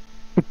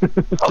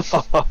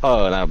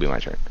 Oh, that'll be my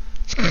turn.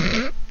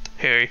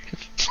 Harry.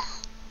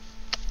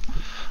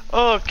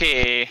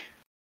 Okay.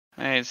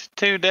 It's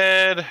 2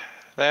 dead.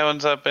 That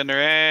one's up in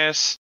their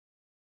ass.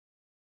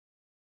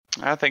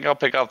 I think I'll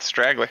pick off the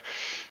straggler.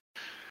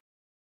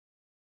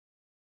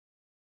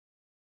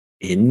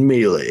 In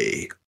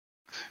melee.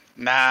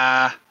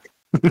 Nah.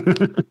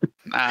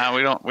 Nah,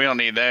 we don't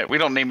need that. We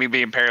don't need me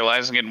being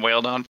paralyzed and getting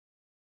wailed on.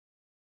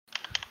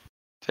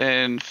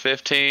 10,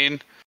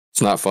 15.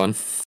 It's not fun.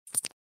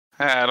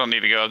 I don't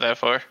need to go that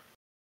far.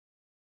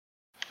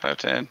 5,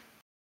 10.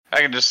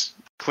 I can just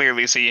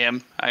clearly see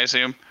him, I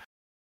assume.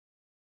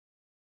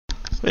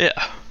 Yeah.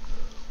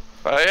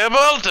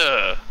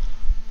 Firebolter!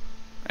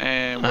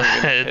 And we're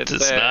gonna It hit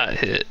does that. not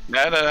hit. No,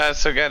 I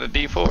still got a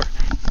D4.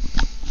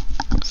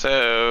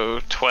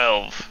 So,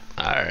 12.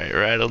 Alright,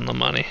 right on the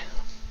money.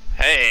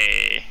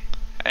 Hey!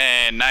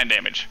 And 9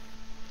 damage.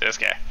 This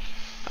guy.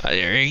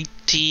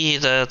 80,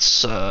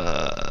 that's,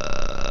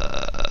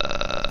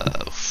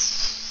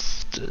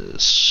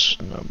 this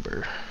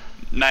number.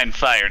 9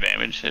 fire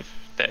damage, if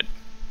that...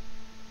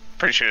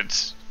 Pretty sure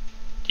it's...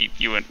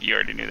 You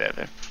already knew that,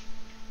 then.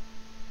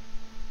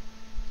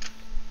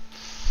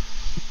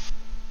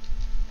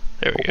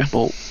 There we go.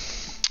 Bolt.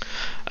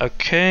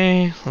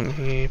 Okay, let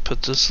me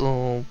put this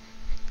little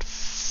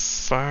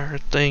fire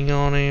thing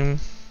on him.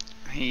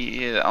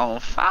 He is on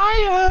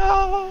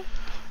fire!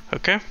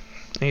 Okay,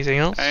 anything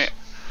else? Alright.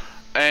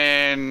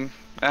 And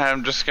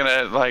I'm just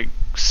gonna, like,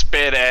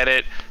 spit at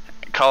it,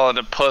 call it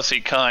a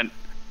pussy cunt,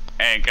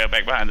 and go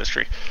back behind this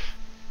tree.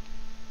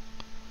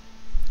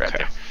 Right Okay.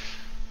 there.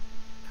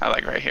 I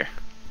like right here.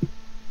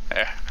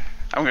 Yeah.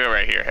 I'm gonna go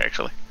right here,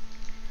 actually.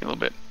 A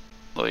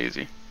little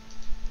easy.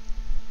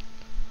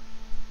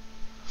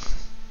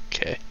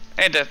 Okay.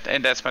 And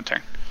that's my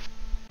turn.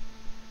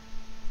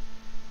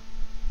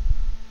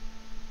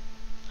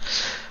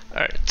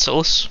 Alright,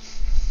 Solus.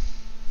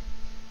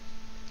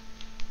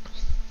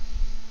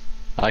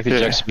 I like the Yeah.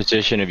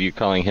 juxtaposition of you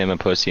calling him a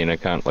pussy and a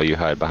cunt while you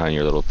hide behind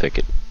your little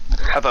thicket.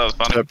 I thought it was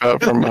funny. Step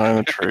out from behind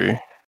the tree.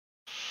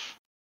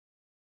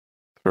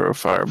 Throw a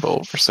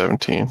firebolt for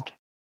 17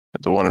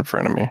 at the one in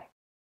front of me.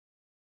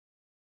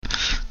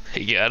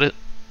 You got it?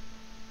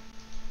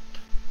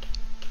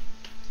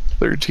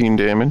 13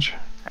 damage.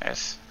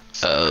 Yes.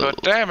 Oh. Good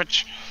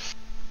damage.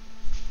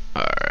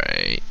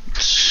 Alright.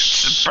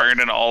 Just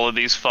burning all of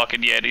these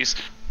fucking Yetis.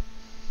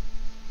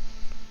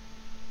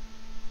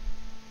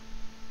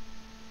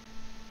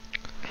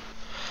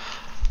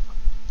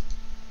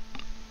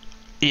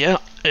 Yeah,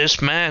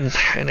 it's man,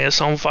 and it's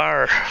on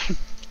fire.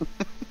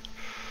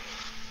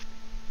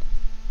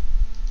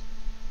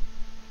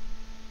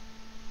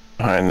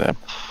 Behind them.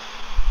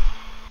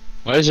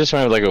 Why does this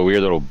sound like a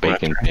weird little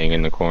bacon thing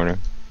in the corner?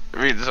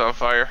 Read this on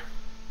fire.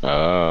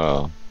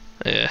 Oh,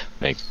 Yeah,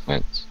 makes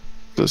sense.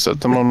 To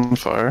set them on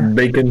fire.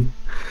 Bacon.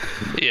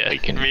 yeah.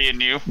 Bacon. Me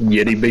and you.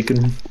 Yeti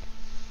bacon.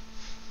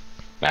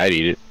 I'd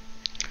eat it.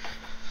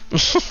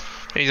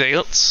 Anything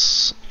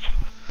else?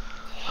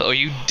 Oh,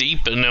 you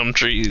deep in them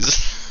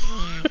trees.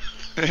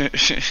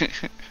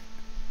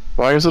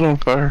 Why is it on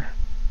fire?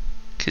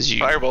 Cause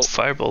you Firebolt.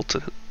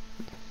 firebolted it.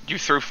 You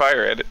threw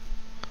fire at it.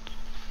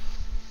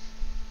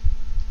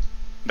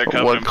 They're But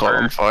covered what in caught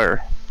on fur.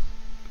 fire?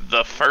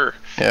 The fur.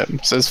 Yeah,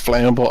 it says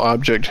flammable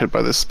object hit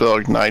by this spell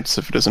ignites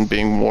if it isn't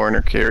being worn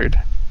or carried.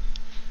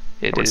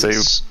 It would say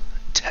is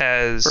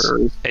has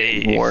Or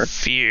a more.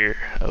 fear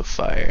of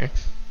fire.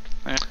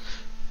 I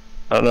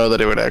don't know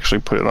that it would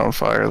actually put it on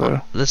fire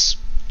though. That's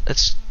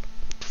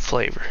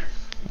flavor.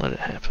 Let it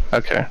happen.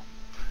 Okay.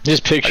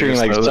 Just picturing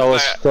I like just know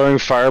Solus throwing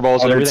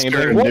fireballs and On its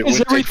everything. And turn, being, it what is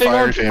would take everything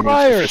fire on damage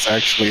fire? if it's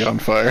actually on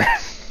fire.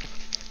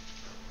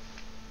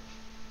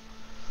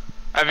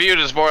 I view it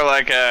as more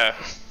like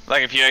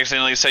if you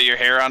accidentally set your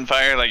hair on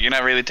fire, like you're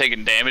not really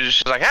taking damage. It's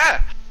just like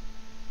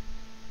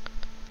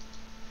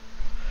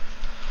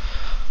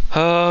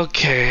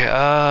Okay,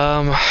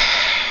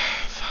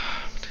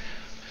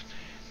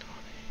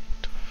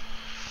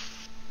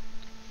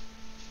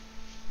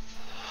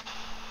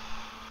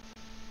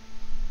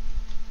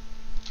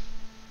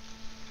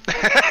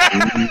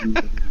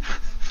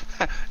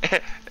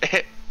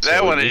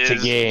 that one it's a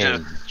is game.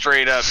 just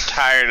straight up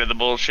tired of the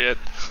bullshit.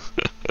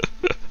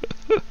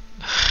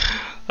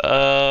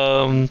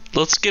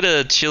 let's get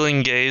a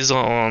chilling gaze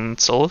on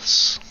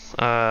Solus.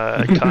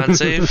 Con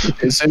save.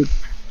 Is it?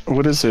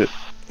 What is it?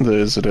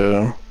 Is it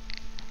a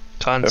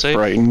Con save?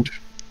 frightened?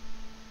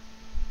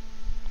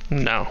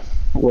 No.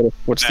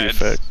 What's the That's-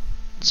 effect?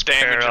 It's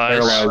Damage and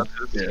paralyzed.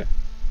 Yeah.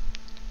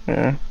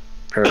 Yeah.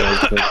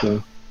 Paralyzed. effect, yeah.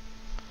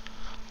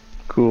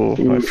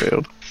 Cool. I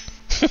failed.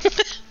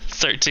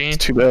 13.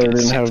 Too bad I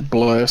didn't have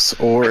bless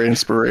or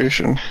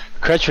inspiration.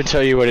 Crutch would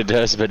tell you what it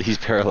does, but he's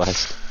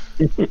paralyzed.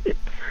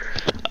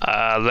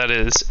 That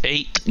is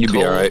 8 You'd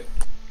be alright.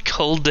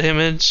 cold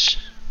damage.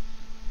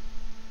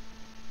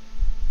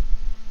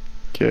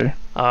 Okay.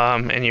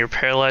 And you're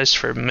paralyzed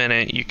for a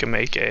minute. You can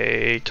make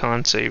a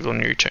con save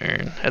on your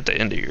turn at the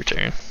end of your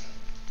turn.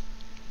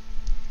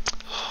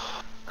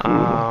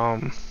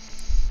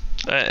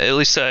 At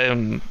least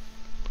I'm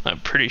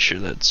pretty sure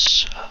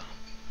that's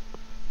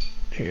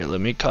here. Let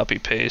me copy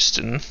paste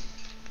and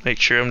make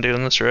sure I'm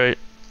doing this right.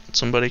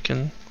 Somebody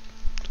can.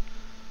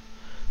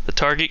 The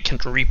target can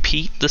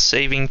repeat the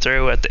saving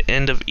throw at the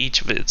end of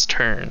each of its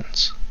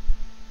turns.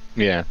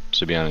 Yeah,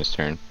 should be on his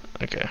turn.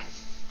 Okay.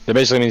 That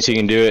basically means he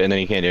can do it, and then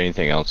he can't do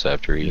anything else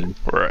after he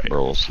Right.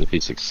 rolls if he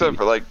Except succeeds.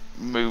 for like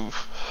move.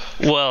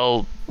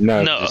 Well,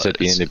 No, no, just at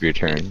the it's- end of your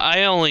turn.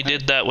 I only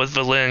did that with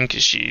Valen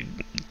because she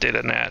did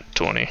a nat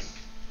 20.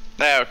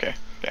 Okay,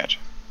 gotcha.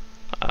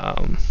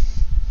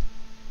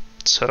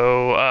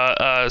 So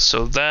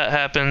that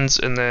happens,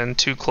 and then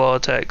 2 claw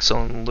attacks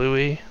on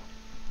Louis.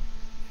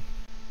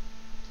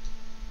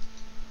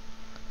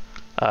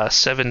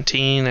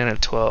 17 and a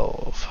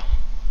 12.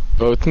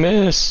 Both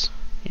miss.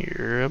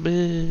 You're a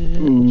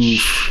bitch.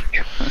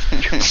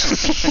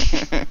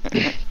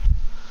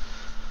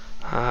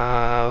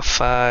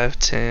 5,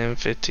 10,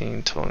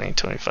 15, 20,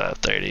 25,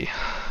 30.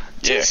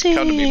 Yeah,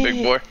 come to me,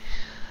 big boy.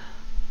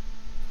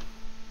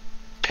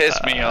 Piss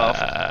me off.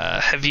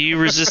 Have you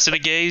resisted a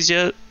gaze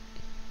yet?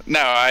 No,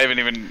 I haven't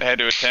even had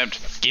to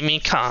attempt. Give me a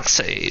con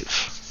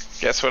save.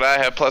 Guess what I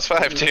have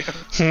 +5 to?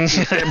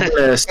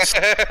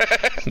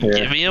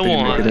 Give me a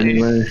 1.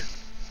 Anyway.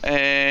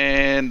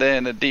 And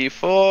then a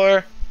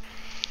D4.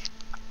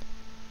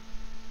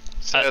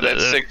 So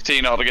that's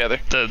 16 altogether.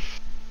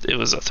 It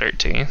was a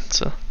 13,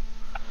 so.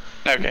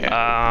 Okay.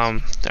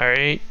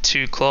 Alright,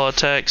 2 claw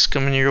attacks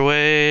coming your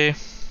way.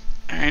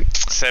 Alright,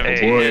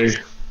 17 Boy. hits.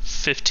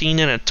 15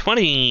 and a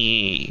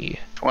 20.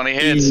 20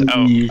 hits.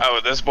 Oh,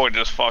 this boy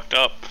just fucked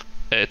up.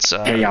 It's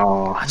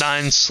Chaos.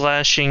 9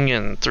 slashing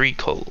and 3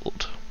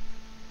 cold.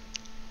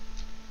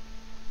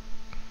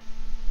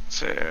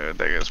 So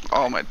there goes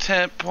all my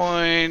 10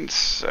 points.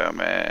 So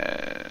I'm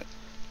at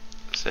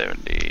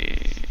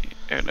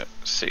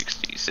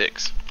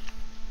 66.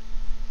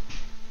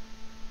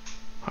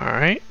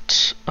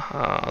 Alright,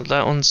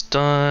 that one's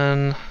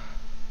done.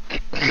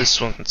 This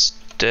one's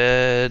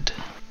dead.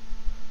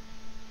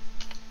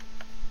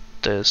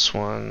 This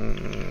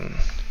one.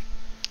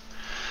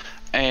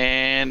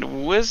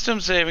 And wisdom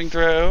saving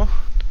throw.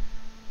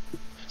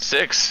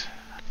 6.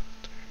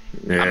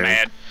 Yeah. I'm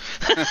mad.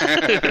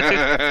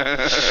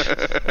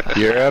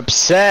 You're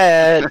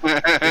upset.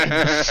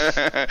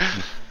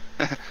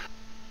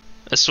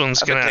 This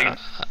one's I've been gonna.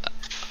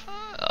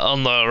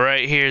 On the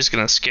right here is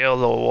gonna scale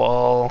the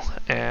wall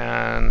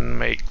and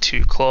make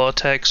 2 claw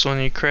attacks on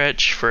you,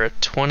 Cretch, for a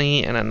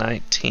 20 and a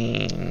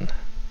 19.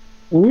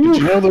 Did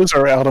you know those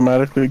are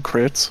automatically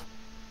crits?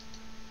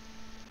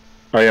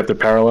 Oh, you have to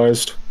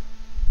paralyzed.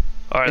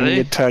 Are Any they?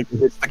 attack that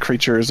hits the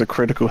creature is a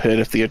critical hit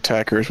if the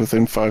attacker is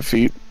within 5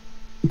 feet.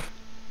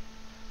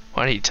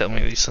 Why do you tell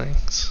me these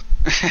things?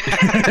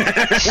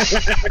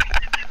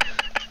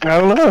 I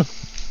don't know.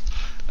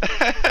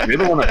 You're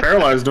the one that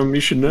paralyzed him.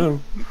 You should know.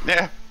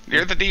 Yeah,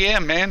 you're the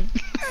DM, man.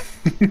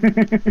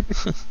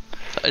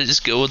 I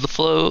just go with the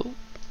flow.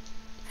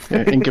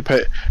 Yeah,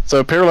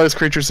 so paralyzed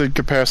creatures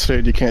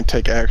incapacitated, you can't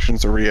take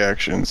actions or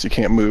reactions. You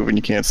can't move and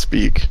you can't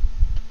speak.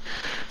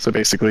 So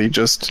basically,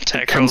 just it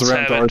Attack comes rolls around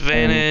have to our turn.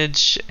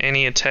 advantage.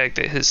 Any attack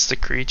that hits the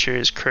creature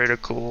is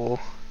critical.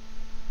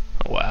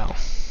 Oh, wow.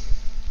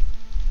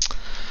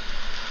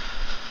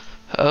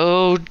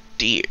 Oh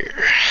dear.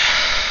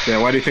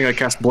 Yeah, why do you think I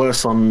cast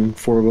Bless on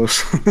 4 of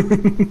us?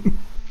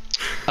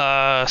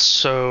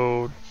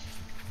 So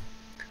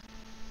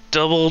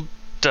double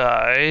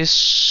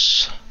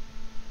dice.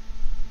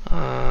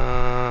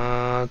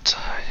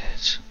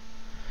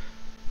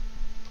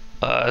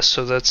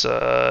 So that's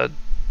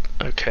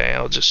okay,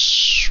 I'll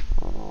just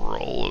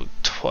roll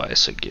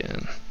twice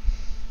again.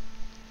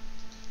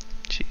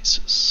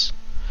 Jesus.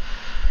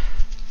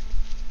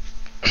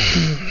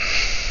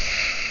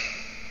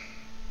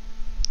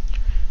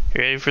 You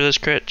ready for this,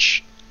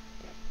 Critch?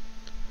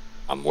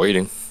 I'm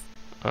waiting.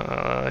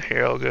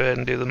 Here, I'll go ahead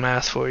and do the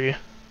math for you.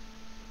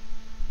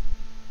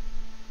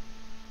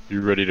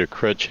 You ready to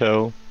crutch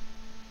hell?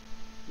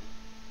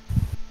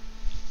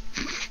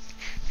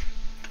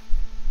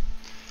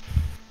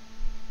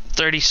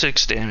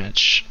 $36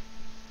 damage.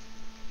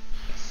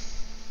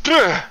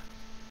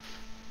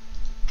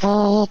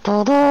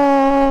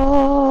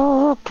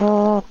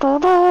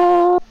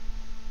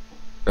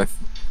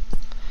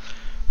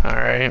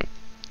 Alright.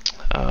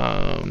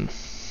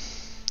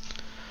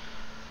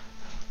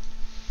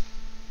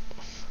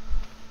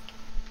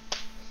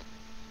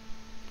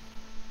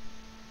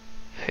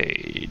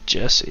 Hey,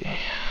 Jesse.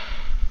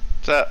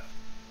 What's up?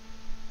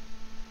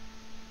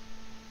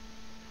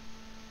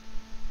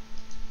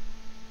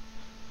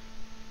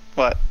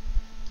 What?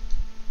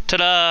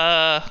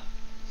 Ta-da!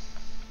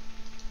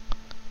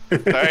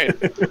 Alright.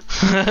 Bring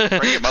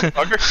it,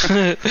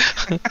 motherfucker.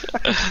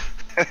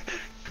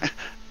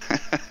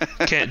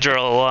 Can't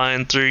draw a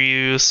line through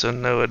you, so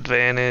no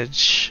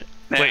advantage.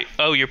 Nah. Wait,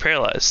 oh, you're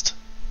paralyzed.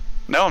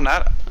 No, I'm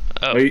not.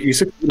 Oh, Wait, you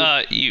said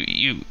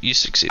you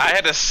succeeded. I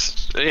had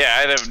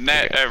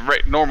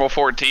a normal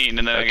 14,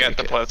 and then I got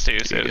the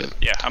 +2. So You're good.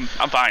 yeah, I'm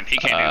fine. He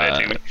can't do that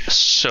to me.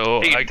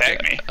 So He can I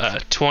attack me.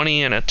 got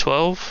 20 and a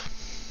 12.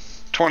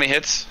 20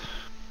 hits.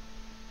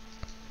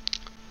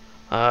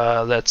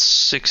 That's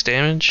 6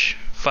 damage.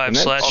 5 Can that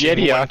slashing,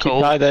 Yeti 1 occupy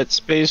cold. that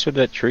space with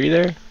that tree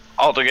there?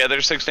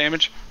 Altogether 6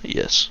 damage.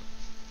 Yes.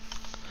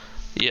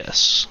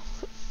 Yes.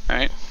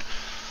 Alright.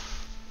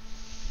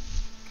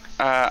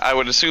 I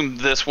would assume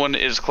this one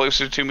is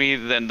closer to me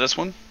than this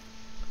one.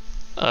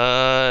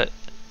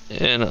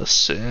 In a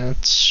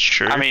sense,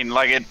 sure. I mean,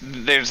 like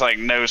there's like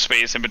no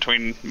space in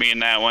between me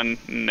and that one.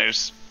 And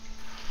there's.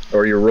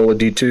 or you roll a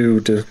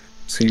d2 to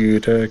see you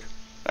attack.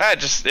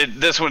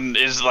 This one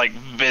is like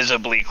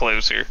visibly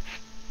closer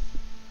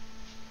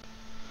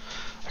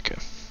okay.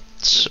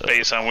 So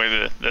based on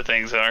where the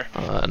things are.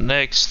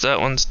 next, that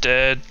one's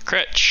dead.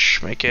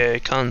 Cretch, make a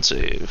con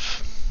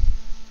save.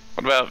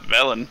 What about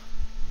Velen?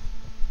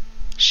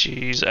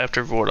 She's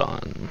after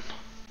Vordon.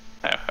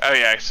 Oh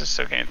yeah, I just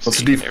still can't Plus a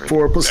see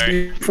d4, plus a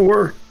everything.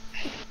 d4.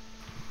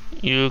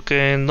 You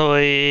can do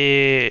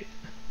it.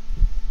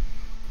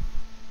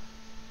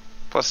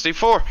 Plus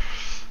D4.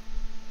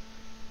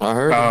 I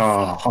heard.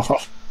 Oh.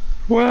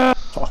 Well,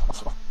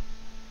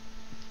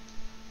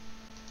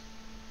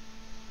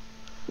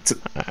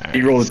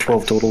 You rolled a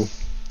 12 total.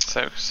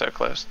 So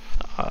close.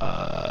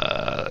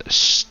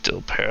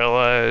 Still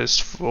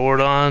paralyzed.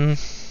 Vordon.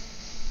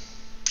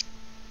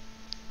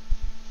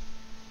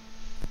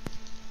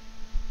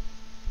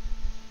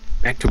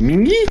 Back to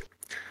me?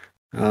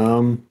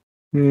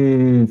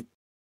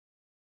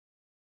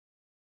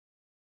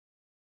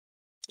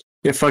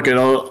 Yeah, fuck it.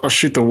 I'll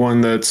shoot the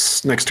one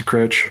that's next to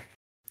Critch.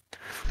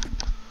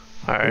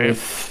 Alright.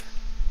 With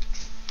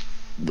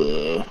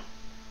the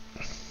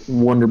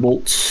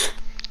Wonderbolts.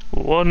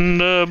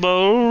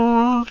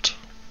 Wonderbolt.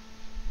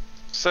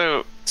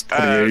 So, It's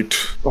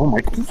 28. Oh my,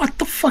 what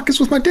the fuck is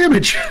with my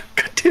damage?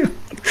 God damn.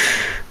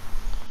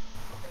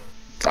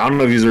 I don't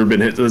know if he's ever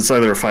been hit. It's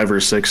either a 5 or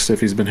a 6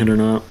 if he's been hit or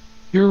not.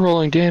 you're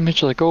rolling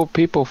damage like old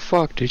people.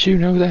 Fuck, did you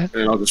know that?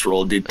 And I'll just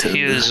roll a d10.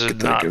 He has Get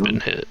that not going. been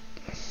hit.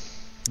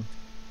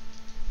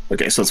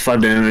 Okay, so it's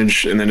 5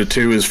 damage, and then a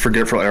 2 is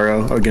Forgetful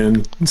Arrow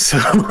again. So,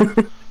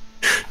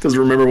 doesn't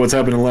remember what's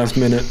happened in the last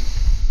minute.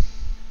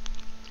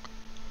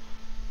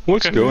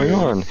 What's Okay. going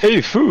on?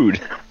 Hey, food!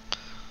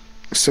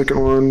 Second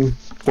one,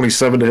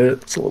 27 to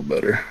hit. It's a little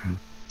better.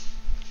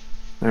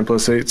 9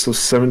 plus 8, so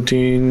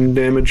 17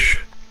 damage.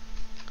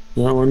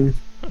 That one.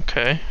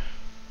 Okay.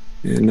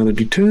 And another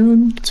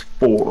d10. It's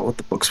 4. What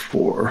the fuck's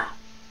 4?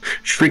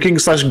 Shrieking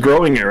 /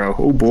 growing arrow.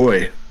 Oh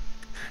boy.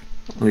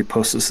 Let me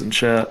post this in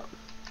chat.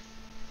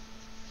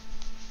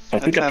 I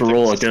think I have to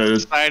roll like a.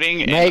 exciting.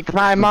 Make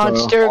my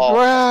monster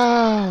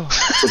grow!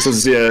 This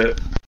is either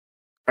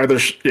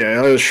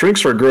either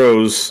shrinks or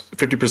grows.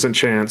 50%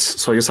 chance.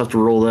 So I guess I have to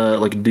roll that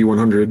like a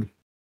d100.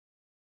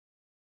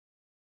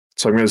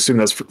 So I'm gonna assume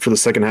that's for the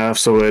second half.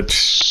 So it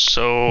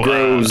So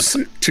grows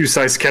 2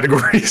 size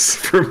categories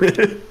per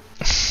minute.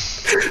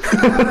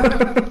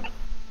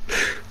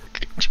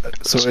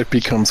 So it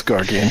becomes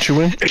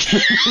gargantuan.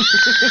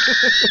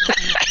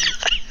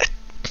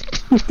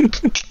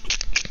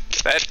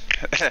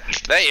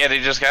 That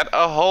Yeti just got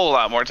a whole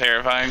lot more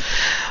terrifying.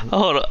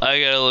 hold on, I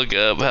gotta look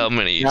up how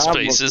many Now I'm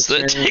spaces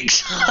that looking.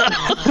 takes.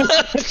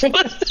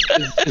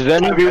 Is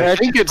that I mean, I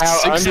think it's how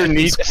 60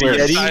 underneath the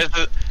squares. Yeti? It's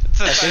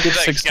the size think of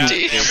it's that 60.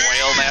 goddamn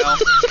whale now.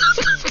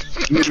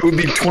 It would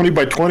be 20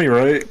 by 20,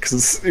 right?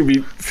 Because it'd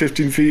be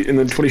 15 feet and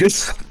then 20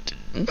 hits. Have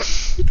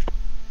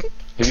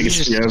you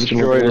just Yeah, we can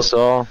destroyed look it us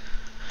all?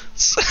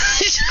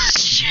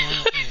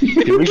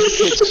 Did we just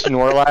get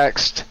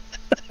Snorlaxed?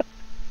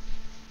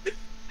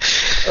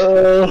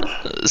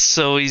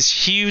 So he's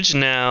huge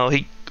now.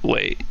 He's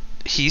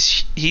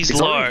He's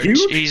large. already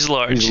huge? He's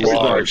large. He's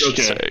large,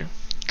 okay. So,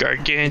 He's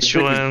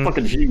gargantuan.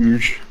 fucking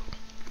huge.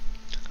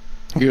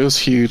 He was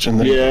huge and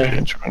then Yeah.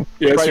 gargantuan.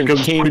 Yeah, so Fighting it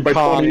becomes 20 King by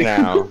Kong 20.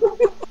 now.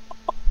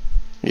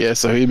 Yeah,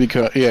 so he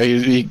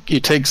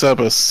takes up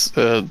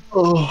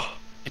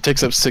he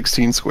takes up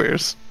 16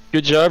 squares.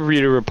 Good job,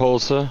 Rita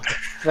Repulsa.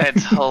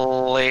 That's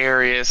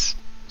hilarious.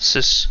 It's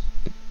just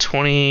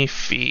 20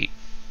 feet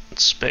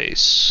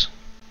space.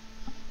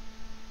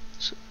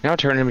 Now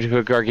turn him into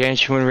a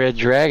gargantuan red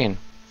dragon.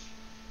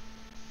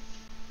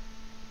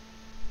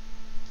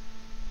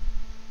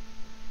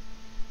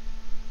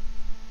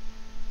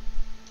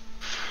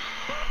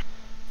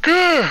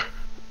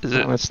 Is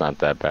it Oh, it's not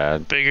that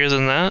bad. bigger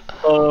than that?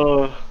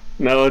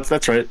 No,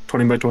 that's right.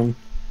 20 by 20.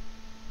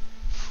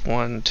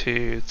 1,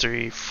 2,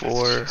 3,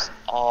 4.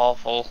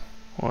 Awful.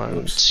 1,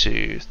 Oops.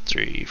 2,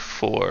 3,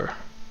 4.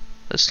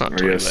 That's not Or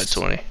 20 yes.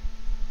 by 20.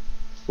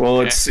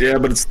 Well, it's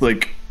but it's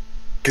like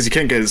because you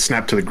can't get it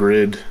snapped to the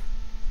grid.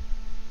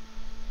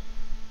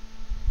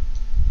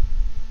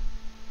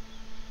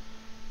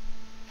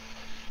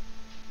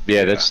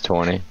 Yeah, that's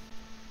 20.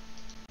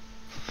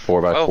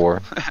 4 by Oh.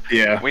 4.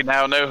 Yeah, We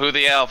now know who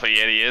the Alpha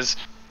Yeti is.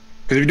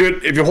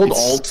 because if you hold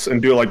Alt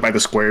and do it like by the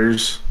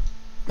squares,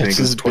 I It's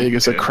think as big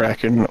as a 20.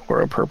 kraken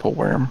or a purple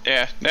worm.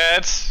 Yeah,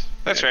 that's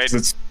right. 'Cause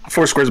it's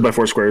 4 squares by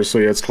 4 squares, so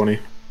yeah, it's 20.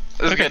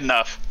 That's good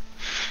enough.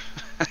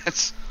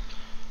 It's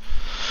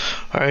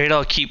Alright,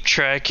 I'll keep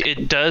track.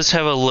 It does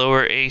have a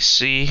lower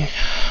AC.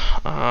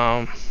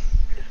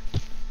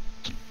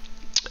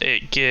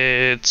 It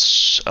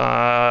gets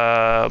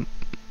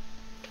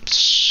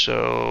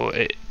so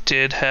it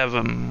did have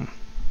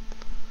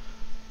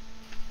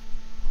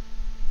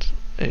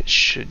it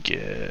should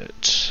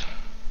get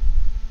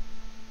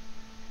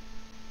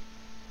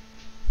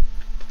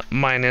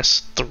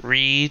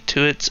 -3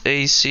 to its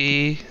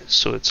AC,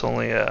 so it's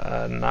only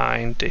a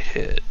 9 to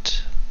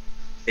hit.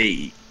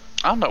 Hey.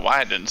 I don't know why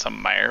I didn't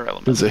summon my air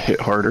element. Does it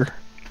hit harder?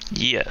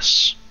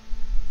 Yes.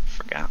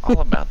 Forgot all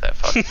about that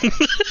fucking thing.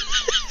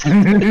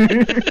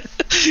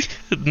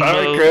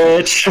 No,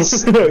 Critch.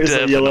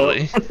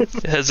 definitely.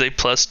 It has a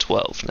plus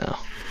 12 now.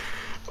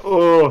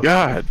 Oh.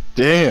 God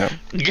damn.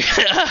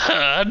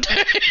 God.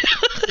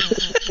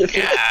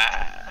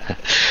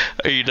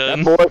 Are you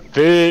done? Boy,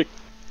 big.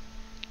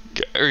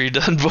 Are you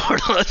done,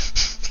 Borland?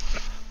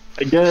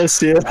 I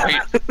guess, yeah.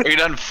 Are you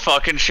done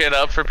fucking shit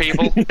up for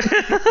people?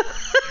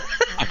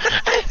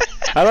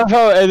 I love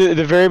how at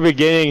the very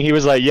beginning he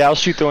was like, "Yeah, I'll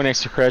shoot the one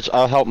next to Cretch.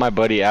 I'll help my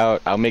buddy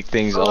out. I'll make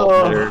things all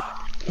better."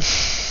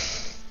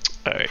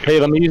 Alright. Hey,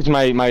 let me use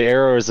my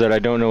arrows that I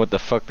don't know what the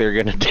fuck they're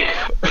gonna do.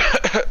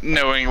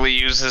 Knowingly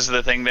uses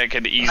the thing that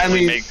could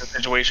easily make the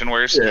situation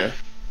worse. Yeah.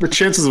 The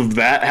chances of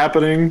that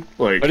happening,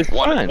 like, But it's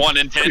fun. One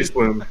in 10. pretty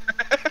slim.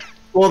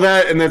 Well,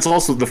 that, and that's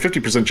also the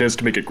 50% chance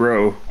to make it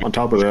grow on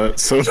top of that,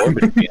 so.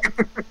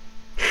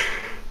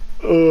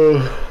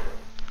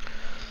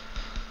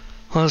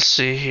 Let's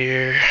see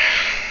here.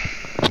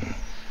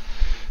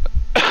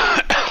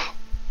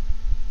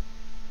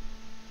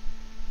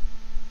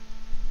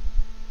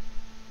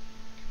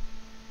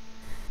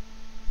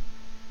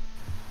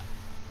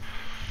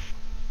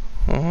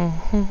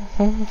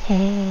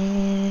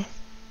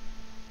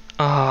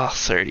 Ah,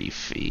 30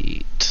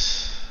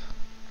 feet.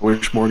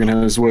 Wish Morgan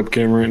had his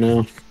webcam right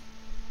now.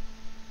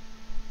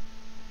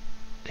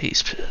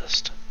 He's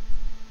pissed.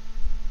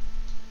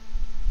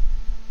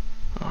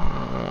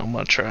 I'm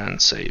gonna try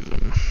and save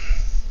him.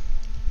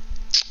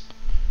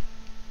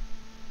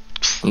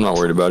 I'm not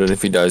worried about it.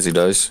 If he dies, he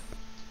dies.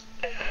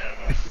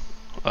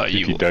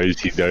 If he dies,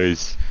 he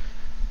dies.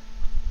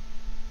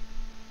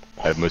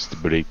 I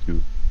must break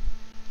you.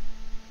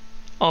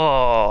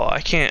 Oh,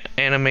 I can't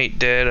animate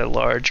dead a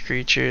large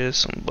creature.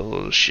 Some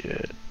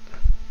bullshit.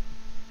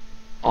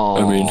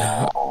 I mean,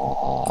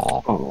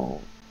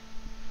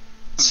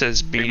 It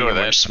says medium Ignore or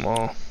that.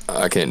 small.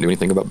 I can't do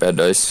anything about bad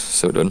dice,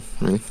 so it doesn't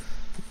really.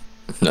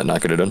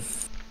 Not gonna done.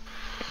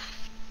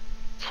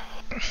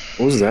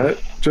 What was that,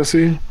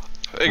 Jesse?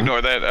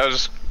 Ignore that. I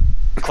was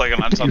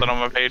clicking on something on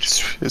my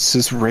page. It's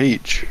his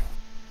rage.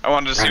 I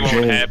wanted to see what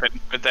would Okay. happen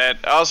with that.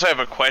 I also have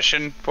a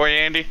question for you,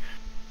 Andy.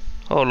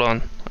 Hold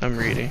on, I'm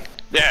reading.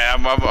 Yeah,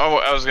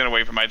 I was gonna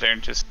wait for my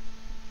turn. Just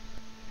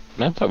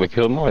I thought we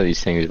killed more of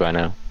these things by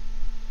now.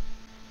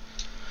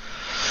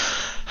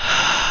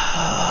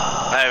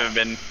 I haven't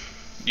been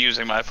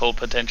using my full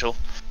potential.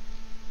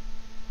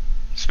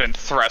 Just been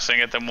thrusting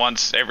at them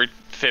once every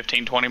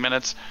 15-20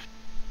 minutes.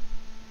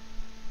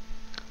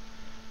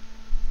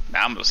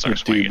 Now I'm gonna start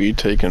It do swinging. be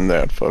taking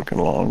that fucking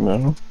long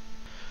though.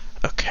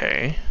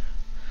 Okay.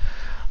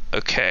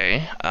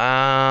 Okay.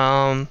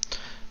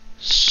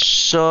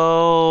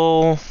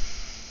 So.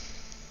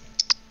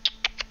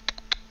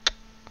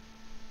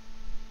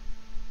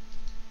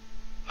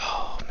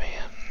 Oh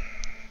man.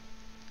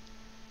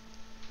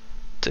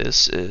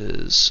 This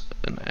is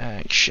an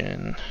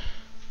action.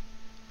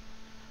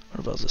 What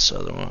about this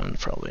other one?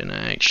 Probably an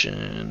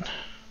action.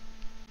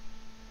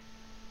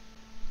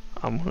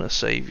 I'm gonna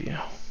save you.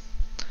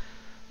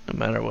 No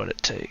matter what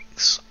it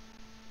takes.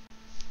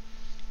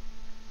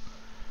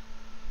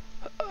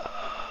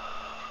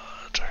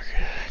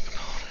 Target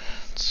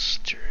components,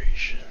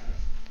 duration.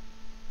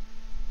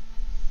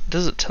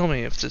 Does it tell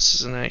me if this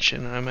is an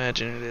action? I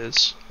imagine it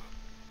is.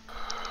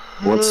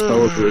 What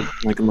spell is it?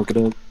 I can look it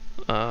up.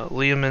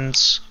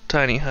 Leomund's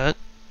Tiny Hut.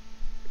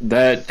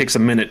 That takes a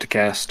minute to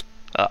cast.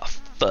 Oh,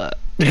 fuck.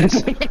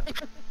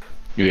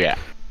 Yeah.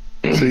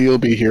 So you'll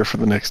be here for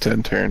the next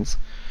 10 turns.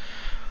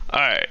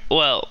 Alright,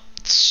 well,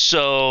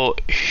 so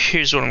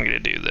here's what I'm gonna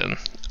do then.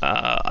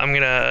 I'm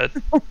gonna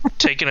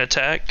take an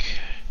attack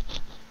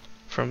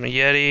from the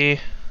Yeti.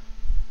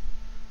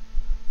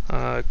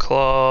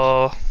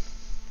 Claw.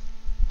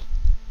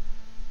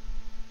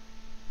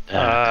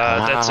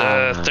 That's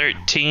a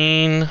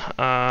 13.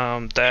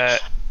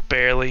 That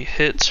barely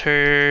hits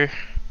her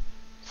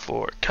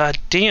for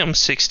goddamn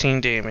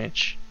 16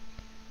 damage.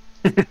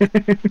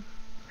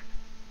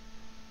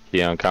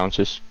 You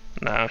unconscious?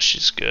 No,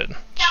 she's good.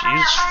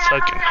 She's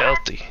fucking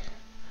healthy.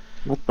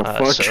 What the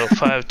fuck? So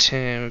 5,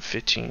 10,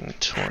 15,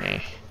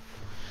 20,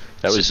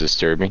 That was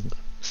disturbing.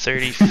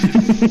 30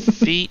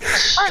 feet.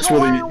 That's where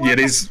the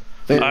Yetis.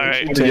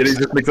 Alright. The Yetis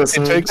just make that It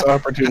sound. takes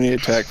opportunity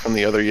attack from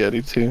the other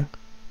Yeti too.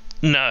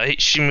 No,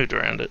 she moved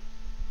around it.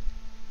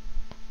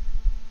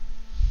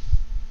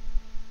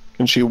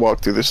 Can she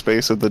walk through the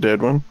space of the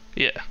dead one?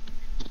 Yeah.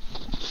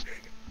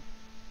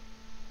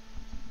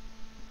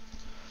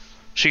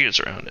 She gets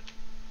around it.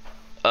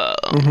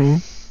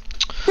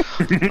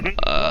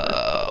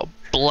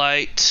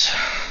 Blight.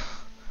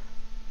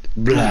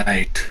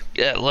 Blight.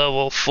 At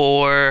level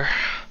 4.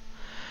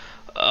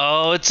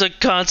 Oh, it's a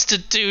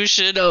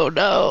constitution. Oh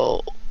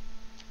no.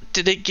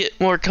 Did it get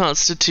more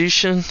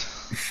constitution?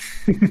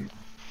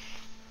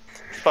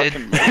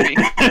 Fucking maybe.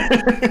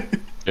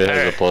 It has a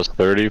Alright. plus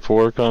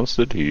 34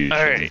 constitution.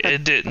 Alright,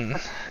 it didn't.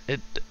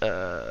 It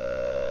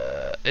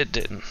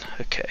didn't.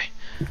 Okay.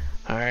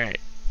 Alright.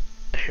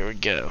 Here we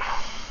go.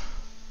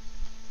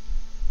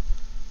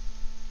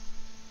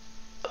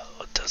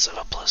 Oh, it does have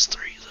a plus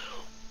 3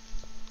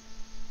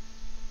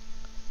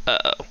 though.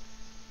 Uh-oh.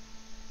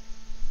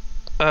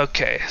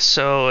 Okay,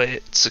 so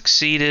it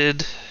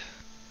succeeded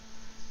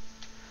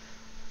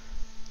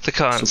the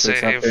con So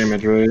takes half save.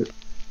 damage, right?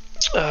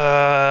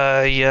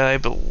 Yeah, I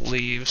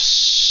believe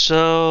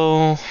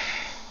so.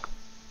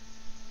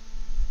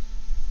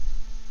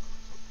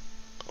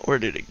 Where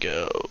did it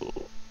go?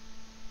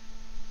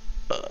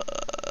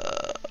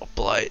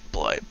 Blight.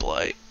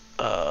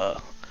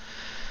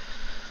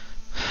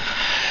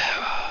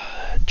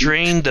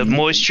 Drain the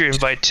moisture and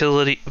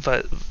vitality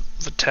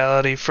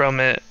from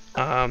it.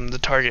 The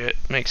target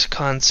makes a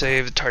con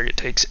save. The target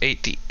takes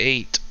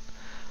 8d8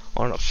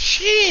 on a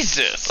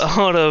Jesus!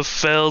 on a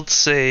failed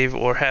save,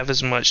 or half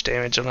as much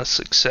damage on a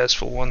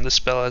successful one. The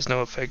spell has no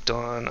effect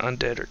on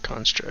undead or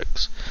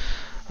constructs.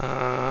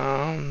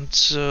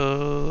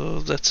 So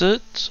that's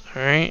it.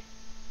 Alright.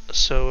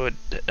 So it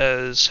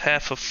as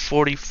half of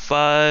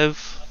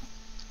 45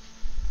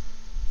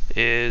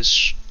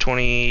 is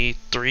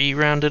 23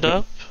 rounded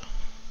up.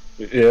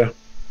 Yeah.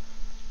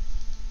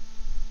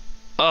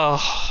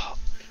 Oh,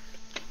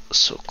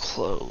 so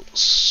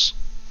close.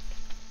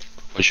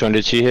 Which one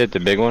did she hit? The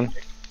big one?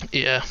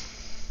 Yeah.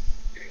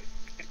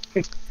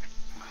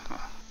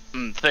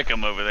 Thick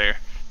 'em over there.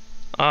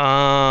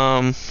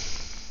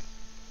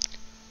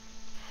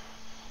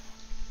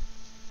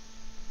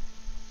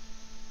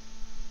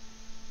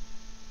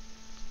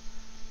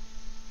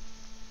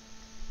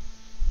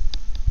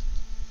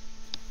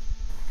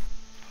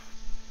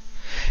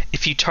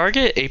 If you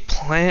target a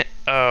plant,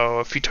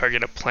 if you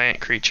target a plant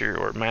creature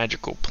or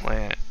magical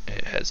plant,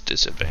 it has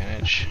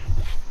disadvantage.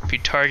 If you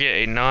target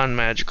a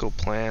non-magical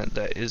plant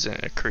that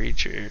isn't a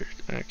creature,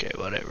 okay,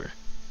 whatever.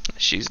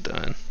 She's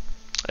done.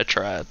 I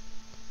tried.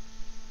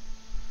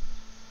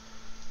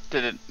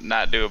 Did it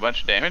not do a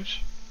bunch of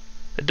damage?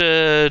 I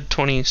did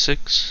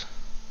 26.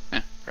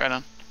 Yeah, right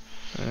on.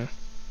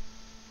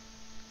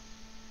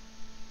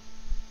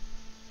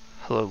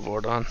 Hello,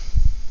 Vordon.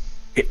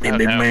 Hit me, Oh,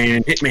 big no.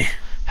 man. Hit me.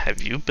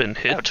 Have you been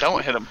hit Oh,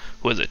 don't hit him.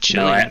 with a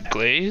chilling I-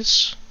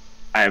 glaze?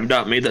 I have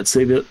not made that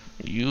save yet.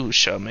 You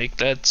shall make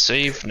that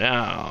save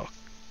now.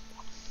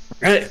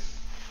 Alright.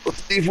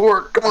 Let's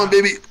D4. Come on,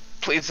 baby.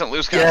 Please don't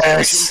lose concentration.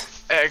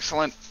 Yes.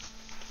 Excellent.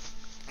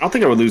 I don't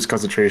think I would lose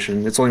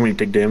concentration. It's only when you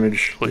take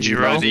damage. What'd that you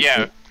lose roll? So,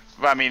 yeah,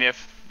 I mean,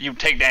 if you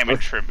take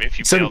damage from if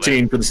you fail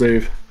 17 for the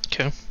save.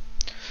 Okay.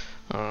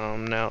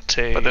 Now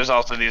take but there's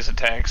also these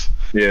attacks.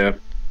 Yeah.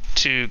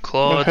 2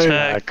 claw Hey,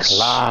 attacks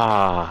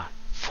Claw.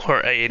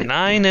 for a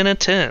 9 and a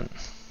 10.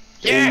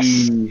 Yes.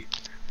 Hey.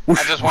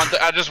 I just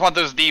want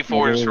those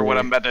D4s for what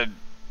I'm about to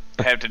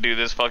have to do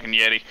this fucking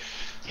Yeti.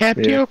 Kept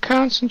Yeah. your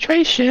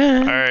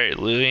concentration Alright,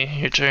 Louis,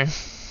 your turn.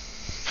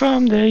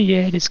 from the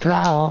Yeti's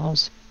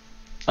claws.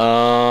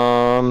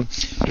 Are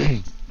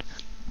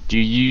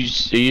you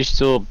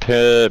still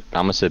I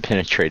almost said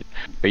penetrated.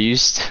 Are you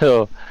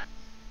still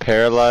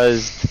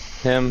paralyzed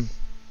him?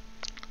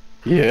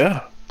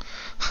 Yeah.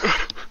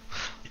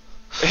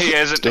 He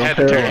hasn't Still had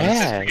a turn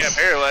paralyzed. since he got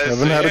paralyzed.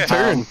 Haven't so had yeah. a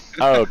turn.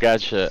 Oh,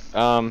 gotcha.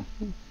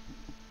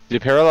 Do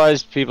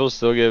paralyzed people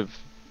still give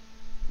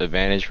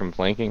advantage from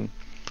flanking?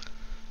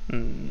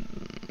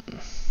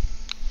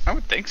 I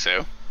would think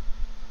so.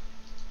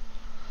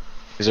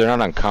 Because they're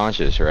not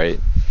unconscious, right?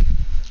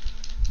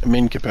 I'm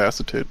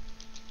incapacitated.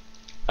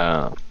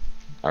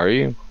 Are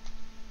you?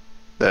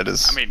 That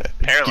is. I mean, it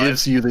paralyzed.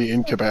 gives you the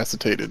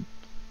incapacitated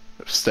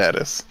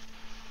status.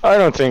 I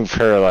don't think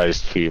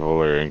paralyzed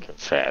people are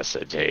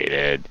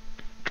incapacitated.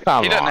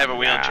 Come He doesn't on have a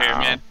wheelchair, now.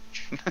 man.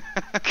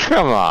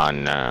 Come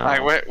on now.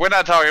 Like we're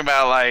not talking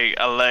about like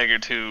a leg or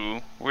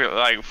two. We're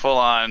like full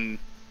on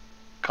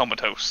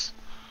comatose.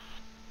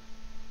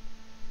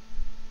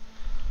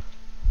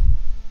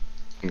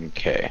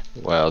 Okay,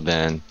 well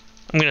then,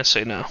 I'm gonna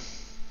say no.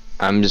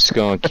 I'm just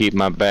gonna keep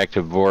my back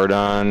to board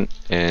on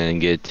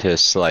and get to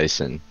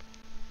slicing.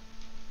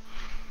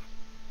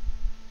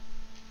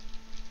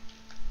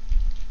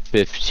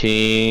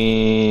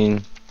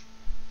 15.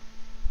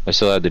 I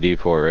still have the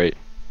D4, right?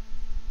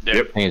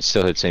 Yep. I think it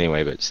still hits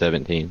anyway, but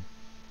 17.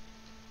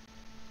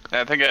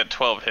 I think I had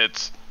 12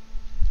 hits.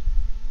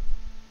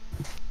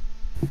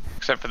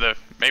 Except for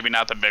maybe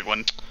not the big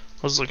one.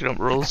 I was looking up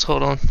rolls.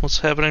 Hold on. What's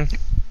happening?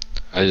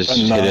 I just A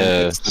hit nine,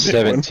 a it's the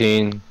big one.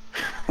 17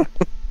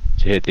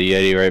 to hit the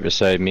Yeti right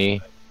beside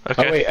me.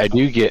 Okay. Oh wait, I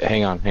do get.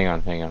 Hang on.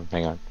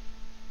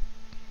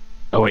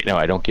 Oh wait, no,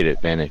 I don't get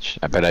advantage.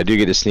 But I do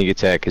get a sneak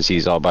attack because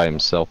he's all by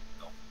himself.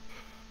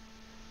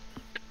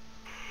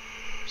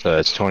 So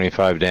that's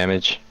 25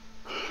 damage.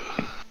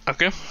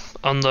 Okay.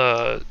 On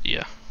the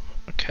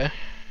Okay.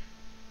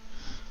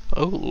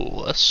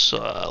 Oh, that's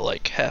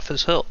like half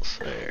his health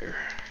there.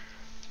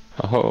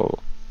 Oh,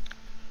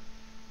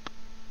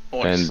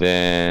 Nice. and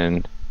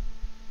then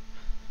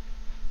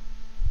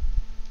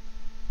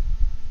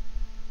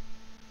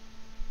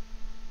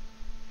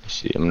let's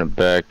see. I'm gonna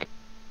back.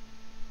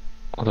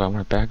 Oh, do I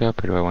want to back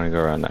up or do I want to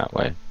go around that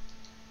way?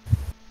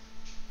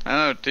 I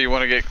don't know. Do you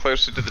want to get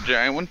closer to the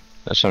giant one?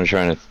 That's what I'm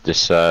trying to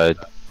decide.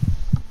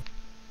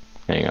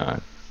 Hang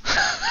on.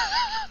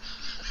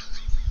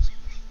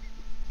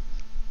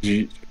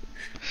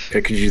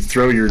 Could you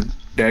throw your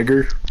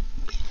dagger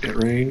at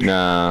range?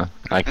 Nah,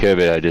 I could,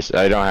 but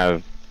I don't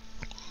have.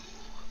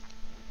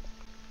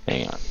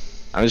 Hang on.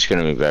 I'm just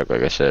gonna move back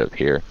like I said up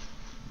here.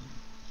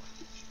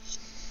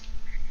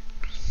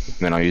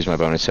 Then I'll use my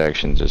bonus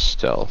action to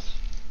stealth.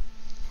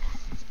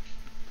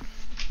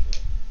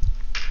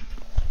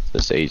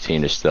 That's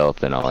 18 to stealth,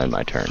 then I'll end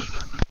my turn.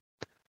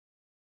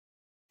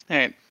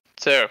 Alright.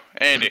 So,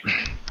 Andy,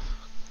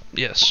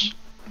 Yes.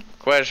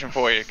 question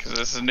for you, because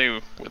this is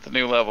new with the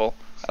new level.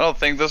 I don't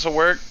think this will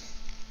work,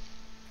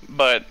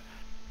 but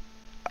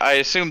I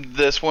assume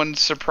this one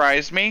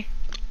surprised me.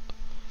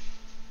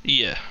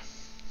 Yeah.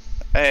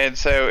 And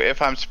so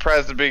if I'm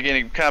surprised at the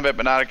beginning of combat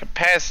but not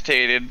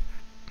incapacitated,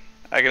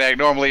 I can act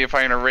normally if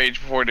I'm in a rage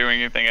before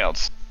doing anything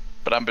else.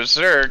 But I'm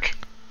berserk,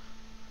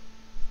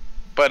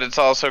 but it's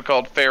also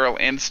called feral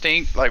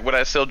instinct. Like, would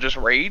I still just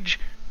rage?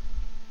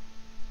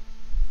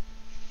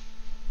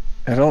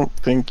 I don't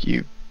think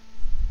you.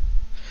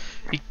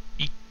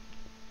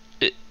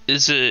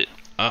 Is it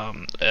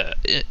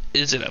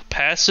is it a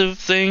passive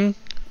thing?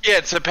 Yeah,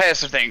 it's a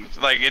passive thing.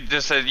 Like, it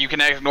just says you can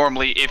act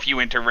normally if you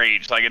enter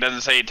rage. Like, it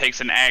doesn't say it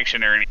takes an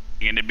action or anything,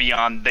 and it'd be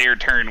on their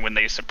turn when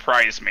they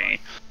surprise me.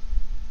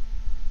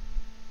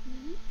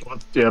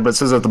 Yeah, but it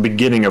says at the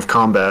beginning of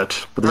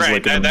combat. But this is Right,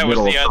 like in that the was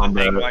middle the of other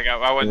combat. thing. Like,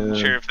 I wasn't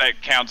Yeah. sure if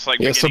that counts, like,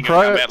 Yeah, beginning of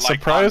combat, like,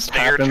 surprise on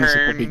their happens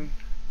at the turn.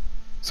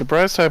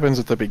 Surprise happens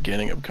at the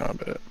beginning of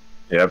combat.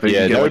 Yeah, if you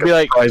Yeah, get that would like be a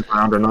like- surprise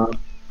round or not.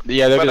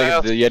 Yeah, that'd But be I like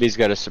also- the Yeti's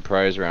got a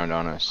surprise round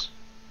on us.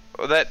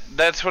 Well,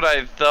 that's what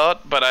I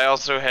thought, but I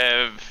also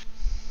have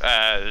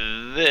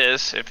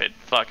this, if it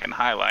fucking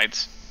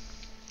highlights.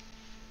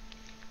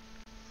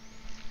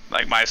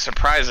 Like, my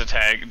surprise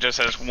attack just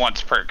says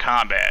once per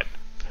combat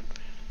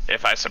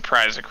if I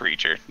surprise a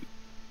creature.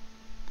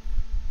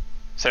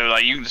 So,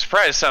 like, you can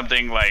surprise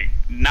something, like,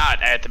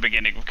 not at the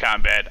beginning of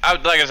combat.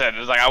 Like I said, it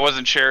was like I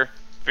wasn't sure.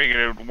 Figured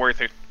it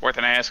was worth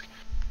an ask.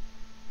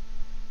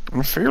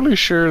 I'm fairly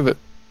sure that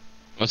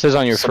What says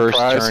on your first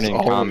surprise turn is in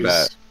always-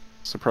 combat?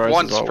 Surprise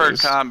Once is per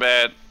always.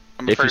 combat.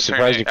 on my If you first turn-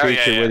 surprise a oh, yeah,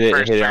 creature yeah, with it,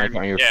 first hit it turn,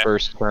 on your yeah.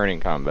 first turn in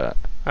combat.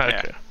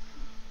 Okay.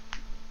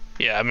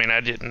 Yeah, I mean, I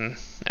didn't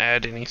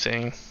add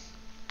anything.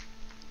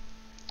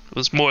 It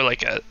was more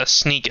like a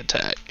sneak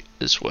attack,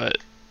 is what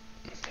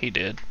he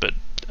did, but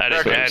I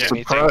didn't Okay. add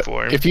anything Surpri-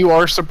 for him. If you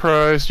are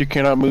surprised, you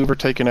cannot move or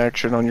take an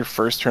action on your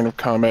first turn of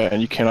combat,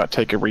 and you cannot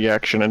take a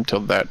reaction until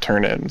that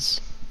turn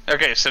ends.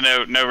 Okay, so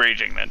no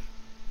raging then.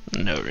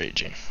 No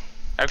raging.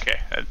 Okay,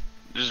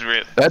 just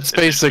real. That's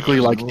basically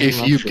like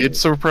if you get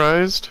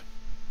surprised,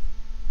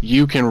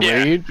 you can Yeah.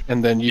 rage,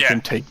 and then you Yeah.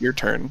 can take your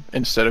turn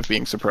instead of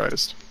being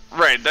surprised.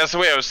 Right, that's the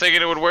way I was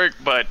thinking it would work,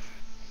 but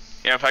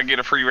yeah, if I can get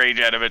a free rage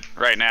out of it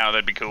right now,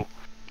 that'd be cool.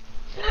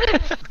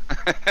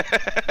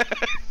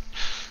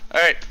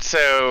 Alright,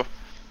 so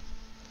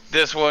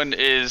this one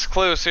is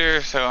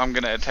closer, so I'm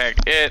gonna attack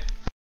it.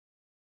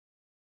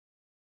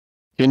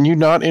 Can you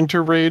not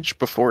enter rage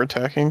before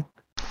attacking?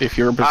 if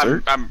you're a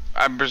berserk?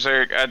 I'm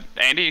berserk.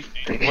 Andy,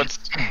 what's?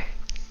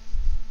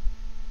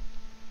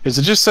 Because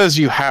it just says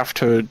you have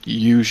to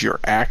use your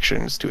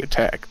actions to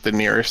attack the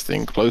nearest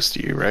thing close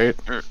to you, right?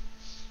 Sure.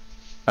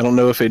 I don't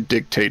know if it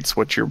dictates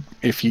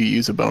if you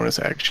use a bonus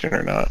action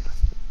or not.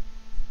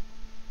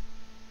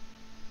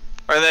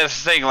 Or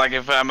that's the thing, like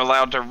if I'm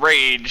allowed to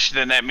rage,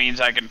 then that means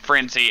I can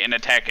frenzy and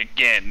attack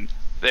again,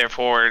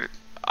 therefore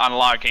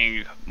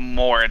unlocking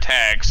more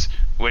attacks,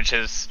 which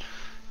is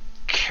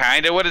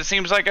kind of what it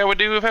seems like I would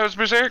do if I was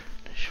berserk.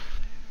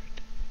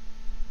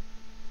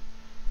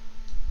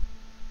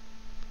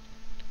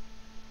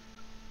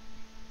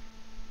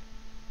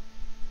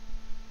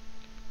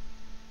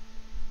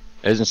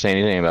 It doesn't say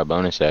anything about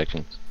bonus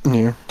actions.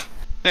 Yeah.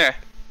 Yeah.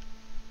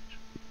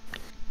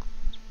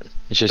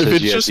 It just If says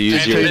it's you have just to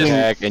use your dictating-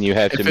 attack and you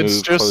have to if it's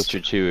move just- closer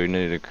to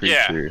another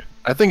creature.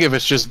 I think if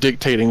it's just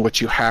dictating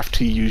what you have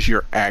to use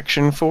your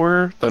action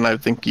for, then I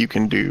think you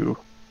can do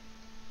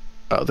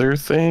other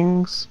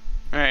things.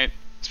 Right.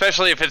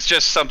 Especially if it's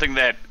just something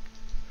that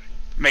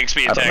makes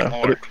me I attack don't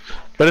know. more.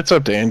 But it's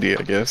up to Andy,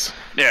 I guess.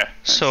 Yeah.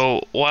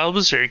 So, while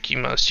berserk, you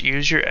must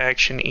use your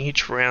action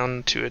each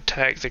round to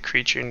attack the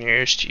creature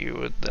nearest you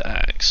with the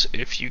axe.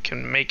 If you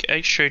can make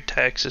extra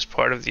attacks as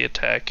part of the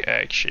attack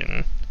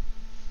action,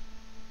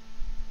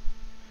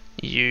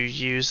 you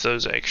use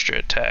those extra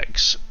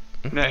attacks.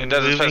 No, it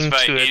doesn't Moving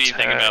specify to anything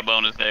attack. about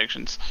bonus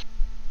actions.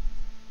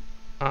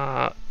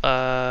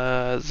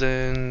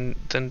 Then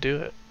do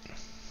it.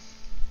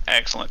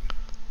 Excellent.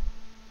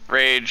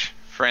 Rage,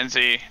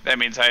 frenzy. That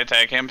means I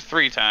attack him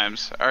 3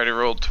 times. I already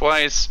rolled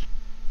twice.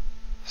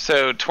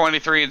 So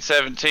 23 and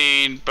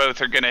 17,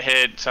 both are gonna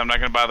hit. So I'm not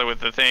gonna bother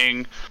with the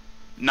thing.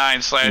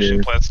 9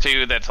 slashing plus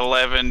 2, that's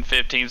 11.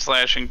 15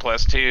 slashing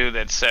plus 2,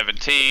 that's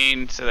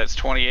 17. So that's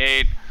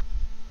 28.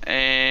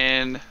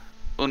 And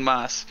un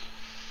mas.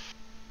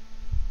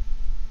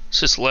 It's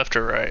just left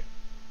or right.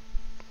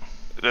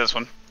 This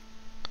one.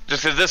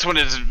 Just because this one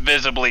is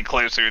visibly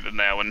closer than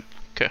that one.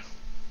 Okay.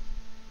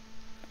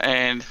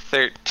 And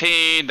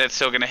 13, that's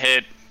still going to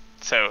hit.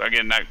 So,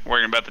 again, not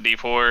worrying about the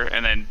D4.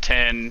 And then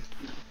 10.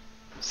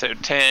 So,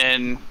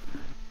 10,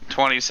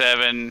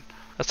 27,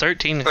 A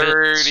 13 hits.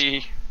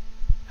 30.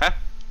 Huh?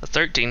 A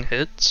 13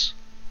 hits.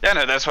 Yeah,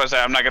 no, that's what I said.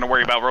 I'm not going to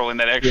worry about rolling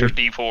that extra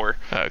D4.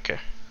 Okay.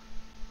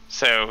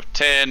 So,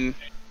 10,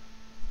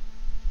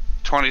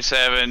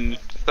 27,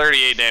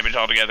 38 damage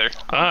altogether.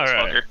 on this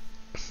Alright.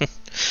 fucker.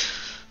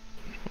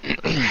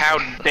 How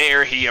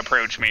dare he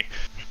approach me?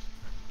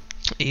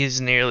 He's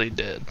nearly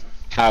dead.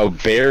 How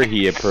dare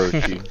he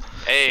approach you?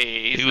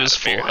 Hey, he's He not was a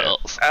fair full head.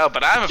 health. Oh,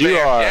 but I'm a You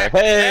fair. are. Yeah.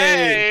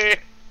 Hey!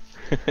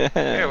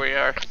 There we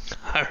are.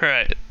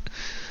 Alright.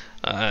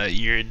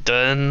 You're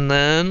done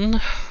then.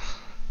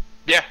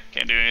 Yeah,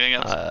 can't do anything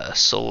else.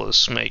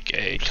 Solus, make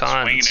a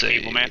con swinging at save.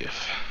 people, man.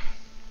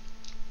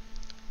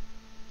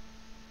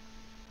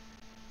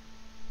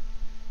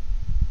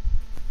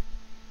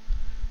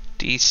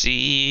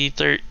 DC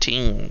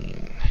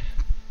 13.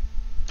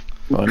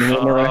 Fun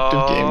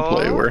interactive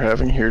gameplay we're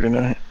having here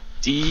tonight.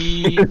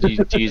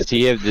 Does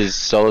he have this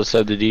solo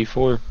sub to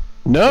D4?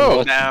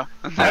 No! No,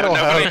 I don't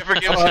nobody have- ever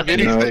gives I don't him have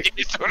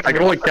anything. I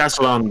can only cast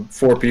it on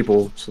 4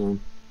 people, so.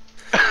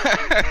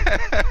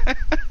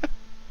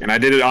 And I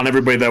did it on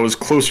everybody that was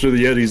closer to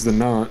the Yetis than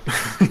not.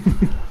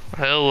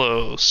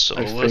 Hello, I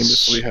Solus.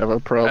 famously have a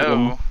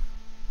problem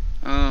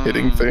Oh.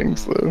 hitting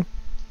things, though.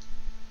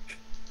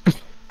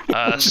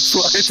 Just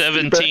why it's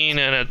 17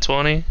 and a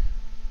 20.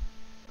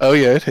 Oh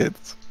yeah, it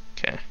hits.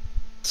 Okay.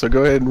 So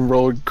go ahead and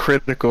roll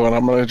critical, and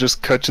I'm gonna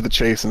just cut to the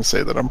chase and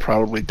say that I'm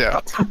probably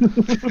down.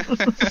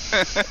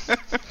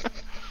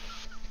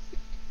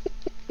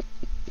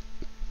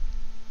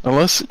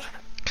 Unless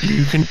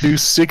you can do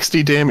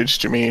 60 damage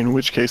to me, in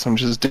which case I'm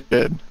just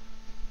dead.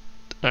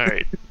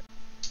 Alright.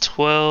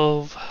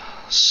 12.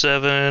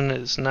 7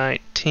 is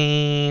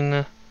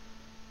 19.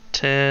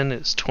 10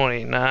 is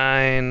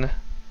 29.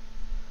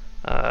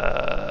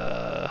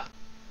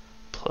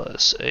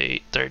 Plus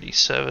 8,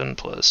 37,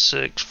 plus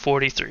 6,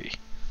 43.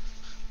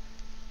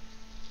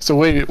 So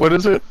wait, what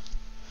is it?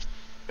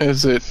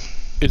 Is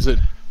it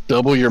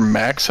double your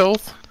max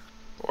health?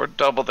 Or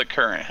double the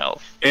current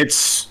health.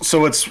 It's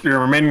your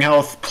remaining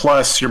health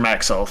plus your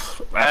max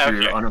health after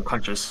Okay. you're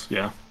unconscious.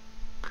 Yeah.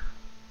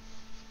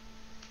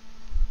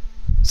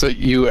 So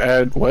you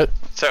add what?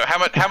 So how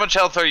much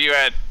health are you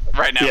at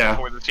right now Yeah.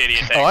 before this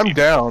idiot attacked Oh, I'm you?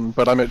 down,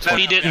 but I'm at No,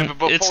 20. He didn't- but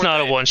before it's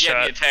not a the one Yeti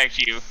shot. attacked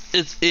you.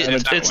 It's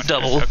it's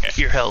double okay.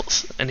 your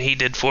health, and he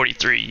did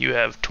 43. You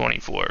have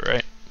 24,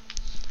 right?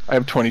 I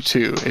have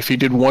 22. If he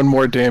did one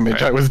more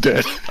damage, I was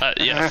dead.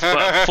 Yeah,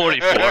 well,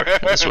 44.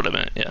 That's what I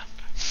meant. Yeah.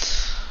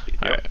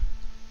 All right.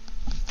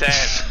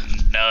 That's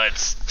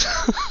nuts.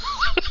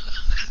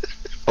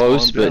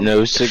 Close but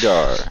no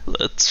cigar.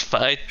 Let's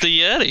fight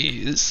the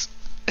Yetis.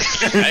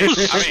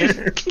 I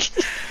mean,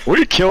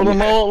 We killed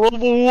them all at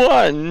level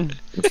 1.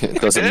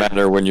 It doesn't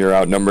matter when you're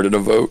outnumbered in a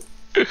vote.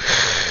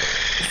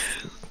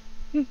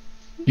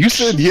 You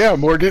said yeah,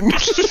 Morgan.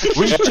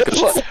 We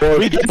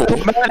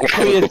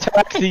democratically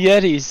attacked the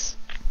Yetis.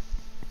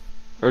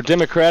 Or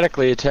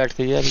democratically attacked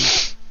the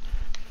Yetis.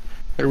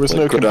 There was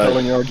no Like, could I-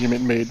 compelling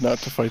argument made not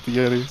to fight the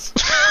Yetis.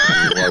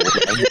 Why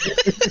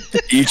would I?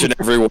 Each and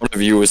every one of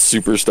you is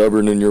super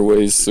stubborn in your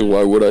ways, so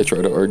why would I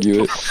try to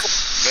argue it?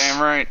 Damn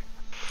right.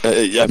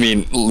 I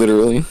mean,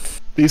 literally.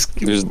 We're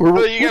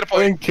Well, you got a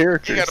playing point.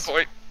 characters. You got a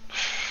point.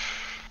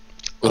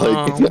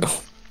 Like, no.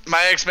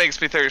 My ex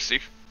makes me thirsty.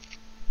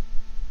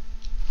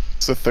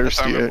 It's a That's what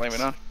thirsty I'm gonna ex.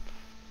 blame it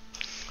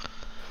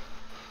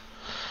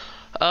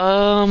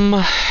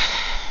on.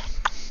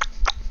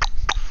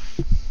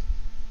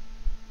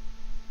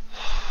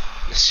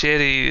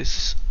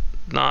 Shitty's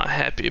not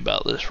happy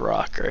about this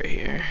rock right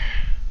here.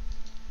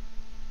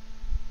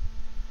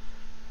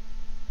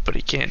 But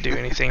he can't do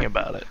anything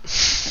about it.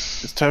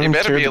 Just have You him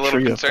better tear be a the little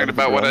tree up concerned out of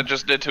the about what I ground.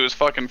 just did to his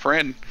fucking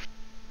friend.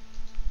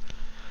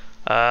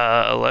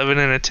 11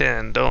 and a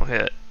 10, don't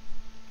hit.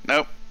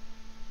 Nope.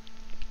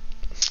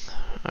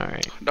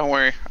 Alright. Don't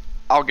worry.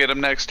 I'll get him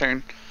next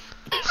turn.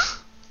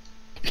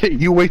 Hey,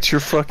 you wait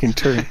your fucking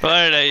turn.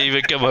 Why did I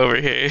even come over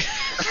here?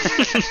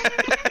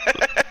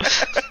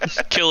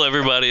 Kill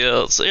everybody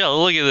else. Yeah,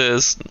 look at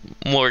this,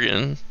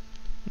 Morgan.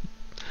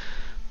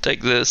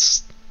 Take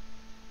this.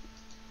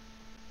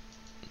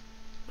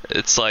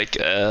 It's like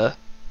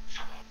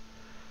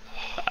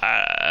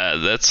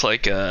that's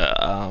like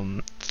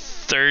a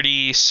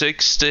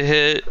 36 to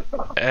hit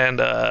and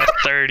a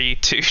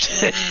 32 to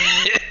hit.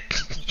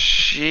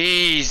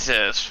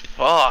 Jesus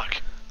fuck.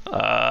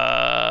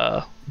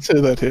 Say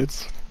that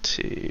hits.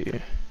 2,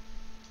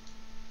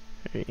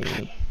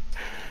 3.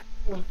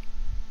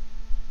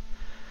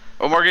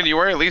 Well, Morgan, you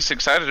were at least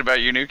excited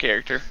about your new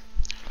character.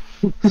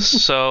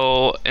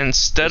 So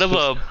instead of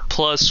a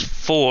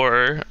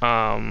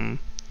 +4,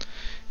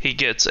 he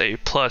gets a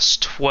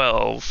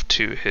 +12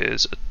 to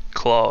his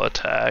claw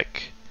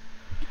attack.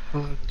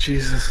 Oh,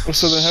 Jesus. Well,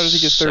 so then how does he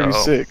get So-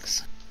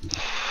 36?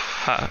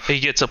 He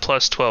gets a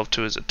 +12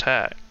 to his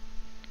attack.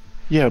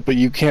 Yeah, but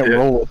you can't Yeah.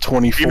 roll a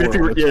 24 Even if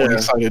you on were- a yeah.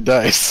 20-sided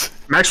dice.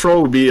 Max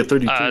roll would be a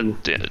 32.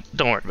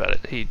 Don't worry about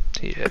it. He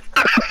hit.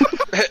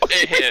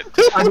 It hit.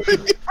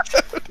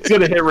 He's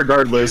gonna hit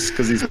regardless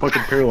because he's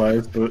fucking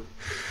paralyzed. But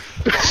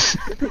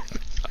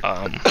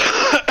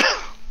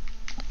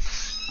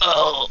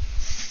Oh,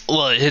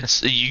 well, it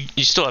hits.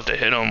 You still have to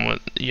hit him.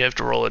 You have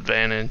to roll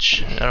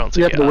advantage. I don't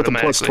yeah, think but it with the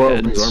plus automatically 12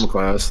 in his hits. armor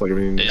class, like I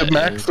mean, Yeah. The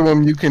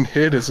maximum you can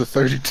hit is a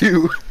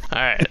 32.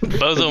 All right, both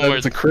of them That were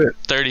is a crit.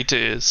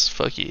 32s.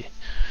 Fuck you.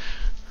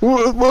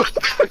 What?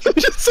 It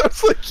just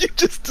sounds like you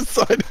just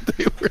decided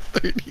they were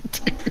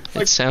 32.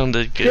 It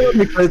sounded yeah,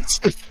 good.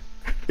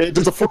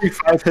 there's a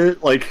 45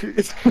 hit. Like,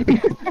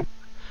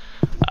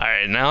 All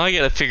right, now I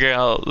gotta figure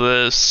out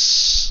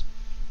this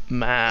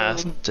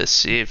math to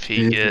see if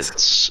he Jesus.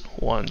 gets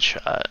one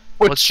shot.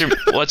 What's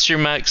What's your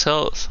max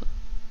health?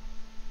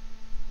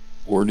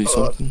 40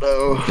 something?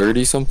 no.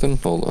 30 something?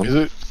 Hold on. Is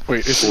it?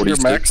 Wait, is it your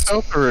 46. max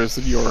health or is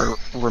it your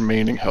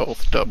remaining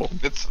health double?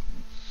 It's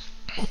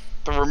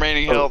the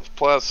remaining health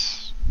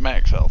plus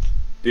max health.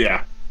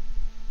 Yeah.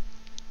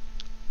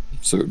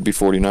 So it would be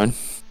 49.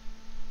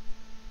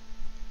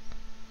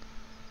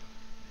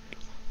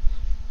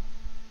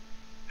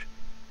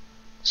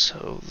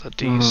 So the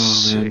man.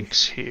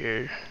 D6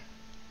 here.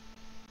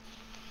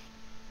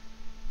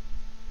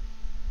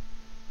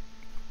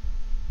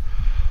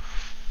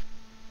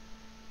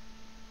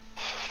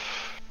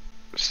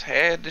 Just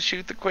had to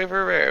shoot the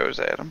quiver of arrows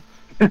at him.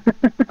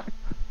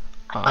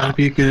 That'd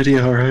be a good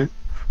idea, alright.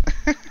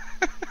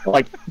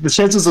 Like, the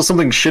chances of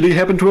something shitty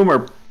happen to him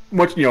are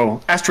much,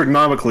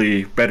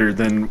 astronomically better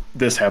than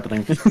this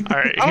happening. All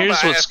right, Oh,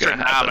 here's my, what's gonna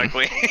happen.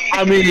 astronomically.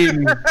 I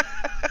mean,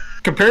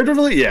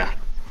 comparatively, yeah.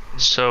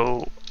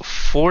 So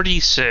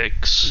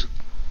 46.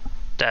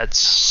 That's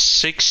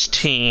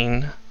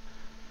 16.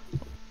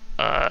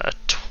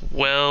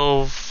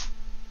 12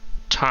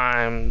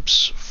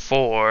 times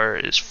 4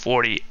 is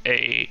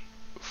 48.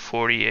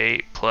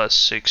 48 plus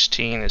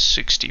 16 is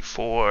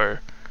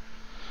 64.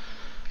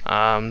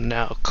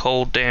 Now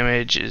cold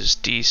damage is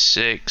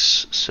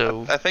D6,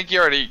 so I think you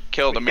already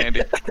killed him,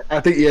 Andy. I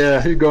think,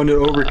 yeah, you're going to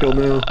overkill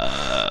now.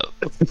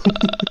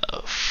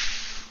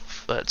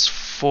 that's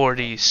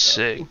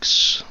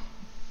 46.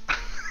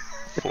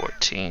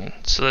 14.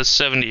 So that's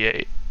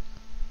 78.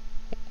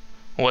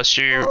 What's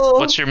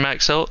your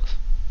max health?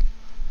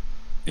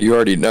 You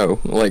already know.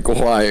 Like,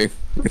 why?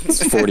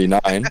 It's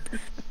 49.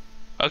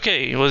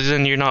 Okay, well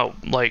then you're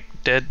not like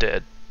dead.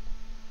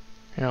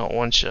 You're not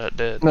one shot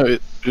dead. No,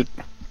 it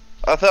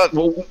I thought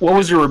Well, what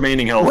was your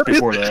remaining health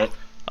before that?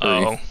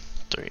 Oh,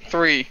 3.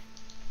 3.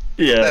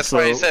 Yeah, That's so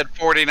why he said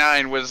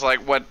 49 was like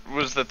what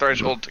was the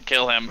threshold to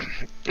kill him.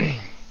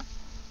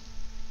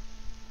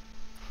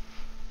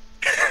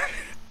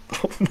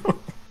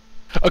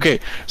 Okay,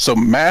 so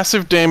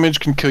massive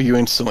damage can kill you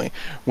instantly.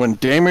 When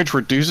damage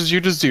reduces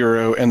you to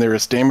 0 and there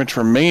is damage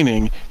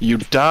remaining, you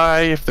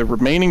die if the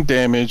remaining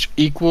damage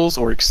equals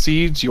or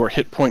exceeds your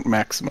hit point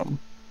maximum.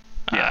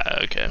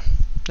 Okay.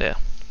 Yeah.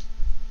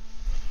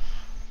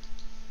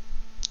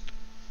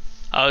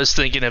 I was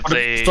thinking if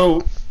they.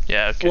 So,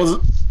 Yeah. Okay.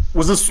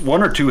 was this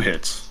 1 or 2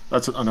 hits?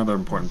 That's another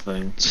important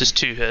thing. It's just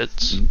 2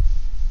 hits.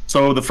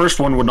 So the first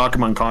one would knock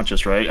him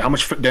unconscious, right? How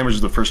much damage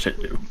does the first hit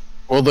do?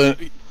 Well,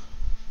 the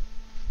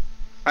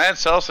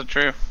That's also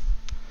true.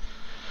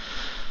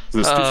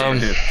 This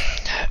hit.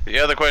 The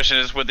other question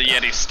is, would the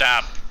Yeti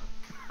stop?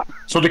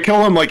 So to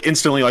kill him like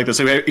instantly like this,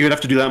 you would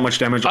have to do that much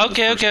damage. On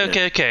Okay, his first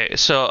hit. okay.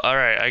 So,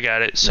 alright, I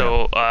got it.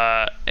 So,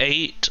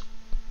 8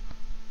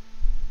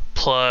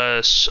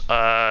 plus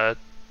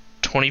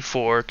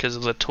 24 because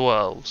of the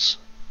 12s.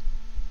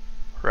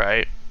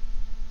 Right?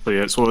 So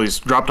yeah, so he's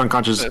dropped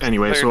unconscious That's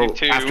anyway.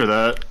 32. So after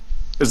that,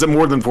 is it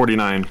more than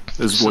 49?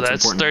 Is So what's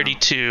that's important.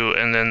 32,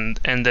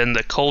 and then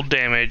the cold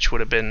damage would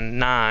have been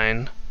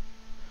 9.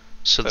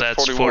 So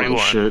That's that's 41. 41.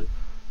 Oh, shit.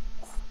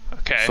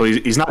 Okay. So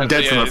he's not That's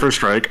dead the from end. that first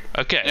strike.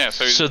 Okay. Yeah,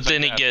 so so he's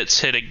then he dead. gets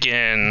hit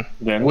again,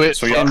 Then, with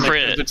so yeah,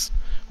 crit. it's,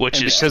 which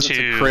and is because it's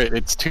a 2. crit,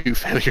 it's 2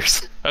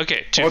 failures.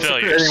 Okay, 2 well, it's a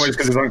crit failures. anyways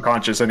because he's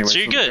unconscious anyway. So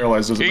you're the good.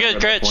 paralyzed doesn't You're matter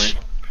good, at that Critch.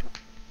 point.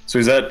 So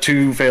he's at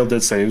 2 failed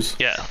death saves.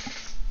 Yeah.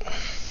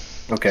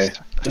 Okay.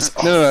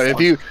 No.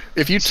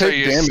 If you So take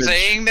you're damage,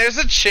 saying there's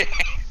a chance?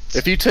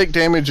 if you take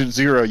damage at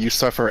 0, you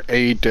suffer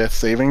a death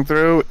saving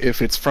throw.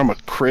 If it's from a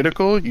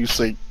critical, you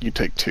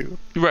take 2.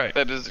 Right.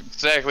 That is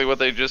exactly what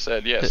they just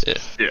said. Yes.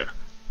 Yeah.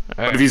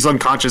 But if he's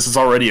unconscious, it's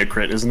already a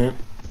crit, isn't it?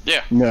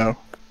 No.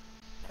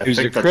 I It was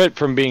a think that- crit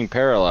from being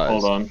paralyzed.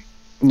 Hold on.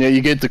 Yeah,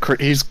 you get the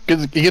crit. He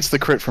gets the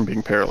crit from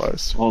being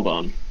paralyzed. Hold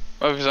on.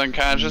 Well, if he's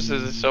unconscious,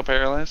 is he still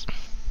paralyzed?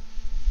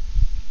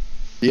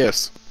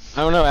 Yes,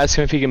 I don't know. Ask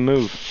him if he can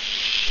move.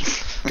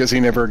 because he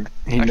never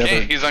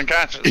He's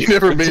unconscious.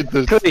 made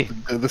Goody.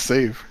 the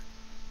save.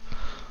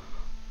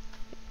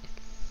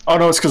 Oh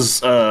no, it's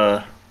because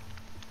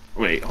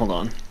wait, hold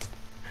on.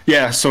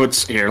 Yeah, so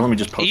it's here. Let me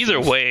just post Either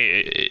this.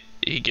 way,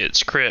 he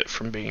gets crit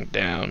from being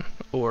down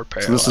or So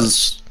paralyzed. this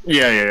is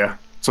yeah.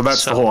 So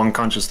that's So- the whole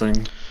unconscious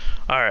thing.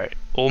 Alright,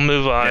 we'll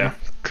move on. Yeah.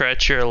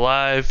 Cretch, you're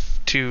alive.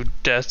 2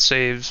 death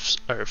saves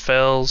or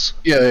fails.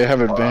 Yeah, they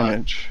have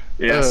advantage.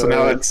 Yeah, so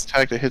now it's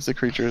attack that hits the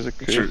creature as a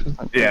crit. Sure.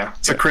 Yeah,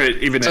 it's a crit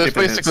even So if it's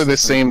basically the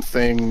same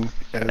thing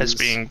As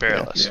being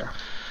paralyzed.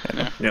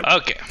 Yeah.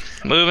 Okay,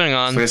 moving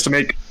on. So he has to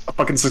make a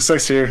fucking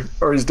success here,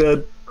 or he's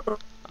dead.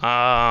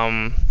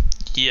 Yeti.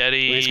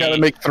 He's got to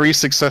make 3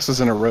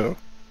 successes in a row.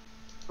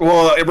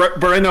 Well,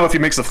 but right now, if he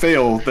makes a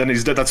fail, then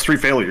he's dead. That's 3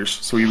 failures,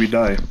 so he would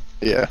die.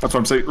 Yeah. That's what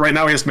I'm saying. Right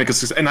now, he has to make a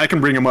success, and I can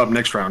bring him up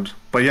next round,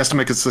 but he has to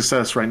make a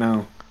success right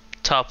now.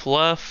 Top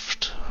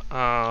left.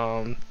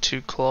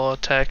 2 claw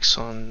attacks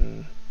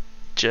on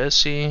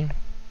Jesse.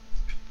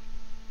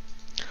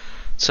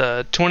 It's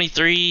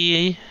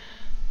 23.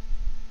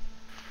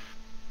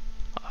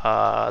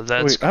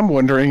 That's Wait, I'm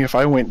wondering if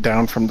I went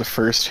down from the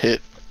first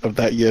hit of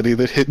that Yeti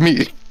that hit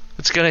me.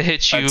 it's gonna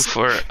hit you That's-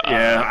 for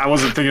Yeah, I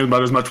wasn't thinking about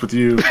it as much with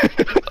you.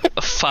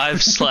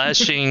 5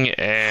 slashing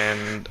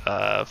and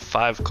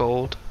 5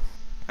 cold.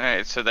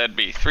 Alright, so that'd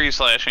be 3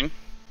 slashing.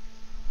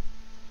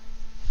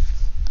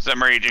 So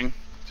I'm raging.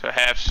 So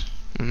halves.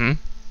 Mm-hmm.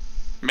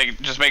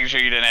 Just making sure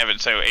you didn't have it,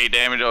 so 8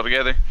 damage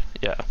altogether.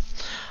 Yeah.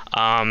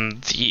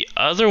 The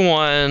other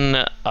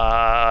one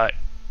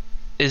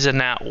is a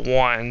nat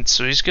 1,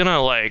 so he's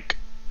gonna like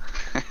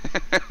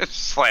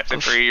Slap the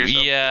tree or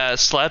something. yeah,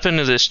 slap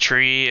into this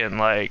tree and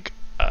like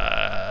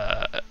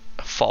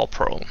fall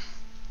prone.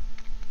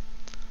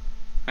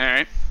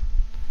 Alright.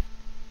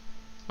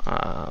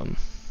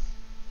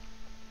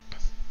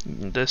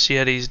 This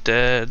Yeti's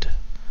dead.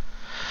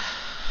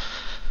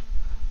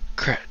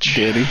 Cretch.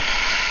 Daddy.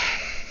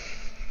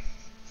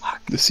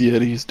 This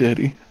Yeti's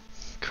daddy.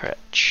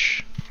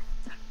 Cretch.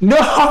 No!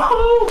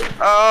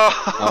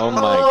 Oh! Oh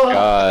my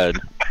god.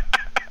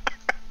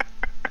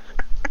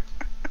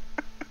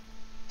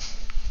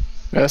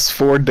 That's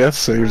 4 death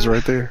saves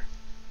right there.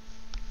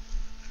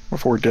 Or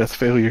 4 death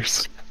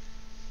failures.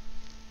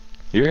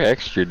 You're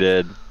extra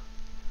dead.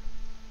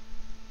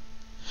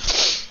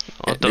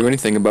 Well, Can't do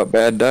anything about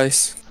bad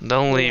dice.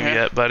 don't leave Yeah.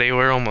 yet, buddy.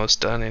 We're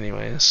almost done,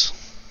 anyways.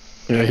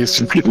 Yeah, he's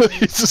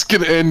just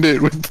gonna end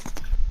it with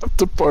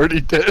the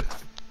party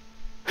death.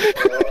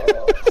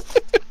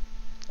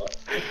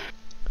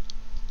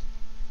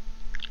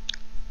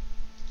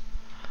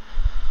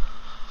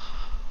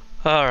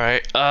 All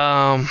right.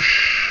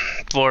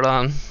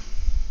 Vordon,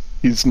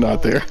 He's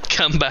not there.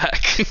 come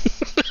back.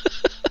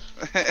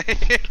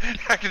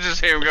 I can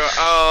just hear him go,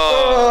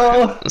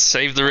 oh!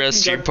 Save the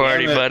rest of your God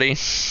party, damn it. buddy.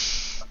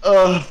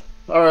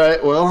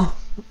 Alright, well,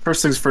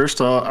 first things first,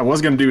 I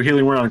was gonna do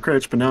healing word on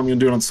Critch, but now I'm gonna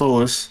do it on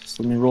Solus.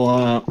 So let me roll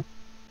on out.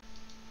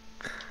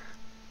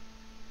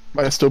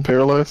 Am I still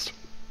paralyzed?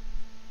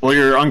 Well,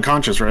 you're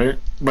unconscious, right?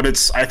 But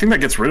I think that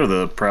gets rid of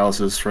the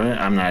paralysis, right?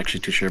 I'm not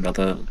actually too sure about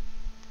that.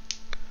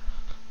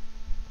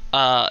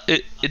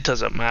 It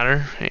doesn't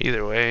matter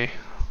either way.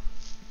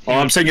 Well,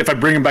 I'm saying if I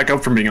bring him back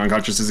up from being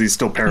unconscious, is he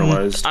still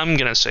paralyzed? I'm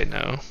gonna say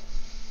no.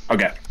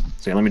 Okay.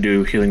 So yeah, let me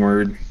do healing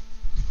word.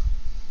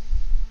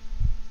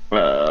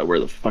 Where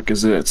the fuck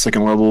is it?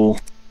 Second level.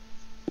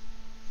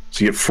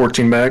 So you get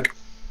 14 back.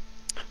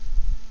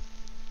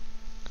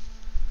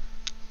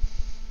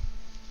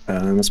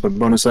 And that's my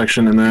bonus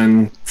action, and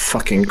then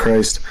fucking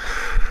Christ.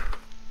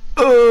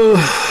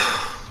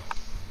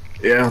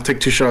 Yeah, I'll take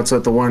 2 shots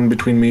at the one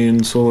between me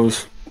and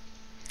Solos.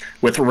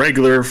 With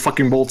regular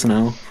fucking bolts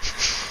now.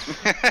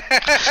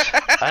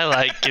 I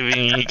like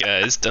giving you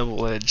guys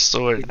double-edged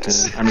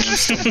swords. I mean, I'm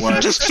still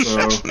blessed,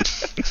 so...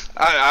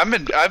 I've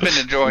been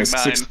enjoying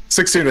mine.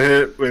 16 to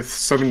hit with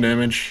 7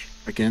 damage.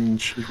 Again,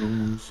 she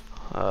rolls.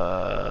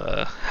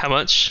 How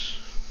much?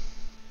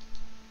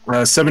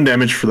 7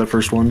 damage for that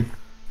first one.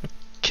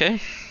 Okay.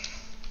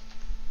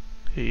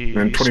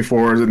 And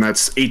 24, and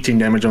that's 18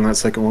 damage on that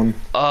second one.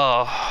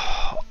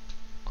 Oh.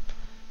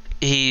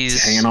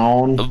 He's hanging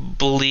on.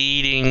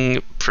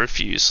 Bleeding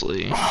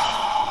profusely.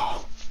 I'm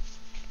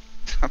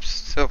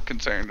still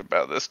concerned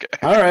about this guy.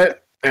 Alright.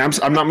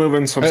 I'm not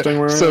moving, so I'm staying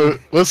where I am. So,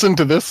 listen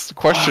to this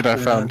question I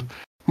found.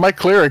 My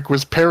cleric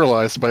was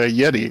paralyzed by a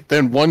Yeti,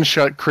 then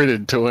one-shot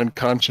critted to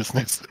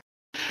unconsciousness.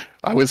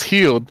 I was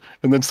healed,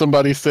 and then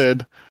somebody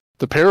said,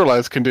 the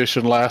paralyzed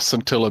condition lasts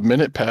until a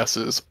minute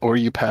passes, or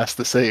you pass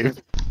the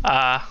save.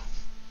 That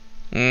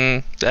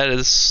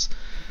is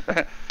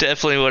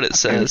definitely what it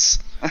says.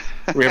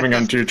 We haven't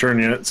gotten to your turn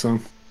yet, so...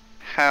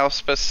 How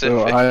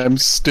specific? So I am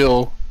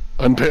still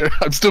I'm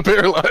still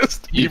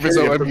paralyzed, even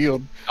though I'm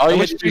healed. All How you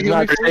much have to did do you is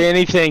not give me say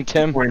anything,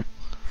 Tim.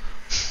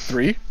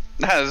 3?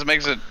 Nah, this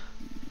makes it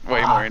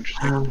way more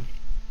interesting.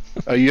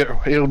 You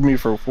healed me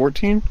for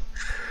 14?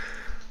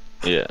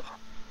 Yeah.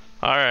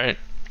 Alright.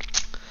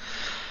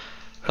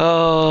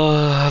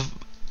 Oh,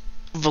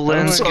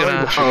 Valen's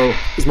gonna... Oh,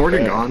 is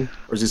Morgan gone?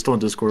 Or is he still in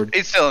Discord?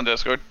 He's still in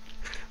Discord.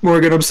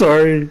 Morgan, I'm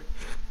sorry.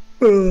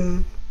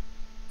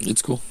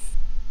 It's cool.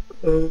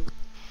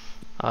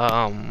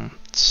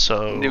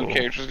 So... New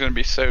character's gonna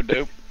be so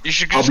dope. You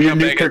should I'll just be a come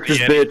new back as character's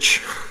the Yeti.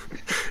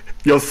 bitch.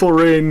 You'll have full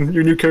reign.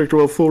 Your new character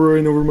will have full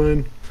reign over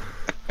mine.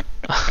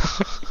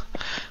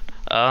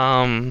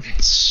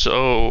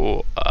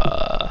 So,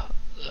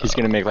 He's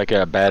gonna make like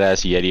a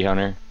badass Yeti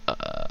hunter.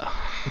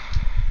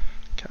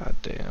 God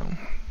damn.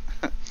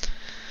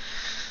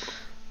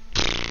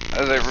 I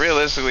was like,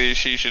 realistically,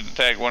 she should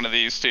attack one of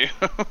these two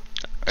over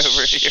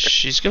here.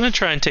 She's gonna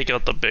try and take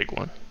out the big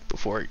one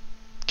before it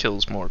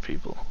kills more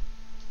people.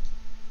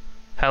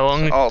 How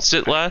long does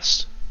it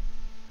last?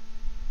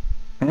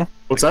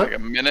 What's Like that? a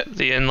minute.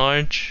 The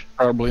enlarge?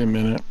 Probably a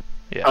minute.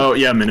 Yeah. Oh,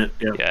 yeah, a minute.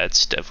 Yeah. Yeah,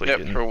 it's definitely Yep,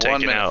 getting for 1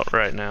 taken minute. out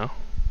right now.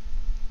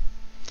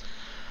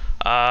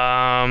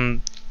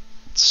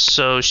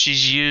 So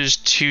she's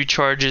used 2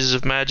 charges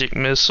of magic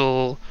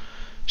missile.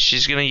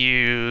 She's gonna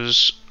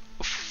use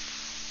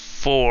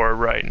 4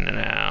 right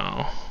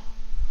now.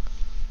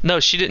 No,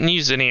 she didn't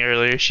use any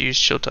earlier. She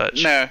used chill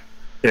touch. No.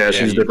 Yeah,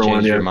 she's a you different one.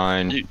 changed Yeah. your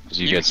mind. You- 'Cause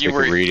you you- get sick you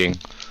were- of reading.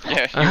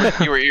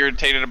 Yeah, you were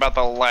irritated about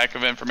the lack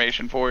of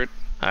information for it.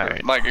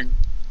 Alright, Like,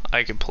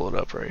 I can pull it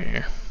up right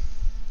here.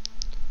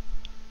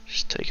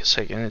 Just take a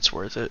second. It's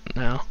worth it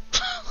now.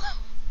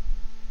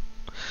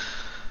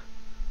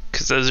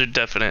 Because those are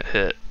definite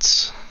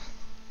hits.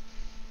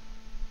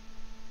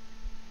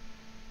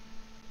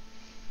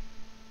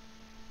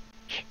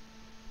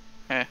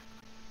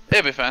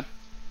 it'll be fine.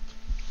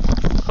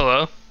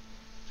 Hello?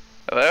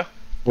 Hello?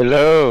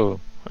 Hello.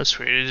 That's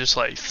weird. It just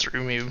like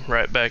threw me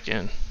right back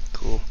in.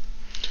 Cool.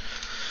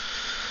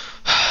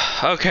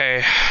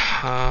 Okay.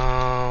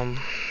 Got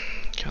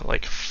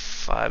like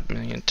 5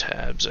 million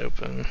tabs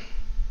open.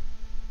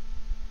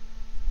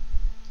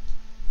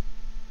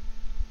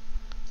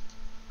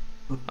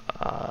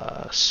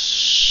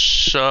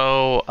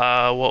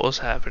 What was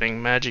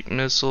happening? Magic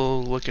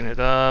missile, looking it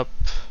up.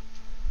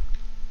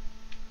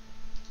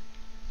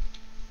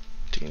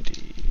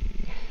 D&D.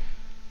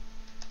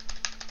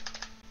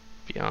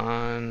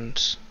 Beyond.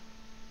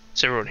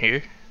 Is everyone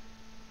here?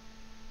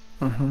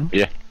 Mm-hmm.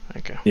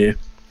 Okay.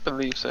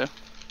 Believe so.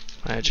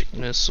 Magic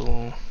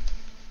missile.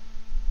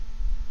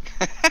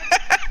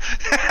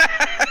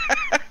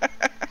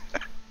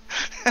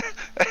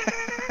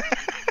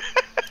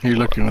 You're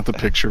looking at the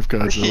picture of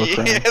Godzilla Yeah,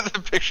 crying.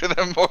 the picture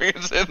that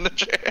Morgan's in the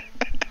chair.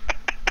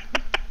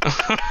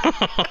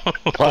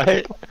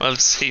 What? I've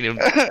seen him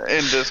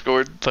in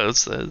Discord.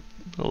 post that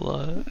a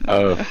lot.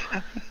 Oh.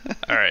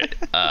 Alright.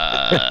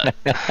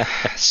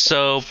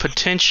 So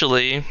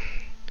potentially,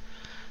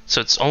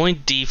 so it's only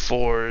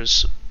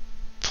D4s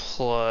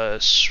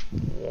plus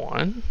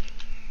 1.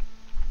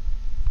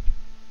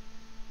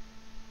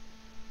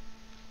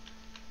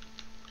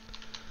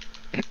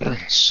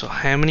 So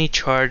how many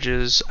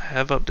charges? I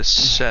have up to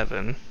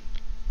 7.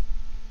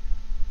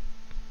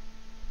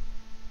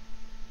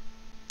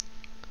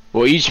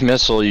 Well, each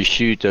missile you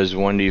shoot does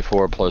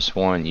 1d4 plus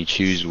 1. You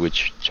choose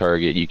which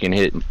target. You can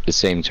hit the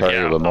same target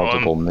Yeah, with well,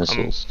 multiple I'm-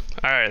 missiles.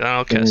 Alright, then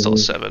I'll cast all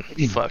 7.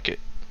 Fuck it.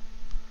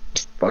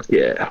 Fuck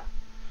yeah.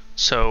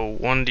 So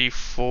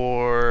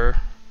 1d4.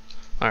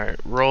 Alright,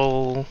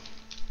 roll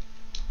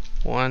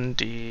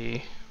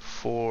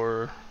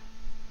 1d4.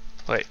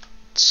 Wait,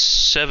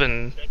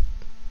 7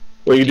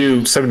 Well, you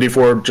do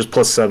 74 just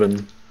plus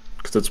 7,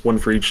 because it's 1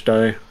 for each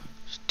die.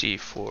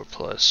 d4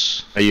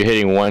 plus. Are you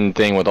hitting one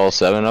thing with all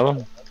 7 of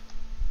them?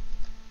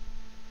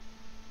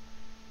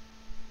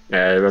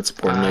 Yeah, that's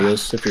important, I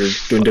guess, if you're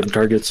doing different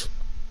targets.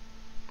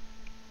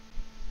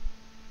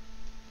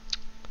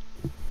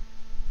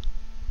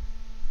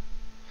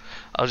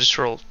 I'll just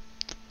roll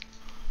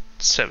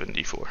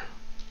 74.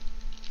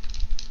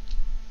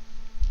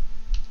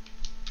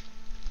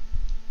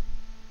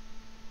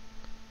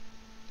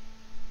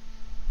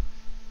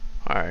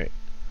 Alright.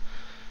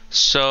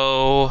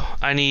 So,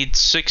 I need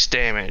 6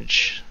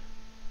 damage.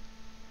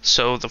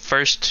 So, the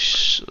first...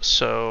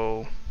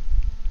 So...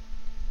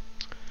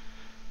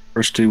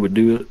 First 2 would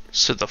do it.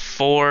 So the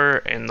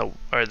 4 and the...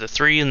 Or the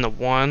 3 and the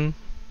 1...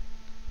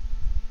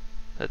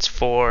 That's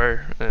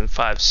 4, and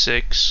 5,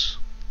 6.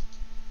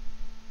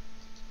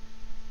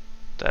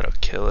 That'll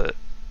kill it.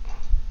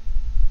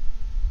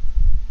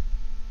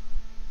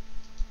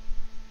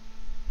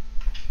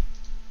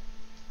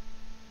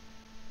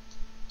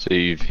 So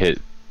you've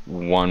hit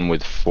 1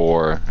 with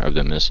 4 of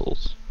the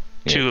missiles.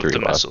 You 2 have of 3 the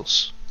left.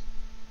 missiles.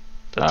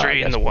 The Ah,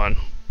 3 and the gotcha. 1.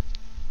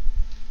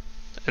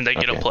 And they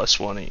get a Okay.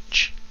 +1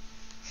 each.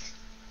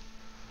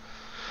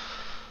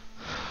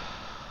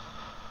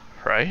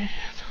 Right?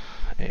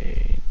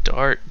 A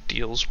dart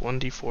deals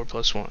 1d4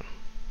 + 1.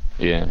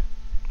 Yeah.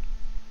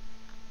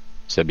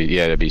 So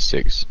that'd be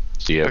 6.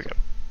 So you have Okay.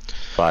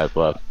 5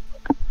 left.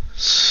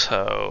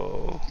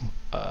 So,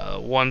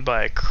 1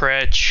 by a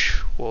Kretch.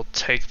 We'll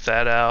take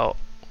that out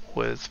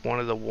with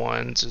one of the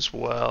 1s as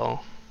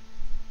well.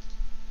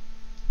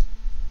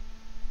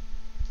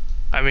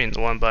 I mean,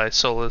 the 1 by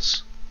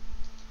Solus.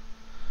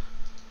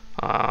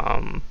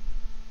 The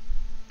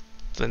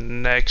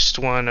next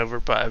one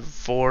over by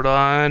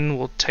Vordon,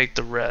 we'll take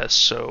the rest.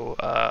 So,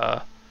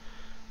 a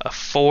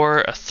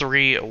 4, a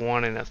 3, a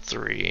 1, and a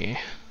 3.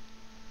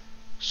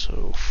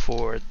 So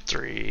 4,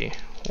 3,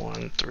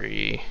 1,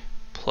 3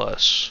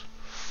 plus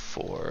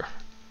 4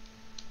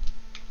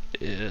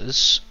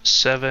 is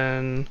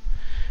 7,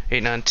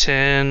 8, 9,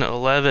 10,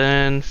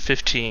 11,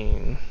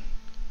 15.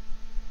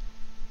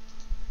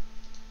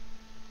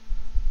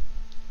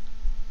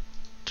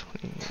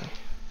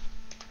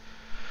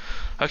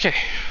 Okay,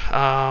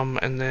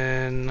 and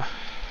then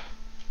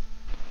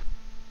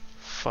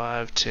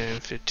 5, 10,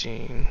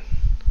 15,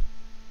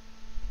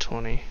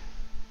 20.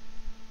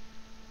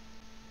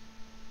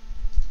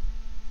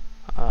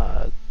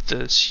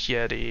 This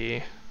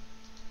Yeti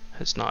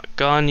has not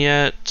gone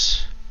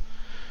yet.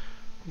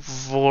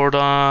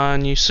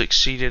 Vordon, you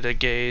succeeded a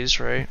gaze,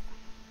 right?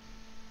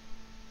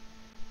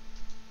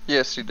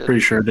 Yes, you did.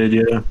 Pretty sure I did,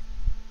 yeah.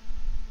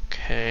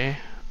 Okay.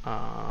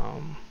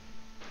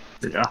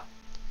 Yeah.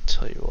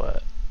 Tell you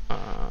what.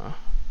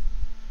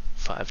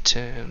 5,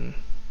 10.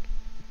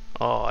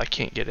 Oh, I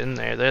can't get in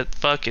there. That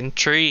fucking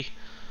tree.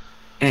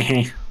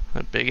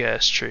 That big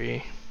ass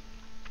tree.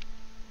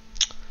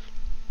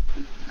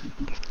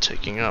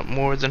 Taking up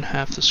more than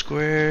half the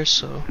square,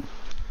 so.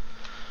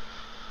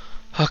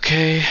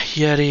 Okay,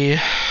 Yeti.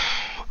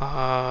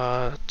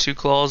 2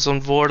 claws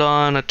on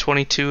Vordon, a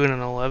 22 and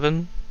an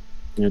 11.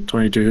 Yeah,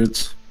 22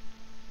 hits.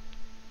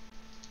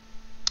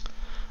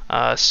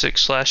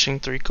 6 slashing,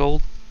 3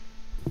 cold.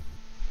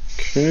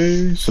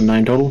 Okay, so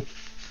 9 total.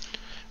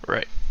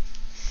 Right.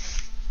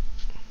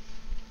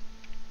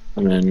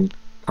 And then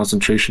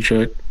concentration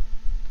check.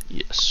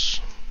 Yes.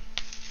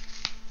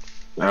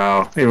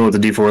 Oh, even with the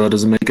D4 that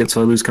doesn't make it,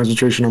 so I lose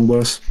concentration on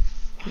Bless.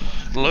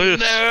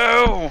 Loose.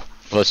 No!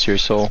 Bless your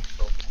soul.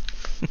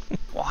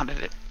 Wanted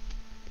it.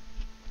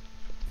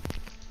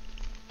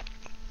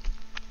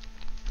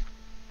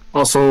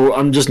 Also,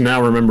 I'm just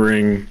now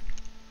remembering,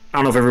 I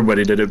don't know if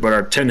everybody did it, but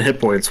our 10 hit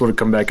points would have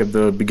come back at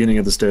the beginning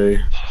of this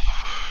day.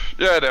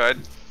 Yeah, I know.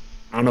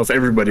 I don't know if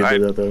everybody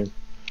did that, though.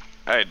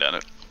 I had done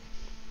it.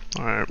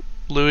 Alright,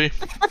 Louis.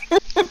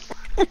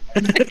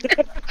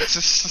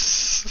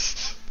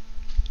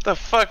 The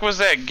fuck was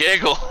that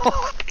giggle?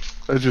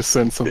 I just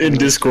sent something In else.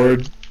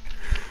 Discord.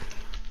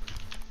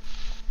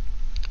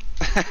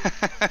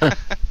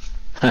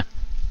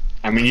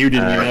 I mean, you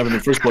didn't even have it in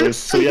the first place,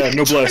 so yeah,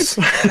 no Bless.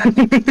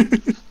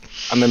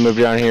 I'm gonna move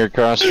down here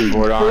across from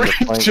Vordon to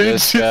flank Change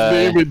this his guy.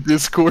 name in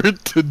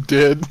Discord to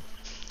Dead.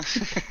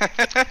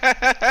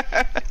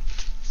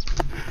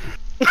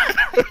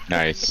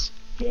 Nice.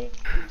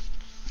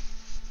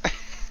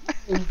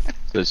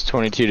 So it's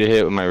 22 to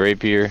hit with my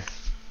rapier,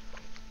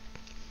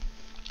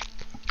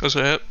 What's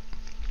a hit?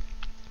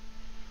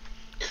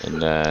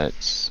 and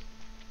that's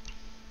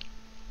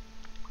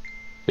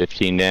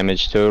 15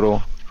 damage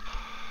total.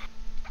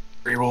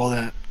 Reroll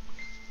that.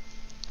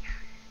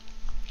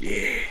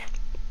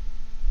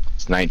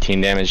 It's 19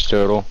 damage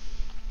total.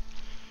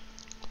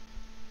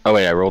 Oh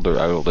wait, I rolled a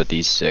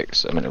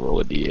d6. I'm gonna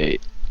roll a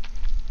d8.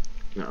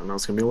 No,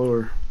 it's gonna be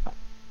lower.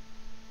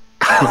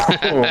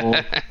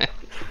 Oh.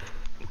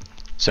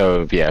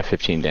 So yeah,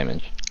 15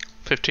 damage.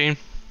 15?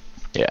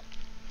 Yeah.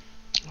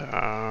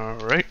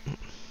 Alright.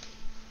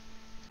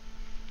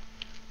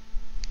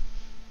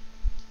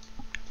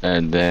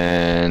 And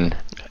then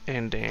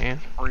And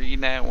Dan. 3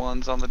 nat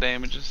 1s on the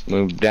damages.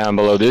 move down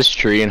below this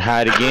tree and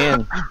hide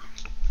again.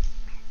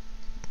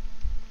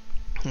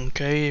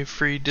 Okay,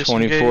 free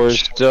disengage. 24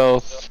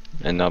 stealth,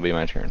 and that'll be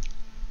my turn.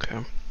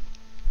 Okay.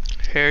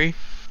 Harry?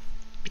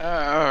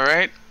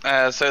 Alright.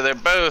 So they're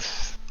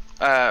both.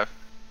 I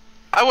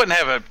wouldn't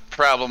have a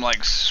problem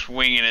like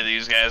swinging at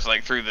these guys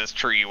like through this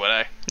tree, would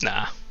I?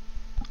 Nah.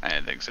 I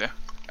didn't think so.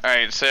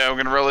 Alright, so I'm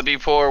gonna roll a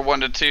d4. 1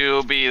 to 2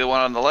 will be the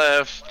one on the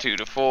left. 2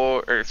 to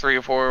 4, or 3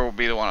 to 4 will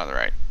be the one on the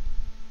right.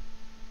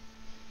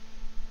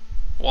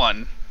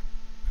 1.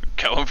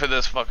 Going for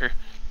this fucker.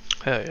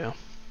 Hell yeah.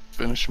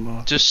 Finish him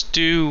off. Just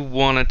do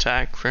one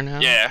attack for now.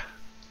 Yeah.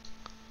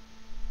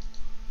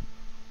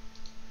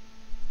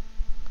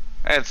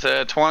 That's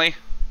 20.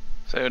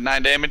 So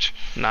 9 damage.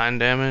 9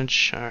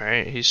 damage.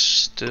 Alright,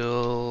 he's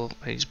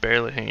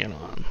barely hanging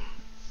on.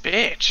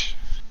 Bitch.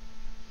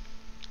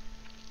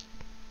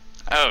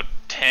 Oh,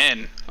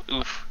 10.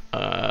 Oof.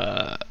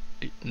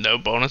 No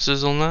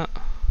bonuses on that?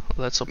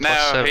 That's a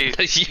plus No,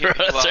 7. he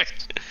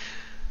lost.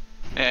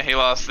 Yeah, he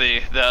lost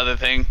the other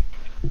thing.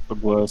 The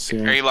bless, Or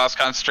yeah. he lost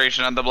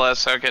concentration on the bless,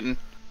 so I couldn't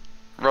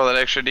roll that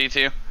extra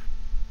d2.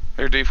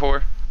 Or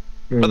d4.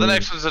 But the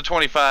next one's a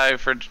 25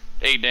 for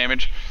 8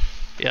 damage.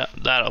 Yeah,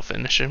 that'll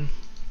finish him.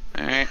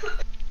 Alright.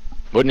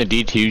 Wouldn't a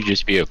D2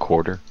 just be a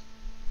quarter?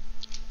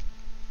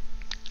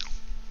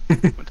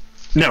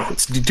 No,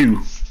 it's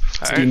D2.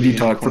 It's Alright. D&D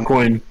talk for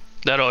coin.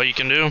 That all you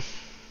can do?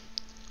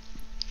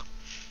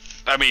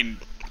 I mean,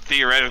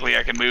 theoretically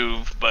I can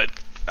move, but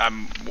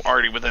I'm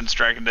already within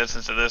striking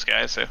distance of this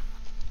guy, so.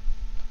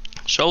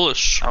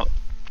 Solus. Oh.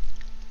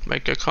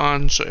 Make a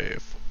con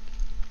save.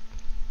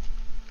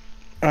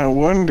 I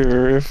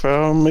wonder if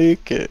I'll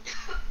make it.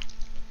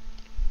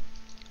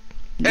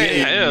 Hey,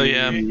 Hell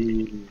yeah.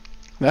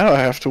 Now I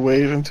have to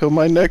wait until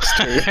my next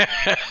turn.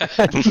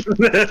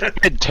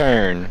 Good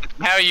turn.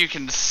 how you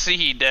can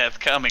see death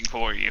coming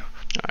for you.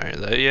 Alright,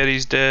 that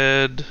Yeti's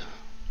dead.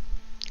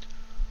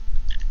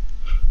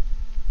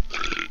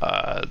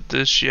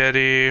 This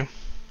Yeti.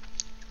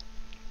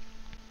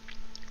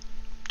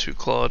 2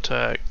 claw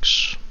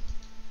attacks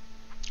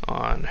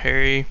on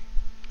Harry.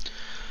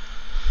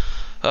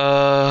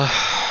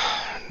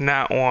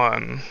 Nat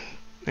 1.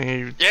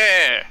 He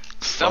Yeah!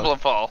 Stumble and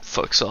fall.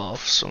 fucks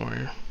off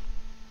somewhere.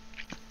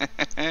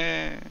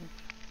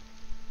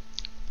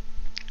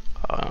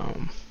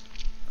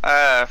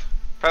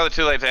 Probably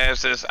too late to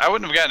ask this. I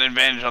wouldn't have gotten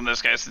advantage on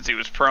this guy since he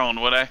was prone,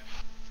 would I?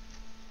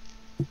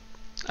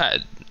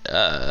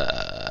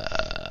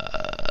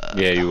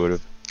 Yeah, you would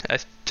have. I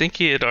think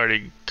he had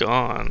already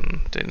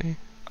gone, didn't he?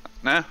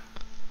 No?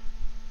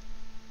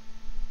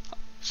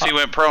 So he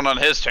went prone on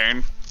his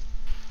turn.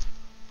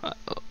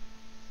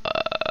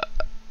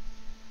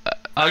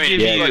 I'll mean,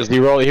 give Yeah, you. because he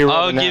rolled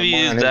I'll a nat give one you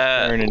on his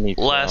turn and he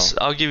that less.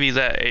 fell. I'll give you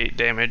that 8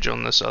 damage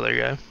on this other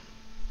guy.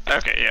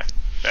 Okay,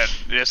 yeah.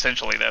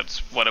 Essentially, that's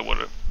what it would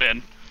have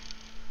been.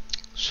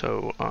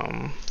 So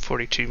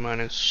 42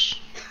 minus.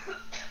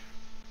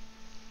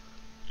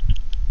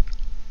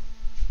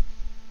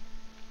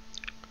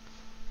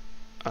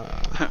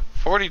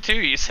 42,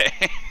 you say?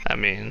 I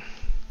mean,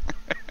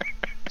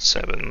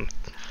 7.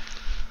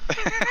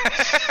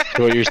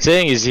 So what you're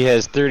saying is he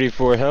has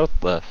 34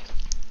 health left.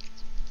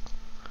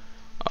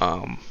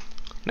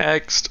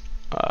 Next.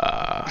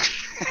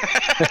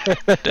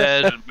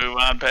 Dead. Move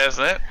on past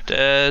that.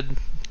 Dead.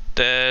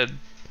 Dead.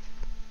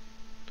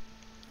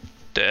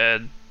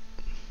 Dead.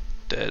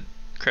 Dead.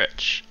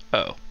 Cretch.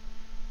 Oh.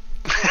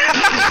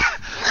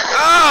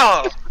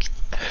 Oh!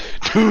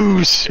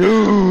 Too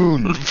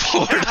soon.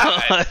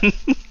 Fordon.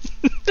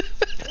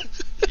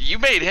 You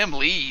made him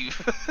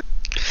leave.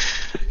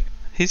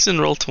 He's in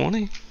roll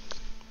 20.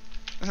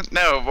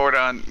 No,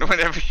 Vordon.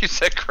 Whenever you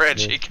said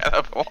Cretch, he got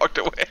up and walked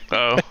away.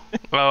 Oh.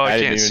 Oh, I,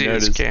 didn't can't even see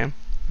his notice. cam.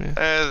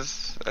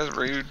 That's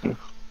rude.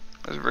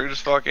 That's rude as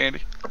fuck,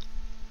 Andy.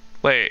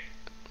 Wait.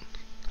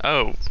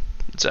 Oh,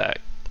 Zach.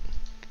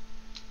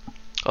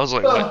 I was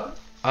like, what?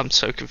 I'm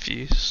so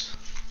confused.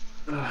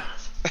 Ah!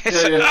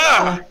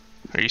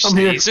 Are you I'm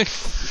here. sneezing?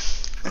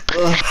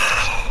 No,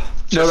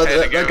 Just had to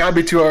that go. gotta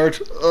be too hard.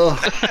 Ugh.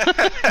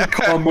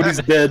 Call him when he's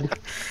dead.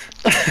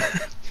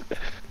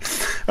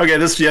 Okay,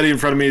 this Yeti in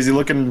front of me, is he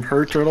looking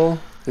hurt at all?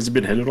 Has he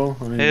been hit at all?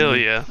 I mean, Hell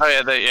yeah. Oh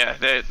yeah,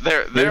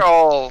 they're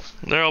all.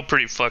 They're all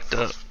pretty fucked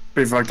up.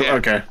 Pretty fucked up. Yeah.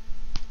 Okay.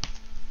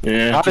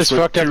 Yeah. Not as just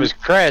fucked up two, as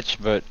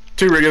Cretch, but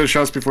two regular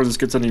shots before this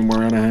gets any more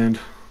out of hand.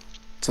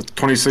 It's a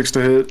 26 to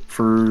hit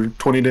for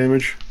 20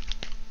 damage.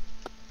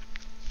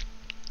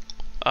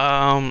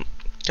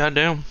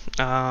 Goddamn.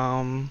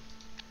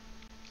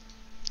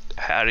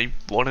 How do you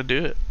want to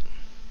do it?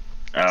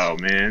 Oh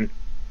man.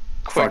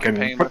 Quick and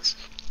Fucking painless.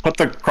 put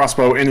the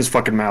crossbow in his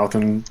fucking mouth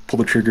and pull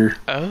the trigger.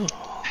 Oh.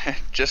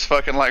 Just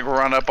fucking like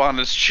run up on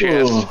his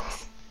chest. Ugh.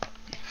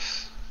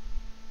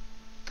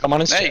 come on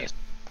his Now you, chest.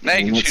 now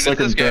you can That shoot at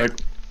this guy. attack,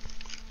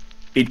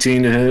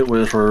 18 to hit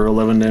with for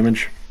 11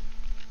 damage.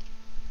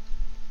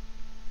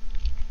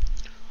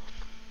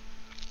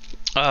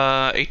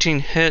 18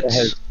 hits. It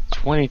has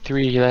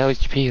 23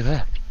 HP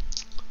left.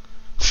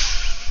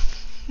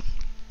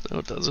 No,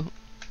 it doesn't.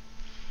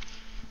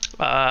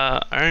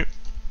 Alright.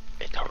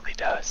 It totally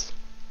does.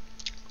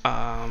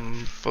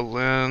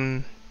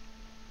 Valen,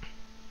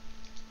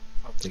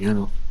 You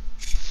know.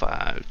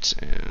 5,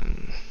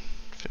 10,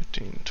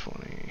 15,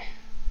 20.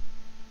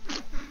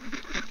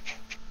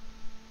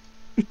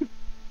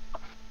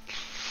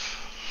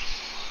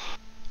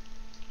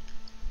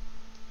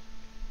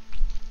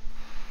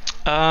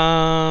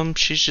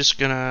 She's just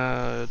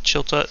gonna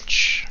chill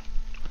touch.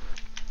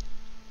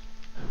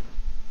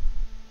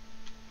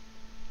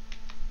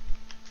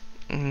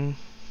 Mm.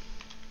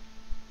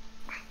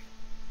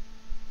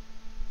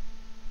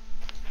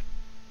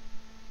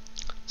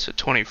 So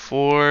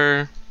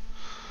 24.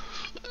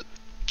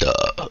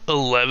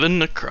 11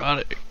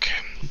 necrotic.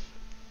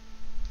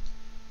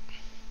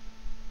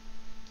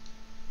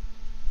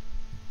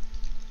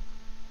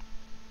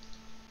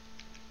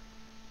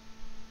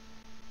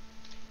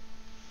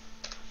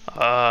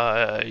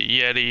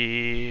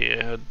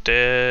 Yeti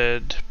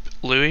dead.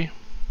 Louis.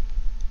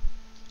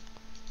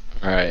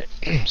 Alright,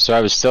 so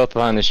I was stealth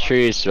behind this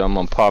tree, so I'm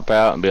gonna pop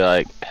out and be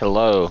like,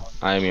 hello,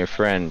 I am your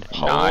friend.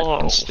 Hello.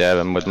 Not, and stab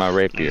him with my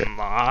rapier.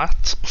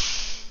 Not.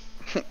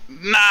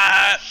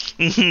 Not.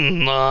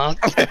 Not.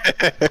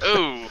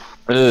 Ooh.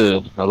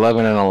 Ugh,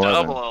 11 and 11.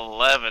 Double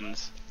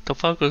 11s. The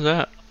fuck was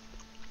that?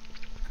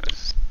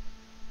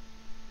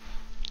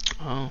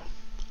 Oh.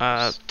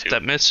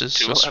 That misses.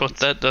 two That's what 11s.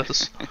 that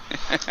does.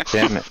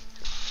 Damn it.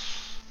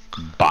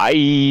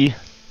 Bye!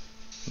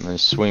 I'm gonna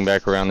swing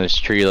back around this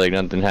tree like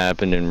nothing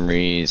happened and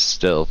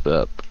re-stealth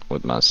up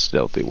with my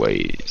stealthy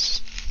ways.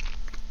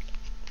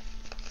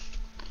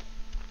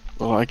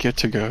 Well, I get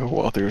to go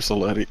while there's the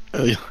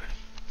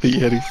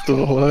Yeti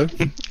still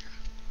alive.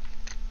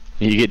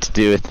 You get to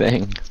do a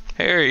thing.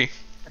 Harry.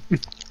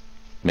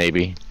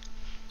 Maybe.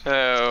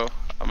 So,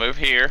 I'll move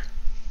here.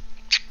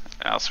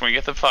 I'll swing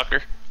at the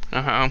fucker.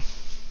 Uh-huh.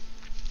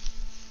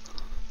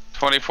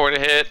 24 to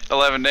hit,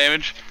 11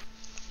 damage.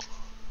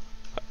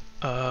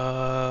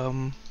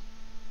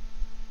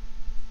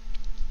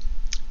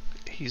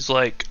 He's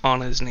like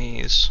on his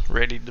knees,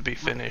 ready to be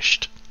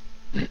finished.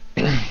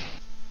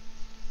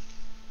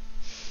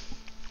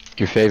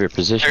 Your favorite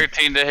position.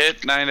 13 to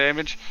hit, 9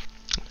 damage.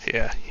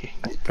 Yeah.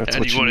 That's And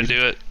what you want to need.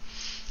 do it?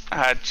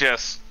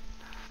 Just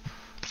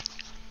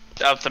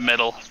up the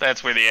middle.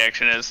 That's where the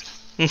action is.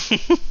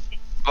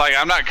 Like,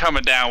 I'm not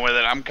coming down with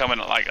it. I'm coming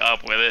like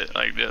up with it.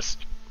 Like just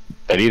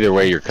But either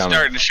way, you're coming.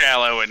 starting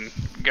shallow and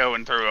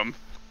going through them.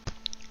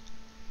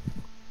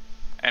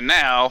 And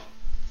now,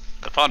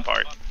 the fun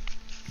part.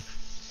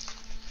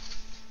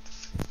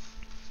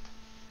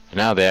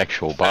 Now the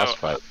actual boss Oh.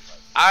 fight.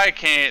 I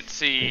can't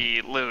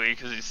see Louis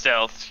because he's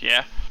stealth.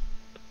 Yeah.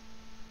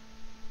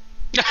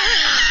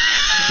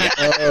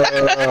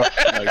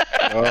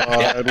 Oh my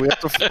god, we have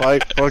to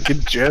fight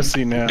fucking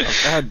Jesse now.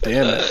 God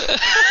damn it.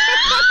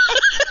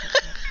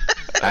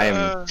 I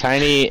am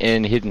tiny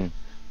and hidden.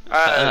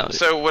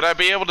 So would I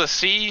be able to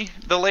see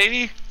the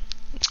lady?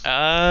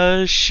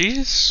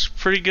 She's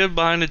pretty good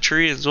behind a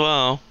tree as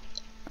well.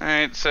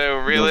 Alright, so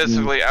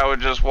realistically, I would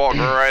just walk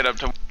right up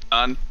to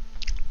one.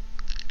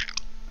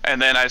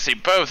 And then I see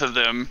both of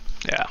them.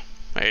 Yeah.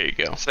 There you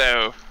go.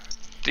 So,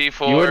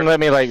 D4. You wouldn't let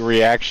me like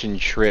reaction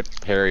trip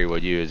Harry,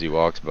 would you, as he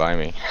walks by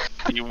me?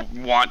 You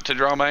want to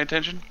draw my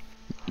attention?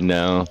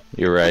 No,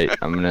 you're right.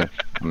 I'm gonna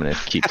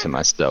keep to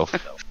myself.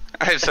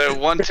 Alright, so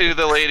 1, 2,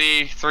 the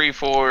lady, 3,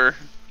 4,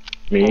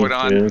 Me, forward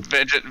on. yeah.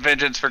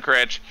 Vengeance for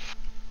Cretch.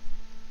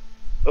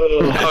 Oh,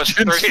 Oh, it's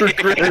Vengeance 3.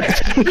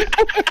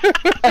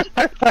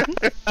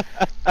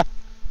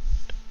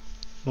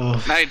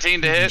 for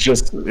 19 to hit.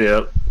 just,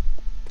 yep.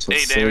 So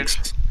 8 damage.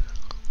 6.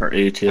 Or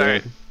 8, yeah.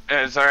 Alright.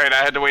 It's alright, I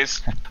had to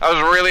waste. I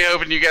was really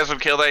hoping you guys would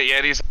kill that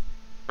Yeti. So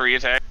 3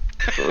 attack.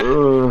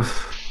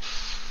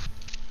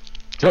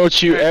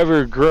 Don't you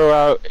ever grow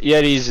out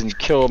Yetis and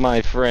kill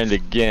my friend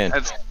again.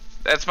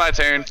 That's my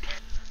turn.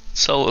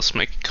 Solus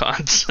make a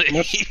con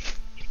save.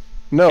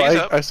 No, He's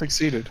up. I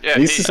succeeded. Yeah,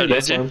 He's he,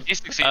 succeeded. did you? he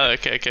succeeded. Oh,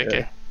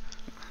 okay.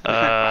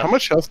 How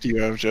much health do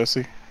you have,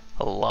 Jesse?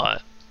 A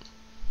lot.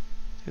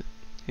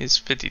 He's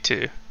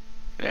 52.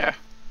 Yeah.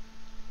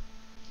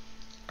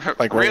 Like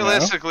right now?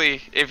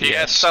 realistically, if you had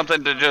Yes.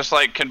 something to just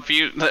like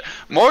confuse,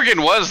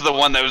 Morgan was the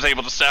one that was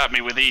able to stop me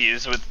with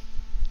ease with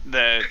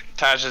the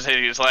Tasha's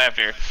hideous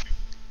laughter.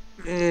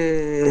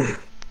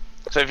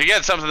 So if you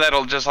get something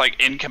that'll just like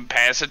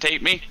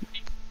incapacitate me,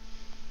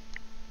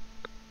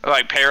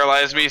 like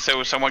paralyze me,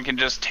 so someone can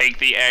just take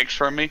the axe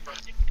from me,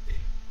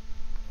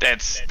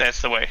 that's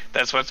the way.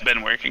 That's what's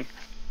been working.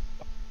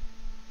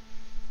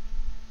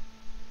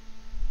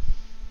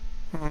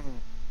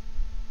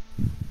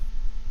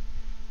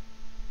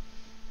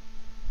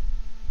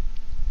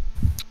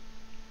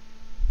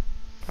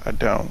 I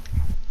don't.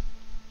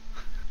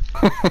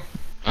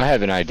 I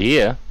have an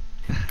idea.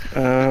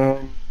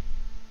 Um,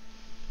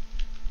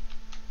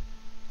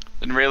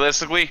 And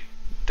realistically,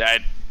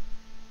 I'd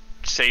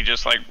say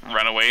just like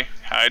run away,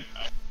 hide.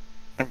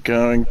 I'm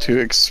going to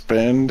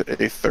expend a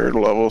 3rd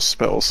level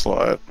spell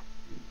slot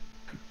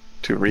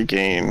to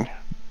regain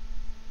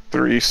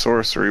 3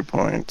 sorcery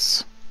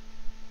points.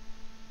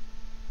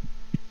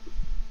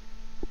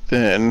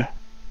 Then,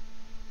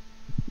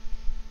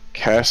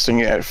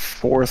 casting at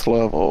 4th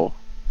level,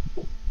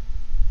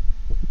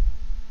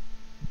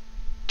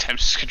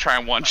 Tim's just gonna try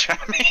and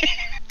one-shot me.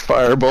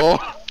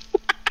 Fireball.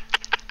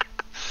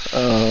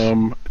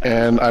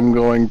 And I'm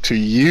going to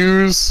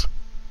use.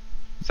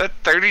 Is that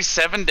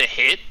 37 to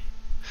hit?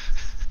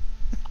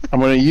 I'm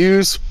going to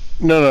use.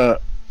 No.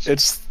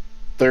 It's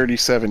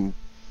 37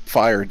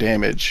 fire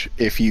damage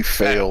if you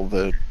fail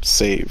the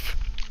save.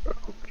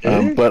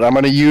 But I'm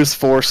going to use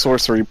 4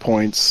 sorcery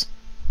points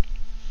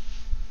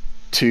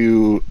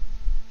to...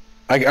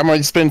 I'm going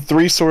to spend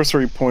 3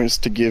 sorcery points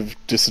to give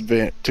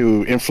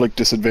to inflict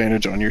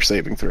disadvantage on your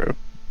saving throw.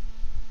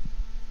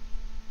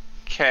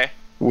 Okay.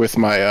 With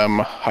my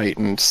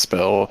heightened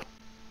spell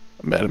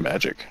meta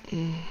magic.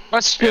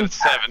 What's It's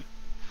 7.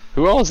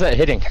 Who all is that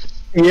hitting?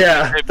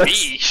 Yeah, It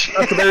that's me.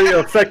 a very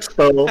effect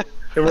spell.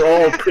 And we're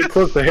all pretty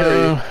close to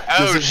Harry.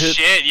 Oh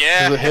shit!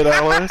 Yeah. Does it hit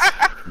allies?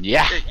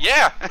 Yeah,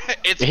 Yeah.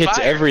 It's it hits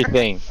fire.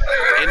 everything.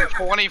 In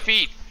 20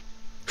 feet.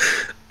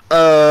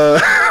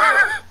 That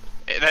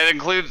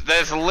includes.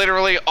 That's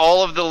literally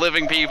all of the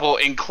living people,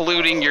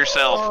 including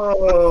yourself.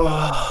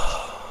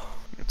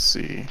 Let's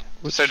see.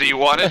 So do you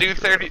want to do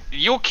 30?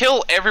 You'll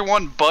kill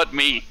everyone but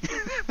me.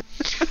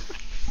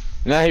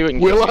 No, he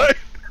wouldn't. Will kill me.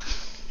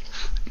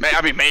 I?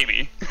 I mean,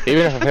 maybe.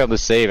 Even if I failed to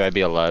save, I'd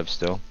be alive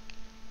still.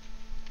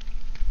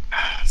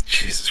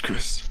 Jesus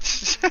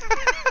Christ.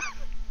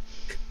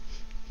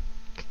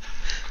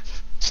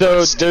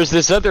 So there's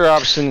this other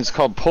option. It's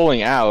called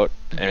pulling out.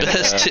 And,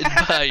 Bested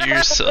by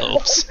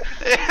yourselves.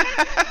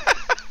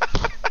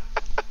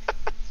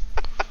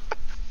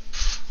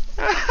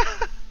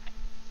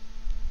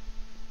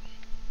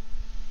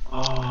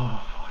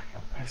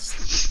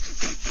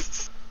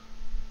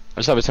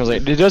 I saw it sounds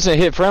like it doesn't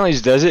hit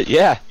friendlies, does it?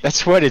 Yeah,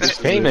 that's what it's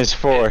famous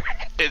for.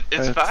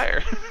 It's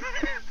fire.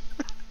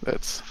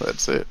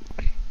 That's it.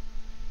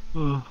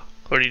 What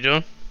are you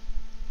doing?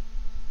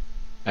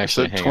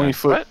 Actually, It's a hang 20 on.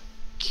 foot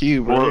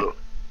cube, right? Well,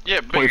 Yeah,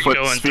 but 20 foot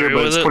going sphere, through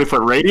but with it's it? 20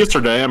 foot radius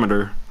or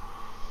diameter?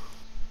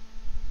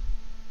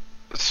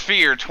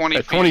 sphere 20 A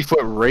feet. 20 foot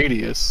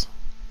radius.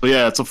 Well,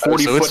 yeah, it's a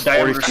 40 so it's foot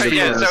diameter 40 feet.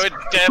 Yeah, sphere. so it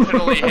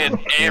definitely hit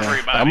Yeah.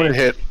 everybody. I'm gonna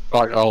hit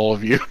like all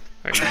of you,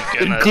 Are you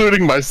gonna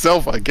including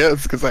myself, I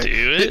guess, because I do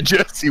hit it?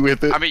 Jesse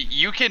with it. I mean,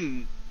 you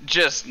can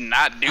just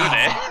not do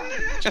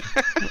that.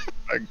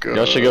 My God.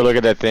 Y'all should go look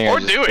at that thing. I Or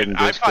just do put it. in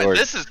I find Discord.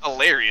 this is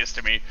hilarious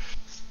to me.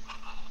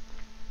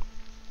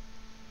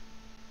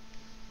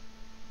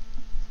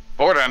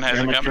 Bordon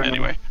hasn't Damage come roll.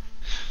 anyway.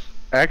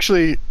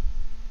 Actually,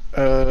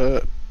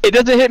 It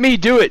doesn't hit me.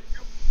 Do it.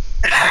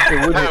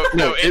 it would No, hit,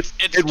 no, it's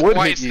it would hit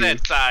twice you.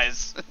 that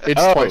size.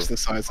 It's Oh. twice the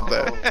size of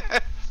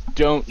that.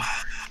 Don't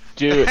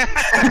do it.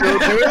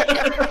 Don't do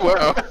it.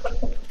 Wow.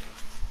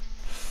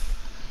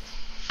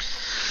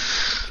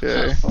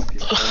 Okay.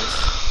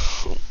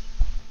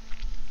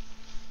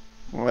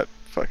 Well, that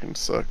fucking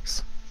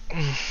sucks.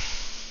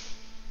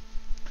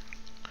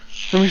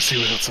 Let me see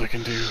what else I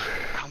can do.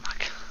 Oh my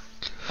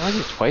god. Why is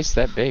it twice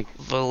that big?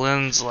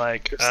 Valen's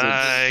like, It's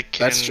I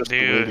can that's just the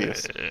do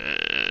radius.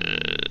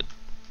 it.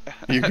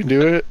 You can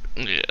do it?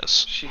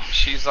 Yes.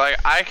 She's like,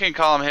 I can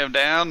calm him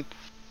down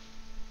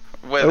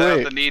without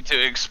wait. the need to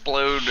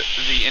explode the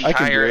I can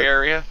entire do it.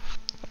 area.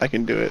 I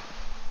can do it.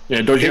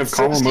 Yeah, don't you It have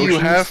calm says emotions? you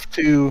have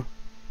to.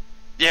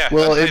 Yeah,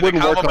 Well, that's it the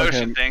wouldn't calm work on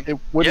emotion him. thing. It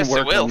wouldn't Yes, it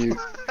work will. on you.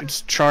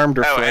 It's charmed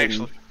or Oh,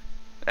 frightened.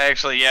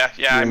 actually, yeah.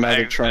 You're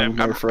neither charmed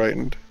nor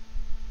frightened.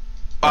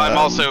 I'm Um,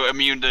 also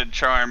immune to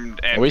charmed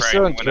and Are we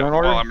still in frightened turn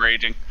order? while I'm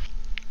raging.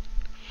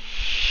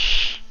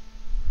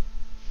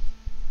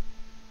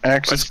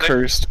 Axe is What's that?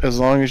 cursed. As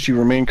long as you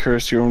remain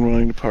cursed, you're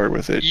unwilling to part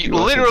with it. You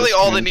also Literally,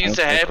 all that discard needs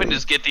to contact happen with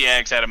is get the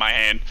axe out of my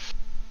hand.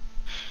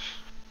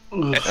 Are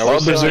we While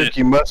still in- Berserk,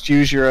 you must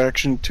use your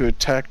action to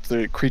attack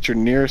the creature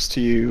nearest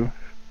to you,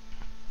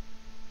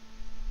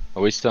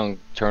 Are we still in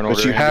turn order?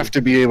 but you have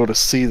to be able to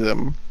see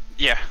them.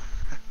 Yeah,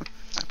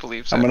 I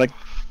believe so. I'm gonna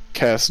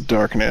cast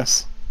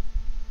Darkness.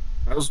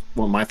 That was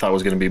what my thought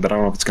was going to be, but I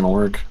don't know if it's going to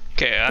work.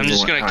 Okay, I'm Is it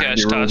just what gonna time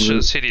cast you roll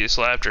Tasha's Hideous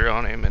Laughter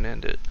on him and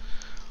end it.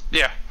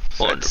 Yeah.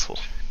 Wonderful.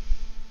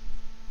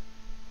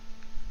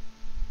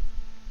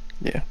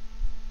 Yeah.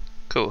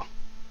 Cool.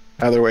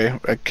 Either way,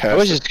 I cast. I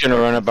was just gonna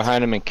run up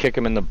behind him and kick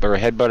him in the or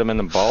headbutt him in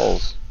the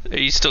balls. Are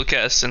you still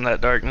casting that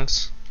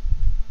darkness?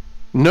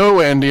 No,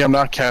 Andy, I'm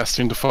not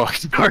casting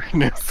Defog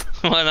Darkness.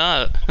 Why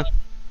not?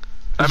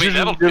 I mean, You're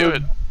that'll just do gonna-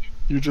 it.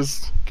 You're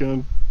just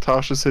gonna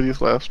Tasha's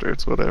Hideous Laughter.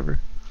 It's whatever.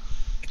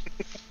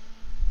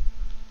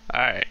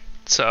 Alright,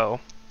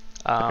 so,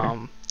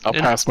 I'll in-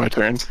 pass my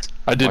turn.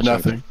 I did Watch him-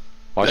 nothing.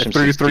 Watch I him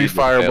threw succeed 3 with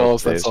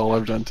fireballs. failed That's saves. all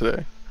I've done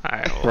today.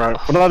 alright, Right.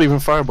 Well, not even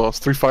fireballs.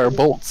 3 fire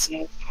bolts.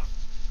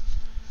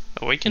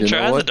 we can You try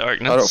know the what?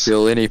 darkness. I don't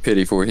feel any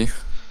pity for you.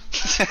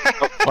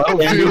 I don't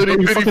feel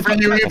any pity for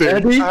you either.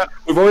 Andy,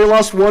 we've only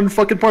lost one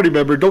fucking party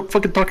member. Don't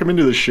fucking talk him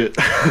into this shit.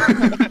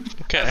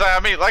 Okay, I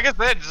mean, like I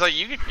said, it's like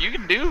you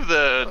can do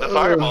the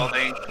fireball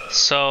thing.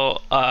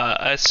 so,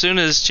 as soon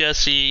as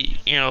Jesse,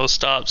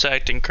 stops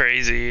acting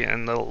crazy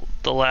and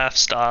the laugh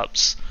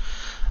stops,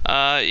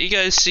 you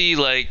guys see,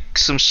 like,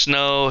 some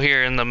snow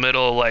here in the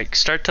middle, like,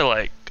 start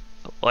to,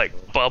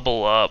 like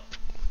bubble up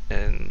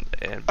and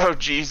Oh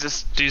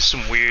Jesus! do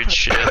some weird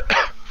shit.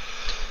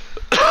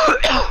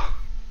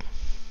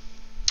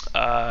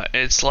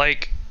 It's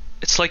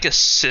like a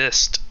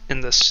cyst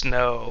in the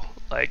snow,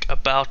 like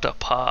about to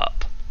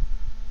pop.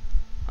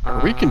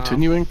 Are we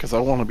continuing? Because I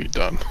want to be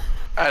done.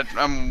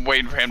 I'm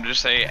waiting for him to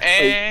say,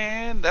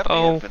 and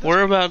that'll be it for this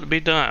we're about to be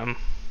done.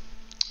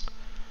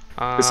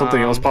 Is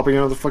something else popping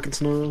out of the fucking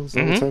snow? Is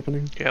that what's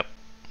happening? Yep.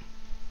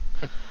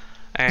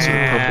 Is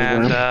there a purple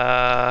And one?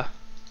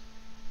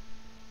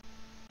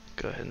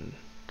 go ahead and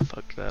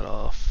fuck that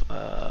off.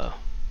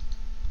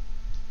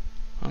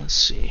 Let's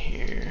see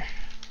here.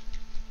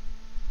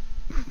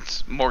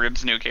 It's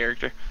Morgan's new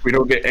character. We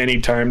don't get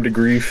any time to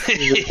grief.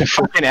 The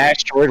fucking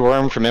asteroid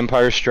worm from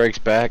Empire Strikes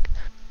Back.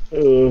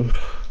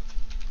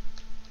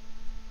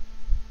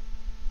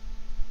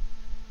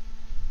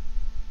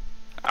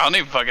 I don't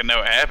even fucking know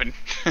what happened.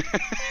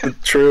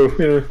 True,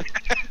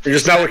 yeah. You're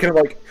just now looking at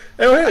like,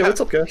 oh hey, what's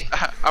up, guys?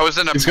 I was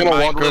in a He's gonna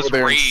walk mindless over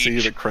there rage.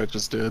 and see that Cred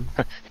just did.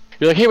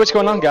 You're like, hey, what's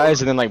going on,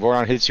 guys? And then like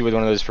Boron hits you with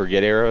one of those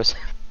forget arrows.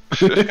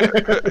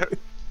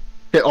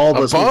 Hit all of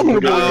us.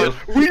 Abominable Uh,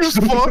 Yeti. We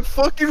just fought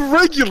fucking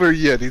regular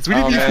Yetis. We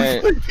Oh, didn't man.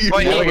 even fight the Well, Now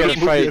we he- gotta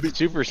Abominable fight Yeti.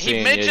 Super He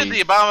Saiyan mentioned Yeti.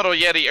 the Abominable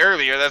Yeti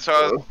earlier, that's why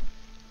I was...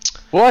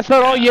 Well, I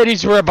thought all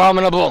Yetis were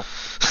abominable.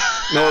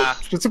 No,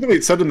 specifically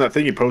it said in that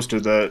thing you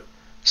posted that.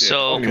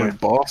 So My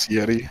boss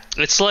Yeti.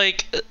 it's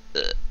like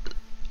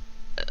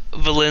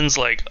Valen's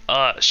like,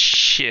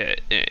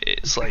 shit.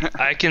 It's like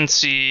I can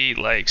see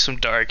like some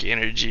dark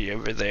energy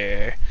over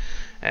there,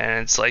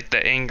 and it's like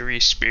the angry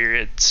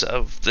spirits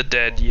of the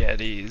dead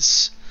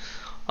Yetis.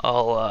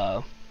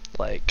 I'll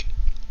like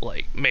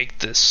make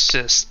this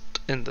cyst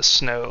in the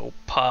snow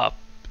pop,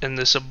 and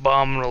this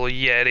abominable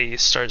Yeti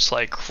starts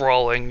like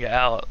crawling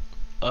out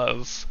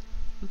of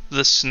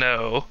the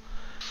snow,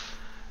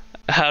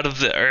 out of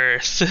the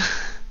earth.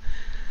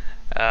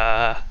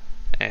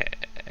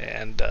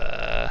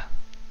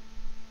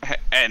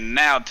 And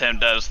now Tim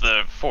does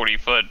the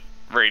 40-foot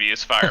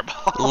radius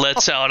fireball.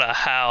 lets out a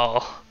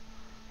howl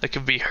that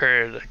can be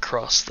heard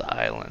across the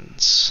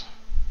islands.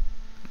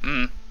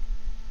 Mm.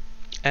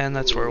 And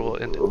that's where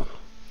we'll end it.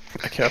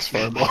 I cast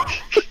Fireball.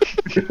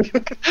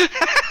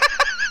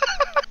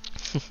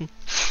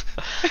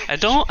 I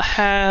don't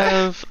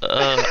have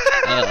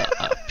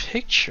a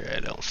picture, I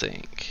don't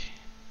think.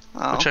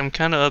 Oh. Which I'm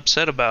kind of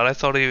upset about. I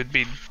thought he would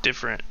be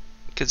different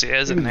because he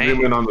has a Zoom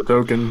in name. on the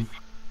token.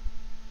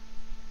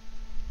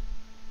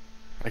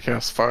 I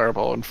cast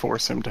Fireball and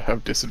force him to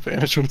have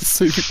disadvantage on the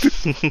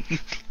saving.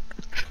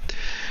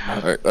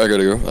 Alright, I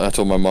gotta go. I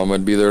told my mom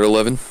I'd be there at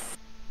 11.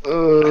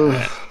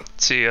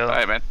 See ya.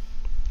 Alright, man.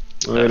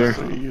 Later.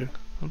 See ya.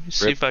 Let me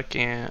see if I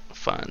can't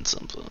find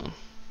something.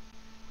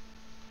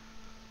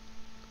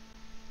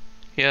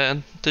 Yeah,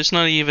 there's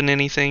not even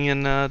anything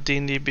in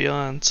D&D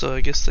Beyond, so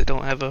I guess they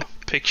don't have a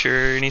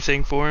picture or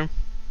anything for him.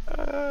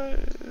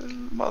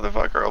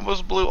 Motherfucker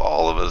almost blew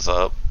all of us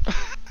up.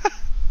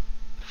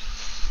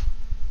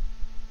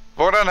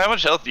 Bordon, how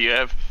much health do you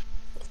have?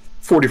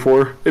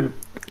 44.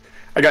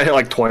 I got hit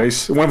like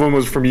twice. One of them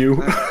was from you.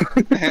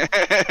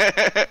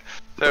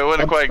 So it wouldn't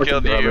have quite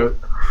killed Fucking you. rabbit.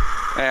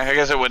 Yeah, I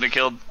guess it wouldn't have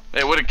killed.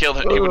 It would have killed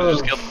him. He would have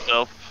just killed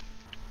himself.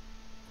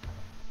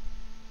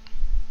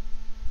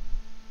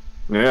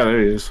 Yeah,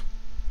 there he is.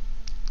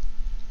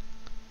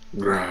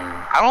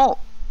 I don't.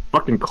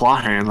 Fucking claw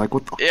hand, like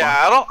what the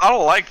Yeah, I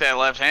don't like that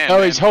left hand. Oh,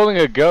 man. he's holding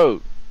a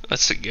goat.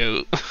 That's a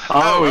goat. fuck?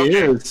 Oh, Oh, he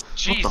okay. is.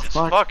 Jesus What the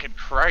fuck? fucking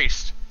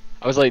Christ!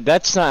 I was like,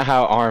 that's not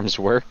how arms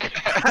work.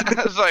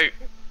 I was like,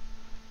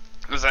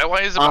 is that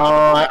why he's? Oh,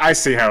 I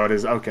see how it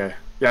is. Okay.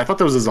 Yeah, I thought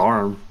that was his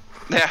arm.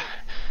 Yeah.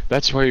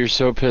 That's why you're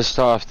so pissed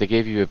off. They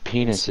gave you a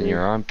penis in your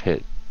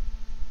armpit.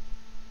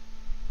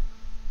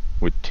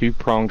 With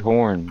two-pronged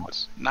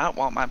horns. Not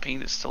want my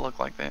penis to look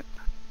like that.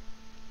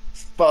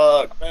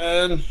 Fuck,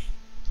 man.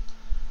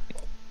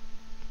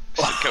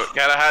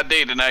 Got a hot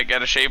day tonight. Got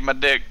to shave my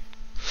dick.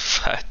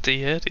 Fight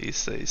the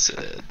Yetis, they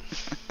said.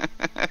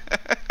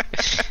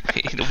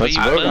 It'll Let's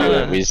be vote on it,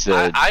 fun. we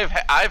said.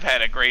 I've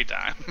had a great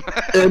time.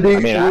 Andy, I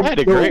mean, I had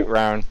a great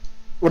round.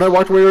 When I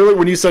walked away earlier,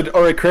 when you said,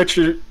 "Alright, Cretch,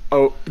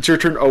 oh, it's your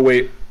turn." Oh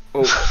wait,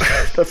 oh,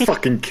 that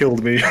fucking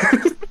killed me.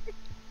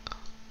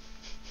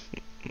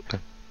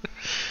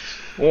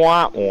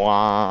 Wah,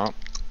 wah.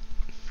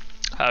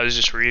 I was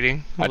just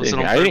reading. I Was it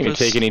didn't, on I didn't even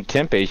purpose? take any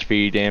temp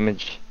HP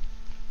damage.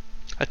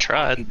 I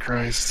tried.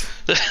 Christ.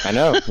 I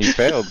know, you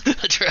failed. I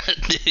tried.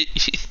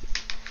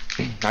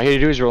 All you had to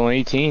do is roll an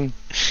 18.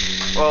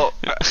 Well,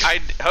 I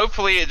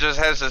hopefully it just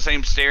has the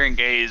same staring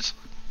gaze.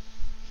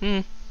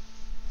 We'll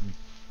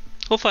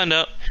find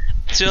out.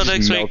 See you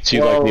next week. Melts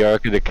you like the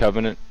Ark of the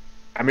Covenant.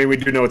 I mean, we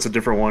do know it's a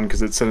different one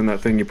because it said in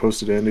that thing you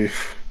posted, Andy.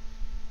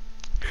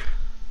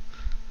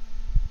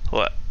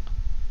 What?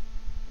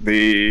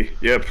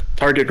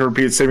 Target can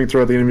repeat saving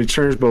throughout the enemy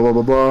turns, blah blah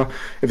blah blah.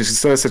 If it's a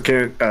success, it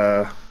can't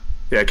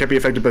it can't be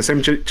affected by the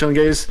same chilling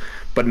gaze,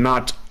 but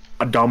not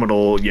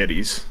abdominal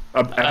yetis.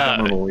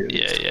 Abdominal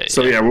yetis. yeah.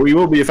 So yeah, we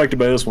will be affected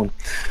by this one.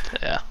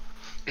 Yeah.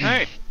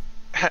 Hey.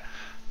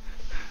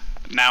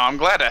 Now I'm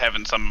glad I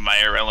haven't summoned my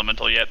air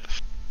elemental yet.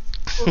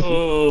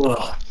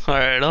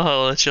 Alright,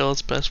 I'll let y'all.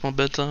 It's past my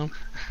bedtime.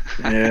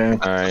 Yeah.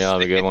 Alright, y'all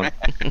have a good one.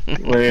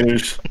 Later.